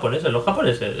todo los japoneses.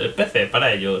 El PC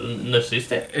para ellos no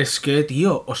existe. Es que,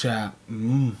 tío, o sea...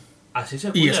 Así se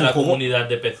Y cuida es un la juego- comunidad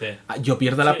de PC. Yo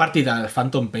pierdo la Sí. partida al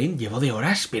Phantom Pain, llevo de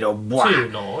horas, pero ¡buah! Sí,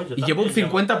 no, yo y llevo un también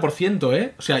 50%,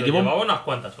 ¿eh? O sea, Yo llevo... llevaba unas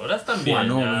cuantas horas también. Buah,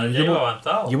 no, ya llevo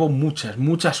avanzado. llevo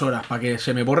muchas horas para que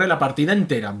se me borre la partida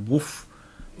entera. Uf,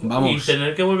 vamos. Y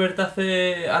tener que volverte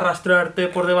a arrastrarte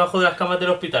por debajo de las camas del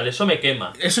hospital, eso me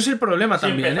quema. Eso es el problema Si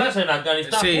también, empezás ¿eh? en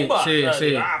Afganistán, Sí, ¡pumba! sí, ¿sabes?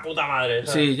 sí. ¡Ah, puta madre!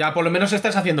 ¿sabes? Sí, ya por lo menos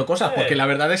estás haciendo cosas, Sí. porque la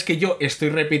verdad es que yo estoy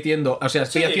repitiendo, o sea,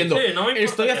 estoy Sí, haciendo sí, no me importa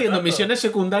estoy que haciendo tanto. misiones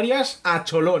secundarias a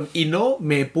cholón y no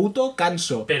me puto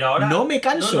canso. Pero ahora... no me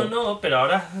canso. No, pero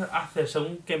ahora hace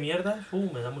según qué mierdas,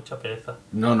 me da mucha pereza.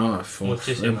 No,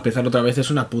 Muchísimo. empezar otra vez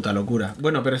es una puta locura.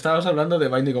 Bueno, pero estabas hablando de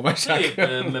Binding of Isaac.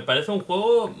 Sí, me parece un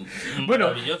juego Bueno,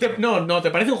 maravilloso.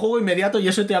 te parece un juego inmediato y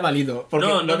eso te ha valido. Porque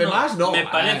lo demás no. Me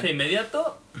parece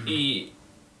inmediato y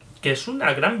que es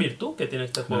una gran virtud que tiene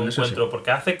este juego, No, eso encuentro,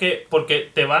 sí. porque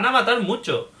te van a matar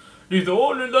mucho. Y dices,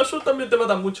 en el Dark Souls también te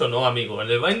matan mucho. No, amigo, en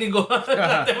el Binding of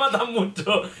Isaac te matan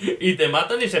mucho. Y te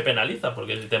matan y se penaliza,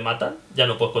 porque si te matan ya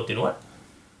no puedes continuar.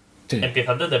 Sí.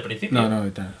 Empiezas desde el principio. No,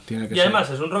 y tal, tiene que Y ser. además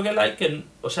es un roguelike que,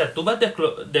 o sea, tú vas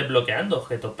desbloqueando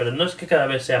objetos, pero no es que cada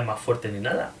vez seas más fuerte ni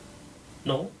nada.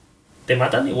 No. Te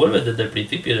matan y vuelves desde el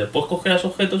principio. Y después coges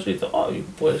objetos y dices, ay,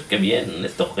 pues qué bien,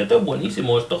 este objeto es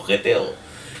buenísimo, este objeto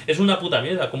es una puta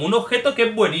mierda. Como un objeto que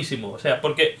es buenísimo. O sea,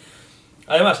 porque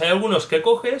además hay algunos que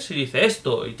coges y dice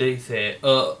esto, y te dice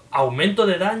aumento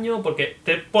de daño, porque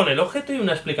te pone el objeto y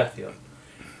una explicación.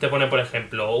 Te pone, por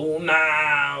ejemplo,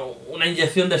 una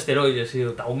inyección de esteroides y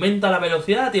te aumenta la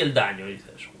velocidad y el daño. Y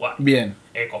dices, guau. Bien.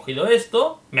 He cogido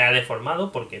esto, me ha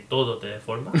deformado, porque todo te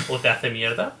deforma o te hace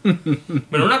mierda.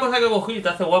 Pero una cosa que cogí y te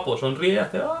hace guapo, sonríe,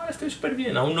 hace, estoy súper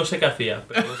bien. Aún no sé qué hacía,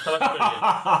 pero estaba súper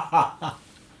bien.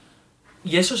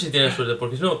 Y eso sí tienes suerte,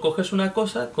 porque si no, coges una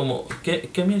cosa como,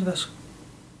 ¿qué mierdas?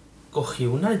 Cogí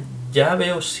una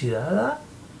llave oxidada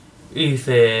y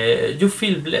dice, you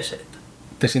feel blessed.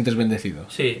 Te sientes bendecido.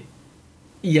 Sí.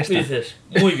 Y ya Y está. dices,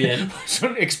 muy bien.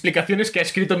 Son explicaciones que ha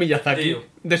escrito Miyazaki Tío,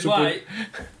 de su guay.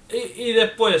 Y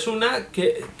después una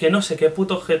que no sé qué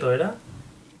puto objeto era,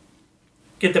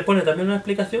 que te pone también una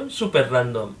explicación súper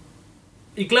random.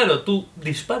 Y claro, tú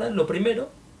disparas lo primero,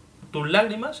 tus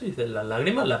lágrimas, y dices, las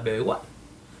lágrimas las veo igual.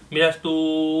 Miras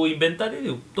tu inventario y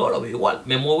digo, todo lo veo igual,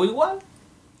 me muevo igual.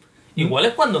 Igual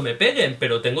es cuando me peguen,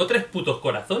 pero tengo 3 putos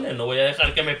corazones, no voy a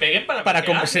dejar que me peguen para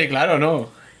pegarme. Sí, claro, no.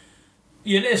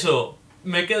 Y en eso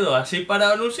me quedo así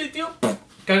parado en un sitio,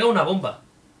 caga una bomba.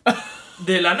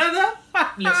 De la nada,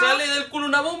 le sale del culo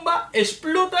una bomba,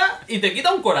 explota y te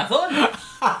quita un corazón.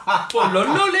 Por los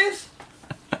loles.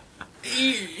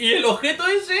 Y el objeto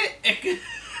ese es que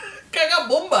caga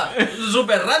bomba.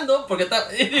 Súper random, porque está.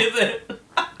 Y dices,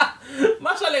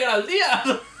 más alegra el día.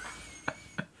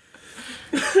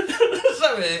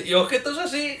 ¿Sabes? Y objetos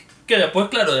así que después,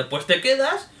 claro, después te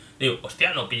quedas. Digo,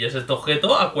 hostia, no pilles este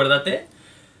objeto, acuérdate.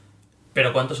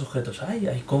 Pero ¿cuántos objetos hay?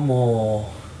 Hay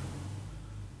como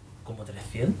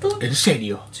 300. ¿En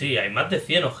serio? Sí, hay más de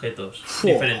 100 objetos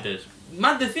Fua. diferentes.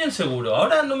 Más de 100 seguro.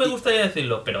 Ahora no me gustaría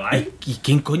decirlo, pero hay. ¿Y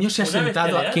quién coño se ha Una sentado?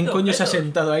 bestialidad ¿Quién de coño se ha objetos.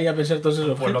 sentado ahí a pensar todos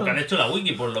esos Por lo objetos? que han hecho la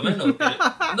wiki, por lo menos. Que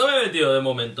no me he metido de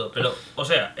momento, pero, o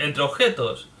sea, entre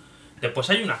objetos, después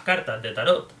hay unas cartas de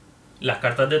tarot. Las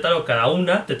cartas de tarot, cada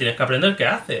una, te tienes que aprender qué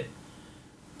hace.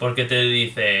 Porque te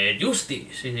dice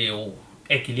Justice, y digo,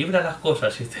 equilibra las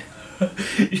cosas, y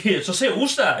y eso se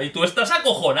usa, y tú estás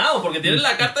acojonado, porque tienes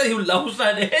la carta de un la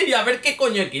usaré y a ver qué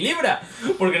coño equilibra.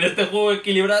 Porque en este juego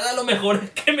equilibrada lo mejor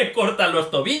es que me cortan los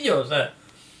tobillos, ¿sabes?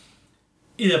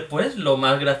 Y después, lo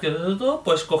más gracioso de todo,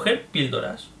 pues coger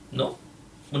píldoras, ¿no?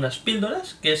 Unas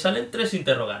píldoras que salen 3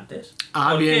 interrogantes. Ah,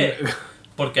 ¿Por bien. qué?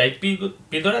 Porque hay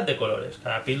píldoras de colores,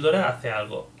 cada píldora hace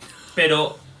algo.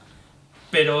 Pero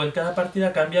en cada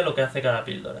partida cambia lo que hace cada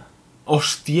píldora.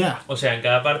 ¡Hostia! O sea, en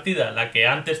cada partida, la que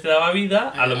antes te daba vida,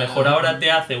 a lo mejor ahora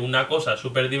te hace una cosa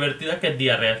súper divertida que es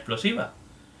diarrea explosiva.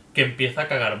 Que empieza a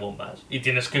cagar bombas. Y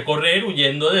tienes que correr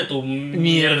huyendo de tu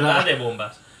mierda de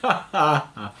bombas.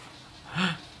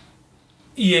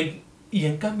 Y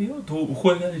en cambio, tú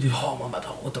juegas y dices, me ha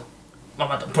matado otro. Me ha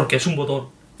matado. Porque es un botón.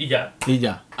 Y ya. Y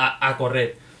ya. A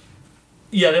correr.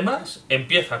 Y además,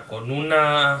 empieza con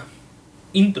una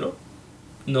intro,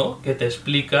 ¿no? Que te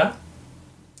explica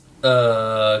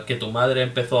que tu madre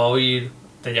empezó a oír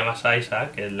te llamas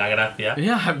Isaac, que es la gracia.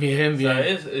 Ya, bien, bien.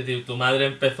 ¿Sabes? Es decir, tu madre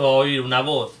empezó a oír una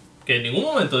voz que en ningún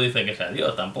momento dice que sea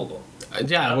Dios tampoco.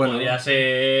 Ya, bueno. Podría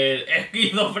ser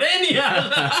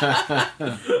esquizofrenia.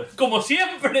 Como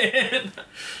siempre.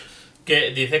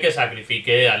 Que dice que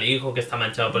sacrifique al hijo que está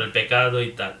manchado por el pecado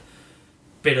y tal.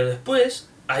 Pero después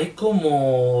hay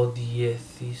como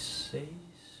 16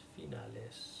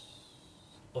 finales.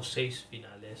 O 6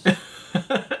 finales.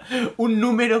 Un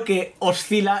número que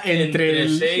oscila entre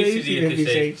el 6 y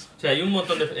 16. O sea, hay un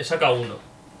montón de... He sacado uno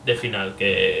de final,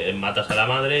 que matas a la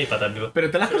madre y patas vivas. Pero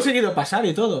te lo has conseguido pasar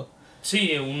y todo.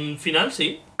 Sí, un final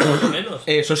sí, más o menos.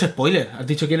 Eso es spoiler. Has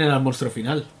dicho quién era el monstruo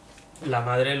final. La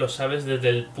madre lo sabes desde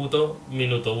el puto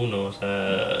minuto 1. O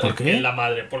sea, ¿Por qué? que es la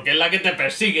madre. Porque es la que te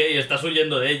persigue y estás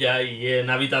huyendo de ella y en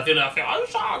habitaciones hace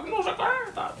Isaac, no sé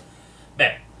qué, tal.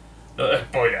 Ve, no,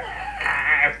 spoiler.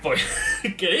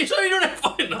 ¿Queréis oír un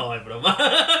spoiler? No, es broma.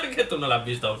 Que tú no lo has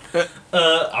visto aún.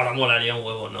 Ahora molaría un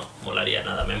huevo, no. Molaría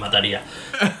nada, me mataría.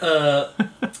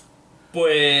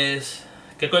 Pues...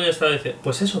 ¿Qué coño estaba diciendo?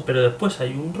 Pues eso, pero después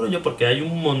hay un rollo porque hay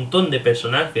un montón de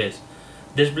personajes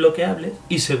desbloqueables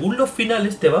y según los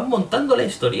finales te van montando la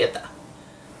historieta.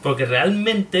 Porque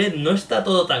realmente no está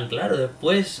todo tan claro.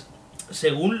 Después,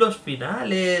 según los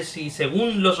finales y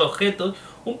según los objetos,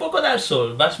 un poco Dark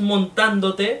Souls, vas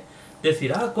montándote,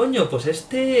 decir, coño, pues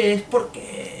este es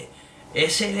porque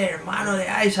es el hermano de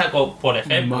Isaac, o, por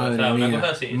ejemplo. Madre o sea, mía, una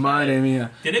cosa así. madre ¿sabes?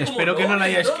 mía. Tiene como Espero que no la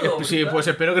haya todo, escrito. Sí, ¿verdad? pues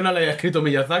espero que no la haya escrito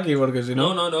Miyazaki, porque si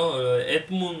no. No,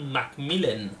 Edmund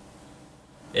Macmillan.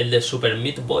 El de Super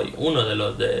Meat Boy, uno de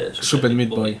los de Super Meat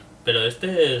Boy. Pero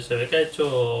este se ve que ha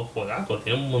hecho juegacos,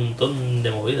 tiene un montón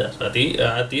de movidas. A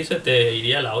ti se te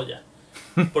iría la olla.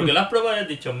 Porque lo has probado y has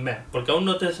dicho meh, porque aún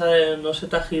no se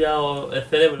te ha girado el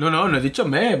cerebro. No he dicho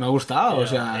me ha gustado, Pero o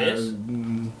sea. es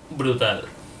brutal.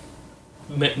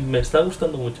 Me está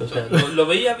gustando mucho, o sea, lo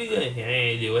veía vídeo y decía,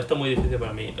 digo, esto es muy difícil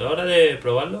para mí. A la hora de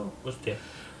probarlo, hostia.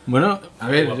 Bueno, a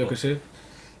ver, Guapo. yo qué sé.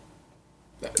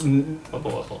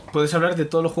 Guapo. Puedes hablar de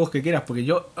todos los juegos que quieras, porque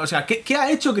yo. O sea, ¿qué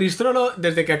ha hecho Cristrolo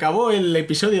desde que acabó el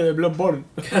episodio de Bloodborne?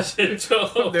 ¿Qué has hecho?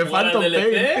 De ¿Jugar al Phantom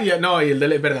DLC? Pain. No, y el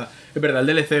DLC, es verdad, el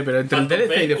DLC, pero entre Phantom el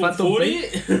DLC y de Pain, Phantom Fury.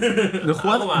 Pain.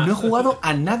 No he jugado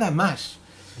a nada más.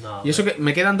 No, Y eso que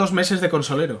me quedan 2 meses de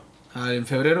consolero. En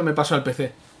febrero me paso al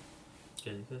PC.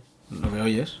 ¿qué dices? ¿Lo me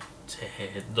oyes? Sí,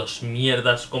 2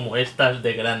 mierdas como estas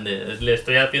de grandes. Le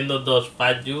estoy haciendo 2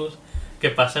 fat juice. ¿Qué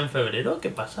pasa en febrero? ¿Qué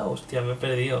pasa? Hostia, me he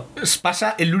perdido.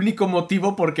 Pasa el único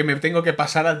motivo porque me tengo que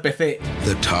pasar al PC.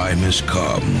 The time has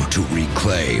come to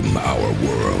reclaim our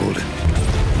world.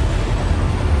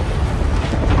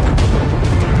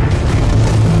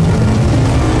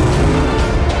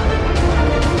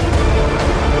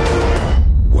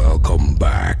 Welcome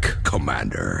back,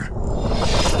 Commander.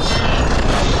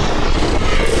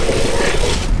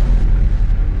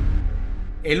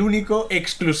 El único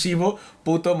exclusivo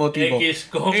puto motivo.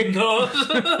 XCOM 2.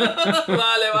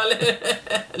 Vale.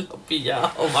 Lo he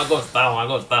pillado. Me ha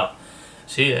costado.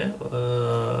 Sí,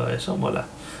 eso mola.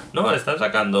 No, están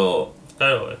sacando...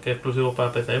 Claro, es que exclusivos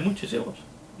para PC hay muchísimos.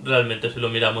 Realmente, si lo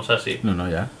miramos así. No,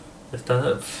 ya. Están...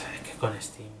 Es que con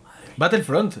Steam, madre mía.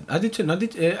 Battlefront, ¿has dicho? ¿No has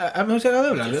dicho? ¿Hemos llegado a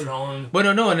hablar? Battlefront.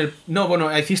 Bueno, no,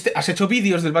 has hecho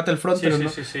vídeos del Battlefront, Sí, pero,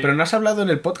 sí. pero no has hablado en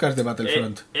el podcast de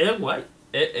Battlefront. Es guay.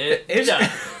 Es- Mira.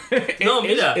 No,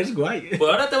 mira. Es guay. Pues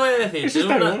ahora te voy a decir. Es tiene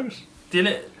Star una- Wars.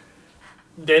 Tiene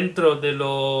dentro de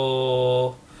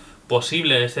lo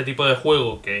posible en este tipo de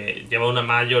juego, que lleva una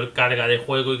mayor carga de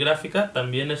juego y gráfica,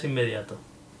 también es inmediato.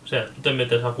 O sea, tú te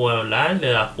metes a jugar online, le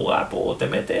das a jugar, pues te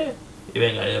metes y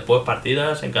venga, y después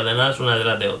partidas encadenadas una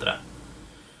detrás de otra.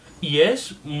 Y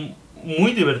es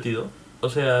muy divertido. O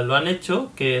sea, lo han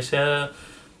hecho que sea...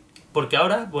 Porque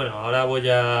ahora, bueno, ahora voy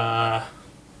a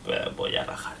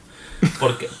rajar.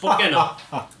 ¿Por qué no?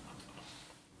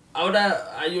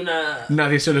 Ahora hay una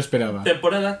Nadie se lo esperaba.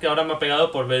 temporada que ahora me ha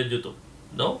pegado por ver YouTube,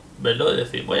 ¿no? Verlo y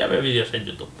decir, voy a ver vídeos en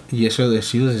YouTube. Y eso ha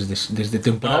sido desde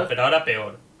temporada. No, pero ahora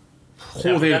peor. O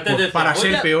sea, porque Joder, antes pues decía, para voy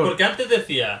ser a- peor. Porque antes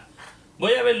decía,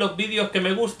 voy a ver los vídeos que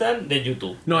me gustan de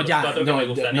YouTube. No, los ya, 4 no, que me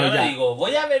gustan. no, y ahora ya. digo,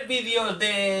 voy a ver vídeos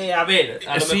de... A ver,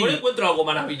 a lo Sí. mejor encuentro algo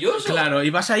maravilloso. Claro, y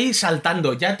vas ahí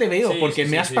saltando, ya te veo, Sí, porque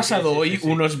sí, me sí, has sí, pasado sí, hoy sí, sí.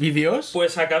 unos vídeos.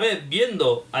 Pues acabé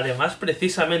viendo, además,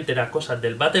 precisamente las cosas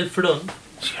del Battlefront.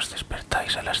 Si os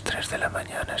despertáis a las 3 de la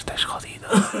mañana estáis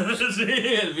jodidos. Sí,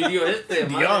 el vídeo este,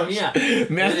 madre Dios, mía.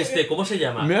 me has- ¿Cómo se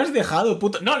llama? Me has dejado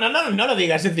puto... No lo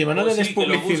digas encima, no Pues le des sí, que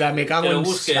lo publicidad, busque, me cago que lo en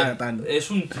busque. Satán.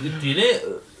 Es un... Tiene...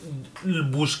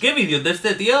 Busqué vídeos de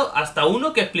este tío, hasta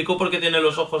uno que explicó por qué tiene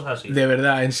los ojos así. De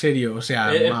verdad, en serio, o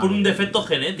sea... Es por madre. un defecto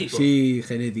genético. Sí,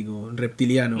 genético,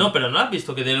 reptiliano. No, pero ¿no has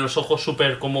visto que tiene los ojos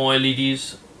súper como el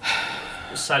iris?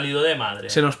 salido de madre.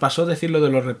 Se nos pasó decir lo de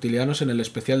los reptilianos en el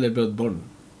especial de Bloodborne.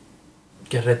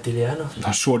 ¿Qué reptilianos?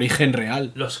 Su origen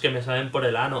real. Los que me salen por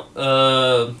el ano.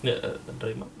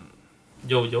 Rima.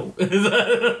 Yo.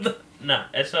 No,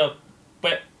 eso...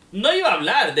 Pues... No iba a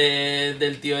hablar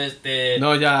del tío este...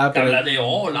 No, ya, que pero... habla de,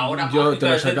 la hora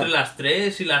mágica es entre las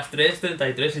 3 y las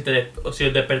 3:33. Si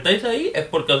os despertáis ahí es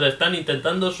porque os están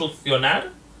intentando succionar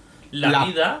la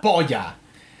vida... polla.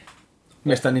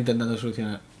 Me están intentando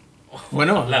solucionar.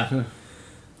 Bueno,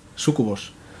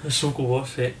 Sucubos. Sucubos,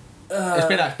 sí.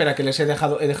 Espera, que les he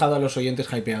dejado a los oyentes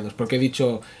hypeados, porque he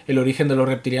dicho el origen de los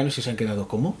reptilianos y se han quedado,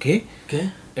 ¿cómo? ¿Qué?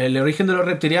 El origen de los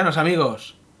reptilianos,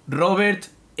 amigos. Robert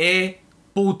E.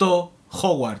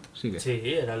 Howard. Sigue. Sí,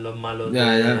 eran los malos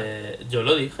ya. Yo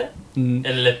lo dije en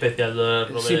el especial de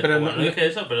Robert. Sí, pero no dije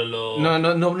eso, pero lo...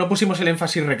 No pusimos el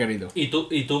énfasis requerido. Y tú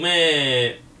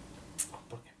me...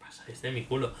 ¿Por qué pasáis de mi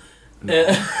culo?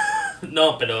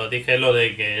 No, pero dije lo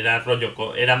de que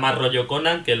era más rollo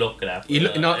Conan que Lovecraft. Y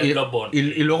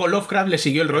luego Lovecraft le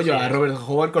siguió el rollo a Robert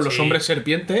Howard con los hombres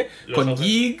serpiente, con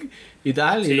Jig y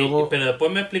tal. Sí, y luego... pero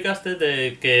después me explicaste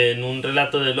de que en un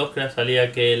relato de Lovecraft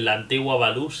salía que en la antigua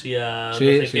Valusia,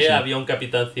 había un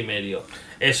capitán cimerio.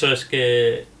 Eso es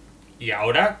que... Y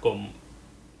ahora,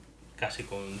 casi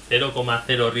con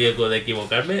 0,0 riesgo de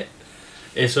equivocarme...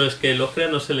 Eso es que Lovecraft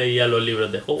no se leía los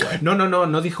libros de Howard.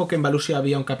 No dijo que en Valusia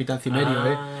había un capitán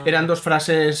cimerio, Eran dos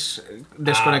frases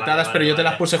desconectadas, pero yo te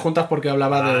las puse juntas porque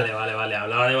hablaba de... Vale.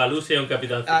 Hablaba de Valusia y un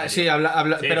capitán cimerio. Sí,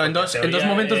 pero en dos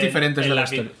momentos diferentes de la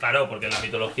historia. Claro, porque en la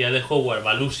mitología de Howard,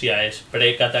 Valusia es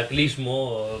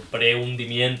pre-cataclismo,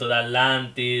 pre-hundimiento de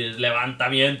Atlantis,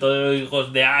 levantamiento de los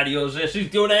hijos de Arios,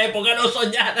 existió una época no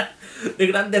soñada de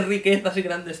grandes riquezas y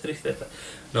grandes tristezas.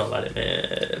 No, vale,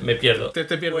 me pierdo. Te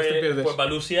pierdes. Pues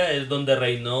Valusia es donde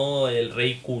reinó el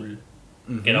rey Kul,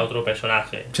 que era otro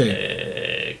personaje,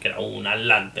 que era un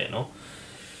atlante, ¿no?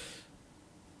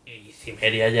 Y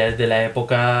Cimeria ya es de la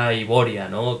época Iboria,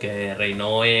 ¿no? Que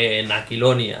reinó en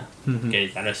Aquilonia,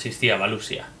 que ya no existía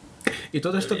Valusia. Y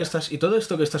todo esto que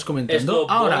estás comentando,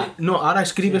 ahora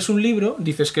escribes un libro,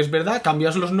 dices que es verdad,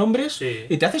 cambias los nombres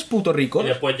y te haces puto rico. Y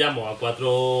después llamo a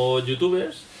 4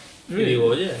 youtubers y digo,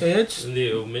 oye,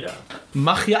 mira,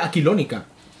 magia aquilónica.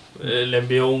 Le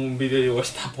envío un vídeo y digo,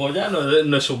 esta polla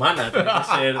no es humana, tiene que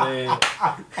ser de...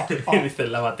 Y dices,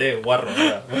 lávate, guarro.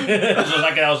 Eso se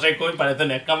ha quedado seco y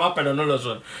parecen escamas, pero no lo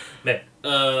son. Ve,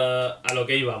 a lo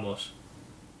que íbamos.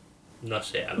 No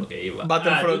sé a lo que iba.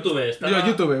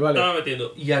 YouTube, vale. Estaba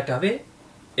metiendo. Y acabé...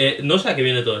 no sé a qué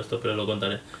viene todo esto, pero lo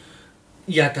contaré.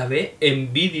 Y acabé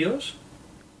en vídeos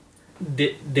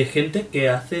de gente que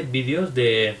hace vídeos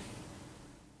del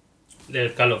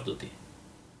Call of Duty.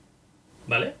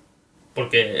 ¿Vale?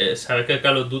 Porque sabes que el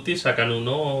Call of Duty sacan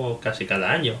uno casi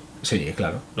cada año. Sí,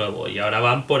 claro. Nuevo. Y ahora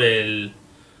van por el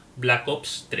Black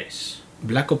Ops 3.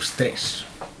 Black Ops 3.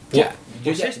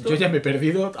 Yo ya me he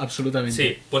perdido absolutamente.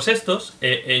 Sí, pues estos,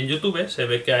 en YouTube se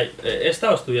ve que hay... he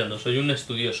estado estudiando, soy un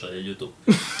estudioso de YouTube,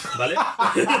 ¿vale?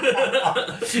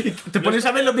 Te pones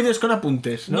a ver los vídeos con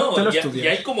apuntes, ¿no? Te lo estudias. Y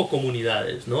hay como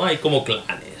comunidades, ¿no? Hay como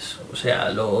clanes. O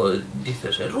sea,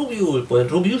 dices, Rubius, pues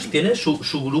Rubius tiene su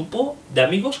grupo de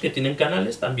amigos que tienen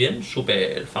canales también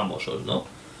súper famosos, ¿no?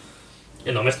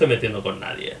 Y no me estoy metiendo con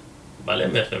nadie, ¿vale?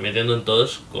 Me estoy metiendo en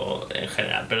todos en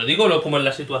general, pero digo como en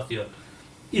la situación.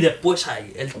 Y después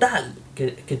hay el tal,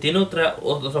 que tiene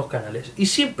otros canales. Y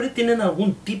siempre tienen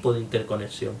algún tipo de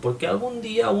interconexión. Porque algún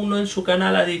día uno en su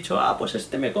canal ha dicho, pues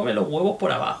este me come los huevos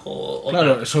por abajo.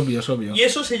 Claro, tal. es obvio. Y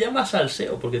eso se llama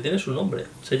salseo, porque tiene su nombre.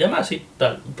 Se llama así,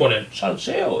 tal. Ponen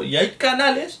salseo. Y hay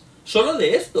canales solo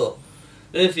de esto.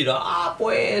 Es decir,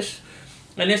 pues...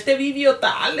 En este vídeo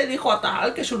tal le dijo a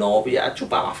tal que su novia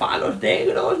chupaba falos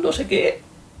negros, no sé qué...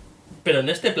 Pero en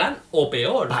este plan, o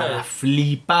peor. Para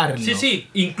fliparlo. Sí,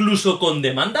 incluso con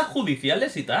demandas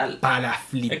judiciales y tal. Para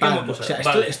fliparlo. O sea,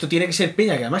 esto tiene que ser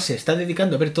peña que además se está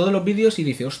dedicando a ver todos los vídeos y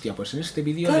dice, hostia, pues en este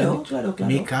vídeo claro.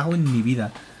 Me cago en mi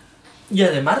vida. Y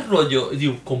además, rollo,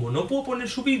 digo, como no puedo poner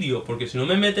su vídeo, porque si no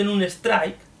me meten un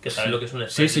strike, que sabes lo que es un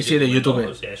strike. Sí, de YouTube.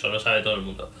 O sea, eso lo sabe todo el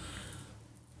mundo.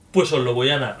 Pues os lo voy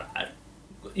a narrar,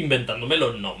 inventándome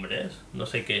los nombres, no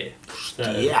sé qué.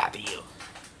 Hostia, tío.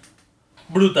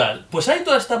 Brutal. Pues hay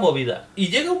toda esta movida. Y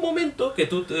llega un momento que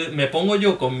me pongo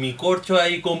yo con mi corcho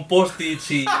ahí con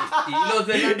post-its y hilos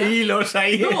de lana. Hilos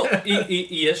ahí. No,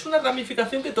 y es una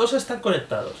ramificación que todos están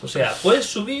conectados. O sea, puedes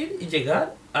subir y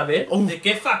llegar a ver de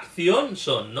qué facción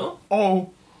son, ¿no?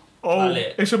 Oh,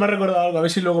 Vale. eso me ha recordado algo, a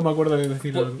ver si luego me acuerdo de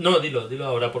decirlo. Pues, no, dilo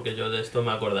ahora porque yo de esto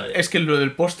me acordaré. Es que lo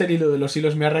del póster y lo de los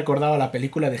hilos me ha recordado a la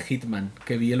película de Hitman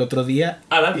que vi el otro día.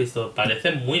 Ah, la has visto,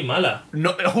 parece muy mala.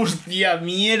 No, hostia,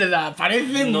 mierda,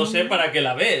 parece... No sé para qué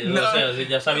la ves, No. o sea, si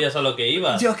ya sabías a lo que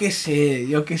ibas. Yo qué sé.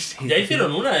 Ya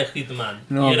hicieron una de Hitman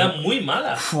No. y era muy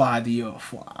mala. Fua, tío,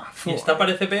 fua. Y esta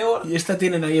parece peor. Y esta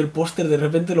tienen ahí el póster, de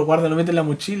repente lo guardan, lo meten en la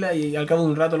mochila y al cabo de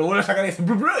un rato lo vuelven a sacar y dice,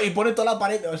 y pone toda la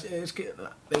pared. O sea, es que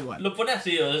da igual. Lo pone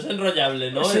así, es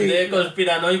enrollable, ¿no? Sí. Es de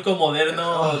conspiranoico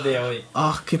moderno de hoy.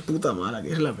 Ah, qué puta mala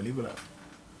que es la película.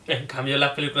 En cambio,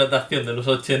 las películas de acción de los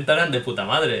 80 eran de puta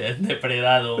madre. ¿eh?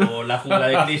 Depredado, La jungla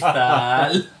de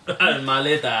cristal, Alma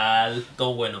letal,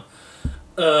 todo bueno.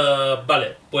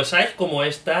 Vale, pues hay como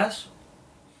estos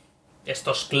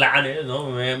clanes,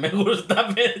 ¿no? Me gusta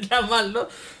llamarlo,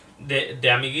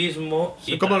 de amiguismo.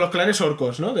 Son como los clanes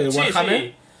orcos, ¿no? De Sí, Warhammer.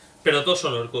 sí, pero todos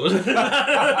son orcos.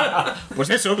 Pues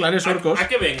eso, clanes orcos. ¿A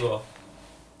qué vengo?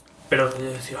 Pero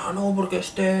decir, no, porque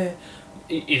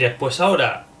y después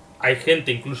ahora hay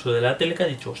gente incluso de la tele que ha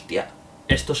dicho, hostia,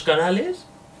 estos canales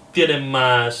tienen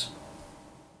más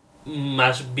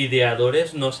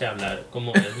videadores, no sé hablar,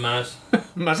 como es más...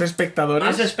 Más espectadores.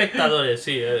 Más espectadores,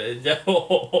 sí.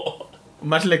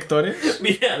 Más lectores.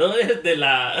 Videadores de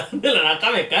la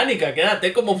naranja mecánica,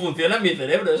 quédate cómo funciona mi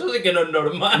cerebro, eso sí que no es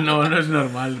normal. No, no es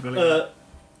normal, colega.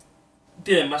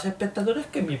 Tienen más espectadores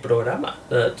que mi programa.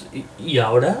 Y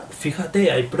ahora,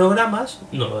 fíjate, hay programas,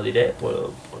 no lo diré,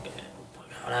 porque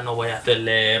ahora no voy a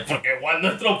hacerle... Porque igual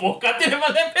nuestro podcast tiene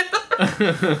más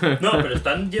espectadores. No, pero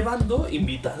están llevando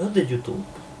invitados de YouTube,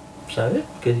 ¿sabes?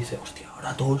 Que dice, hostia,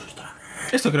 ahora todos están...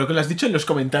 Esto creo que lo has dicho en los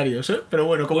comentarios, ¿eh? Pero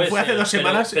bueno, como Puede fue hace ser, 2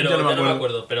 semanas, pero yo no me ya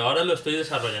acuerdo. pero ahora lo estoy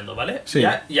desarrollando, ¿vale? Sí.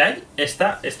 Ya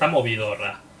está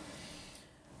movidorra.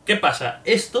 ¿Qué pasa?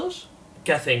 Estos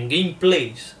que hacen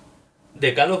gameplays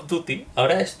de Call of Duty,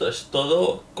 ahora esto es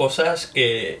todo cosas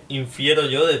que infiero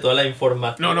yo de toda la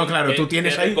información. No, claro, tú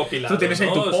tienes que he ahí recopilado, tu ¿no? Sí,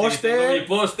 póster, tengo mi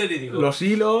póster y digo... los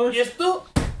hilos... Y esto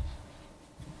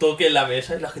toque en la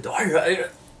mesa y la gente... ¡ay!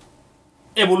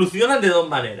 Evolucionan de dos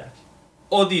maneras.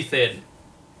 O dicen...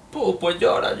 Pues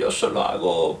yo solo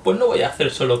hago... Pues no voy a hacer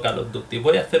solo Call of Duty,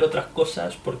 voy a hacer otras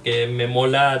cosas porque me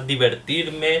mola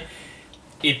divertirme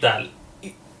y tal.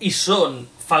 Y son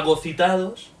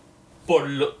fagocitados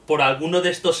por alguno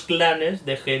de estos clanes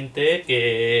de gente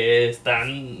que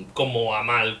están como a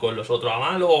mal con los otros, a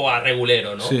mal o a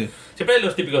regulero, ¿no? Sí. Siempre hay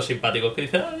los típicos simpáticos que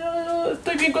dicen, yo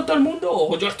estoy bien con todo el mundo,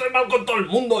 o yo estoy mal con todo el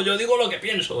mundo, yo digo lo que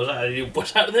pienso, o sea,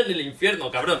 pues arde en el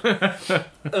infierno, cabrón.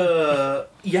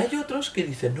 Y hay otros que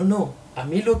dicen, no, a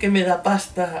mí lo que me da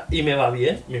pasta y me va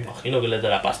bien, me imagino que les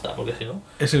dará pasta, porque si no...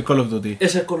 Es el Call of Duty.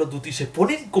 Es el Call of Duty, se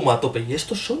ponen como a tope, y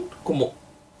estos son como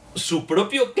su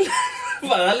propio clan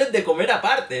para darles de comer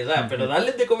aparte, ¿sabes? Pero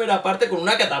darles de comer aparte con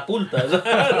una catapulta, ¿sabes?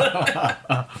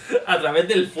 A través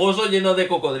del foso lleno de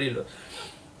cocodrilos.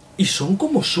 Y son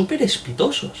como súper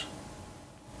espitosos.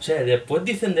 O sea, después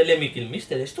dicen del Lemmy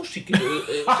Kilmister, estos sí que...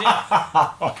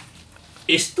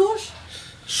 estos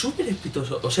súper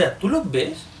espitosos. O sea, tú los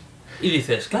ves y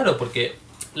dices, claro, porque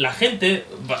la gente...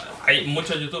 Hay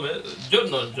muchos youtubers... Yo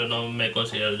no me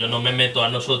considero... Yo no me meto a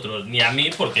nosotros ni a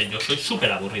mí porque yo soy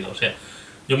súper aburrido. O sea,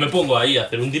 yo me pongo ahí a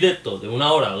hacer un directo de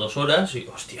 1 hora o 2 horas y,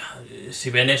 hostia, si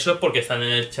ven eso es porque están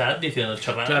en el chat diciendo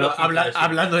chorradas. Claro,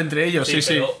 hablando entre ellos, sí.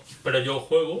 Pero yo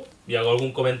juego y hago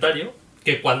algún comentario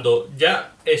que cuando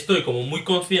ya estoy como muy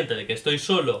consciente de que estoy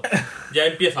solo, ya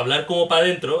empiezo a hablar como para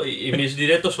adentro y mis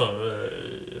directos son...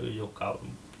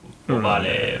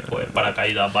 vale, pues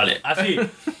paracaídas, vale. Así.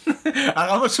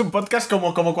 Hagamos un podcast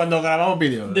como cuando grabamos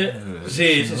vídeos.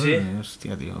 Sí.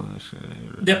 Hostia, tío.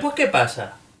 Después, ¿qué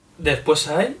pasa? Después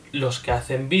hay los que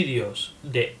hacen vídeos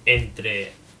de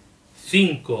entre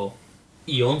 5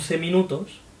 y 11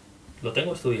 minutos. Lo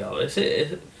tengo estudiado.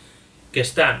 Que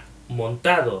están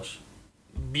montados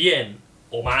bien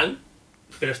o mal,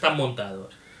 pero están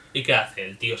montados. ¿Y qué hace?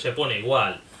 El tío se pone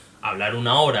igual a hablar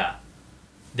 1 hora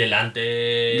delante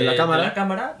de la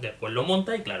cámara, después lo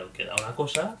monta y claro, queda una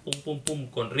cosa, pum,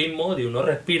 con ritmo, de uno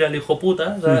respira el hijo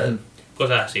puta, ¿sabes?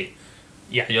 Cosas así.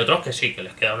 Y hay otros que sí, que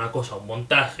les queda una cosa, un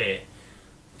montaje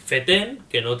fetén,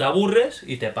 que no te aburres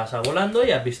y te pasa volando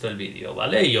y has visto el vídeo,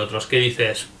 ¿vale? Y otros que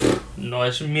dices, no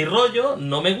es mi rollo,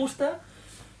 no me gusta,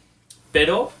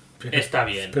 pero está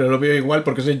bien. Pero lo veo igual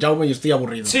porque soy Jaume y estoy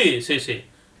aburrido. Sí.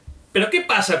 Pero ¿qué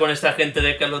pasa con esta gente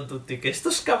de Call of Duty? Que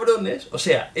estos cabrones, o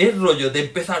sea, es rollo de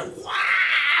empezar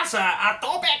a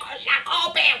tope con la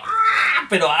cope,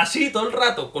 pero así todo el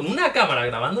rato, con una cámara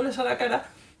grabándoles a la cara,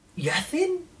 y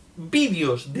hacen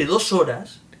vídeos de 2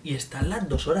 horas y están las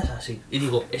 2 horas así. Y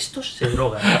digo, estos se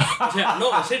drogan. O sea,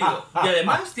 no, en serio. Y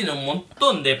además tiene un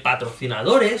montón de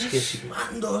patrocinadores, que si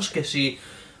mandos, que si...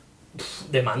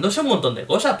 De mandos un montón de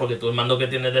cosas, porque tú el mando que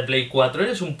tienes de Play 4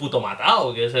 eres un puto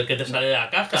matado, que es el que te sale de la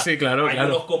caja. Sí, claro, Hay claro.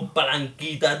 unos con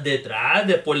palanquitas detrás,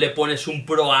 después le pones un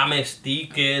Pro Am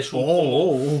Stick, que es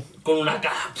un con una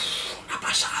caja, una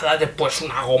pasada, después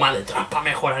una goma detrás para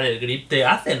mejorar el grip.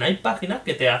 Hay páginas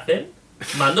que te hacen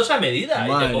mandos a medida y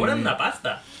Madre te cobran mía. una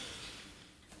pasta.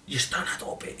 Y están a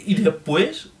tope. Y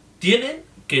después tienen,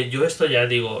 que yo esto ya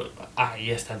digo,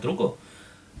 ahí está el truco,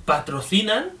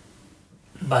 patrocinan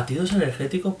batidos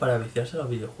energéticos para viciarse a los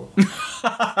videojuegos.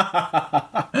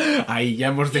 Ahí ya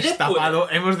hemos Y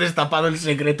después- destapado el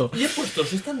secreto. Y después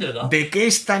todos están delgados. ¿De qué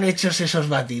están hechos esos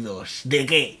batidos? ¿De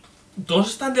qué?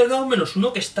 Todos están delgados menos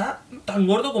uno que está tan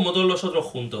gordo como todos los otros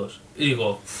juntos. Y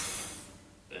digo,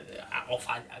 algo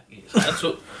falla aquí.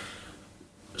 ¿Sabes?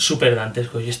 Súper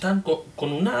dantescos. Y están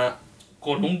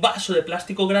con un vaso de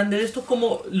plástico grande de estos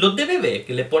como los de bebé,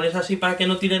 que le pones así para que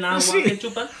no tiren agua, Sí. que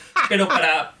chupan, pero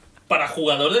para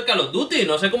jugador de Call of Duty,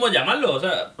 no sé cómo llamarlo, o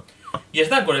sea. Y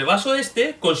están con el vaso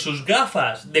con sus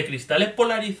gafas de cristales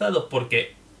polarizados,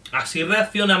 porque así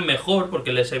reaccionan mejor,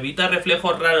 porque les evita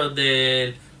reflejos raros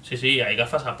del... Sí, hay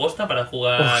gafas aposta para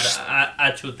jugar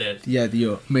a shooters. Ya,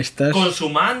 tío, me estás... Con su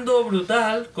mando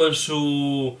brutal, con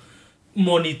su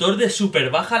monitor de super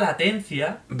baja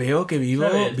latencia. Veo que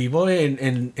 ¿Sabes? vivo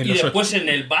en Y los después en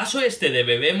el vaso de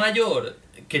bebé mayor,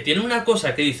 que tiene una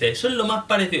cosa que dice, eso es lo más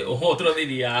parecido, o otro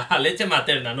diría, a leche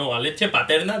materna, no, a leche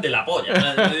paterna de la polla.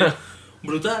 ¿Sabes?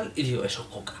 Brutal. Y digo, eso es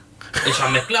coca. Eso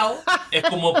han mezclado, es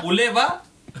como puleva,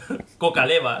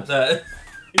 coca-leva, o sea,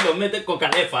 y lo mete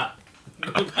coca-lefa.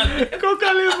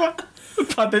 Coca-Lefa.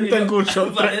 Patente en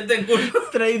curso. Patente en curso.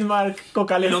 Trademark Y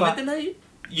Coca-Lefa. lo meten ahí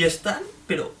y están,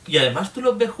 pero... Y además tú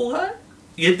los ves jugar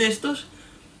y es de estos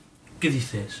que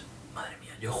dices, madre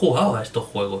mía, yo he jugado a estos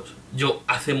juegos. Yo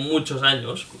hace muchos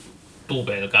años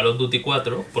tuve el Call of Duty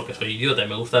 4, porque soy idiota y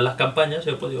me gustan las campañas,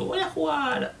 y después digo, voy a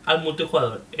jugar al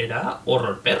multijugador. Era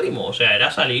horror pérrimo, o sea,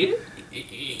 era salir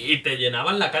y te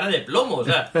llenaban la cara de plomo, o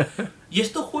sea. Y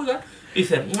estos juegan y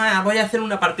dicen, voy a hacer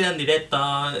una partida en directo,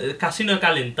 casi no he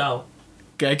calentado.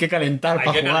 Que hay que calentar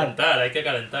para jugar. Hay que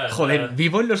calentar. Joder, O sea,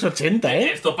 vivo en los 80,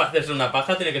 ¿eh? esto para hacerse una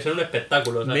paja tiene que ser un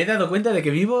espectáculo. ¿Sabes? Me he dado cuenta de que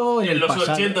vivo en En el los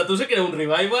pasado. 80, tú sé que era un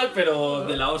revival, pero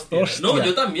de la hostia. Hostia. No,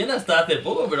 yo también hasta hace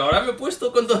poco, pero ahora me he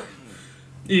puesto con todo.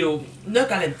 Y digo, no he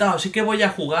calentado, así que voy a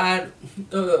jugar.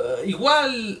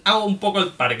 Igual hago un poco el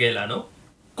parguela, ¿no?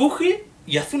 Coge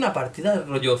y hace una partida de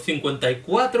rollo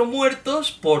 54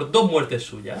 muertos por 2 muertes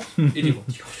suyas. Y digo,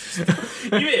 Dios.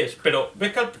 Y ves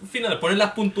que al final ponen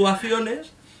las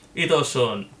puntuaciones y todos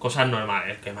son cosas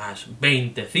normales, que más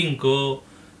 25,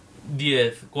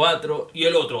 10, 4 y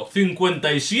el otro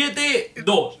 57,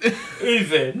 2. Y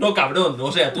dices, no cabrón,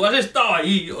 o sea, tú has estado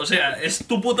ahí, o sea, es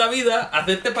tu puta vida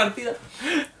hacerte partida.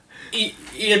 Y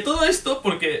en todo esto,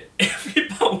 porque he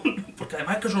flipado, porque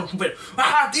además es que son súper,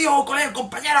 tío, colega,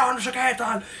 compañero, no sé qué,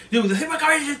 tal. Digo, decidme que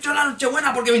habéis hecho la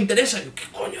Nochebuena porque me interesa. Y digo, ¿qué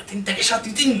coño te interesa? A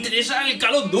ti te interesa el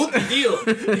Call of Duty, tío.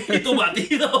 Y tu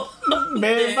batido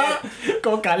Beba,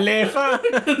 Coca-Lefa.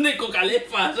 de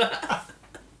Coca-Lefa, o sea.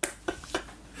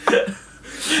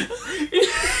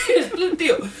 Y esto,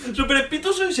 tío, súper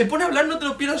espitoso y se pone a hablar, no te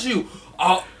lo pierdas así.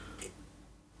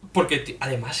 Porque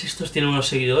además estos tienen unos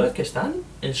seguidores que están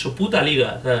en su puta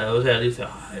liga. O sea dice,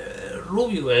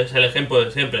 Rubio es el ejemplo de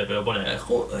siempre, pero pone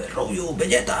Rubio,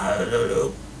 Vegeta,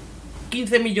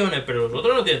 15 millones, pero los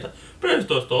otros no tienen. Pero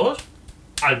estos todos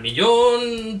al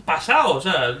millón pasado. O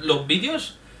sea, los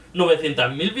vídeos,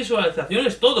 900.000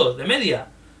 visualizaciones todos, de media.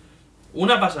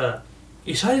 Una pasada.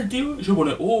 Y sale el tío y se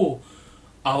pone,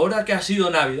 ahora que ha sido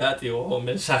Navidad, tío, un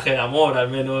mensaje de amor, al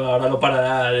menos ahora lo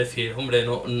parará a decir, hombre,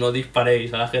 no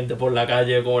disparéis a la gente por la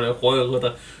calle como en el juego,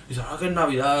 tal. Y dice, ahora que es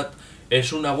Navidad,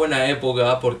 es una buena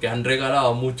época porque han regalado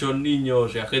a muchos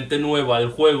niños y a gente nueva el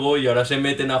juego y ahora se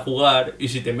meten a jugar, y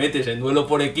si te metes en duelo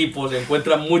por equipos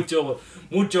encuentran muchos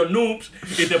noobs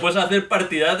y te puedes hacer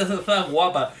partidas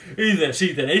guapas. Y dice,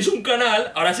 si tenéis un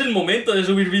canal, ahora es el momento de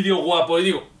subir vídeos guapos. Y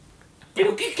digo,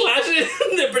 ¿pero qué clase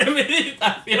de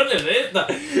premeditación es esta?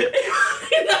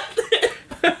 Imagínate.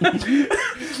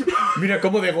 Mira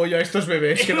cómo degollo a estos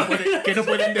bebés que no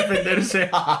pueden defenderse.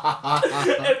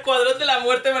 El cuadrón de la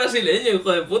muerte brasileño,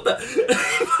 hijo de puta.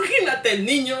 Imagínate el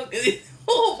niño que dice,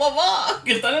 mamá,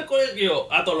 que está en el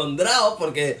colegio atolondrado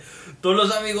porque todos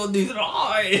los amigos dicen,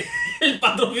 ¡ay! El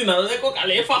patrocinador de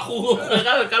Coca-Lefa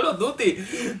juega al Call of Duty.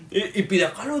 Y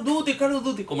pide Call of Duty, Call of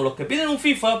Duty. Como los que piden un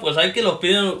FIFA, pues hay que los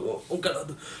piden un Call of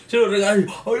Duty. Se lo regalan,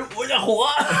 ¡ay, voy a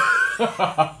jugar!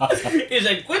 Y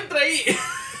se encuentra ahí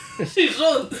Si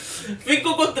son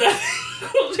 5 contra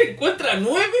 5, se encuentran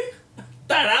 9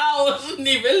 taraos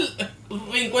nivel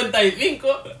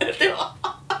 55.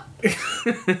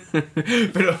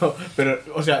 Pero,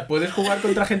 o sea, ¿puedes jugar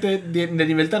contra gente de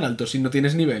nivel tan alto si no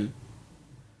tienes nivel?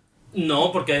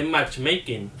 No, porque hay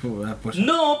matchmaking. Pues...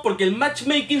 No, porque el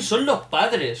matchmaking son los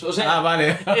padres. O sea,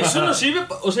 vale. Eso no sirve.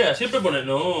 O sea, siempre pone.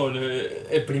 No,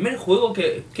 el primer juego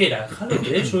que era Halo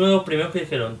 3, uno de los primeros que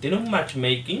dijeron, tiene un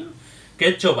matchmaking que ha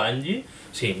hecho Bungie.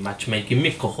 Sí, matchmaking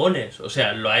mis cojones. O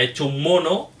sea, lo ha hecho un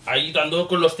mono ahí dando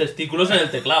con los testículos en el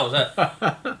teclado. O sea,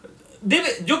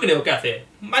 yo creo que hace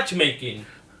matchmaking.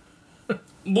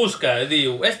 Busca,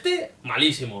 digo,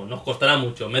 malísimo, nos costará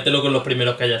mucho, mételo con los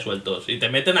primeros que haya sueltos. Y te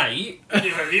meten ahí y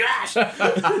dices, ¡Dios!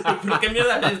 ¿Pero qué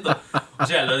mierda es esto? O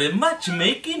sea, lo de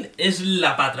matchmaking es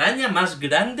la patraña más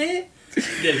grande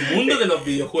del mundo de los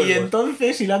videojuegos. Y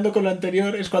entonces, hilando con lo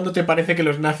anterior, es cuando te parece que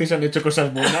los nazis han hecho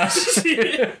cosas buenas. Sí.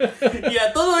 Y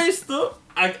a todo esto,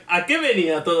 ¿a qué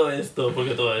venía todo esto?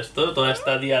 Porque todo esto, toda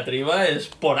esta diatriba es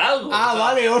por algo. Ah,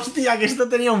 vale, hostia, que esto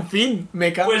tenía un fin.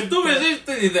 Me cago. Pues tú ves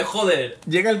esto y dices, joder.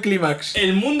 Llega el clímax.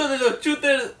 El mundo de los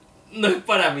shooters no es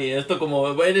para mí. Esto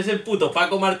como eres el puto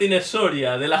Paco Martínez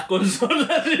Soria de las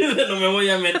consolas y dices, no me voy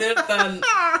a meter tan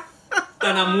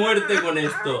a muerte con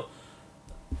esto.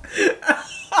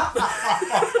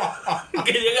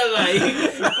 Que llegas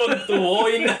ahí con tu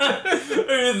boina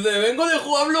y dices, vengo de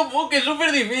jugar Block, que es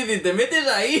súper difícil. Te metes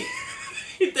ahí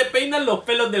y te peinan los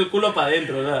pelos del culo para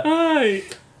adentro, o sea. Ay.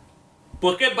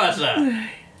 Pues ¿qué pasa?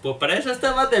 Pues para eso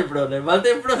está Battlefront. El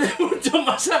Battlefront es mucho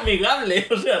más amigable.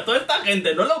 O sea, toda esta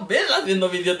gente no los ves haciendo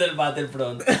vídeos del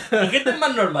Battlefront. La gente es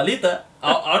más normalita.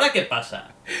 ¿Ahora qué pasa?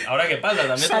 También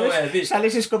te lo voy a decir.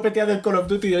 Sales escopeteado del Call of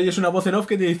Duty y oyes una voz en off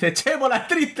que te dice ¡Che, bolas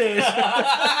tristes!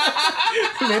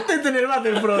 Métete en el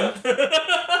Battlefront.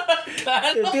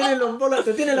 Claro.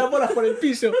 Te tienen las bolas por el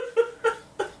piso.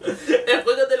 El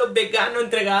juego de los veganos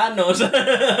entre ganos.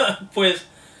 Pues...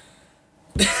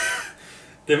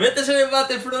 Te metes en el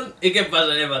Battlefront y ¿qué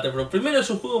pasa en el Battlefront? Primero es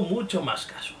un juego mucho más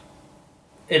casual.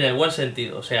 En el buen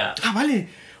sentido, o sea... ¡Ah, vale!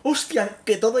 ¡Hostia!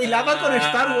 Que todo hilaba con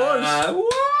Star Wars.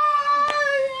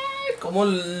 ¿Cómo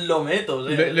lo meto? O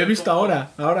sea, lo he visto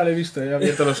ahora lo he visto, he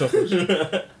abierto los ojos.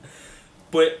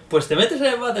 Pues te metes en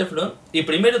el Battlefront y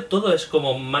primero todo es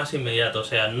como más inmediato, o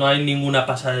sea, no hay ninguna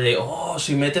pasada de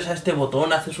si metes a este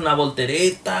botón haces una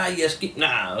voltereta y es que...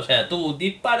 Nada, o sea, tú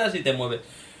disparas y te mueves.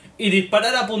 Y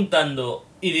disparar apuntando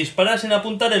y disparar sin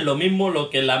apuntar es lo mismo,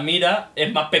 lo que la mira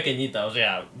es más pequeñita, o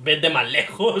sea, ves de más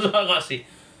lejos o algo así.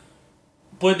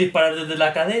 Puedes disparar desde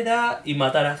la cadera y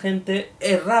matar a gente,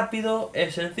 es rápido,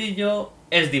 es sencillo,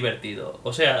 es divertido.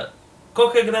 O sea,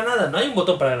 coge granadas, no hay un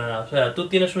botón para granadas, o sea, tú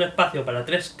tienes un espacio para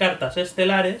 3 cartas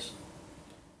estelares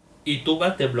y tú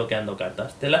vas desbloqueando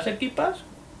cartas. Te las equipas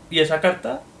y esa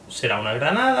carta será una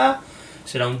granada,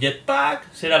 será un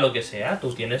jetpack, será lo que sea.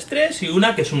 Tú tienes 3 y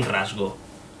una que es un rasgo,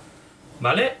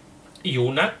 ¿vale? Y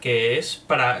una que es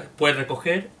para... Puedes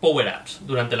recoger power-ups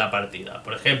durante la partida.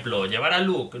 Por ejemplo, llevar a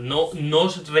Luke no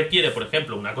requiere, por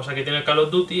ejemplo, una cosa que tiene el Call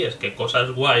of Duty es que cosas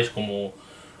guays como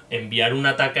enviar un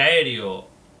ataque aéreo,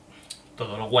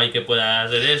 todo lo guay que pueda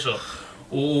hacer eso,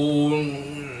 un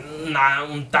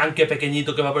tanque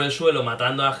pequeñito que va por el suelo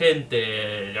matando a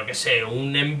gente, yo que sé,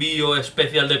 un envío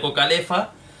especial de Cocalefa.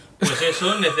 Pues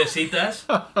eso, necesitas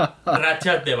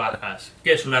rachas de bajas.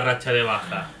 ¿Qué es una racha de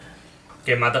baja?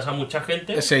 Que matas a mucha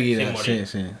gente seguida, sin morir.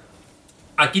 Sí.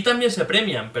 Aquí también se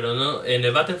premian, pero no, en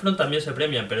el Battlefront también se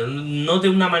premian, pero no de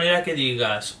una manera que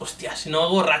digas, hostia, si no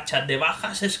hago rachas de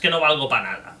bajas es que no valgo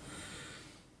para nada.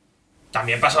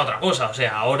 También pasa otra cosa, o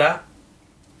sea, ahora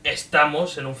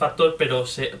estamos en un factor, pero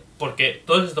porque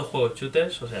todos estos juegos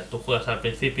shooters, o sea, tú juegas al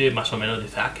principio y más o menos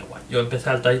dices, qué guay. Yo empecé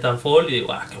al Titanfall y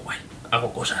digo, qué guay.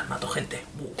 Hago cosas, mato gente.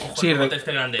 Sí,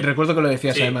 grande. Recuerdo que lo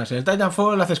decías además. En el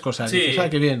Titanfall haces cosas. Sí, dices,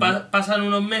 qué bien. Pasan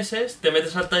unos meses, te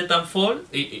metes al Titanfall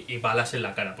y balas en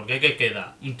la cara. Porque ¿qué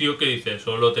queda? Un tío que dice,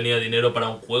 solo tenía dinero para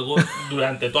un juego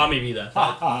durante toda mi vida,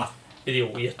 ¿sabes? Y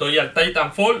digo, y estoy al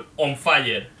Titanfall on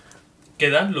fire.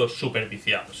 Quedan los super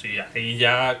viciados. Y ahí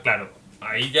ya, claro,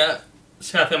 ahí ya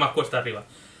se hace más cuesta arriba.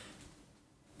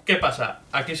 ¿Qué pasa?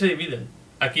 Aquí se dividen.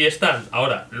 Aquí están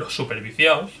ahora los super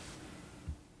viciados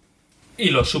y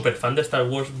los super fans de Star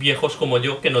Wars viejos como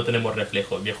yo, que no tenemos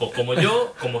reflejos. Viejos como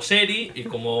yo, como Seri y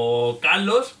como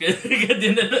Carlos, que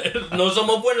tienen, no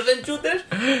somos buenos en shooters,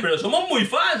 pero somos muy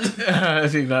fans.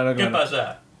 Sí, claro. ¿Qué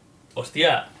pasa?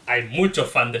 Hostia, hay muchos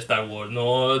fans de Star Wars.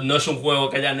 No es un juego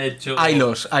que hayan hecho...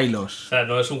 Haylos. O sea,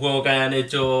 no es un juego que hayan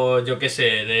hecho, yo qué sé,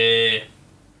 de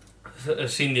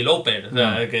Cyndi Lauper, o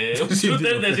sea, No. que un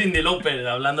shooter de Cyndi Lauper,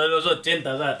 hablando de los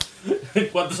 80, o sea,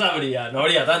 ¿cuántos habría? No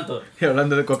habría tantos. Y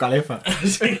hablando de Cocalefa.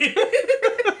 Sí.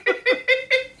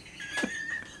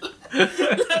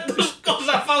 Las dos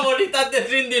cosas favoritas de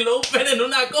Cyndi Lauper en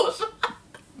una cosa.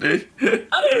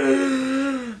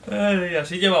 Ay,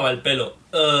 así llevaba el pelo.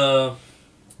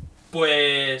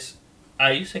 Pues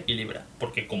ahí se equilibra,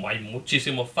 porque como hay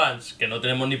muchísimos fans que no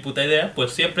tenemos ni puta idea,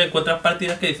 pues siempre encuentras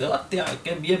partidas que dices, hostia,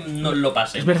 qué bien nos lo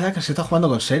pasé. Es verdad que se está jugando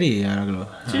con Seri. Ahora que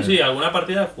lo... Sí, alguna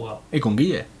partida he jugado. Y con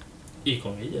Guille. Y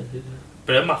con ella, sí.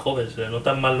 Pero es más joven, se le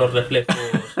notan más los reflejos.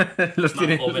 Los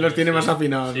más jóvenes, los tiene sí. más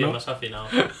afinados, Sí, ¿no? más afinados.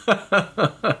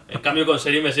 En cambio con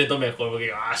Seri me siento mejor,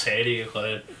 porque Seri,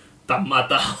 joder, te has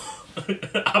matado.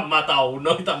 Has matado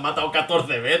uno y te has matado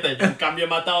 14 veces. Yo en cambio he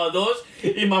matado 2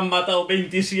 y me han matado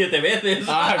 27 veces.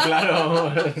 Ah,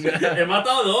 claro. He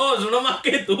matado 2, uno más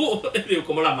que tú. Digo,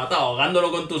 ¿cómo lo has matado? ¿Ahogándolo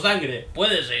con tu sangre?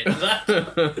 Puede ser, ¿sabes?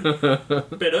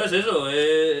 Pero es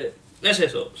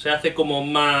eso, se hace como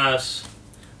más...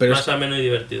 Pero más ameno y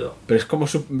divertido. Pero es como...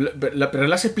 Pero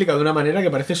lo has explicado de una manera que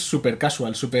parece súper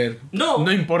casual, súper...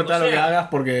 No importa lo que hagas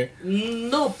porque...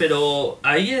 No, pero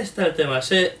ahí está el tema.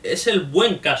 Es el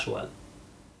buen casual.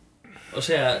 O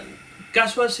sea,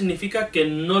 casual significa que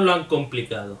no lo han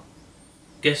complicado.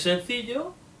 Que es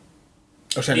sencillo,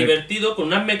 O sea, divertido, con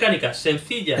unas mecánicas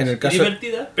sencillas en el caso- y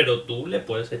divertidas, pero tú le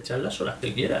puedes echar las horas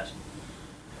que quieras.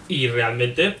 Y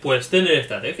realmente puedes tener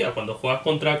estrategia. Cuando juegas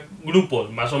contra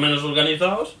grupos más o menos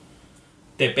organizados,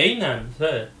 te peinan,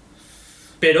 ¿sabes?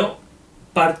 Pero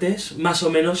partes más o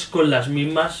menos con las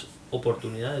mismas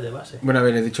oportunidades de base. Bueno, a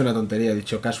ver, he dicho una tontería, he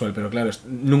dicho casual, pero claro,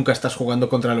 nunca estás jugando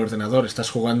contra el ordenador, estás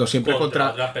jugando siempre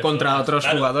otras personas. contra otros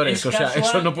Claro, jugadores. es O sea, casual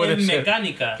eso no puede en ser.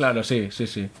 mecánicas. Claro, sí.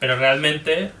 Pero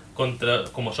realmente,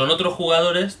 como son otros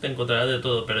jugadores, te encontrarás de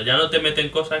todo. Pero ya no te meten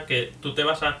cosas que tú te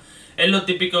vas a... Es lo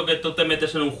típico que tú te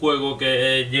metes en un juego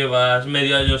que llevas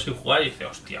medio año sin jugar y dices,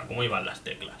 hostia, ¿cómo iban las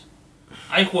teclas?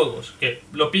 Hay juegos que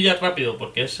lo pillas rápido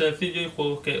porque es sencillo y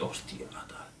juegos que, hostia, tal.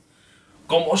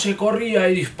 ¿Cómo se corría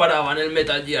y disparaba en el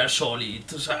Metal Gear Solid?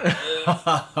 O sea,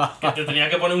 que te tenía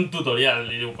que poner un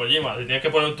tutorial. Y digo, pues Gemma, si tenías que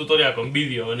poner un tutorial con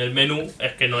vídeo en el menú,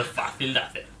 es que no es fácil de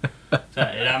hacer. O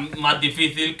sea, era más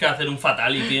difícil que hacer un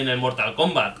Fatality en el Mortal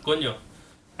Kombat, coño.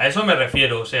 A eso me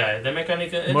refiero, o sea, es de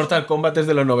mecánica... Mortal Kombat es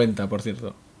de los 90, por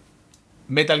cierto.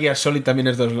 Metal Gear Solid también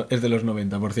es de los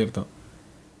 90, por cierto.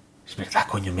 Es verdad,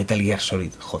 coño, Metal Gear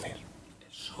Solid, joder.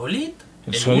 ¿Solid?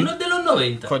 ¿El ¿El Solid? 1 es de los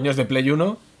 90? Coño, es de Play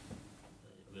 1.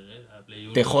 Play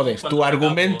 1, Te jodes, ¿cuándo tu se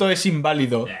argumento acabó? es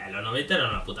inválido. Los 90 era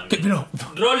una puta ¿Qué? mierda.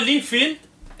 Pero... Ron Liefeld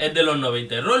es de los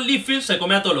 90. Ron Liefeld se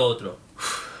come a todo lo otro.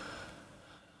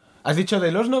 ¿Has dicho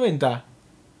de los 90?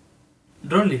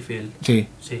 Ron Liefeld. Sí.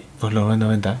 Sí, Pues los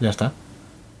 90, ya está.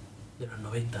 de los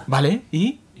 90. Vale,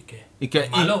 ¿y? ¿Y qué? ¿Y qué? ¿Es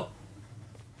malo?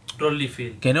 Ron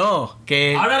Liefeld. Que no,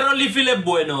 que... Ahora Ron Liefeld es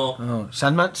bueno. No,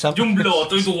 Sandman...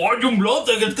 Jumblood. Y tú, ¡oh, Jumblood!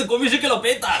 Que este cómic sí que lo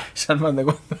peta. Sandman de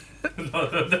cuándo. No,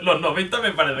 de los 90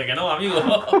 me parece que no, amigo.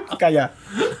 Calla.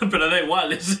 Pero da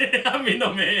igual, ese a mí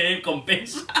no me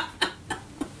compensa.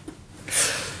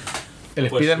 El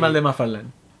Pues Spider-Man sí. de McFarlane.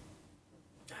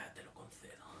 Te lo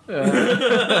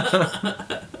concedo.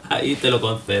 Ahí te lo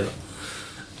concedo.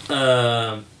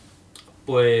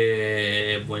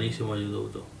 Pues buenísimo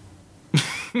YouTube, tú.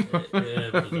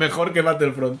 Mejor que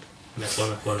Battlefront.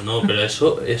 Mejor, no, pero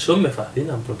eso me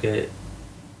fascina porque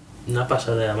una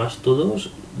pasada, además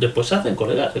todos después se hacen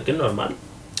colegas, es que es normal.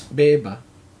 Beba.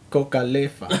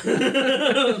 Coca-Lefa.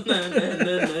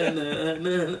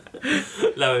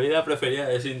 La bebida preferida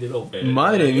de Cyndi Lauper.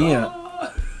 Madre mía.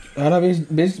 Ahora ves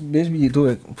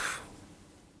YouTube. Uf.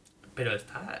 Pero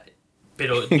está...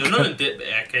 Pero yo no lo entiendo.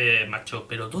 Es que, macho,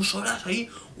 pero 2 horas ahí.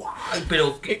 Guay,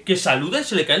 pero que saluda y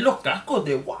se le caen los cascos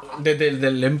de guau. Joder,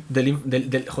 del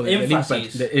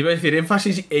Énfasis. impact. Iba a decir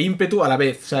énfasis e ímpetu a la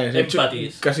vez, ¿sabes? De hecho,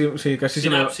 Énfasis. casi se me...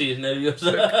 Sinapsis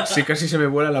nerviosa. Sí, casi se me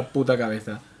vuela la puta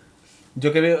cabeza.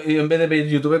 Yo que veo, en vez de ver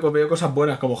YouTube, veo cosas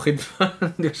buenas como Hitman.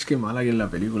 Dios, qué mala que es la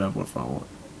película, por favor.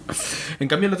 En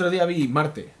cambio, el otro día vi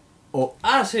Marte. O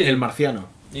Sí. El Marciano.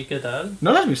 ¿Y qué tal?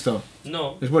 ¿No la has visto?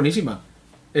 No, Es buenísima.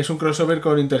 Es un crossover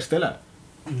con Interstellar.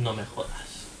 no me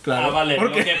jodas. Claro. Vale,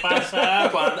 ¿Por lo qué? que pasa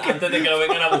antes de que lo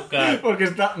vengan a buscar. Porque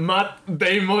está Matt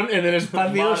Damon en el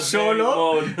espacio Matt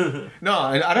solo. Damon. No,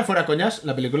 ahora fuera coñas,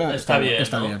 la película Está bien,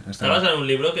 Está ¿no? bien. Está basado en un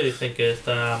libro que dicen que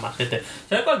está más gente.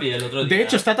 ¿Sabes cuál vi el otro día? De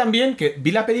hecho, está tan bien que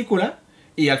vi la película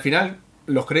y al final,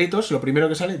 los créditos, lo primero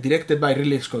que sale, directed by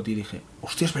Ridley Scott. Y dije,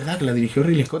 hostia, es verdad que la dirigió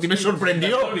Ridley Scott. Y me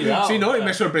sorprendió. te has olvidado, Sí, ¿no? Y claro.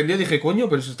 me sorprendió. Dije, coño,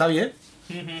 pero eso está bien.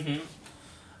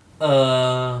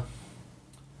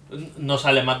 No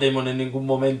sale Matt Damon en ningún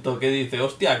momento que dice,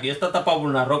 hostia, aquí está tapado por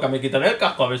una roca, me quitaré el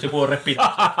casco a ver si puedo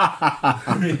respirar.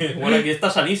 Bueno, aquí está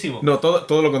sanísimo. No,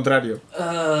 todo lo contrario.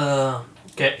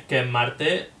 Que en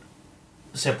Marte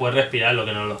se puede respirar, lo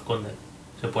que no lo esconden.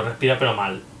 Se puede respirar pero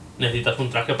mal. Necesitas un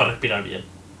traje para respirar bien.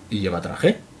 ¿Y lleva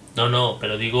traje? No,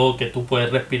 pero digo que tú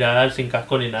puedes respirar sin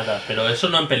casco ni nada. Pero eso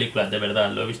no en películas, de verdad.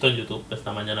 Lo he visto en YouTube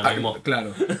esta mañana mismo.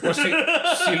 Claro. Pues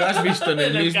si lo has visto en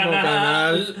el mismo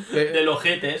canal de los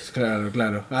Ojetes.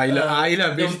 Claro. Ahí lo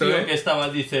has visto, Un tío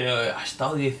que dice, ha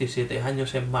estado 17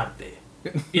 años en Marte.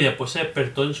 Y después se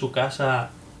despertó en su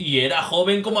casa y era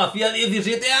joven como hacía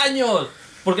 17 años.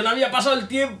 Porque no había pasado el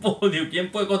tiempo. Digo,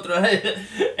 ¿quién puede controlar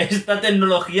esta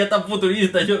tecnología tan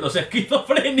futurista? Yo, los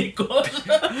esquizofrénicos.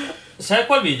 ¿Sabes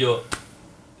cuál vi yo?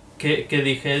 Que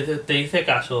dije, te hice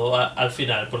caso al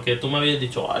final. Porque tú me habías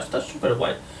dicho, está súper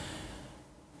guay.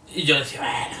 Y yo decía,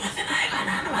 no me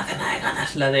hace nada de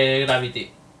ganas. La de Gravity.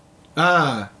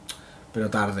 Pero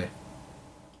tarde.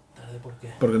 ¿Tarde por qué?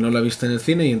 Porque no la viste en el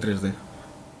cine y en 3D.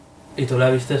 ¿Y tú la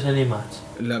viste en IMAX?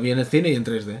 La vi en el cine y en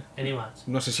 3D. En IMAX.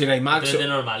 No sé si era IMAX 3D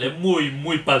normal, es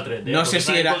muy para 3D. No sé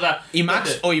si era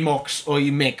IMAX o IMOX o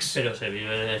IMEX. Pero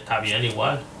está bien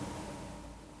igual.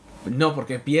 No,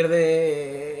 porque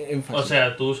pierde énfasis. O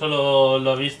sea, tú solo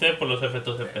lo viste por los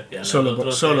efectos especiales. Lo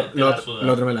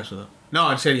otro me la sudó. No,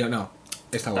 en serio, no.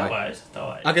 Está guay. Está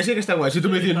guay. ¿A que sí que está guay? Si tú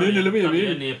me dices, no lo veo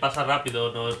bien. Y pasa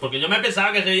rápido, no. Porque yo me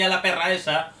pensaba que sería la perra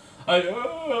esa. Ay,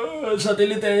 el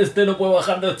satélite no puede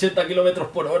bajar de 80 kilómetros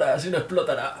por hora, si no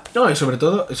explotará. No, y sobre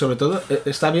todo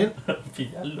está bien.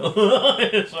 Pillarlo.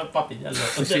 Eso es para pillarlo.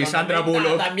 Sí, Sandra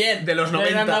Bullock. También. De los 90.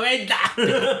 De los 90.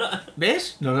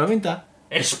 ¿Ves? De los 90.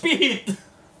 Speed.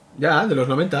 Ya, de los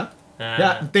 90.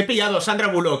 Ya, te he pillado, Sandra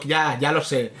Bullock, ya lo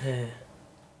sé.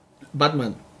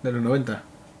 Batman, de los 90.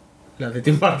 La de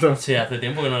Tim Burton. Sí, hace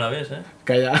tiempo que no la ves,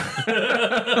 Calla.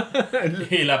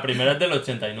 Y la primera es del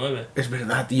 89. Es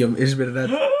verdad, tío, es verdad. ¡En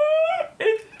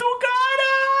tu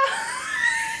cara!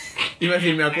 Iba a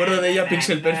decir, me acuerdo de ella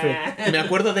Pixel Perfect. Me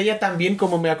acuerdo de ella también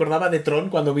como me acordaba de Tron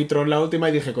cuando vi Tron la última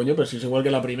y dije, coño, pero si es igual que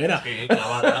la primera. Sí,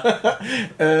 clavada.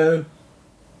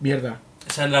 Mierda.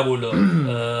 Sandra Bullock.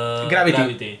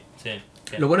 Gravity. Sí.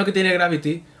 Lo bueno que tiene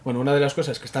Gravity, bueno, una de las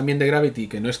cosas que están bien de Gravity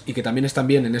y que también están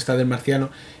bien en esta del marciano,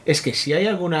 es que si hay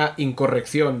alguna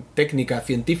incorrección técnica,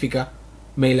 científica,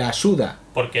 me la suda.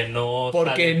 Porque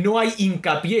no hay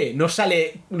hincapié, no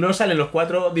salen los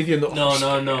cuatro diciendo...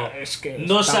 No. Es que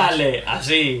no sale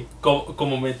así,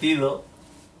 como metido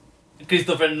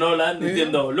Christopher Nolan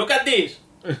diciendo look at this,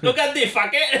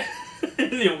 fucker.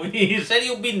 Muy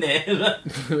serio business.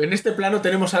 En este plano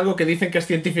tenemos algo que dicen que es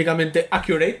científicamente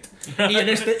accurate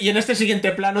y en este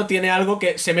siguiente plano tiene algo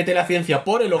que se mete la ciencia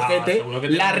por el ojete,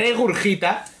 la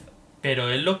regurgita,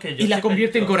 pero es lo que yo y la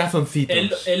convierte en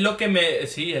corazoncitos. Es lo que me...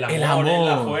 Sí, el amor. Es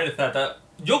la fuerza tal.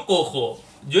 Yo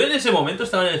en ese momento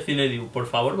estaba en el cine y digo, por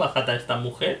favor, bájate a esta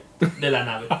mujer de la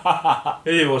nave.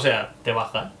 Y digo, o sea, te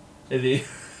bajan. Y digo,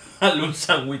 hazle un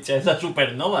sándwich a esa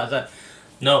supernova, o sea...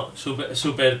 No,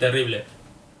 súper terrible.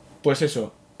 Pues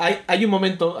eso. Hay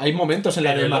momentos en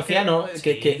la del marciano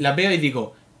que la veo y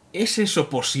digo, ¿es eso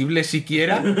posible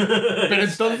siquiera? Pero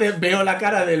entonces veo la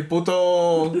cara del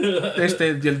puto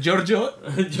del Giorgio.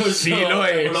 Sí lo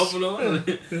es.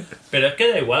 Pero es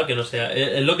que da igual que no sea.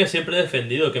 Es lo que siempre he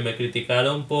defendido, que me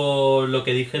criticaron por lo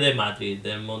que dije de Matrix,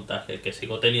 del montaje, que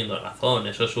sigo teniendo razón.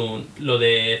 Eso es lo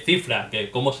de cifra,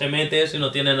 que cómo se mete si no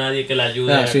tiene nadie que le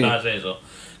ayude a hacer eso.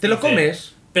 ¿Te lo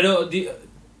comes? Pero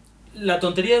la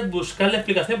tontería es buscar la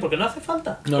explicación, porque no hace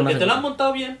falta. Porque te lo han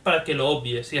montado bien para que lo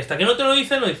obvies. Y hasta que no te lo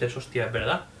dicen, no dices, hostia, es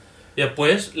verdad. Y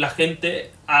después la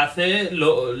gente hace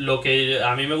lo que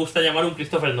a mí me gusta llamar un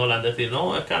Christopher Nolan. Decir,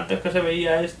 no, es que antes que se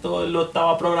veía esto, él lo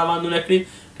estaba programando un script.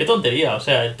 ¡Qué tontería! O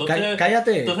sea, entonces...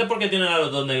 ¡Cállate! Entonces, ¿por qué tienen a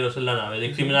los dos negros en la nave?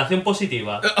 Discriminación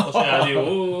positiva. O sea,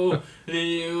 digo,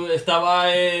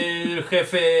 estaba el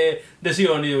jefe de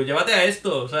Sion y digo, llévate a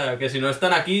esto. O sea, que si no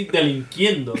están aquí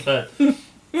delinquiendo. O sea...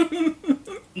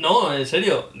 No, en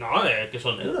serio. No, es que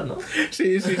son negros, ¿no?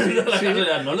 Sí.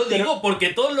 No lo digo porque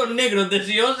todos los negros de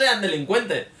Sion sean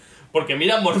delincuentes. Porque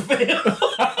mira Morfeo.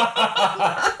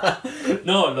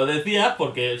 No, lo decía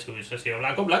porque si hubiese sido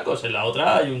blancos, en la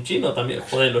otra hay un chino también.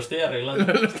 Joder, lo estoy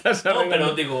arreglando. Lo estás arreglando. No,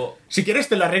 pero digo... Si quieres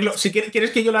te lo arreglo. Si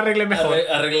quieres que yo lo arregle mejor.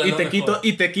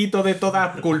 Y te quito de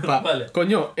toda culpa. Vale.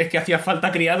 Coño, es que hacía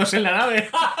falta criados en la nave.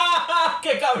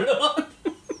 ¡Qué cabrón!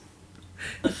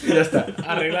 Y ya está,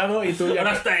 arreglado y tú ya...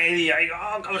 Ahora está Eddie ahí,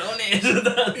 ¡oh,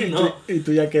 cabrones! No. Y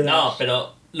tú ya quedas... No,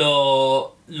 pero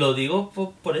lo digo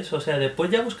por eso, o sea, después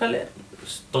ya buscarle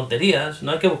tonterías,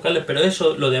 no hay que buscarle, pero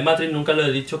eso, lo de Matrix nunca lo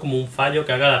he dicho como un fallo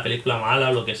que haga la película mala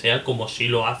o lo que sea, como si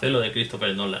lo hace lo de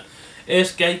Christopher Nolan.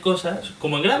 Es que hay cosas,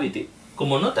 como en Gravity,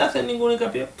 como no te hacen ningún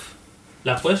hincapié,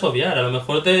 las puedes obviar. A lo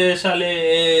mejor te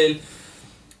sale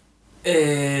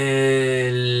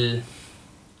el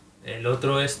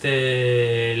otro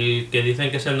el que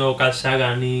dicen que es el nuevo Carl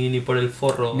Sagan ni por el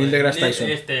forro. Neil deGrasse Tyson.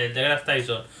 El deGrasse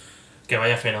Tyson. Que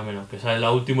vaya fenómeno, que sale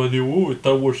la última de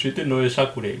Star Wars 7 no es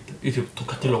accurate. Y dice,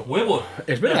 tócate los huevos.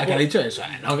 Es verdad que ha dicho eso.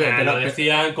 No, lo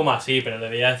decían como así, pero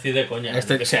debía decir de coña.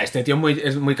 Este tío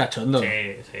es muy cachondo. Sí.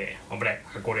 Hombre,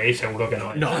 accurate seguro que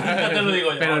no es. No, te lo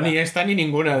digo yo. Pero ni esta ni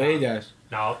ninguna de ellas.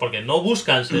 No, porque no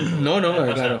buscan ser. No,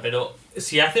 claro. Pero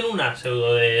si hacen una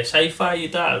pseudo de sci-fi y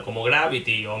tal, como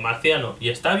Gravity o Marciano, y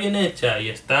está bien hecha, y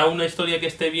está una historia que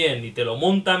esté bien, y te lo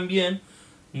montan bien,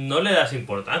 no le das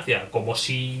importancia. Como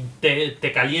si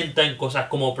te calienta en cosas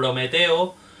como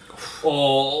Prometeo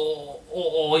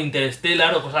o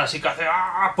Interstellar o cosas así que hace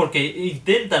porque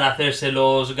intentan hacerse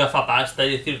los gafapasta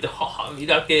y decirte,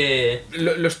 mira que...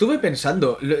 Lo estuve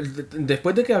pensando.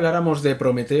 Después de que habláramos de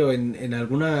Prometeo en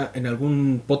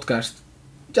algún podcast,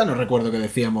 ya no recuerdo qué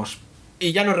decíamos.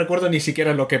 Y ya no recuerdo ni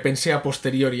siquiera lo que pensé a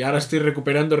posteriori. Ahora estoy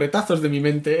recuperando retazos de mi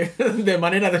mente de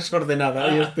manera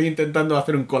desordenada. Y estoy intentando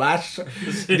hacer un collage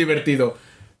divertido.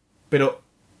 Pero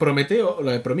Prometeo,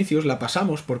 lo de Prometheus, la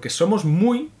pasamos porque somos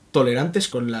muy tolerantes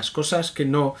con las cosas que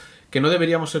no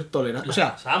deberíamos ser tolerantes. O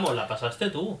sea, la pasaste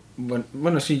tú.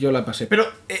 Bueno, sí, yo la pasé. Pero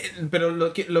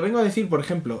lo vengo a decir, por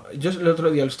ejemplo, yo el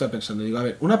otro día lo estaba pensando. Digo, a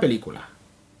ver, una película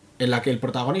en la que el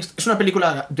protagonista... Es una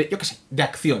película de, yo qué sé, de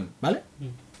acción, ¿vale?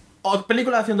 O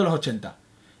película de acción de los 80.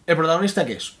 ¿El protagonista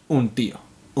qué es? Un tío,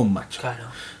 un macho. Claro.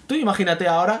 Tú imagínate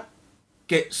ahora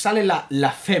que sale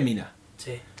la fémina.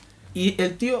 Sí. Y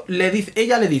el tío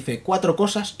ella le dice 4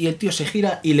 cosas y el tío se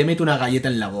gira y le mete una galleta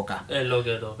en la boca. Es lo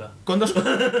que toca. Con 2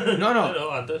 cosas. No.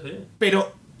 Pero antes sí.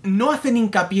 Pero no hacen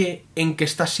hincapié en que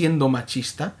está siendo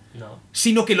machista. No.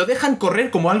 Sino que lo dejan correr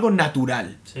como algo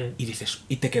natural. Sí. Y dices,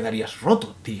 y te quedarías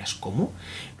roto. Dirías, ¿cómo?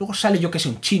 Luego sale, yo que sé,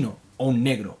 un chino o un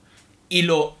negro. Y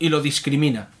lo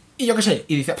discrimina. Y yo qué sé,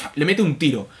 y dice, le mete un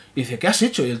tiro. Y dice, ¿qué has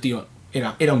hecho? Y el tío,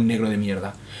 era un negro de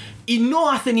mierda. Y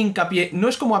no hacen hincapié, no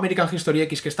es como American History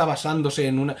X que está basándose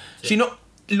en una... Sí. Sino,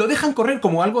 lo dejan correr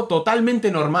como algo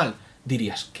totalmente normal.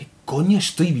 Dirías, ¿qué coño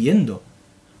estoy viendo?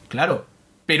 Claro,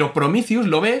 pero Prometheus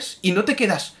lo ves y no te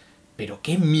quedas, ¿pero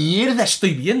qué mierda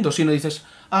estoy viendo? Sino dices,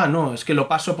 no, es que lo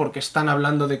paso porque están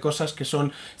hablando de cosas que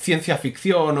son ciencia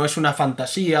ficción, o es una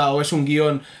fantasía, o es un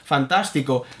guión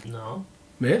fantástico. No.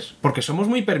 ¿Ves? Porque somos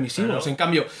muy permisivos. Pero... En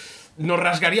cambio, nos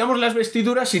rasgaríamos las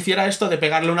vestiduras si hiciera esto de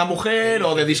pegarle a una mujer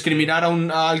o de discriminar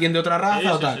a alguien de otra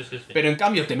raza o tal. Sí. Pero en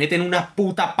cambio, te meten una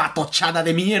puta patochada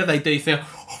de mierda y te dicen,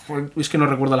 es que no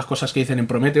recuerdo las cosas que dicen en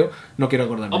Prometeo, no quiero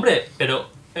acordarme. Hombre, pero...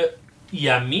 y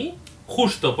a mí,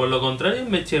 justo por lo contrario,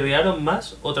 me chirriaron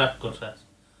más otras cosas.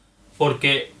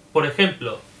 Porque, por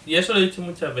ejemplo, y eso lo he dicho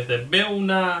muchas veces, veo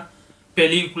una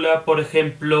película, por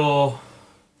ejemplo...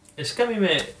 Es que a mí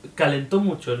me calentó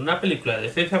mucho en una película de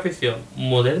ciencia ficción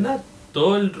moderna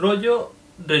todo el rollo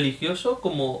religioso,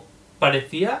 como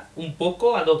parecía un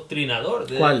poco adoctrinador.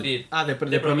 ¿Cuál? Decir,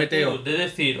 de Prometeo. De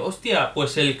decir, hostia,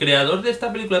 pues el creador de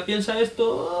esta película piensa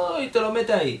esto y te lo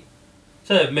mete ahí.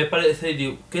 ¿Sabes? Me parece,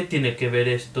 digo, ¿qué tiene que ver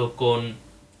esto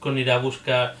con ir a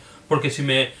buscar? Porque si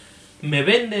me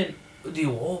venden,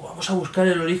 digo, vamos a buscar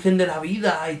el origen de la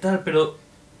vida y tal, pero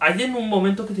hay en un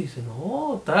momento que te dicen,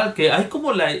 no, tal, que hay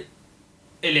como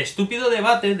el estúpido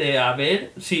debate de a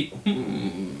ver si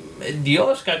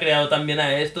Dios que ha creado también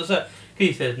a esto, o sea, que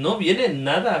dices, no viene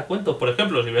nada a cuento. Por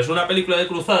ejemplo, si ves una película de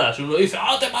cruzadas y uno dice,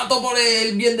 te mato por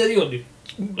el bien de Dios,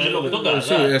 es lo que toca.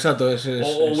 Sí, exacto.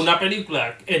 O una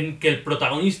película en que el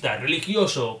protagonista es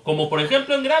religioso, como por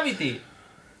ejemplo en Gravity,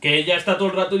 que ella está todo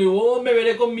el rato y digo, me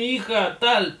veré con mi hija,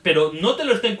 tal, pero no te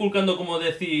lo está inculcando como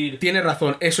decir... Tiene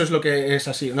razón, eso es lo que es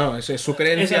así, no, es su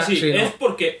creencia. Es así, sí, es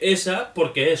porque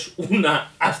es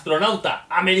una astronauta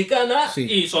americana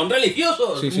y son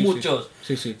religiosos, muchos.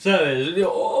 Sí. ¿Sabes?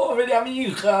 Digo, veré a mi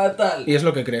hija, tal. Y es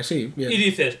lo que crees, sí. Bien. Y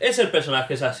dices, el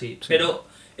personaje es así,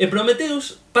 pero... En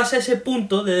Prometheus pasa ese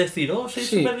punto de decir, soy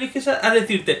súper religiosa, a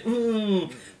decirte,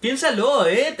 piénsalo,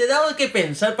 te he dado que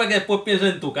pensar para que después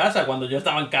pienses en tu casa. Cuando yo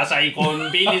estaba en casa ahí con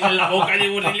bilis en la boca y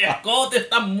digo, Ridley Scott,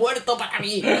 estás muerto para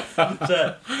mí. O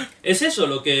sea, es eso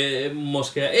lo que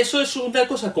mosquea. Eso es una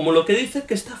cosa como lo que dices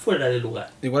que está fuera de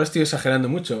lugar. Igual estoy exagerando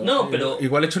mucho. No, pero...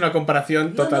 Igual he hecho una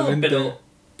comparación totalmente...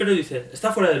 pero dices,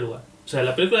 está fuera de lugar. O sea,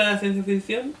 la película de la ciencia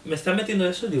ficción me está metiendo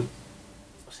eso y digo...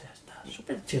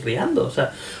 súper chirriando, o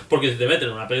sea, porque si te meten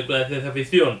en una película de ciencia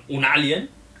ficción un alien,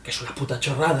 que es una puta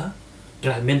chorrada,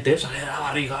 realmente sale de la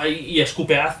barriga y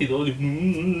escupe ácido.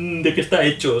 ¿De qué está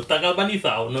hecho? Está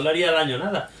galvanizado, no le haría daño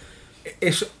nada.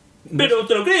 Eso... Pero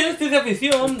te lo crees, ciencia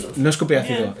ficción. No escupe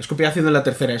ácido. Bien. Escupe ácido en la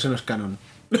tercera, eso no es canon.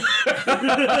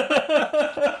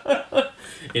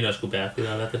 Y no escupe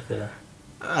ácido en la tercera.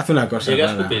 Hace una cosa. Llega a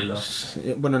rara. escupirlo.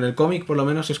 Bueno, en el cómic por lo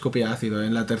menos escupía ácido.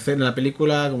 En la tercera, en la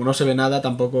película, como no se ve nada,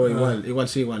 tampoco igual. Igual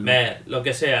sí, igual no. Lo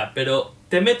que sea, pero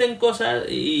te meten cosas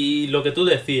y lo que tú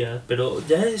decías, pero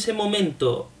ya en ese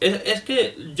momento, es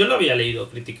que yo lo había leído,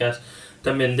 críticas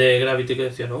también de Gravity que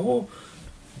decían, no,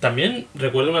 también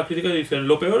recuerdo una crítica que dicen,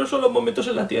 lo peor son los momentos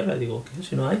en la Tierra. Y digo, ¿qué?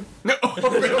 Si no hay.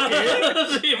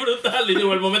 Sí, brutal. Y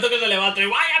digo, el momento que se levanta y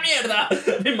 ¡vaya mierda!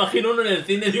 Me imagino uno en el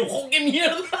cine y digo, ¡oh, qué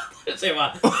mierda! Se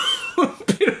va.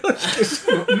 Pero es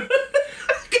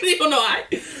que Que digo, no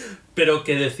hay. Pero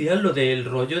que decían lo del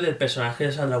rollo del personaje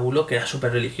de Sandra Bullock que era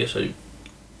súper religioso. Y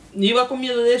iba con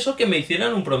miedo de eso que me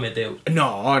hicieran un Prometheus.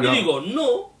 No, no. Y digo,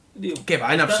 no. Digo, Que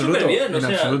va, en está absoluto. superbién, En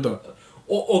absoluto.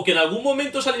 O que en algún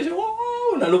momento saliese ¡oh!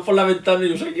 Una luz por la ventana y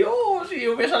yo soy Dios y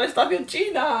ves a la estación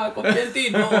china con ti.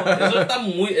 No, eso está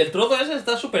muy... El trozo ese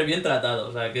está súper bien tratado.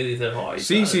 O sea, que dices, ¡ay!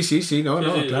 Sí, ¿sabes? sí, no,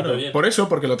 no, sí, claro. superbién. Por eso,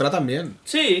 porque lo tratan bien.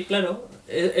 Sí, claro.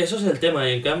 Eso es el tema.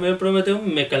 Y en cambio, el Prometeo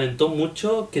me calentó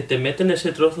mucho que te meten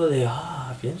ese trozo de.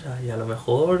 Piensa, y a lo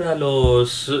mejor a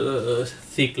los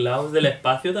ciclaos del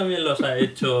espacio también los ha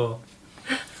hecho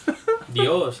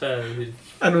Dios. O sea,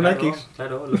 Anunnakis.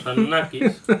 Claro, los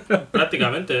Anunnakis.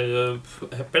 Prácticamente.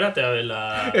 Espérate a ver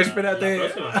Espérate, la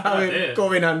próxima. a ver, Espérate.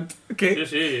 Covenant.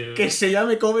 Sí. Que se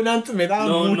llame Covenant me da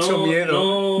mucho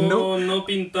miedo. No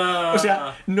pinta. O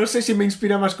sea, no sé si me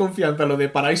inspira más confianza lo de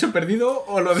Paraíso Perdido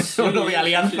o lo de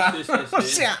Alianza. Sí. O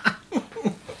sea.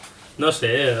 No sé,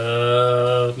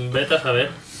 vete a saber.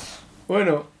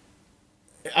 Bueno,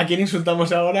 ¿a quién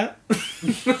insultamos ahora?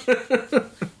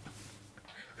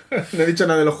 No he dicho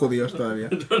nada de los judíos todavía.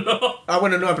 No. Ah,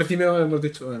 bueno, no, al principio hemos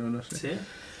dicho, bueno, no sé.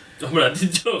 ¿Sí? Hombre, has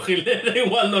dicho Hitler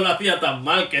igual no lo hacía tan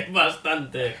mal, que es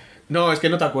bastante. No, es que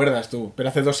no te acuerdas tú, pero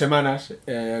hace 2 semanas,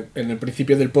 en el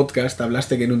principio del podcast,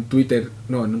 hablaste que en un Twitter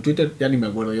ya ni me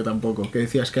acuerdo yo tampoco, que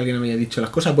decías que alguien me había dicho las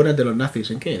cosas buenas de los nazis.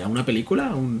 ¿En qué era? ¿Una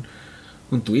película? ¿Un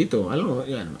tuit o algo?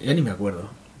 Ya ni me acuerdo.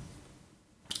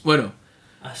 Bueno.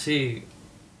 Así.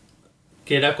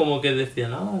 Que era como que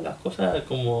decían, las cosas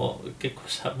como. Qué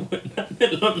cosas buenas de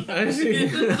los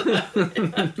nazis. Sí.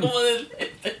 Como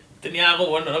tenía algo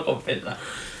bueno, no compensa.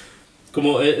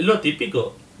 Como es lo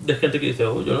típico de gente que dice,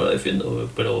 yo no lo defiendo,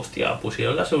 pero hostia,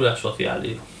 pusieron la seguridad social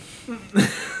y.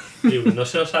 Digo, no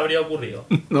se nos habría ocurrido.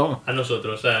 No. A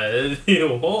nosotros, o sea,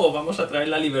 digo, vamos a traer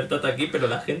la libertad aquí, pero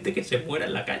la gente que se muera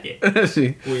en la calle.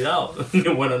 Sí. Cuidado.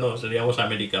 Bueno, no, seríamos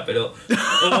América, pero.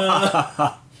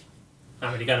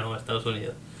 América no, Estados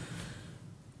Unidos.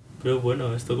 Pero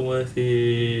bueno, esto como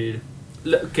decir.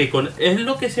 Que es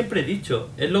lo que siempre he dicho.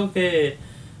 Es lo que.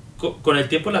 Con el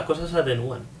tiempo las cosas se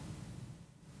atenúan.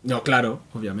 No, claro,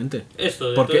 obviamente. Esto,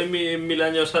 de ¿Por todo qué? en 1000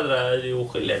 años atrás,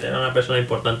 digo, Hitler era una persona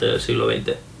importante del siglo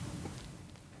XX.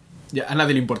 Ya, a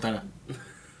nadie le importará.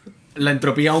 La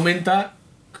entropía aumenta,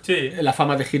 Sí. la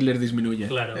fama de Hitler disminuye.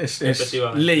 Claro, es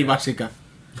efectivamente. ley básica.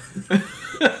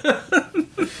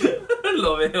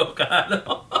 Lo veo,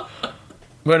 claro.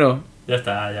 Bueno, Ya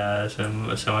está, ya se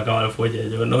me acaba el fuelle.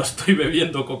 Yo no estoy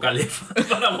bebiendo coca-lefa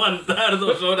para aguantar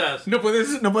 2 horas. no puedes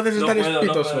estar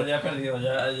espitoso. puedo, ya he perdido,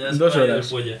 ya se 2 me ha ido el horas.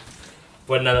 fuelle.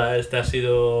 Pues nada, este ha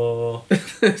sido...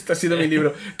 Este ha sido mi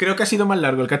libro. Creo que ha sido más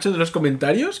largo el cacho de los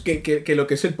comentarios que lo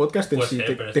que es el podcast en Pues sí. sí,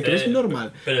 ¿Te pero crees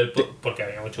normal? Pero porque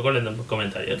había mucho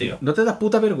comentario, tío. ¿No te da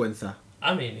puta vergüenza?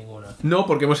 A mí ninguna. No,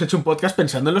 porque hemos hecho un podcast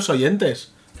pensando en los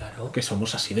oyentes. Claro. Que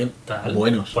somos así de Tal.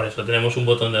 buenos. Por eso tenemos un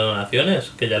botón de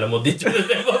donaciones, que ya lo hemos dicho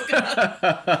desde el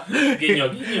podcast. Guiño,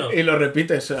 guiño. Y lo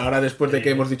repites ahora después de Sí. que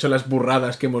hemos dicho las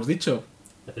burradas que hemos dicho.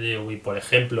 Y por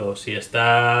ejemplo, si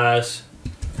estás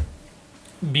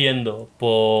viendo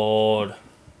con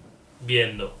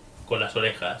las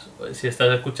orejas, si estás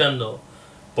escuchando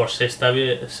por sexta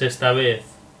vez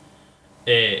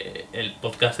el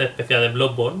podcast especial de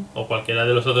Bloodborne o cualquiera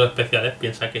de los otros especiales,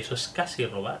 piensa que eso es casi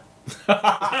robar.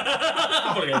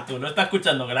 Porque tú no estás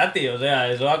escuchando gratis, o sea,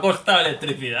 eso ha costado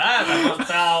electricidad, ha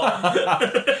costado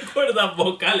cuerdas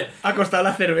vocales. Ha costado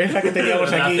la cerveza que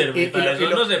teníamos La aquí. cerveza, eso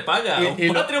no se paga. y Un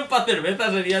lo- Patreon para cerveza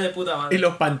sería de puta madre. Y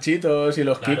los panchitos y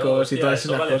los Claro, kikos y hostia, todas eso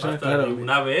esas vale cosas, pasta. claro. Y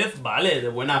una vez, vale, de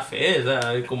buena fe. O sea,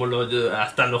 como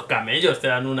hasta los camellos te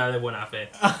dan una de buena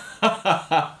fe.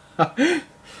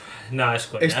 No, es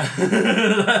coña.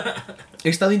 he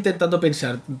estado intentando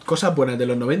pensar cosas buenas de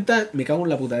los 90, me cago en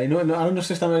la puta. Y ahora no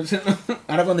se está...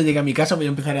 Ahora cuando llegue a mi casa voy a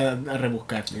empezar a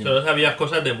rebuscar. Solo sabías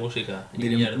cosas de música. Y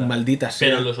Diré, mierda. maldita sea.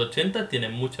 Pero los 80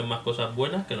 tienen muchas más cosas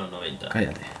buenas que los 90.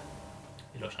 Cállate.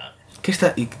 Y lo sabes. ¿Qué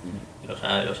está...?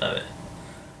 Lo sabes.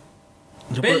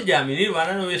 Yo Pearl puedo- Jam y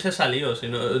Nirvana no hubiese salido, si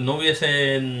no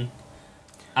hubiesen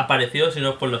aparecido si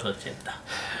no es por los 80.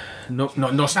 No,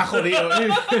 nos ha jodido.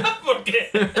 Porque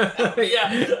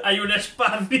hay un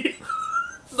espacio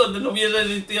donde no hubiese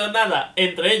existido nada.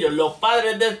 Entre ellos, los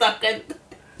padres de esta gente.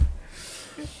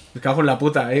 Me cago en la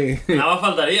puta, Nada más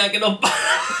faltaría que los padres,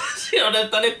 si ahora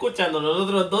están escuchando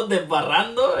nosotros dos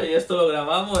desbarrando y esto lo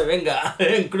grabamos y venga,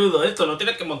 en crudo esto, no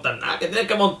tienes que montar nada, ¿qué tienes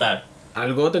que montar?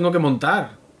 Algo tengo que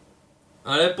montar.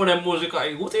 Ahora le pones música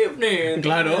y good evening.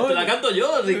 Claro. Te la canto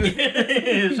yo si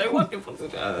quieres. Soy Joaquín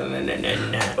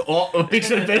Oh,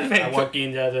 Pixel Perfect.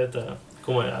 Joaquín ya está.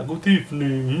 ¿Cómo era? Good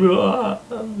evening.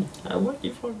 I'm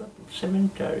waiting for the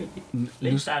cemetery.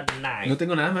 Late at night. No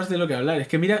tengo nada más de lo que hablar. Es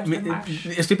que mira,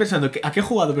 estoy pensando, ¿a qué he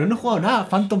jugado? Pero no he jugado nada.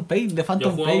 Phantom Pain, de Phantom Yo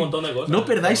he jugado Pain. un montón de cosas. No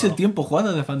perdáis el No. tiempo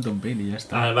jugando de Phantom Pain y ya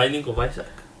está. Al Binding of Isaac.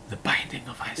 The Binding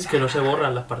of Es Isaac. que no se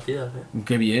borran las partidas,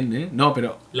 Qué bien, No,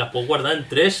 pero Las puedo guardar en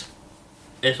 3.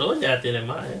 Eso ya tiene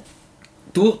más,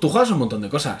 tú juegas un montón de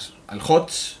cosas. Al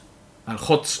HOTS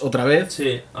otra vez.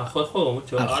 Sí, al HOTS juego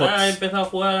mucho. Al Ahora HOTS. he empezado a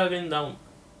jugar a Grim Down.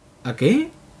 ¿A qué?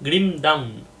 Grim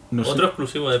Down. No sé. Otro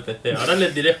exclusivo de PC. Ahora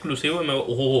les diré exclusivo y me...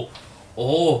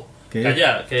 ¡Oh! ¿Qué?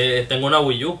 Calla, que tengo una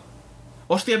Wii U.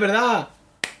 ¡Hostia, es verdad!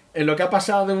 En lo que ha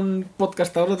pasado de un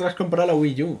podcast a otro te has comprado la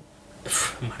Wii U.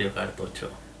 Mario Kart 8.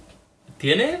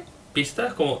 Tiene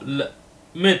pistas como...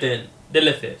 Meten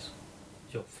DLCs.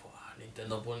 Yo,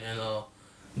 Nintendo poniendo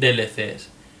DLCs.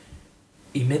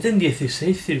 Y meten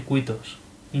 16 circuitos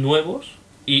nuevos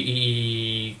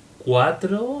y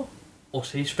 4 o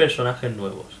 6 personajes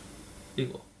nuevos.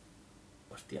 Digo,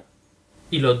 hostia.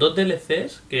 Y los 2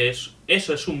 DLCs, que eso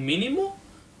es un mínimo,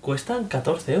 cuestan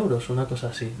 14 euros, una cosa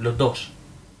así. Los 2.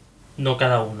 No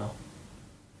cada uno.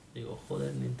 Digo,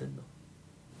 joder, Nintendo.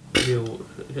 Digo,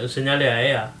 enséñale a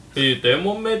EA. Y te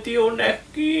hemos metido una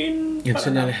skin Y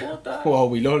enséñale. para la bota. O a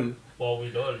Wilol. Wow,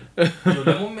 LOL. Digo,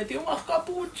 le hemos metido más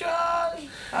capuchas.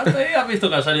 ¿Has visto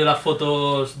que han salido las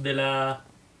fotos de la...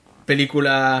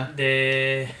 Película.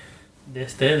 del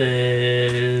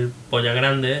Polla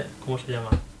Grande? ¿Cómo se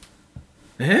llama?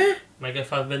 ¿Eh? Michael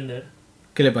Fassbender.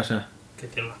 ¿Qué le pasa? Que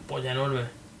tiene una polla enorme.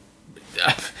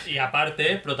 Y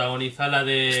aparte, protagoniza la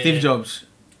de... Steve Jobs.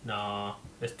 No.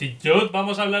 Steve Jobs,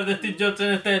 vamos a hablar de Steve Jobs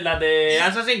en la de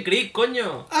Assassin's Creed,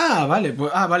 coño. Vale,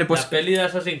 pues. La peli de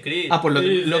Assassin's Creed. Pues lo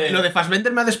Sí, de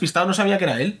Fassbender me ha despistado, no sabía que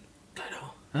era él.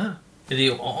 Claro. Ah. Y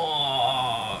digo,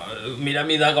 mira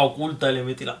mi daga oculta y le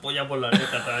metí la polla por la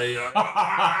oreja. tal, y digo,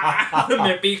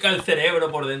 me pica el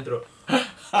cerebro por dentro.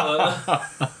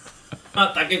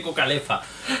 Ataque cocalefa.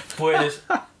 Pues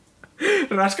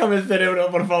Ráscame el cerebro,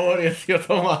 por favor, y el tío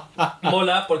toma.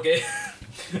 mola porque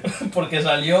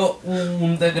salió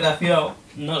un desgraciado,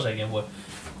 no sé quién fue,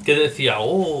 que decía,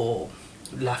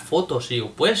 las fotos, sí,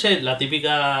 puede ser la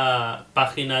típica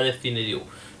página de cine, digo,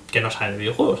 que no saben de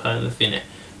videojuegos, saben de cine.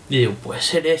 Y digo, ¿puede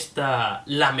ser esta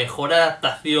la mejor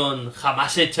adaptación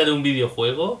jamás hecha de un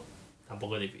videojuego?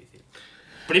 Tampoco es difícil.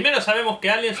 Primero sabemos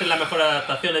que Aliens es la mejor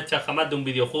adaptación hecha jamás de un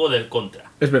videojuego del Contra,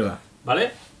 Es verdad.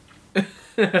 ¿vale?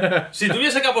 Si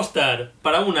tuviese que apostar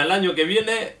para una el año que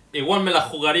viene, igual me la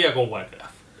jugaría con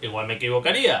Warcraft. Igual me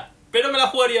equivocaría, pero me la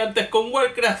jugaría antes con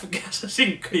Warcraft que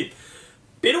Assassin's Creed.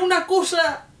 Pero una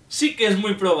cosa sí que es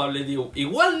muy probable, digo.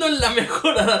 Igual no es la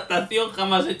mejor adaptación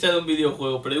jamás hecha de un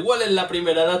videojuego, pero igual es la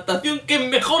primera adaptación que es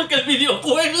mejor que el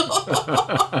videojuego.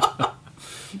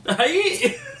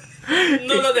 Ahí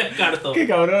no lo descarto. ¡Qué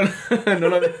cabrón! No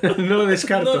lo descarto. No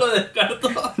lo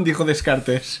descarto. Dijo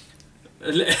Descartes.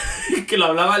 Que lo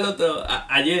hablaba el otro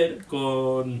ayer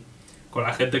con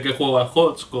la gente que juega al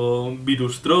HOTS, con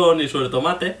Virustron y sobre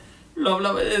Tomate. Lo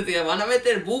hablaba y decía, van a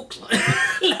meter bugs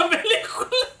en la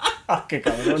película. ¡Qué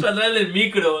cabrón! Saldrá en el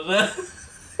micro, o sea,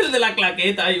 el de la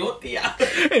claqueta y hostia.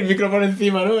 El micro por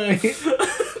encima, ¿no?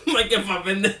 Michael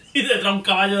Fassbender y detrás un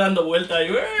caballo dando vueltas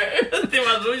y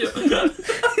encima suyo.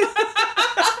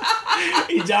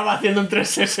 Y ya va haciendo un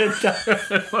 360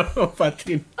 con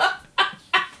patín.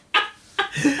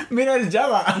 Mira el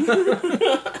Java.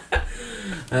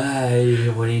 Ay,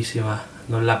 buenísima.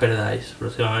 No os la perdáis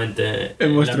próximamente En en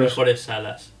las vuestros- mejores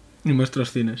salas. Y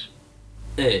nuestros cines.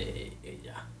 Y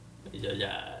ya. Yo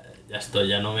ya estoy,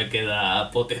 ya no me queda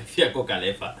potencia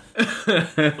cocalefa.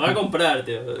 Voy a comprar,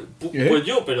 tío. ¿Qué? Pues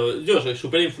pero yo soy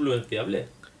súper influenciable.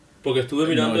 Porque estuve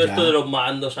mirando No, ya. esto de los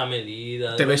mandos a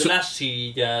medida, Te de ves- las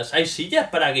sillas. Hay sillas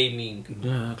para gaming.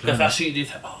 Ah, Que claro. haces así y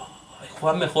dices,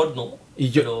 juegas mejor, ¿no?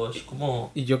 Pero es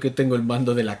como... Y yo que tengo el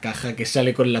mando de la caja que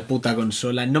sale con la puta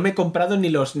consola. No me he comprado ni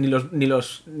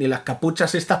las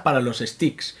capuchas estas para los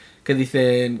sticks. Que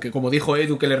dicen, que como dijo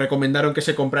Edu, que le recomendaron que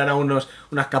se comprara unas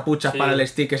capuchas para el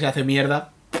stick que se hace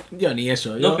mierda. Yo ni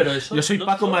eso. No, pero eso yo soy no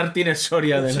Paco Martínez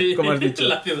Soria, como has dicho.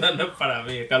 La ciudad no es para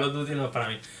mí, Call of Duty no es para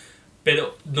mí.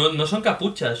 Pero no son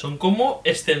capuchas, son como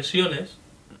extensiones.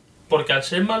 Porque al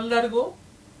ser más largo,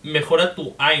 mejora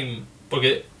tu aim.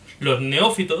 Porque los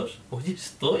neófitos, oye,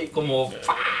 estoy como...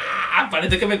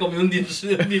 Parece que me comí un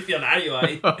diccionario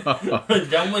ahí.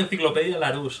 Ya una enciclopedia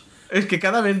Larousse. Es que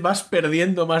cada vez vas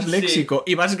perdiendo más léxico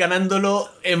y vas ganándolo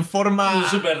en forma...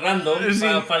 Súper random. Sí.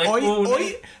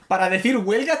 Hoy, para decir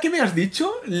huelga, ¿qué me has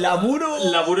dicho? Laburo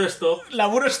stop.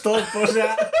 Laburo stop, o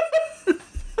sea...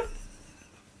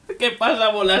 ¿Qué pasa,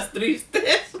 bolas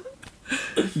tristes?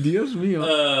 Dios mío.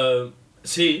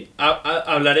 Sí,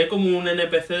 hablaré como un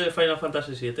NPC del Final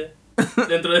Fantasy VII.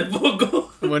 Dentro de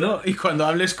poco. Bueno, y cuando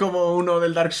hables como uno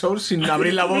del Dark Souls sin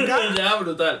abrir la boca... Ya,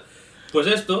 brutal. Pues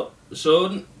esto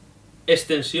son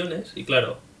extensiones y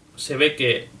claro, se ve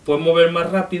que puedes mover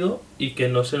más rápido y que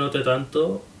no se note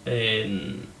tanto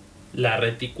en la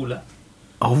retícula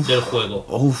del juego.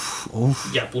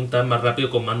 Y apuntas más rápido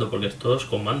con mando, porque esto es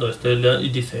con mando. Y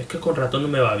dice, es que con ratón no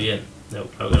me va bien. No,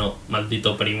 claro que no,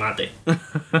 maldito primate.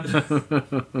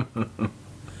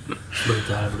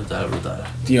 Brutal.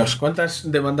 Dios,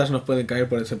 ¿cuántas demandas nos pueden caer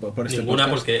por este Ninguna, podcast?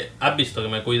 porque has visto que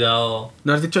me he cuidado.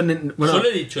 No has dicho... Bueno, solo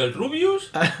he dicho el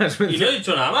Rubius y no he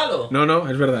dicho nada malo. No,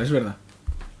 es verdad.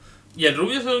 Y el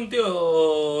Rubius es un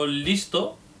tío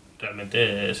listo.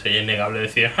 Realmente sería innegable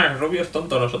decir, el Rubius es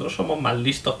tonto, nosotros somos más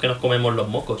listos que nos comemos los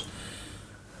mocos.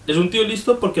 Es un tío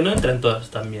listo porque no entra en todas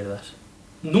estas mierdas.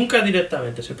 Nunca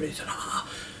directamente, siempre dice, no.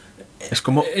 Es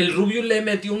como... El Rubius le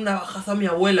metió un navajazo a mi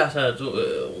abuela, o sea,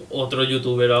 otro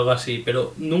youtuber o algo así,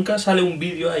 pero nunca sale un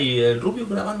vídeo ahí, el Rubius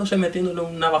grabándose metiéndole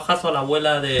un navajazo a la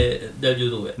abuela del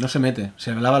youtuber. No se mete,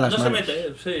 se lava las manos. No se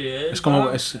mete, sí, es como...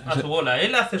 a su bola,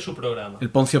 él hace su programa. El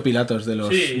Poncio Pilatos de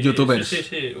los youtubers.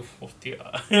 Sí. Hostia.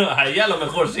 Ahí a lo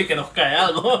mejor sí que nos cae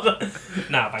algo.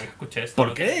 Nada, para que escuche esto.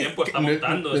 ¿Por qué? Tiempo está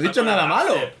montando, no he dicho nada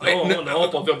malo. No,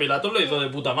 Poncio Pilatos lo hizo de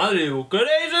puta madre.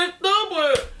 ¿Queréis esto?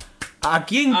 Pues... ¿A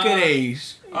quién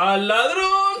queréis? ¿Al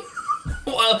ladrón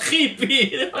o al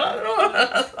hippie?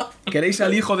 ¿Queréis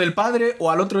al hijo del padre o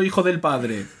al otro hijo del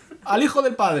padre? Al hijo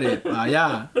del padre.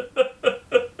 Allá.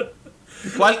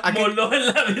 ¿Cuál? Moló en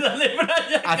la vida de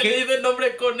Brian que le dice el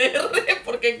nombre con R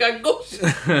porque Gangoso.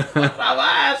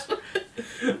 Barrabás.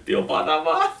 Tío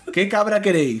Barrabás. ¿Qué cabra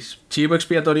queréis? Chivo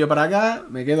expiatorio para acá,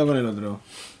 me quedo con el otro.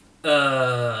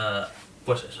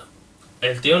 Pues eso.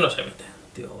 El tío no se mete.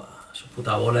 El tío va a su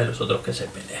puta bola y los otros que se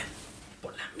peleen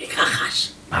por las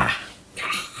migajas.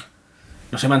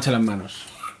 No se manchen las manos.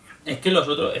 Es que los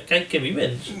otros, es que hay que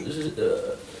viven.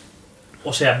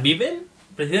 O sea, viven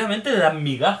precisamente de las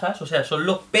migajas. O sea, son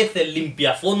los peces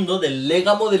limpiafondo del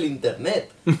légamo del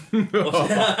internet. O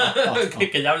sea,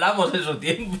 que ya hablamos en su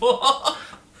tiempo.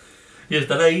 Y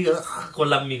están ahí con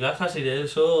las migajas y de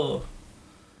eso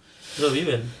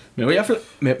viven. Me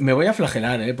voy a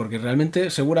flagelar, porque realmente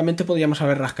seguramente podríamos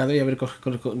haber rascado y haber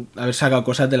sacado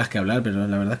cosas de las que hablar, pero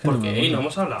la verdad es que ¿por qué? No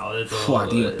hemos hablado de todo. Fua,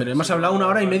 tío, pero hemos hablado 1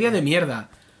 hora y media de mierda.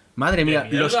 Madre mía,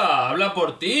 habla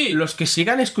por ti. Los que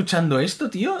sigan escuchando esto,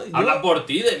 tío. Habla por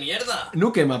ti, de mierda.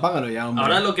 Nukem, apágalo ya, hombre.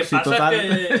 Ahora lo que pasa es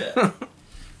que...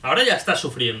 Ahora ya está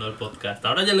sufriendo el podcast.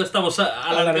 Ahora ya lo estamos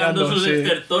alargando sus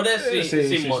extertores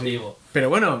sin motivo. Pero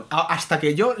bueno, hasta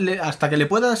que le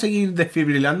pueda seguir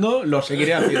desfibrilando, lo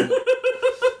seguiré haciendo.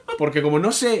 Porque como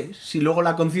no sé si luego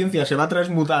la conciencia se va a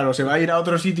transmutar o se va a ir a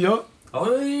otro sitio...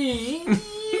 ¡Ay!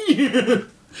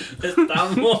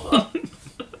 Estamos...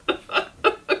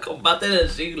 Combate del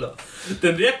siglo.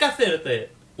 Tendrías que hacerte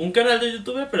un canal de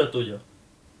YouTube, pero tuyo.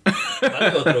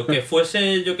 ¿Vale? Otro, que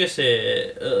fuese, yo qué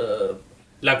sé...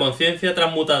 la conciencia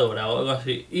transmutadora o algo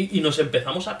así. Y nos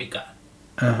empezamos a picar.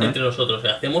 Ajá. Entre nosotros. O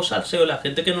sea, hacemos salseo. La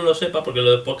gente que no lo sepa, porque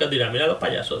lo de podcast dirá, mira los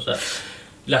payasos. O sea,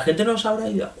 la gente no sabrá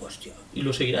y dirá, hostia. Y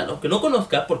lo seguirá. Aunque no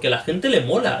conozca, porque a la gente le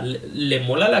mola. Le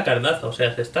mola la carnaza. O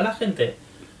sea, si está la gente...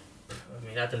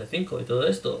 Mira Telecinco y todo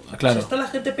esto. Claro. Si está la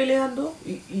gente peleando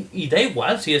y da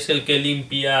igual si es el que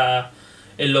limpia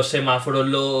en los semáforos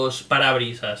los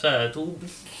parabrisas. O sea, tú...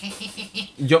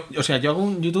 Yo hago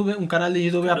un canal de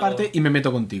YouTube aparte y me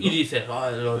meto contigo. Y dices,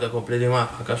 los de Complete más,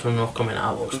 ¿acaso no os comen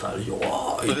nabos? Tal. Y yo,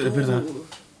 es verdad.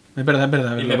 Es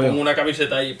verdad. Y me pongo una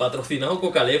camiseta ahí patrocinado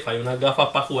Coca-Lefa y unas gafas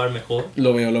para jugar mejor.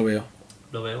 Lo veo.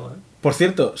 Lo veo, Por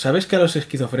cierto, ¿sabes que a los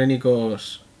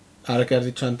esquizofrénicos Ahora que has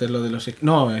dicho antes lo de los...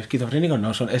 No, esquizofrénicos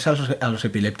no, es a los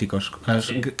epilépticos, a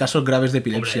los casos graves de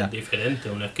epilepsia. Hombre, es diferente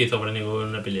un esquizofrénico que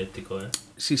un epiléptico, ¿eh?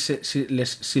 Si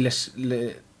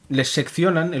les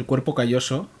seccionan el cuerpo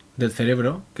calloso del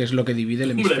cerebro, que es lo que divide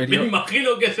el Hombre, hemisferio... me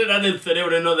imagino que será del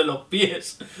cerebro y no de los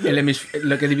pies.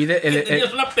 Lo que divide Que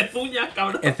tenías unas pezuñas,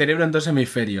 cabrón. el cerebro en dos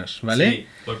hemisferios, ¿vale? Sí,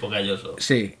 cuerpo calloso.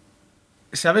 Sí.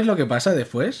 ¿Sabes lo que pasa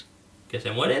después? ¿Que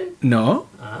se mueren? No.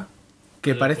 Ah.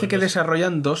 Que Pero parece pues que no sé.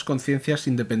 desarrollan dos conciencias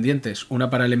independientes, una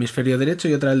para el hemisferio derecho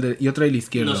y otra el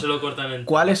izquierdo. No se lo cortan en...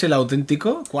 ¿Cuál es el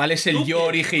auténtico? ¿Cuál es el ¿Tú yo qué?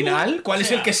 original? ¿Tú? ¿Cuál O es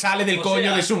sea, el que sale del o coño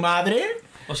sea- de su madre?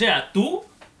 O sea, tú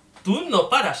no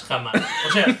paras jamás.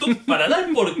 O sea, tú para dar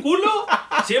por culo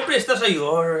siempre estás ahí.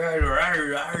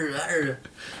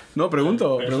 No,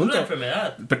 pregunto. Pero es una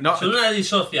enfermedad. Pero no. Es una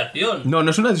disociación. No,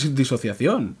 no es una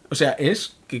disociación. O sea,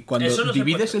 es que cuando Eso no se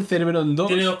divides puede. el cerebro en dos...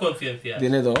 Tiene dos conciencias.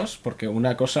 Tiene dos, porque uno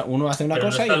hace una Pero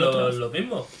cosa no y está el otro... lo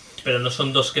mismo. Pero no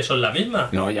son dos que son la misma.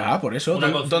 No, ya, por eso. Una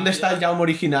 ¿Dónde está el Jaume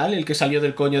original, el que salió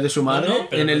del coño de su madre? No,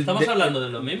 pero no estamos hablando de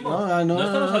lo mismo. No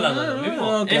estamos hablando de lo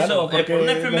mismo. no, claro, Eso, porque por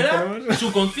una enfermedad, no-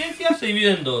 su conciencia se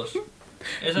divide en dos.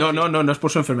 Es No, así. no es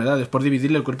por su enfermedad, es por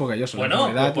dividirle el cuerpo calloso. La Bueno,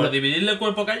 enfermedad- pues por dividirle el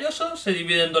cuerpo calloso se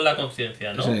divide en dos la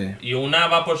conciencia, ¿no? Sí. Y una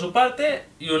va por su parte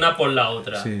y una por la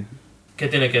otra. Sí. ¿Qué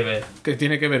tiene que ver? ¿Qué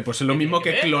tiene que ver? Pues es lo ¿Qué mismo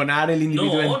tiene que que ver? clonar el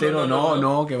individuo No, entero.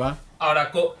 No, que va.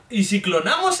 Ahora, ¿y si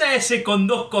clonamos a ese con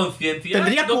dos conciencias?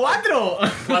 ¡Tendría Dos- 4!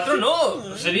 Cuatro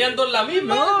no, serían dos la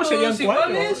misma, No, dos serían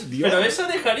iguales, cuatro. Dios. pero esa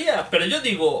dejaría. Pero yo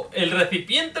digo, el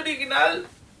recipiente original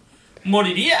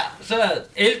moriría. O sea,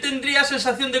 él tendría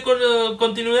sensación de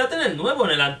continuidad en el nuevo,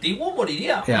 en el antiguo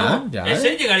moriría. Ya, ¿no? ya.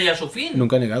 Ese llegaría a su fin.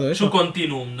 Nunca he negado eso. Su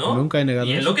continuum, ¿no? Nunca he negado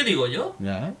Y es eso. lo que digo yo.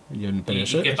 Ya, pero ¿Y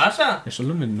eso, qué pasa? Eso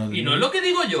no, Y no es lo que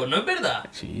digo yo, no es verdad.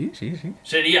 Sí.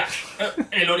 Sería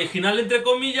el original entre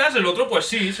comillas, el otro pues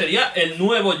sí, sería el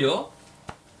nuevo yo.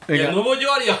 Y Venga. el nuevo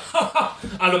yo haría,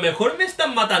 a lo mejor me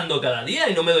están matando cada día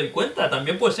y no me doy cuenta,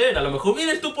 también puede ser. A lo mejor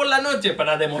vienes tú por la noche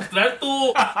para demostrar tu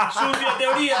sucia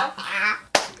teoría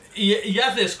y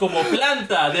haces como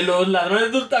planta de los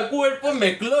ladrones de ultracuerpos,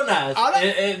 me clonas Ahora-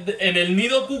 en el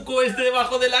nido cuco este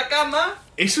debajo de la cama,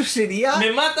 Eso sería...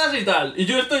 me matas y tal. Y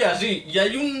yo estoy así, y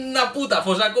hay una puta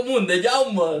fosa común de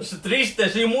Jaumes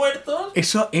tristes y muertos.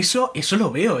 Eso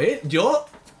lo veo, ¿eh? Yo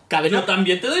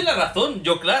También te doy la razón,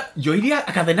 Yo iría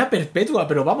a cadena perpetua,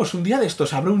 pero vamos, un día de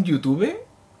estos abro un YouTube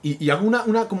y hago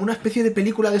como una especie de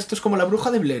película de estos como La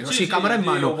Bruja de Blair, Sí, así, sí, cámara en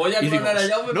digo, mano. voy a y digo, clonar a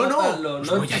Jaume para matarlo,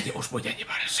 os ¿no? voy a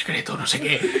llevar el secreto, no sé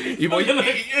qué. Y voy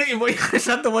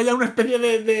exacto, voy a una especie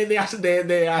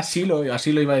de asilo.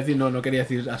 Asilo iba a decir, no quería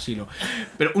decir asilo.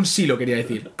 Pero un silo quería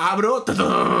decir. Abro,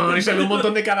 ¡tutún! Y sale un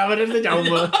montón de cadáveres de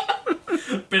Jaume.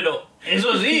 Pero,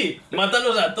 eso sí,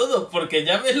 mátalos a todos, porque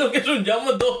ya ves lo que es un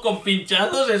Jaume todos con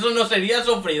pinchazos, eso no sería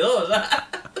sofrido, o sea,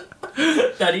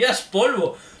 te harías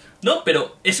polvo. No,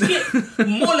 pero es que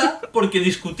mola porque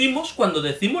discutimos cuando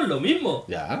decimos lo mismo.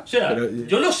 Ya, O sea, pero-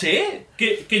 yo lo sé,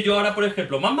 que yo ahora, por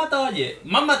ejemplo, me has matado ayer,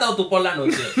 me has matado tú por la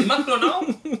noche y me has clonado,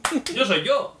 yo soy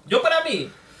yo. Yo para mí,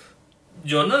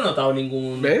 yo no he notado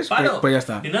ningún ¿Ves? paro. Pues ya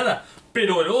está. Ni nada.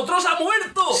 Pero el otro se ha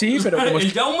muerto. Sí, pero como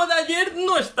el Jaume de ayer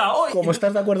no está hoy. Como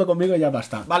estás de acuerdo conmigo, ya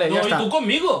basta. Vale, No, ya y está. tú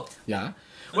conmigo. Ya.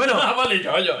 Bueno, Ah, vale, yo.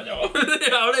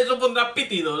 Ahora eso pondrá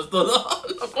pitidos, todo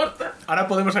lo corta. ahora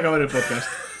podemos acabar el podcast.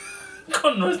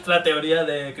 Con nuestra teoría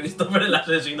de Christopher el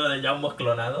asesino de Jaume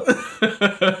clonado.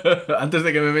 Antes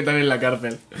de que me metan en la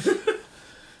cárcel.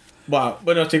 Buah,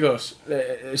 bueno chicos,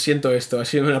 siento esto, ha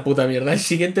sido una puta mierda. El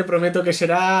siguiente prometo que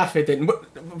será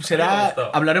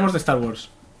hablaremos de Star Wars.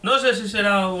 No sé si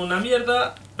será una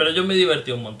mierda, pero yo me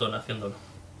divertí un montón haciéndolo.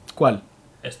 ¿Cuál?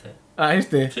 Este. Ah,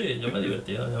 este. Sí, yo me he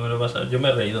divertido, yo me lo he pasado, yo me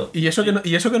he reído. Y eso que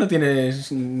no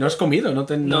tienes, no has comido, no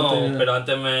te- Pero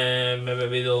antes me he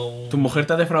bebido un... ¿Tu mujer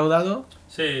te ha defraudado?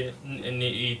 Sí,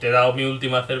 y te he dado mi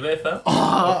última cerveza,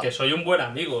 Ah. porque soy un buen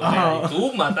amigo. O sea, Ah. y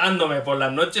tú matándome por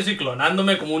las noches y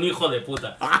clonándome como un hijo de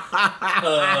puta.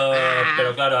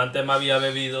 Pero claro, antes me había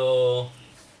bebido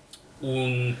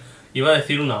iba a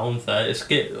decir una onza, es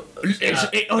que...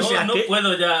 no que-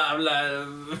 puedo ya hablar.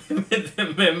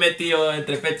 Me he metido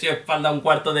entre pecho y espalda un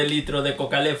cuarto de litro de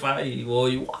Coca-Lefa y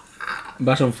voy ¡guau!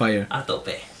 Vas on fire. A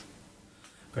tope.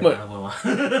 Pero Bueno. no puedo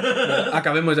más.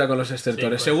 Acabemos ya con los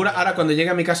estertores. Sí, Seguro, pues, ahora cuando llegue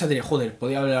a mi casa diré, joder,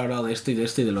 podía haber hablado de esto y de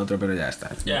esto y del otro, pero ya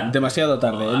está. Ya. Demasiado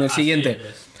tarde. No, En el así siguiente.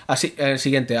 es. En el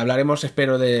siguiente hablaremos,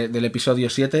 espero, del episodio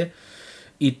 7.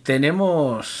 Y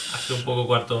tenemos... Hace un poco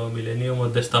cuarto milenio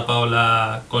hemos destapado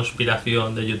la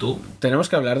conspiración de YouTube. Tenemos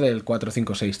que hablar del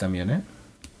 456 también, ¿eh?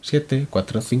 7,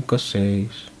 4, 5, 6...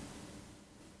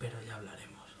 Pero ya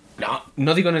hablaremos.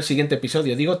 no digo en el siguiente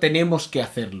episodio, digo tenemos que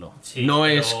hacerlo. Sí, no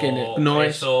pero es que... No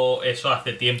eso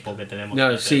hace tiempo que tenemos no,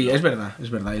 que sí, hacerlo. es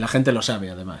verdad. Y la gente lo sabe,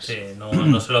 además. Sí,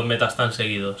 no se los metas tan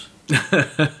seguidos.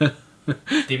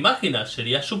 ¿Te imaginas?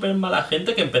 Sería súper mala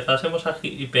gente que empezásemos a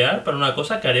hipear para una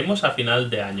cosa que haremos a final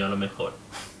de año, a lo mejor.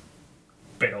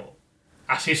 Pero...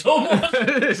 así somos.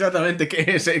 Exactamente,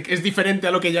 que es diferente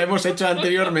a lo que ya hemos hecho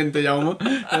anteriormente, Jaume.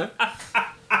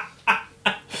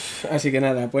 Así que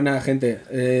nada, pues nada, gente.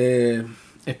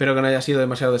 Espero que no haya sido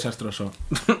demasiado desastroso.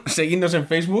 Seguidnos en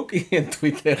Facebook y en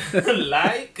Twitter.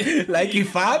 Like y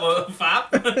fab.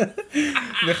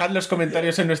 Dejad los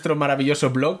comentarios en nuestro maravilloso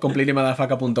blog,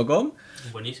 completelymadafaka.com.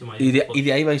 Buenísimo. Y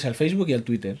de ahí vais al Facebook y al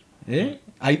Twitter.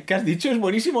 ¿Qué has dicho? Es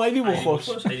buenísimo, hay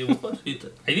dibujos.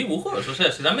 Hay dibujos. O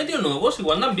sea, si te han metido nuevos,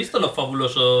 igual no han visto los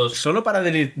fabulosos. Solo para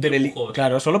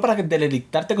claro, solo para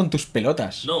delictarte con tus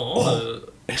pelotas. No.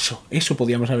 Eso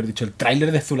podíamos haber dicho. El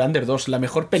tráiler de Zoolander 2, la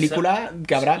mejor película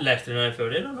que habrá. La estrena en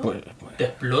febrero, ¿no? Pues, te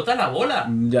explota la bola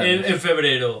ya en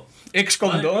febrero.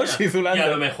 XCOM 2 y Zoolander. Y a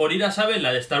lo mejor irás a ver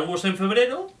la de Star Wars en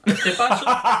febrero, a este paso.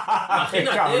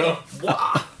 Imagínate. Cabrón.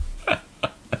 ¡Buah!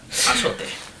 Pasote.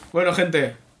 Bueno,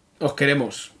 gente, os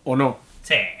queremos, ¿o no?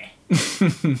 Sí.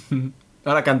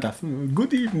 Ahora cantad.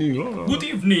 Good evening. Good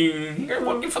evening. I'm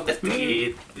walking from the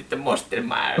street with the monster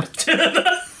march.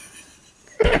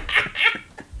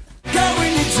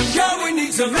 Go, we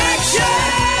need some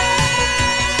action.